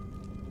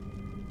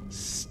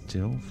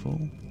 Still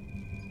full?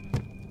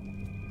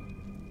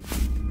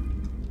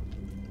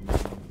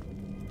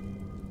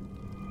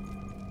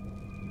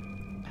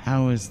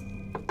 How is...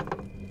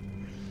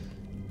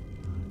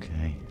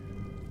 Okay.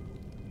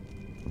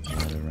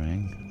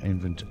 Boomerang.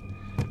 Inventory.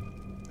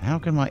 How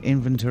can my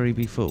inventory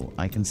be full?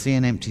 I can see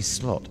an empty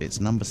slot. It's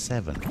number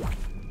 7.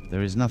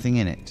 There is nothing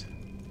in it.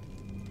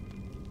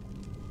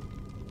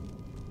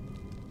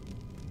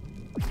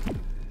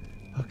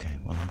 Okay,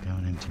 well, I'll go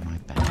and empty my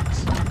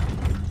bags.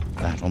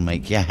 That'll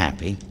make you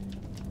happy.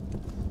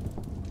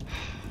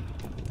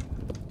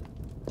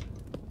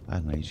 I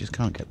don't know, you just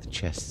can't get the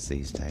chests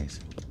these days.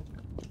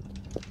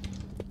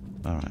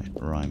 Alright,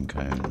 rhyme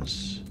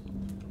cones.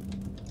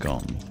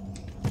 Gone.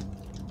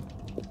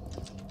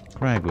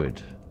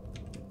 Cragwood.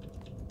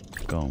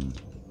 Gone.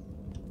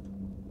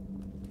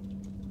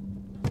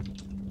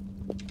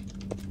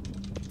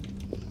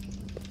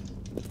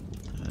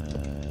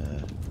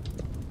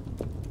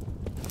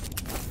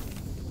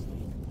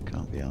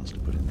 Can't be asked to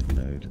put in the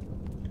code.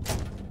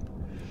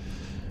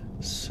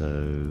 So,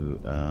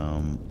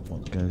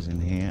 what goes in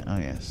here? Oh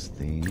yes,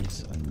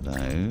 these and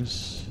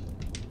those.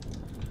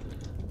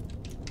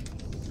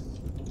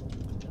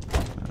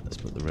 Let's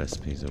put the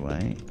recipes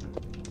away.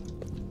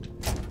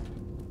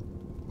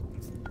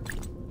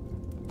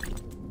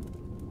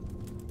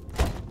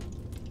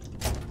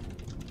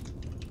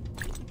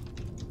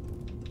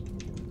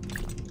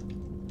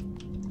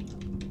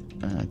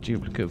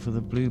 Duplicate for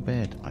the blue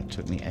bed. It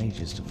took me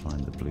ages to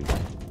find the blue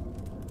bed.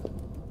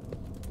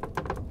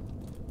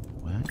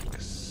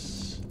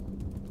 Wax.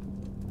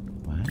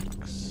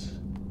 Wax.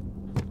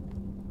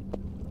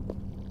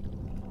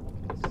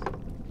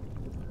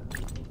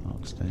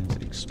 Markstones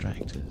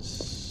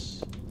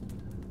extractors.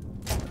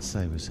 Let's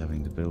say we're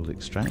having to build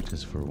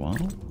extractors for a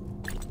while.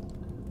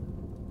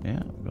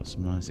 Yeah, we've got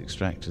some nice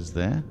extractors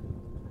there.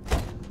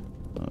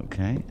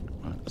 Okay,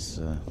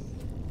 let's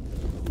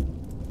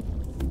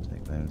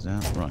those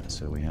out. Right,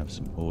 so we have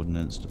some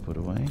ordnance to put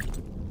away.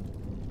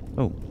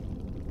 Oh,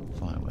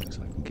 fireworks.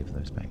 I can give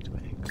those back to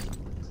eggs.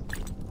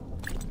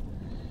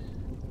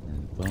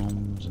 And the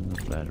bombs and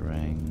the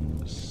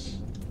flatarangs.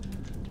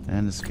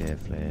 And the scare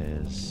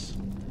flares.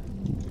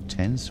 Ooh,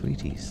 10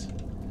 sweeties.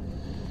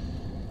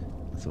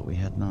 I thought we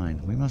had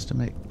 9. We must have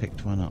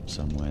picked one up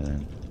somewhere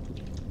then.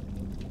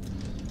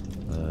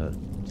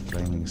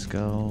 Flaming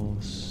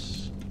skulls.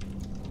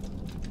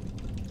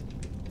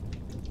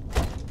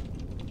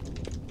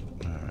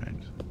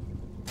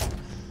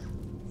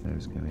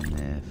 Those go in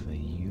there for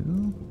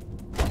you.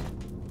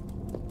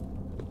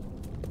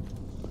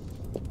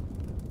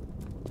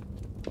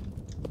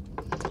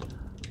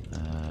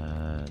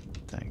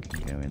 That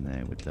can go in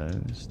there with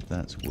those.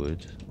 That's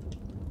wood.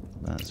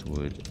 That's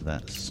wood.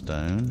 That's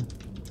stone.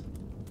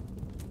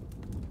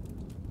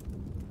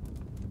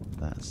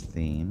 That's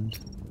themed.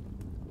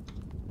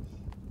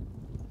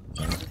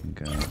 Those can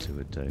go into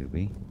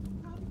adobe.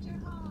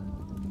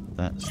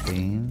 That's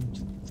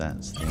themed.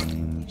 That's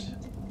themed.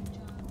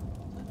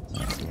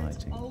 That's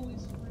lighting.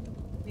 Always fun.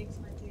 Makes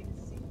my day to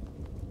see.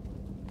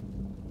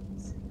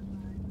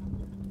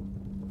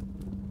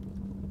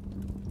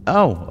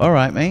 Oh,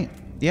 alright, mate.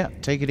 Yeah,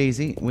 take it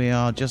easy. We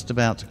are just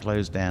about to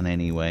close down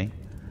anyway.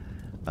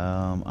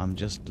 I'm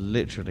just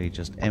literally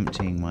just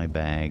emptying my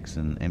bags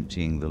and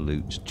emptying the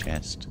loot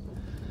chest.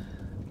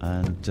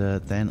 And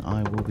then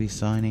I will be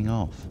signing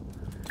off.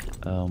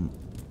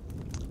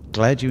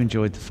 Glad you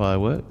enjoyed the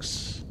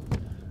fireworks.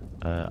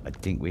 I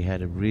think we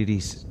had a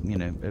really, you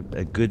know,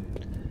 a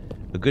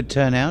good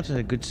turnout,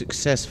 a good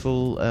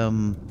successful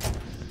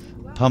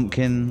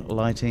pumpkin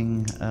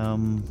lighting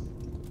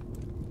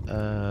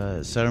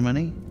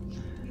ceremony.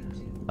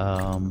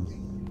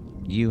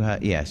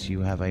 Yes,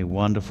 you have a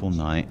wonderful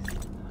night,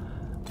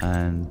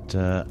 and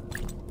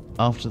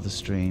after the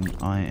stream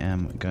I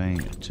am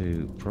going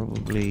to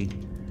probably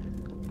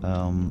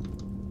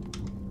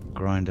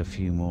grind a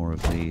few more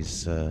of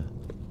these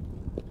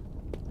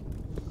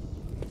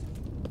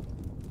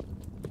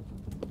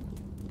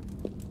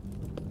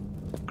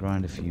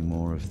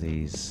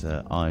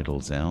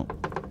idols out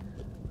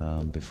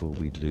before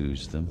we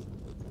lose them.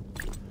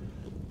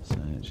 So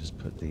just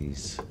put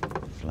these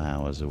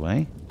flowers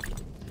away.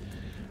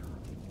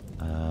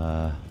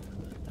 Oh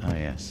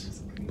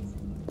yes.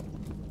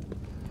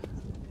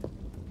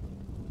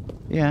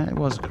 Yeah, it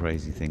was a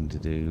crazy thing to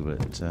do,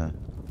 but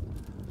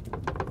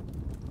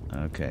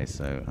okay,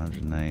 so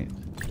 108.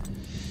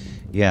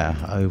 Yeah,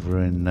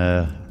 over in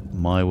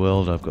my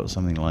world I've got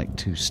something like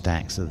 2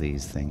 stacks of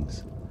these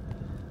things.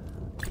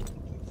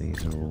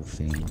 These are all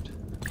themed.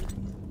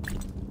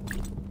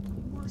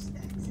 More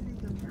stacks in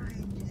the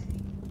Brian Day.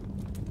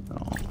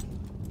 Oh.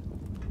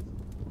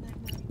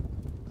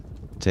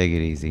 Take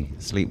it easy.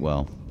 Sleep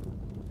well.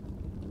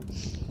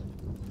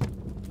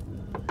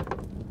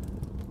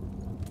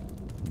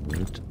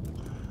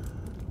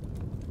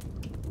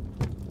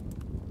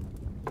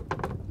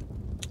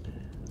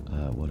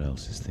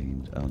 else is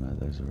themed? Oh no,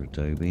 those are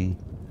Adobe.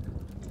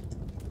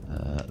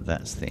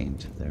 That's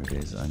themed. There it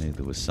is. I knew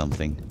there was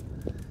something.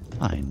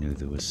 I knew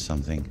there was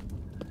something.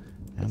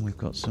 And we've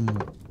got some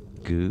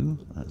goo.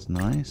 That's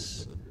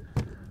nice.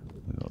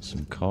 We've got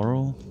some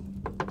coral.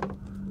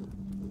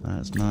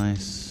 That's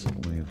nice.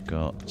 We've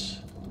got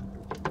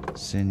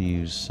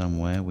sinews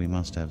somewhere. We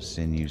must have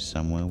sinews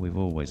somewhere. We've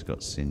always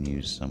got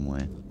sinews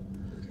somewhere.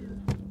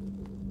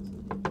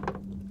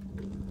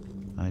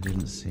 I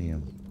didn't see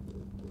them.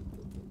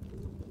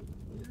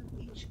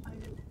 Each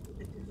item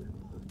in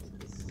different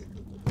boxes.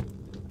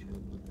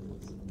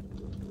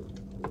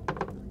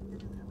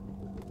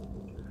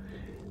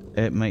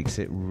 It makes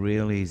it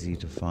real easy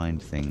to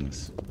find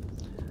things.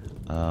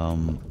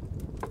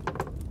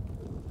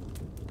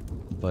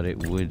 But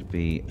it would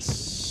be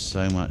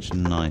so much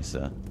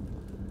nicer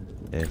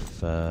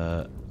if,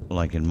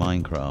 like in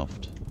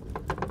Minecraft,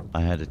 I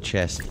had a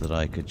chest that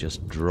I could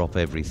just drop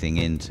everything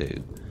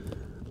into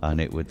and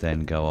it would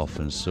then go off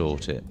and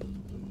sort it.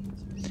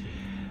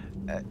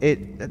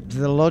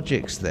 The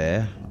logic's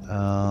there.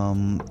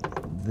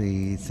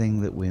 The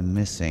thing that we're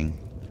missing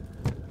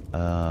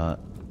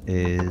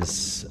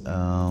is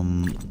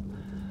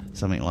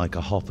something like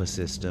a hopper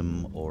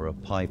system or a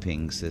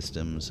piping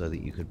system so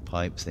that you could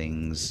pipe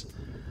things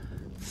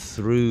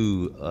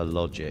through a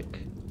logic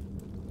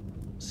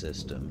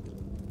system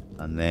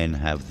and then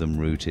have them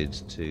routed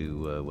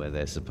to where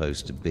they're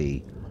supposed to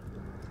be.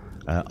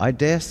 I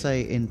dare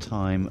say in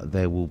time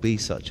there will be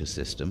such a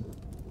system.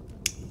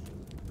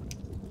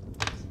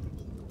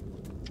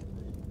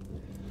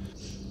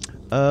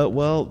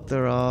 Well,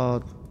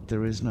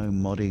 there is no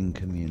modding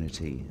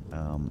community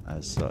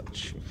as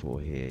such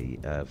for here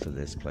for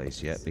this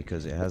place yet,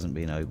 because it hasn't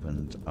been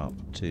opened up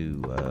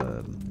to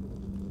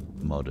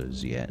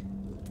modders yet.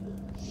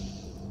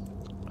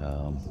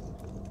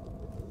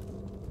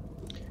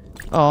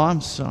 Oh,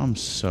 I'm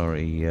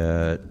sorry,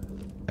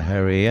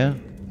 Haria.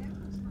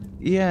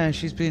 Yeah,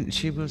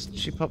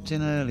 she popped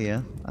in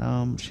earlier.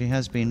 She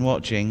has been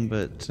watching,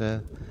 but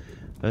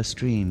her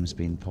stream's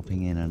been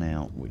popping in and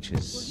out, which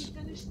is.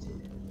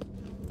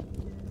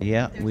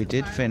 Yeah, we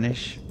did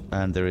finish,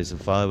 and there is a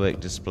firework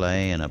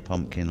display and a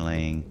pumpkin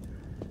laying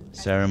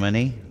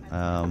ceremony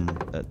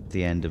at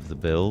the end of the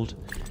build,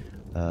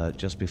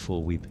 just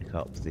before we pick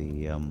up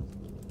the.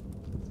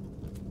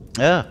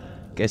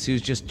 Guess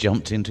who's just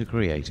jumped into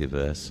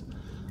Creativerse?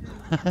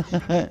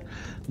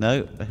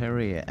 No,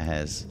 Harriet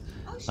has.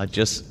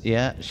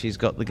 She's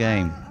got the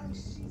game.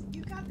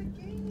 You got the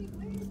game.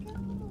 Way to go.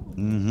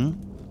 Mm-hmm.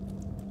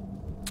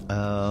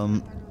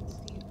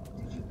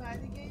 Did you buy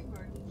the game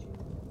or did you?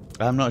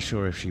 I'm not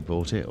sure if she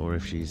bought it or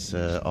if she's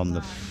on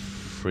the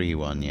free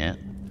one yet.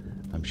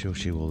 I'm sure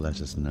she will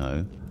let us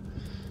know.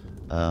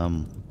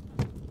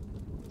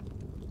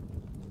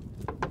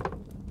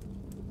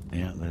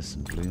 Yeah, there's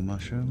some blue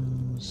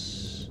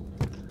mushrooms.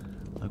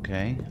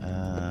 Okay.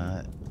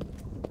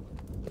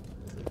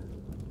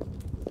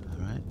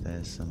 Alright,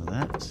 there's some of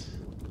that.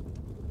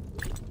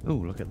 Oh,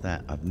 look at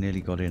that. I've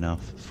nearly got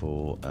enough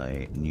for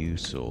a new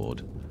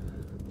sword.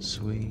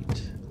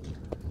 Sweet.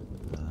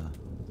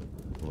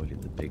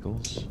 Avoided the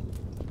piggles.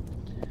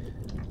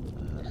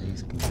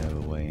 These can go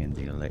away in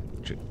the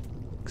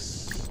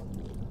electrics.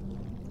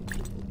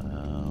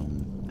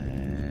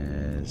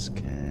 As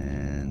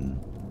can...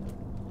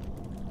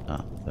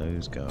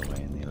 those go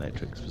away in the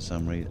electrics for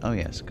some reason. Oh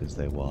yes, because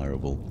they're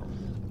wireable.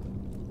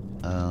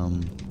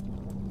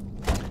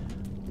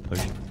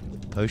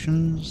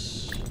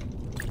 Potions.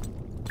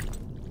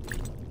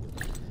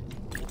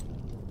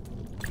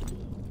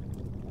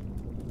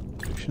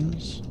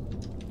 Potions.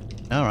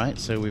 Alright,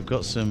 so we've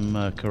got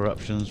some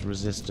corruptions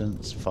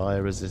resistance,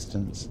 fire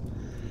resistance.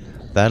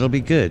 That'll be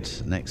good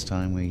next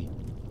time we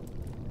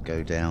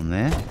go down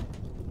there.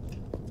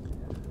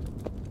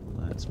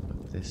 Let's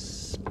put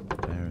this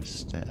pair of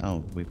stairs.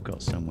 Oh, we've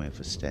got somewhere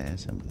for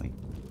stairs, haven't we?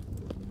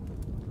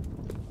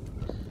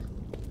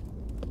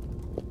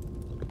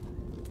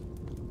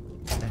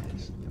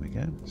 Stairs. There we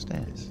go.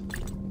 Stairs.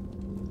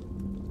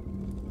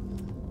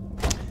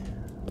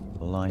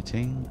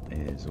 Lighting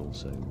is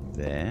also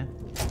there.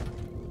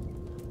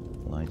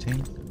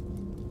 Lighting.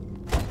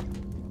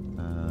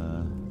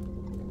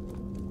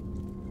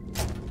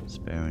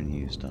 Spare and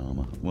used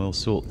armor. We'll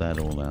sort that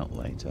all out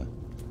later.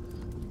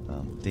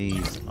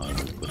 These I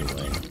will put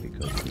away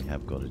because we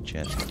have got a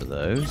chest for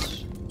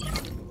those.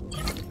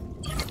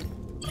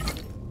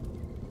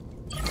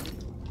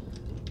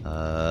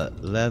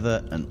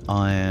 Leather and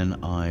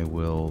iron I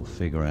will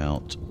figure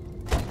out.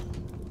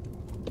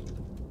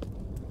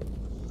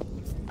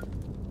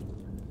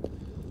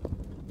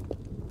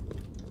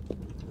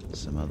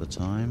 Some other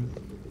time.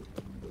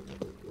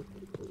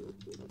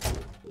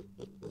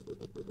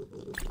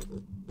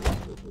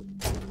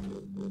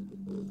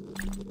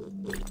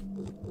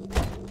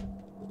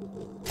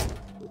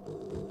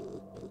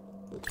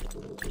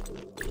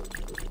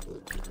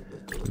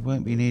 We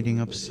won't be needing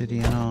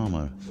obsidian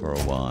armor for a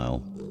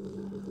while.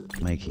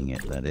 Making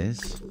it, that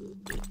is.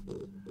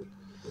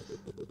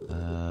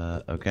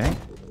 Okay.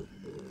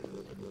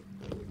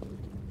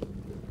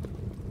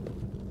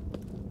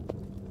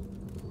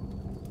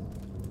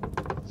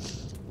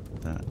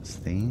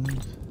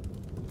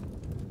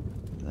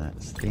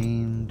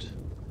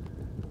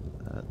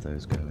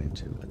 those go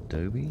into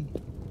Adobe.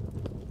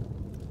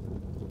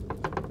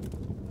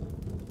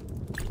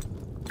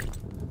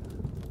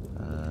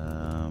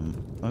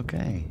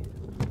 Okay.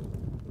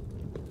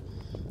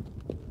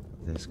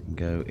 This can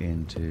go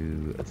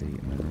into the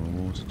mineral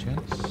water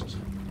chest.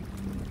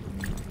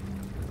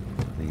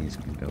 These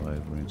can go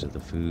over into the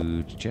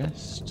food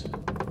chest.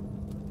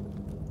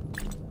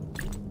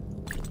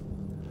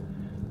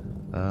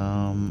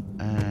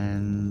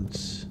 And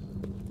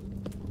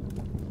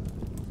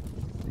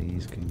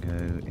these can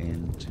go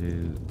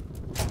into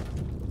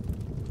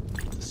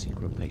the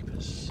secret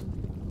papers.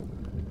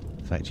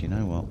 In fact, you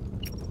know what?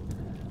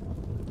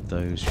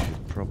 Those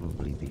should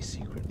probably be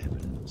secret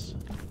evidence.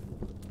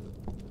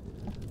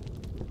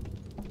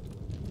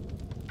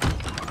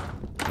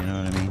 You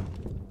know what I mean?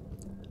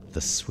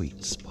 The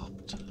sweet spot.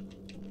 So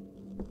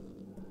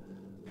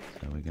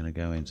we're going to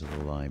go into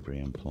the library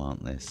and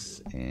plant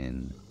this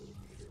in...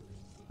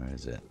 Where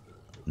is it?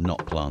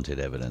 Not planted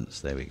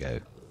evidence. There we go.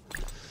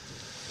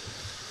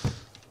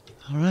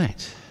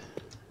 Alright.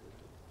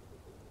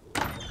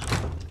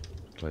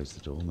 Close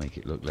the door, make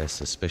it look less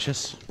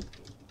suspicious.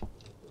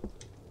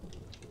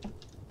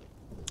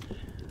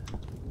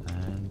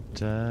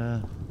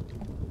 And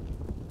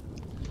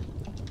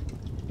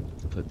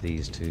put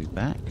these two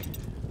back.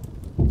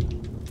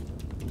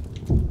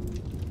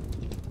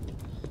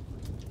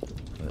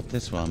 Put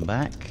this one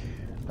back.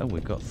 Oh,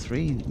 we've got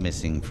 3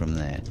 missing from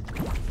there.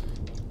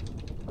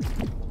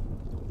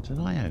 Did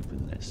I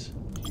open this?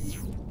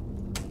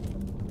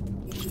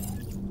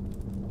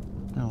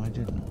 No, I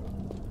didn't.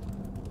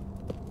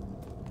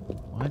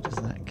 Why does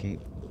that keep...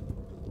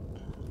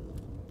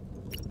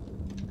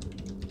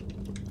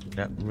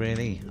 That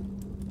really...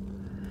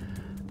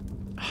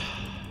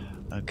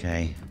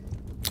 Okay.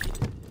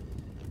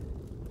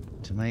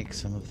 To make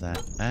some of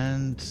that.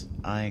 And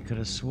I could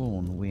have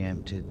sworn we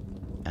emptied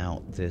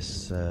out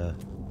this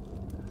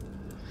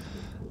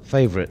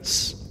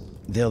favourites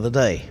the other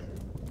day.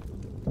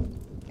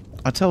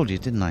 I told you,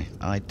 didn't I?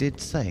 I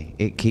did say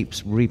it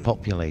keeps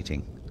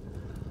repopulating.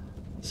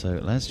 So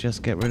let's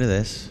just get rid of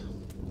this.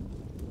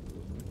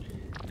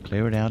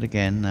 Clear it out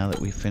again now that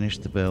we've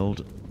finished the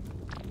build.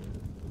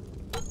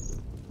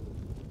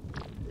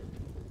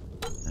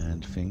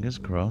 And fingers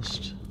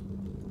crossed,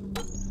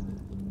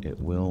 it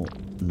will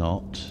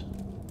not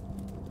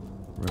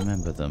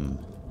remember them.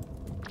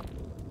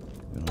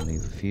 I'm going to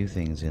leave a few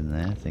things in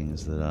there,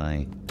 things that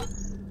I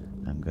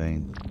am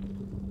going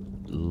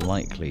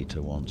likely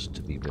to want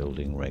to be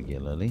building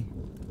regularly.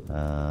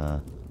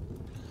 I'm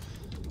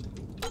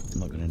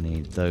not going to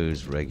need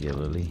those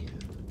regularly,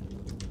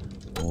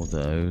 or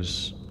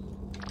those,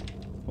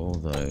 or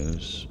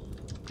those.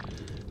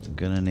 I'm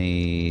going to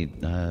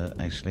need,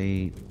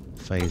 actually,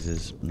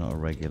 phasers, not a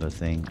regular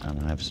thing, and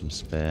I have some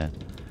spare.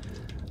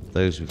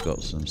 Those we've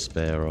got some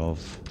spare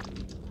of.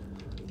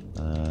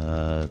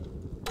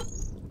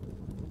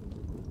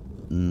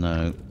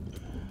 No.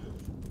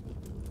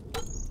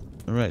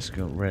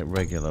 The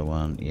regular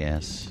one,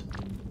 yes.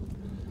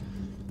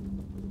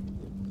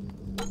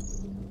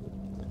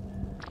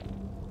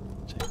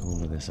 Take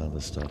all of this other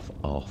stuff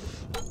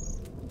off.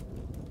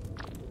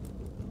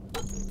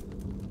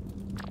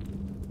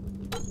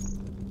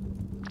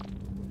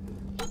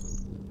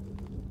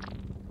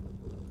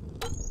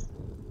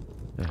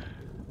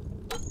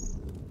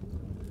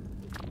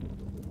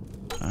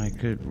 I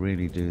could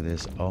really do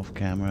this off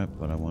camera,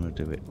 but I want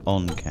to do it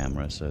on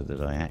camera so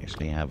that I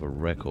actually have a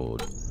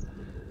record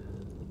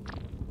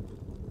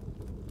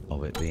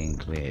of it being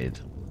cleared.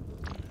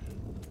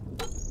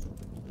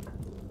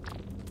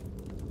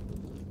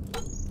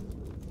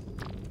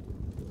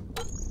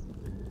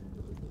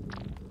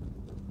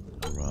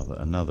 Or rather,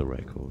 another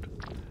record.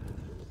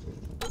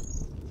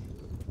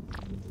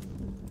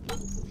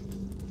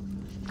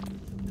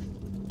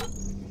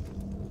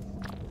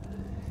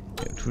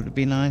 It would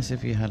be nice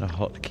if you had a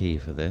hotkey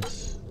for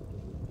this.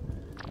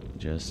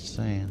 Just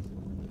saying.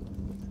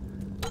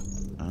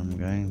 I'm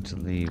going to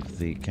leave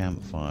the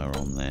campfire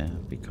on there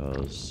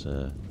because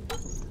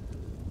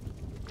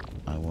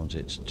I want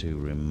it to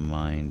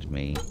remind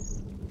me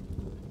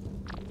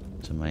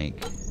to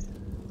make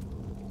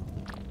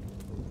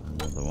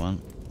another one.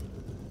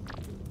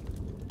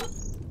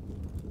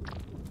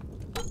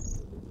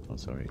 Oh,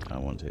 sorry, I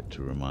want it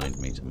to remind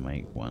me to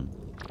make one.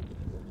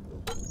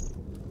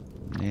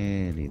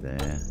 Nearly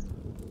there.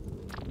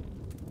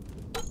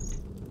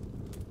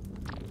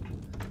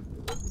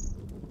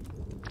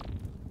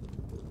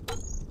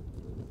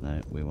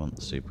 No, we want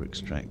the super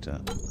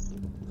extractor.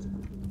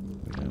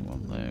 We don't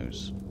want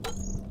those.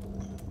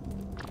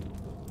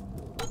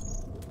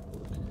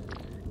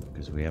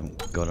 Because we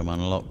haven't got them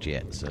unlocked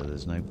yet, so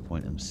there's no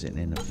point in them sitting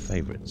in the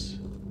favourites.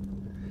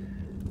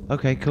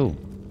 Okay, cool.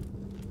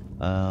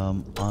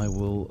 I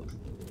will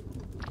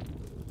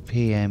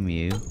PM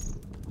you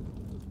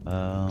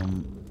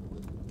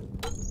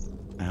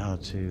how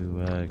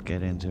to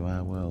get into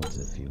our worlds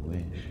if you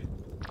wish.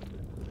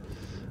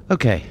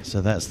 Okay,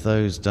 so that's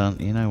those done.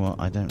 You know what?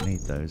 I don't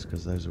need those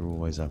because those are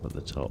always up at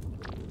the top.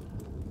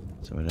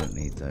 So I don't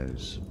need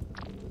those.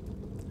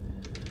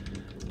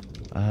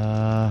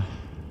 And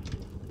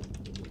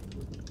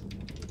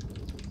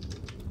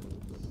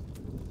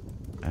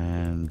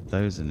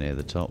those are near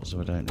the top, so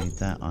I don't need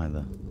that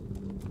either.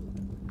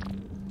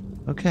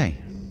 Okay.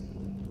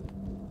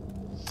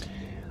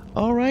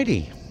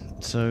 Alrighty.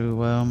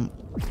 So,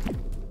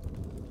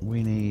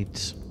 we need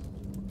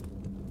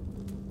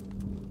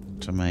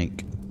to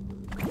make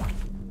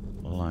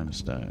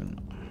limestone.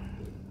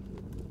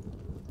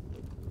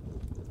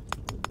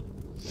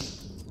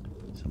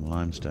 Some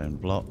limestone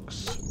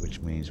blocks,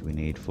 which means we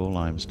need 4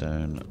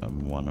 limestone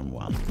and 1 and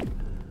 1.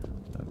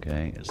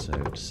 Okay, so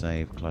to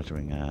save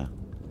cluttering our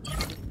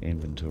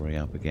inventory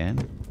up again,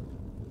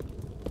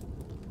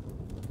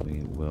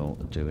 we will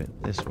do it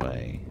this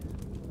way.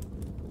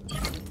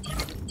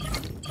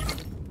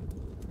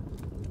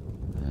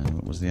 And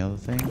what was the other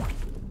thing?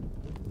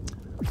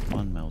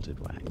 1 melted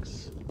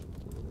wax.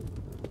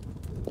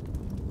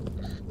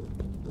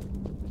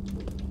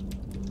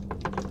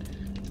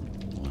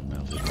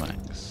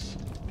 Wax.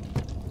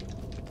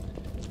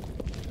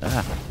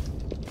 Ah.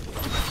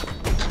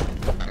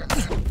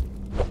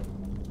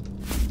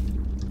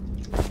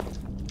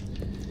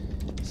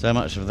 So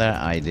much of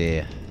that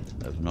idea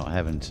of not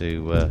having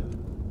to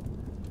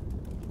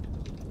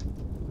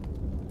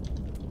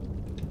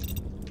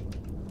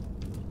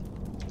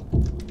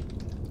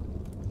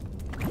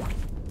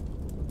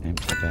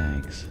empty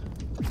bags.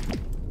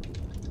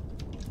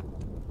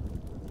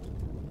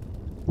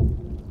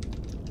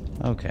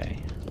 Okay.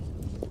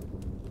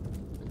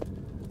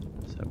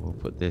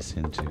 Put this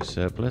into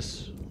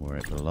surplus where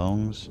it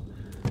belongs,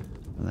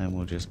 and then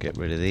we'll just get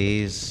rid of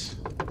these.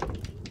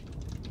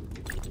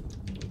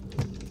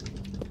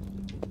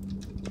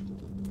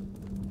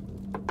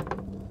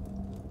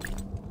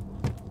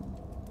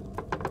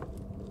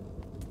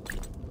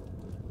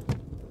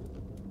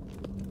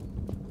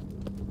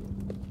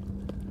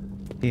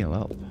 Heal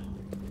up.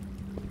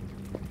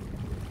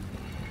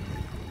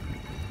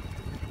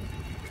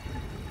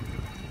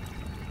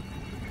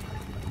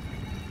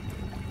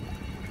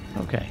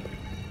 Okay.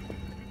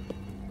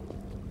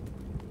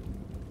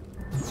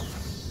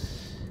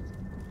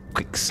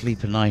 Quick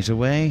sleep a night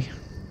away.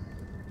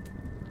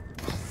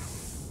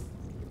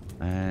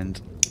 And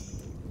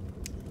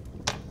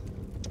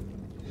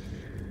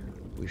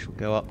we shall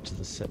go up to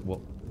the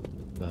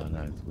oh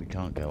no, we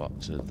can't go up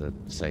to the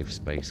safe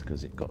space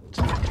because it got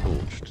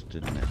torched,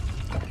 didn't it?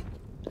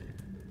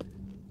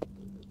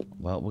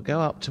 Well, we'll go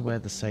up to where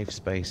the safe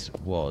space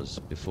was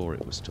before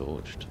it was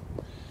torched.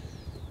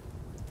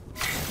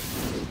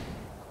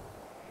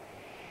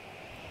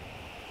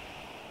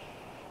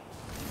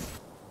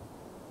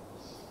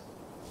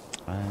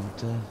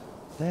 And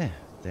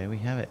there we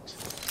have it.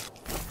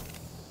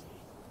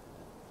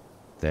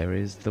 There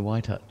is the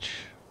White Hutch.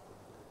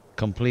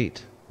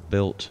 Complete,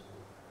 built,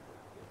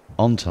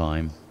 on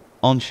time,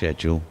 on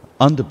schedule,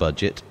 under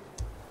budget.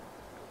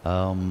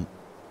 Yeah,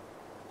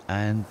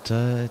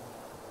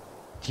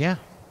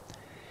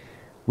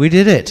 we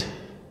did it.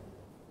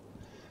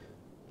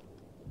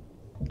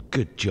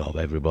 Good job,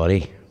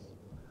 everybody.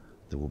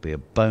 There will be a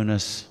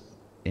bonus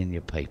in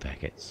your pay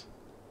packets.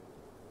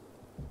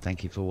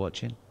 Thank you for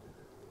watching.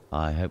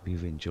 I hope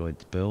you've enjoyed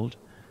the build.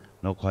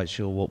 Not quite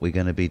sure what we're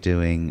going to be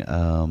doing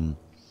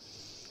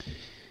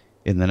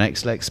in the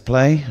next Let's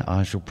Play.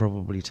 I shall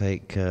probably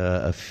take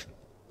a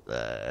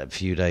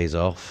few days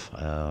off,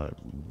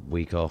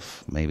 week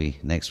off, maybe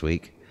next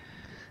week,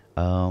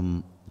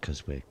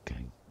 because we're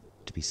going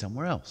to be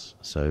somewhere else.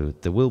 So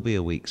there will be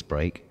a week's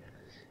break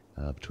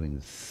between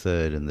the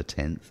 3rd and the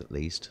 10th at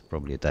least,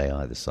 probably a day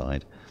either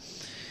side.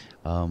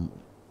 Yeah,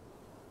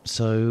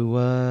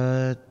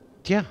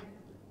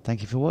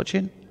 thank you for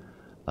watching.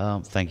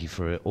 Thank you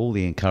for all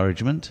the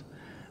encouragement.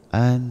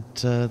 And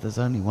there's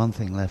only one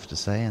thing left to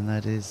say, and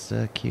that is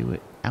cue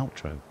it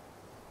outro.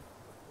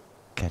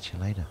 Catch you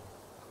later.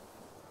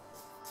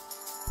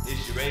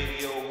 It's your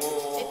radio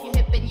war. If you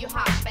hip and you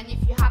hop, and if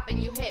you hop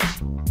and you hip.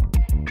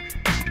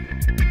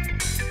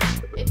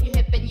 If you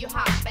hip and you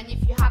hop, and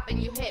if you hop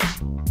and you hip.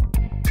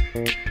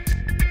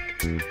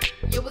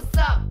 Yo, what's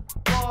up,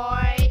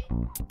 boy?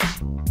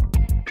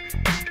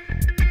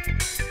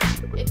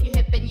 If you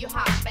hip and you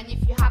hop, and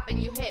if you hop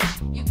and you hip.